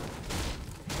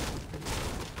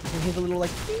 I can hear the little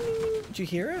like ding, ding, ding. Did you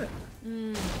hear it?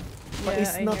 But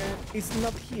yeah, it's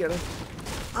not here.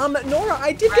 Nora,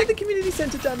 I did get the community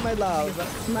center done, my love.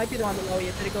 It might be the one below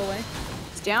you. Did it go away?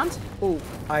 It's downed? Oh,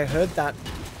 I heard that.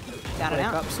 Down and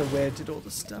out. Up, so where did all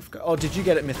the stuff go? Oh, did you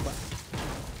get it, Mythwa?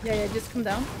 Yeah, just come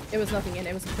down. It was nothing in.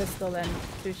 It was a pistol and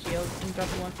 2 shields and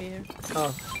dropping 1 for you.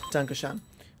 Oh, Dankashan.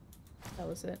 That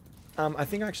was it. I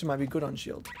think I actually might be good on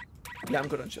shield. Yeah, I'm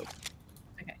good on shield.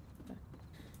 Okay.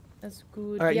 That's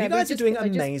good. Alright, yeah, you guys are doing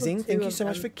amazing. Thank you so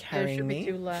much for carrying me.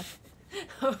 There should be 2 left.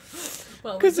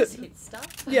 Well, we just hit stuff.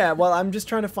 Yeah, well, I'm just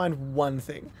trying to find one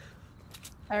thing.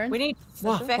 Aaron? We need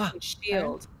effective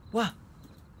shield. What?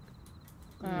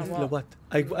 Well. What?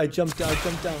 I jumped down.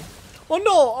 Oh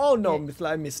no! Oh no,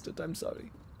 Mithla, I missed it. I'm sorry.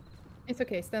 It's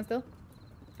okay. Stand still.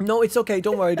 No, it's okay.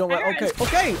 Don't worry.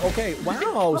 Okay.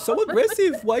 Wow, so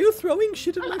aggressive. Why are you throwing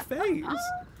shit in my face?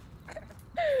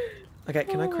 Okay,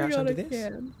 can I crouch under this?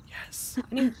 Yes.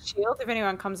 I need shield if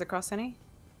anyone comes across any.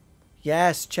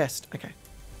 Yes, chest. Okay.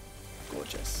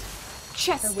 Gorgeous.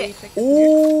 chest it.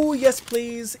 Oh, yes,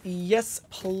 please. Yes,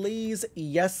 please.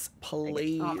 Yes,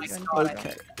 please. Oh my God.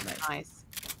 Okay. Nice.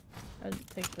 I'll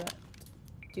take that.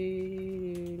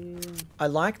 I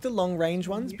like the long range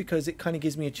ones because it kind of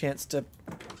gives me a chance to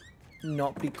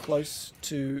not be close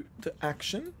to the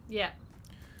action. Yeah.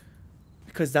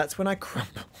 Because that's when I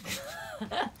crumble.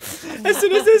 As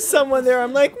soon as there's someone there,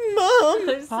 I'm like,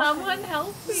 Mom! Someone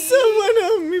help me! Someone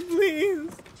help me,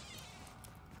 please!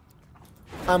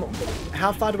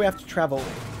 How far do we have to travel?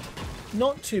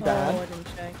 Not too bad. Oh, I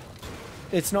didn't check.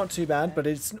 It's not too bad, but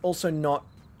it's also not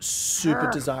super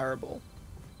desirable.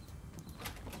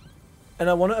 And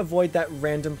I want to avoid that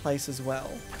random place as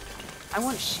well. I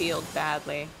want shield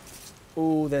badly.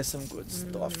 Oh, there's some good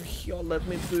stuff here. Let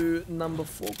me do number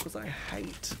 4 because I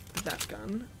hate that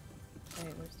gun.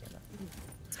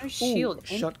 There's no shield.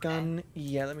 Shotgun.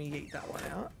 Yeah, let me eat that one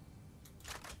out.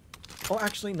 Oh,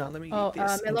 actually, no. Let me eat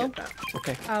this and Milo? get that.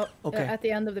 Okay. Okay. At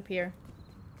the end of the pier.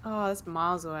 Oh, that's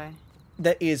miles away.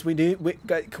 That is. We do.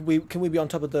 Can we be on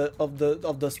top of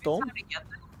the storm?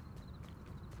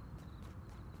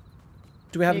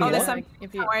 Do we have any there's water? some.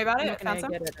 Don't worry about it. I found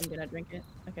some. Get it. I'm gonna drink it.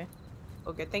 Okay.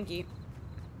 Oh, good. Thank you.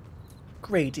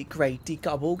 Grady,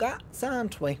 gobble got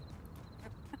aren't we?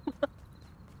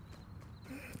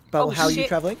 Bubble, how are you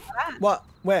traveling? What?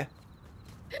 Where?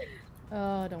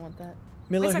 Oh, I don't want that.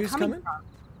 Miller, who's coming? From?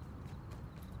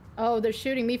 Oh, they're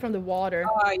shooting me from the water.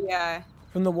 Oh, yeah.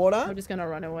 From the water? I'm just gonna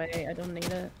run away. I don't need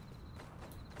it.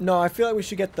 No, I feel like we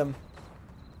should get them.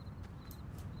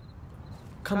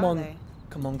 Come on. They?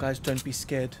 Come on, guys. Don't be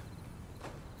scared.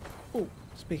 Oh,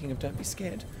 speaking of don't be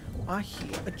scared, I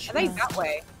hear a chest. Are they that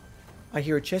way? I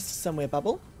hear a chest somewhere,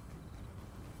 Bubble.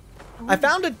 I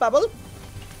found it, Bubble!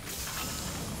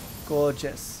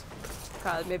 Gorgeous.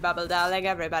 Call me Bubble Darling,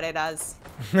 everybody does.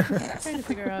 I'm trying to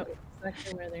figure out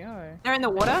exactly where they are. They're in the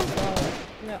water? Well,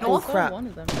 yeah, Oh, I saw crap. one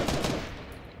of them.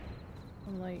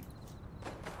 I'm like...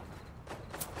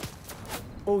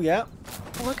 Oh, yeah.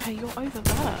 Oh, okay, you're over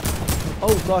there.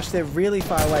 Oh, gosh, they're really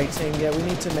far away, team. Yeah, we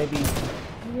need to maybe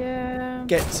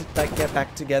get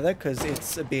back together, because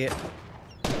it's a bit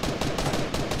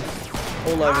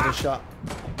all over the shop.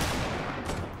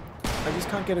 I just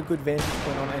can't get a good vantage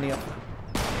point on any of them.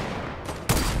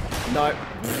 No.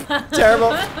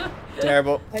 Terrible.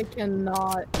 Terrible. I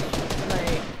cannot,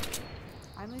 like...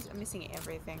 I'm missing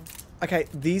everything. Okay,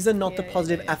 these are not the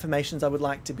positive affirmations I would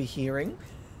like to be hearing.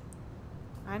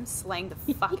 I'm slaying the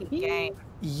fucking game.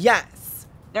 Yes.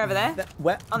 They're over there?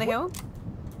 Where? On the hill?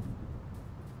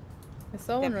 I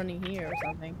saw one running here or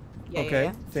something. Yeah, okay,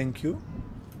 yeah. thank you.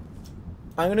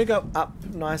 I'm gonna go up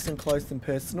nice and close and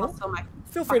personal. Also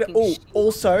Feel free to.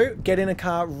 Also get in a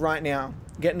car right now.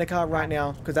 Get in a car right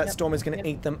now because that storm is gonna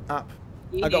eat them up.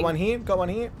 I got one here. Got one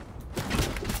here.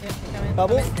 Yep,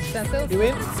 Bubble, in. you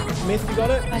in? Myth, you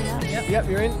got it? Yep. Yep,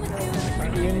 you're in.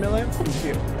 You're in, Miller.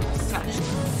 Cute.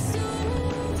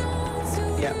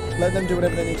 Yeah, let them do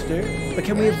whatever they need to do. But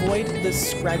can we avoid the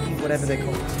scraggy whatever they're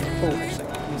called? Oh, actually,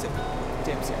 music.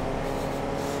 Damn sick.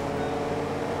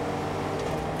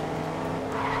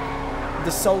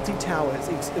 The salty towers.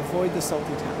 Avoid the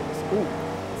salty towers. Ooh,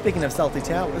 speaking of salty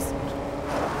towers.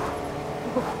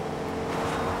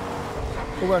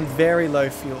 We're on very low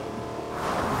fuel.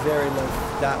 Very low.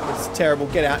 That was terrible.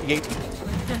 Get out, yeet.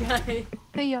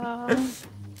 Hey,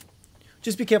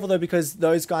 Just be careful though, because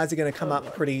those guys are going to come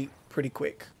up pretty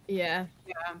quick. Yeah.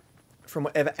 Yeah. From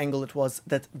whatever angle it was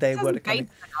that they were coming.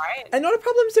 Right? And not a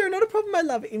problem, Sarah. Not a problem, my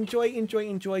love. Enjoy.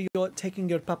 You're taking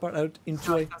your papa out.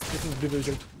 Enjoy.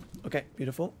 Okay,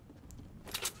 beautiful.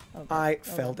 Okay. I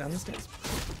fell down the stairs.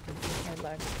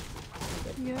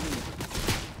 yeah.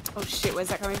 Oh shit, where's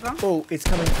that coming from? Oh, it's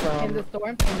coming from... In the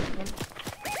storm.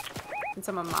 Can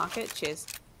someone mark it? Cheers.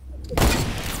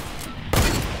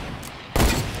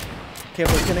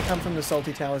 Careful, it's going to come from the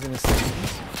salty towers in a second.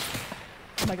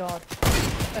 Oh my god.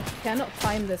 I cannot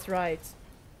time this right.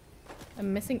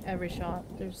 I'm missing every shot.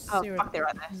 There's zero. Fuck, they're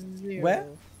right there. Zero. Where?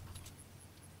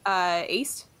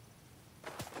 East.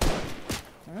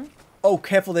 Huh? Oh,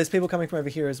 careful, there's people coming from over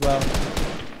here as well.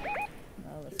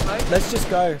 No, Let's just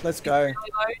go. Let's go.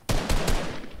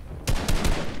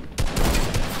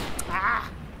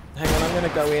 Hang on, I'm going to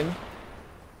go in.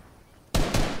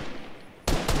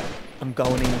 I'm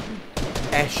going in.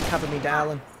 Ash, cover me,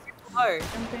 darling. Oh.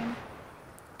 Something.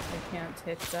 I can't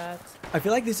hit that. I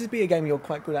feel like this would be a game you're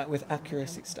quite good at with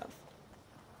accuracy stuff.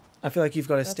 I feel like you've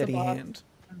got a steady hand.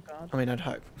 Oh god. I mean, I'd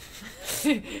hope.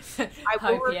 I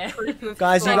hope, yeah.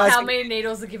 Guys, you guys... how many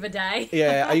needles to give a day?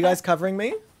 Yeah, are you guys covering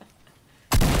me?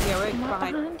 Yeah, we're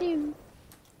behind you.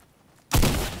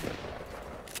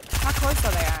 How close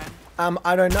are they, Aaron?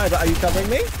 I don't know, but are you covering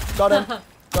me? Got him.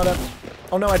 Got him.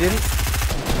 Oh no, I didn't.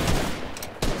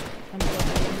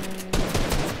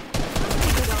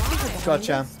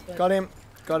 Gotcha. Got him.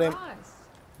 Got him.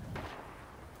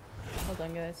 Hold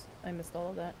on, guys. I missed all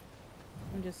of that.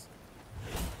 I'm just...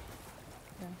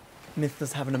 Yeah. Myth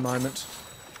is having a moment.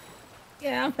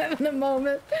 Yeah, I'm having a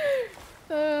moment.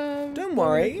 Don't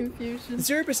worry.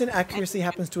 0% accuracy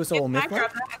happens to us all, Myth. Is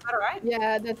that alright?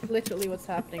 Yeah, that's literally what's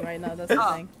happening right now. That's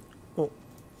the thing. Oh.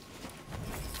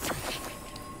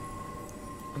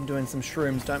 I'm doing some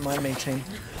shrooms. Don't mind me, team.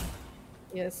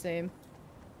 Yeah, same.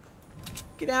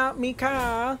 Get out me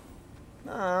car.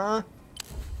 Ah.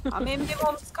 I'm in my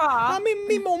mom's car. I'm in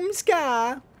me mom's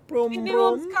car. Brum, In my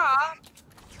mom's car.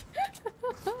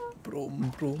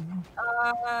 Brum, brum.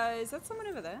 Is that someone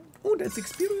over there? Oh, that's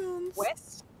experience.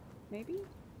 West? Maybe?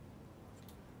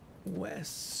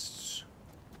 West.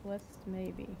 West,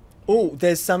 maybe. Oh,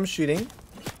 there's some shooting.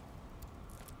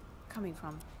 Coming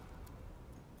from?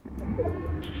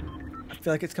 I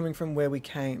feel like it's coming from where we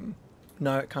came.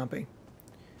 No, it can't be.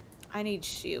 I need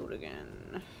shield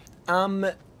again.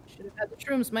 Should have had the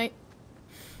shrooms, mate.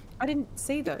 I didn't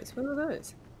see those. Where were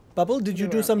those? Bubble, did you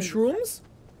do some shrooms?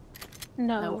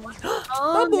 No.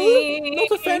 Bubble,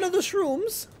 not a fan of the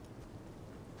shrooms.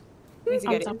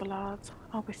 I'm double lads.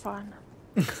 I'll be fine.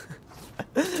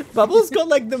 Bubble's got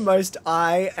like the most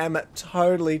I am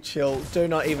totally chill. Do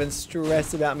not even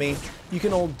stress about me. You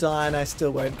can all die and I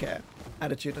still won't care.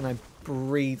 Attitude, and I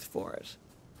breathe for it.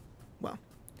 Well,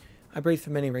 I breathe for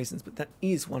many reasons, but that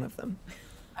is one of them.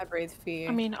 I breathe for you.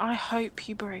 I mean, I hope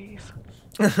you breathe.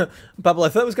 Bubble, I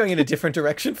thought it was going in a different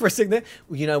direction for a second there.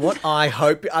 Well, you know what? I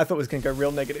thought it was going to go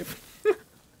real negative.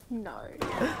 No.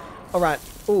 All right.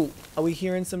 Oh, are we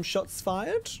hearing some shots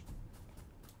fired?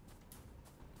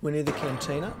 We're near the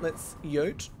cantina. Let's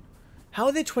yote. How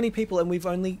are there 20 people and we've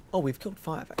only... Oh, we've killed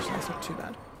 5, actually. That's not too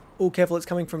bad. Oh, careful. It's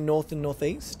coming from north and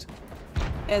northeast.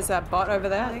 There's a bot over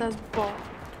there. There's bot.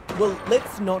 Well,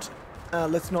 let's not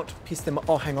piss them off.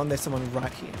 Oh, hang on. There's someone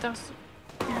right here.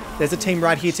 There's a team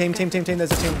right here. Team.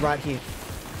 There's a team right here.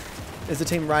 There's a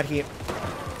team right here.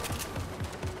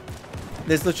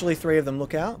 There's literally 3 of them.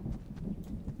 Look out.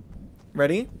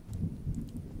 Ready?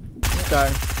 Go.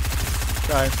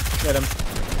 Go. Get him.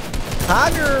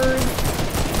 Haggard!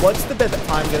 What's the bet that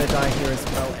I'm going to die here as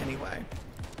well anyway?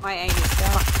 My aim is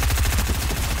down.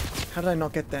 How did I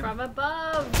not get them? From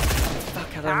above. Fuck,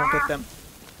 how did I not get them?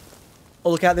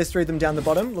 Oh, look out. There's 3 of them down the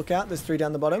bottom. Look out. There's 3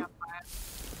 down the bottom.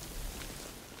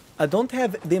 I don't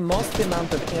have the most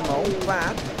amount of ammo,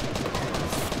 but...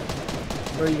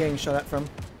 Where are you getting shot at from?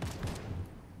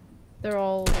 They're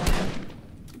all...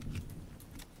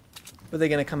 But they're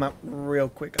going to come up real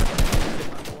quick.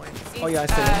 Oh yeah, I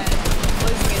see them.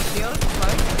 Losing his shield.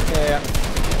 Close. Yeah.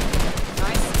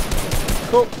 Nice.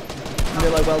 Cool.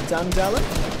 Milo, well done, darling.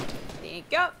 There you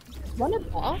go. One a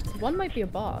bot? One might be a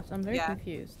bot. I'm very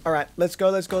confused. All right, let's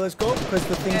go. Because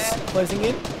the thing's closing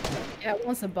in. Yeah,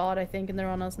 one's a bot, I think, and they're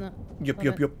on us now. Yup.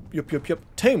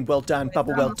 Team, well done.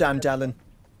 Bubble, well done, darling.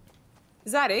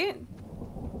 Is that it?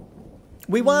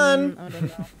 We won. I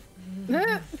don't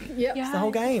know. Yep. It's the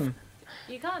whole game.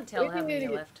 You can't tell how many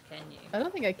are left, can you? I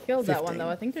don't think I killed that one though.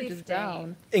 I think they're just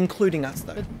down. Including us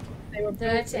though. But they were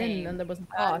built in and there was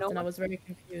bots and I was very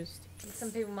confused.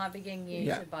 Some people might be getting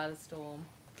used by the storm.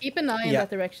 Keep an eye in that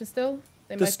direction still.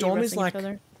 They The might storm be is like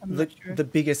the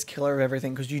biggest killer of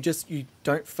everything because you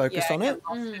don't focus on it,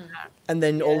 and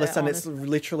then all of a sudden it's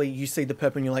literally you see the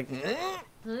purple and you're like,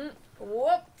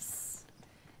 whoops.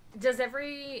 Is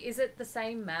it the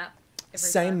same map?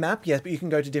 Same map, yes, but you can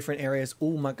go to different areas.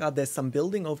 Oh my god, there's some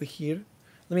building over here.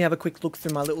 Let me have a quick look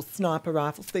through my little sniper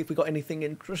rifle, see if we got anything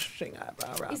interesting.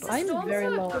 Is the storm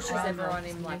so it pushes everyone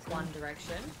in like one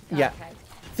direction? Yeah. Okay.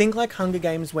 Think like Hunger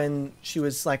Games when she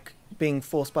was like being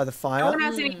forced by the fire. No one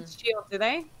has any shield, do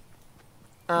they?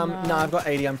 No, I've got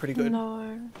 80, I'm pretty good.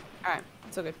 No. Alright,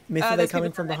 it's all good. Myth, are they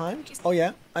coming from behind? Oh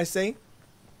yeah, I see.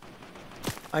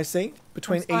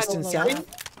 Between east and south.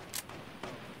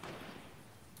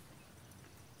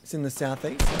 It's in the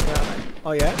southeast.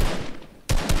 Oh yeah.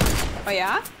 Oh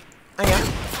yeah? Oh yeah?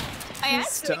 Oh yeah?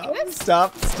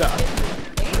 Stop.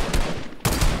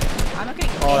 I'm not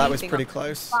getting that was pretty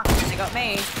close. Fuck, they got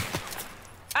me.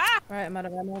 Ah! Alright, I'm out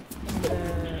of ammo.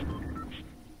 And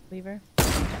the lever.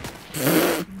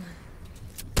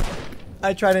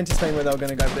 I tried anticipating where they were going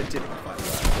to go, but it didn't quite work.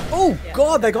 Oh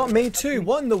god, they got me too.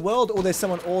 What in the world? Oh, there's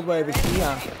someone all the way over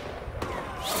here.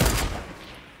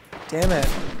 Damn it.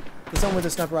 There's someone with a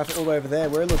sniper rifle all the way over there.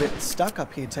 We're a little bit stuck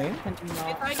up here, team.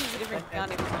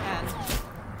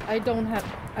 I don't have...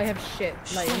 I have shit.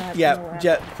 Like,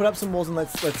 yeah, put up some walls and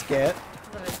let's get it.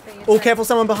 Oh, careful,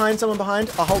 someone behind. A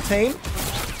whole team.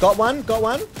 Got one.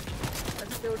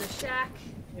 shack.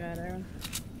 Yeah, there.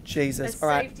 Jesus. All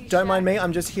right. Don't mind me.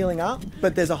 I'm just healing up.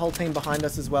 But there's a whole team behind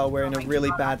us as well. We're in a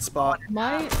really bad spot.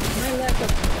 My leg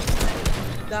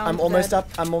up. Down. I'm almost up.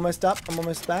 I'm almost up. I'm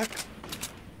almost back.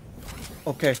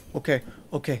 Okay. Okay.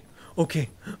 Okay. Okay.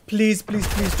 Please, please,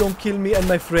 please don't kill me and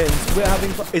my friends. We're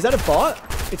having fun. Is that a bot?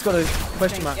 It's got a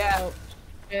question mark. Yeah. Oh,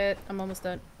 shit. I'm almost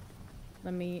done.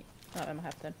 Let me... Oh, I'm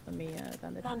half dead. Let me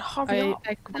bandage. I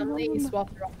accidentally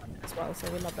swapped the wrong one as well,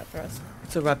 so we love that for us.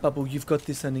 It's alright, Bubble. You've got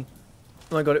this, honey.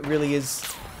 Oh my god, it really is.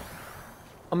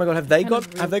 Oh my god, have they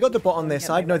got the bot on their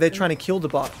side? No, they're trying to kill the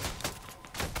bot.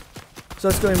 So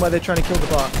let's go in while they're trying to kill the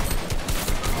bot.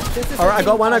 Alright, I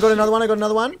got one, I got another one, I got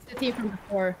another one. It's the team from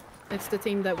before. It's the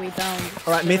team that we downed.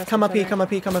 Alright, Myth, come up here, come up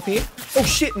here, come up here. Oh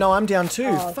shit, no, I'm down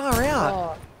too. Far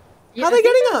out. Yeah, how are they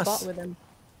getting us?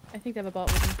 I think they have a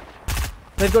bot with them.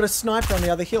 They've got a sniper on the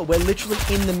other hill. We're literally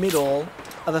in the middle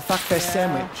of the fuckfest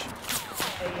sandwich.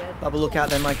 Bubble, look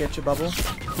out, they might get you, Bubble.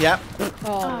 Yep.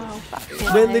 Oh.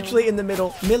 We're literally in the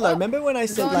middle. Milo, remember when I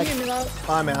said like,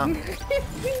 I'm out.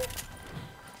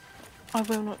 I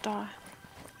will not die.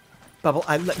 Bubble,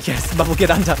 yes, Bubble,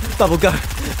 get under. Bubble, go.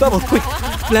 Bubble, quick.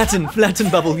 Flatten,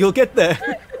 Bubble, you'll get there.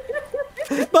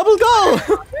 Bubble, go.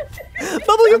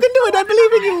 Bubble, you can do it, I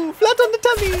believe in you. Flat on the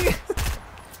tummy.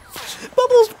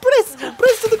 Bubbles,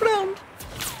 press to the ground.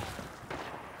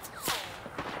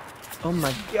 Oh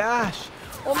my gosh.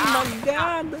 Oh my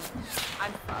god.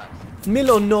 I'm fucked.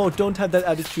 Milo, no, don't have that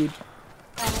attitude.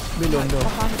 Milo, no.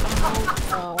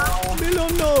 Milo,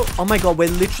 no. Oh my god, we're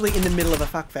literally in the middle of a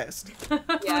fuckfest.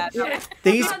 Yeah.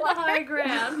 These at the high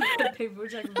ground. People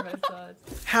checking from both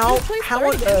sides. How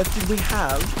on earth did we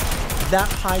have that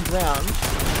high ground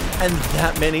and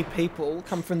that many people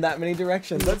come from that many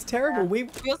directions? That's terrible. We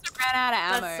also ran out of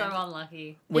ammo. That's so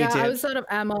unlucky. We did. I was out of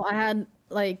ammo. I had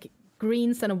like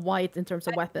greens and a white in terms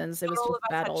of weapons. It was just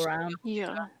battle round.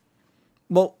 Yeah.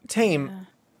 Well, team,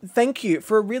 thank you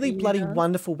for a really bloody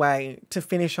wonderful way to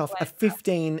finish off a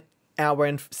 15-hour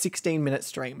and 16-minute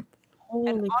stream.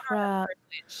 Holy crap.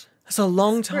 That's a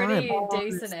long time. Pretty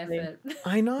decent effort.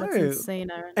 I know. That's insane,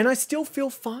 Aaron. And I still feel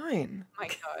fine. Oh my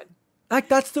god. Like,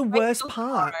 that's the worst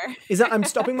part. Is that I'm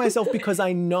stopping myself because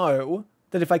I know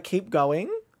that if I keep going,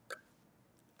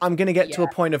 I'm going to get to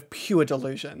a point of pure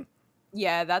delusion.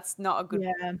 Yeah, that's not a good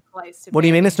place to be. What do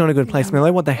you mean it's not a good place,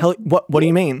 Milo? What the hell? What do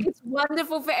you mean? It's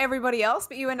wonderful for everybody else,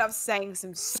 but you end up saying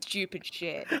some stupid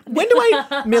shit. When do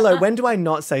I, Milo, when do I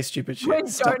not say stupid shit? When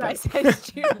don't I say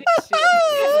stupid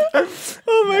shit?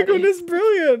 Oh my goodness,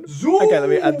 brilliant. Okay, let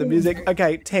me add the music.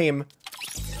 Okay, team.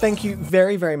 Thank you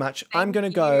very, very much. I'm going to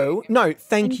go. No,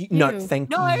 thank you. No, thank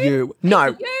you.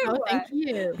 No. Thank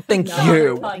you. Thank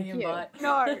you.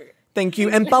 No. Thank you.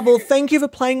 And Bubble, thank you for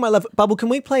playing, my love. Bubble, can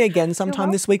we play again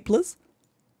sometime this week, please?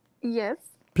 Yes.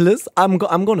 Please? I'm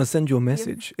going to send you a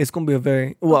message. It's going to be a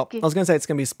very, well, I was going to say it's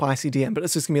going to be a spicy DM, but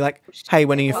it's just going to be like, hey,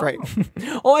 when are you free?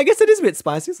 Oh, I guess it is a bit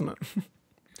spicy, isn't it?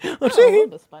 Oh, gee.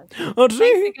 Oh,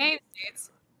 gee.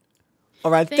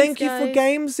 All right. Thanks, thank you for guys.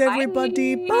 games,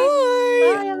 everybody. Bye.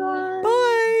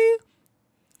 Bye.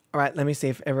 All right. Let me see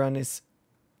if everyone is,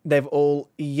 they've all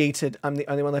yeeted. I'm the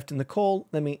only one left in the call.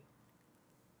 Let me,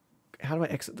 how do I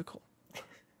exit the call? I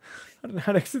don't know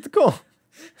how to exit the call.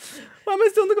 Why am I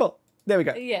still in the call? There we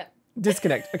go. Yeah.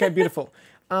 Disconnect. Okay, beautiful.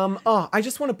 Oh, I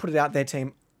just want to put it out there,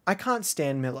 team. I can't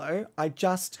stand Milo.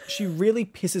 She really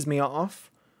pisses me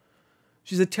off.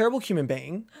 She's a terrible human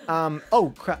being.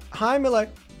 Oh, crap. Hi, Milo.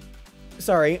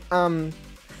 Sorry. Are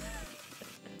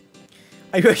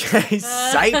you okay,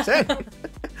 Satan?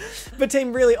 But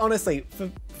team, really, honestly,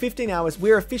 for 15 hours,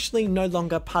 we're officially no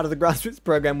longer part of the Grassroots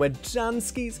program. We're done,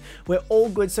 skis. We're all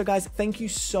good. So guys, thank you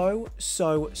so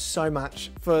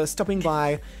much for stopping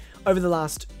by over the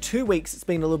last 2 weeks. It's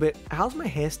been a little bit, how's my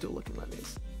hair still looking like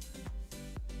this?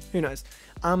 Who knows?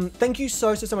 Thank you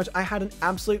so much. I had an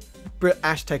absolute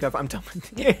Ash takeover. I'm done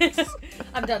with this.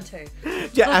 I'm done too.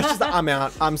 Yeah, Ash is like, I'm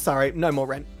out. I'm sorry. No more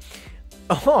rent.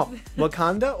 Oh,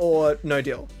 Wakanda or no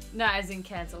deal? No, as in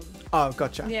cancelled. Oh,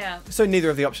 gotcha. Yeah. So neither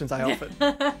of the options I offered.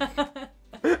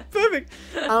 Perfect.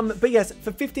 But yes,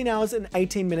 for 15 hours and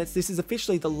 18 minutes, this is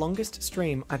officially the longest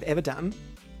stream I've ever done.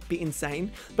 Be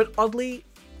insane. But oddly,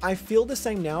 I feel the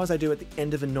same now as I do at the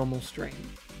end of a normal stream.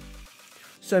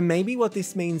 So maybe what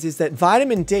this means is that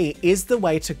vitamin D is the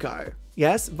way to go.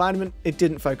 Yes, it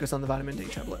didn't focus on the vitamin D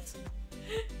tablets.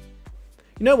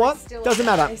 You know what? Doesn't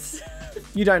matter.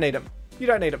 You don't need them. You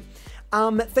don't need them.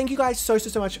 Thank you guys so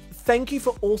much. Thank you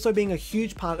for also being a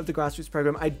huge part of the Grassroots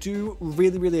program. I do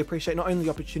really appreciate not only the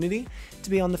opportunity to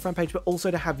be on the front page, but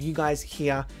also to have you guys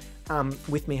here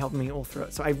with me, helping me all through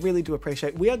it. So I really do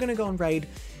appreciate it. We are going to go and raid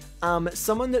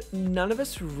Someone that none of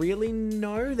us really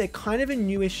know. They're kind of a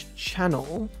newish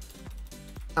channel.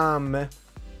 Yeah,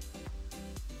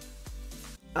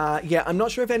 I'm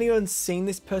not sure if anyone's seen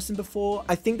this person before.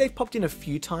 I think they've popped in a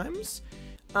few times.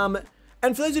 And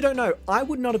for those who don't know, I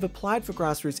would not have applied for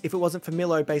Grassroots if it wasn't for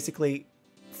Milo basically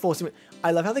forcing me.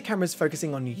 I love how the camera's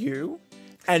focusing on you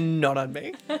and not on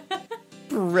me.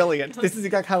 Brilliant. This is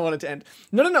exactly how I wanted to end.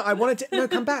 No, I wanted to, no,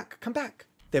 come back.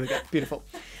 There we go, beautiful.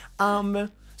 So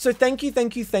thank you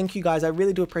guys. I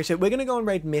really do appreciate it. We're gonna go and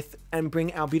raid Myth and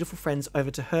bring our beautiful friends over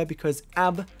to her because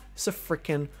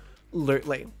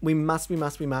abso-frickin-lutely. We must.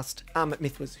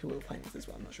 Myth was who we were playing with as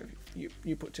well. I'm not sure if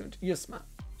you put two and two. You're smart.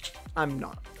 I'm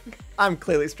not. I'm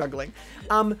clearly struggling.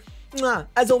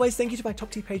 As always, thank you to my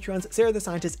top tier Patreons, Sarah the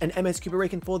Scientist and MS Cuba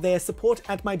Rican for their support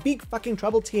at my big fucking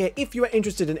trouble tier if you are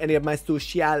interested in any of my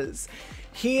socials.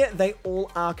 Here they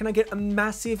all are. Can I get a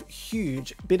massive,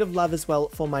 huge bit of love as well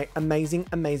for my amazing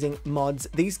mods.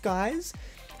 These guys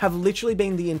have literally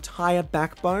been the entire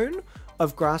backbone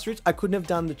of Grassroots. I couldn't have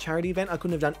done the charity event. I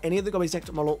couldn't have done any of the Gobby's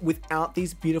Next model without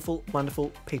these beautiful,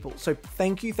 wonderful people. So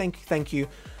thank you.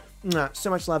 So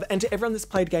much love. And to everyone that's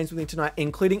played games with me tonight,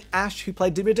 including Ash, who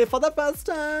played Divinity for the first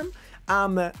time.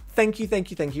 Thank you.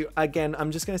 Again,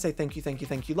 I'm just going to say thank you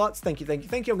lots. Thank you. I'm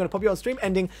going to pop you on stream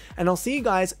ending, and I'll see you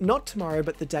guys not tomorrow,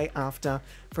 but the day after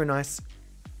for a nice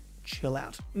chill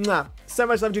out. So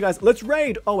much love to you guys. Let's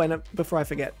raid. Oh, and before I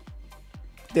forget,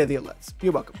 they're the alerts.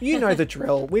 You're welcome. You know the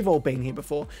drill. We've all been here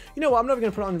before. You know what? I'm not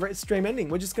going to put it on stream ending.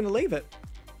 We're just going to leave it.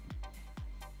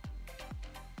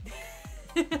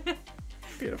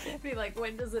 Beautiful. Be like,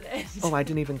 when does it end? Oh, I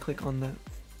didn't even click on Myth.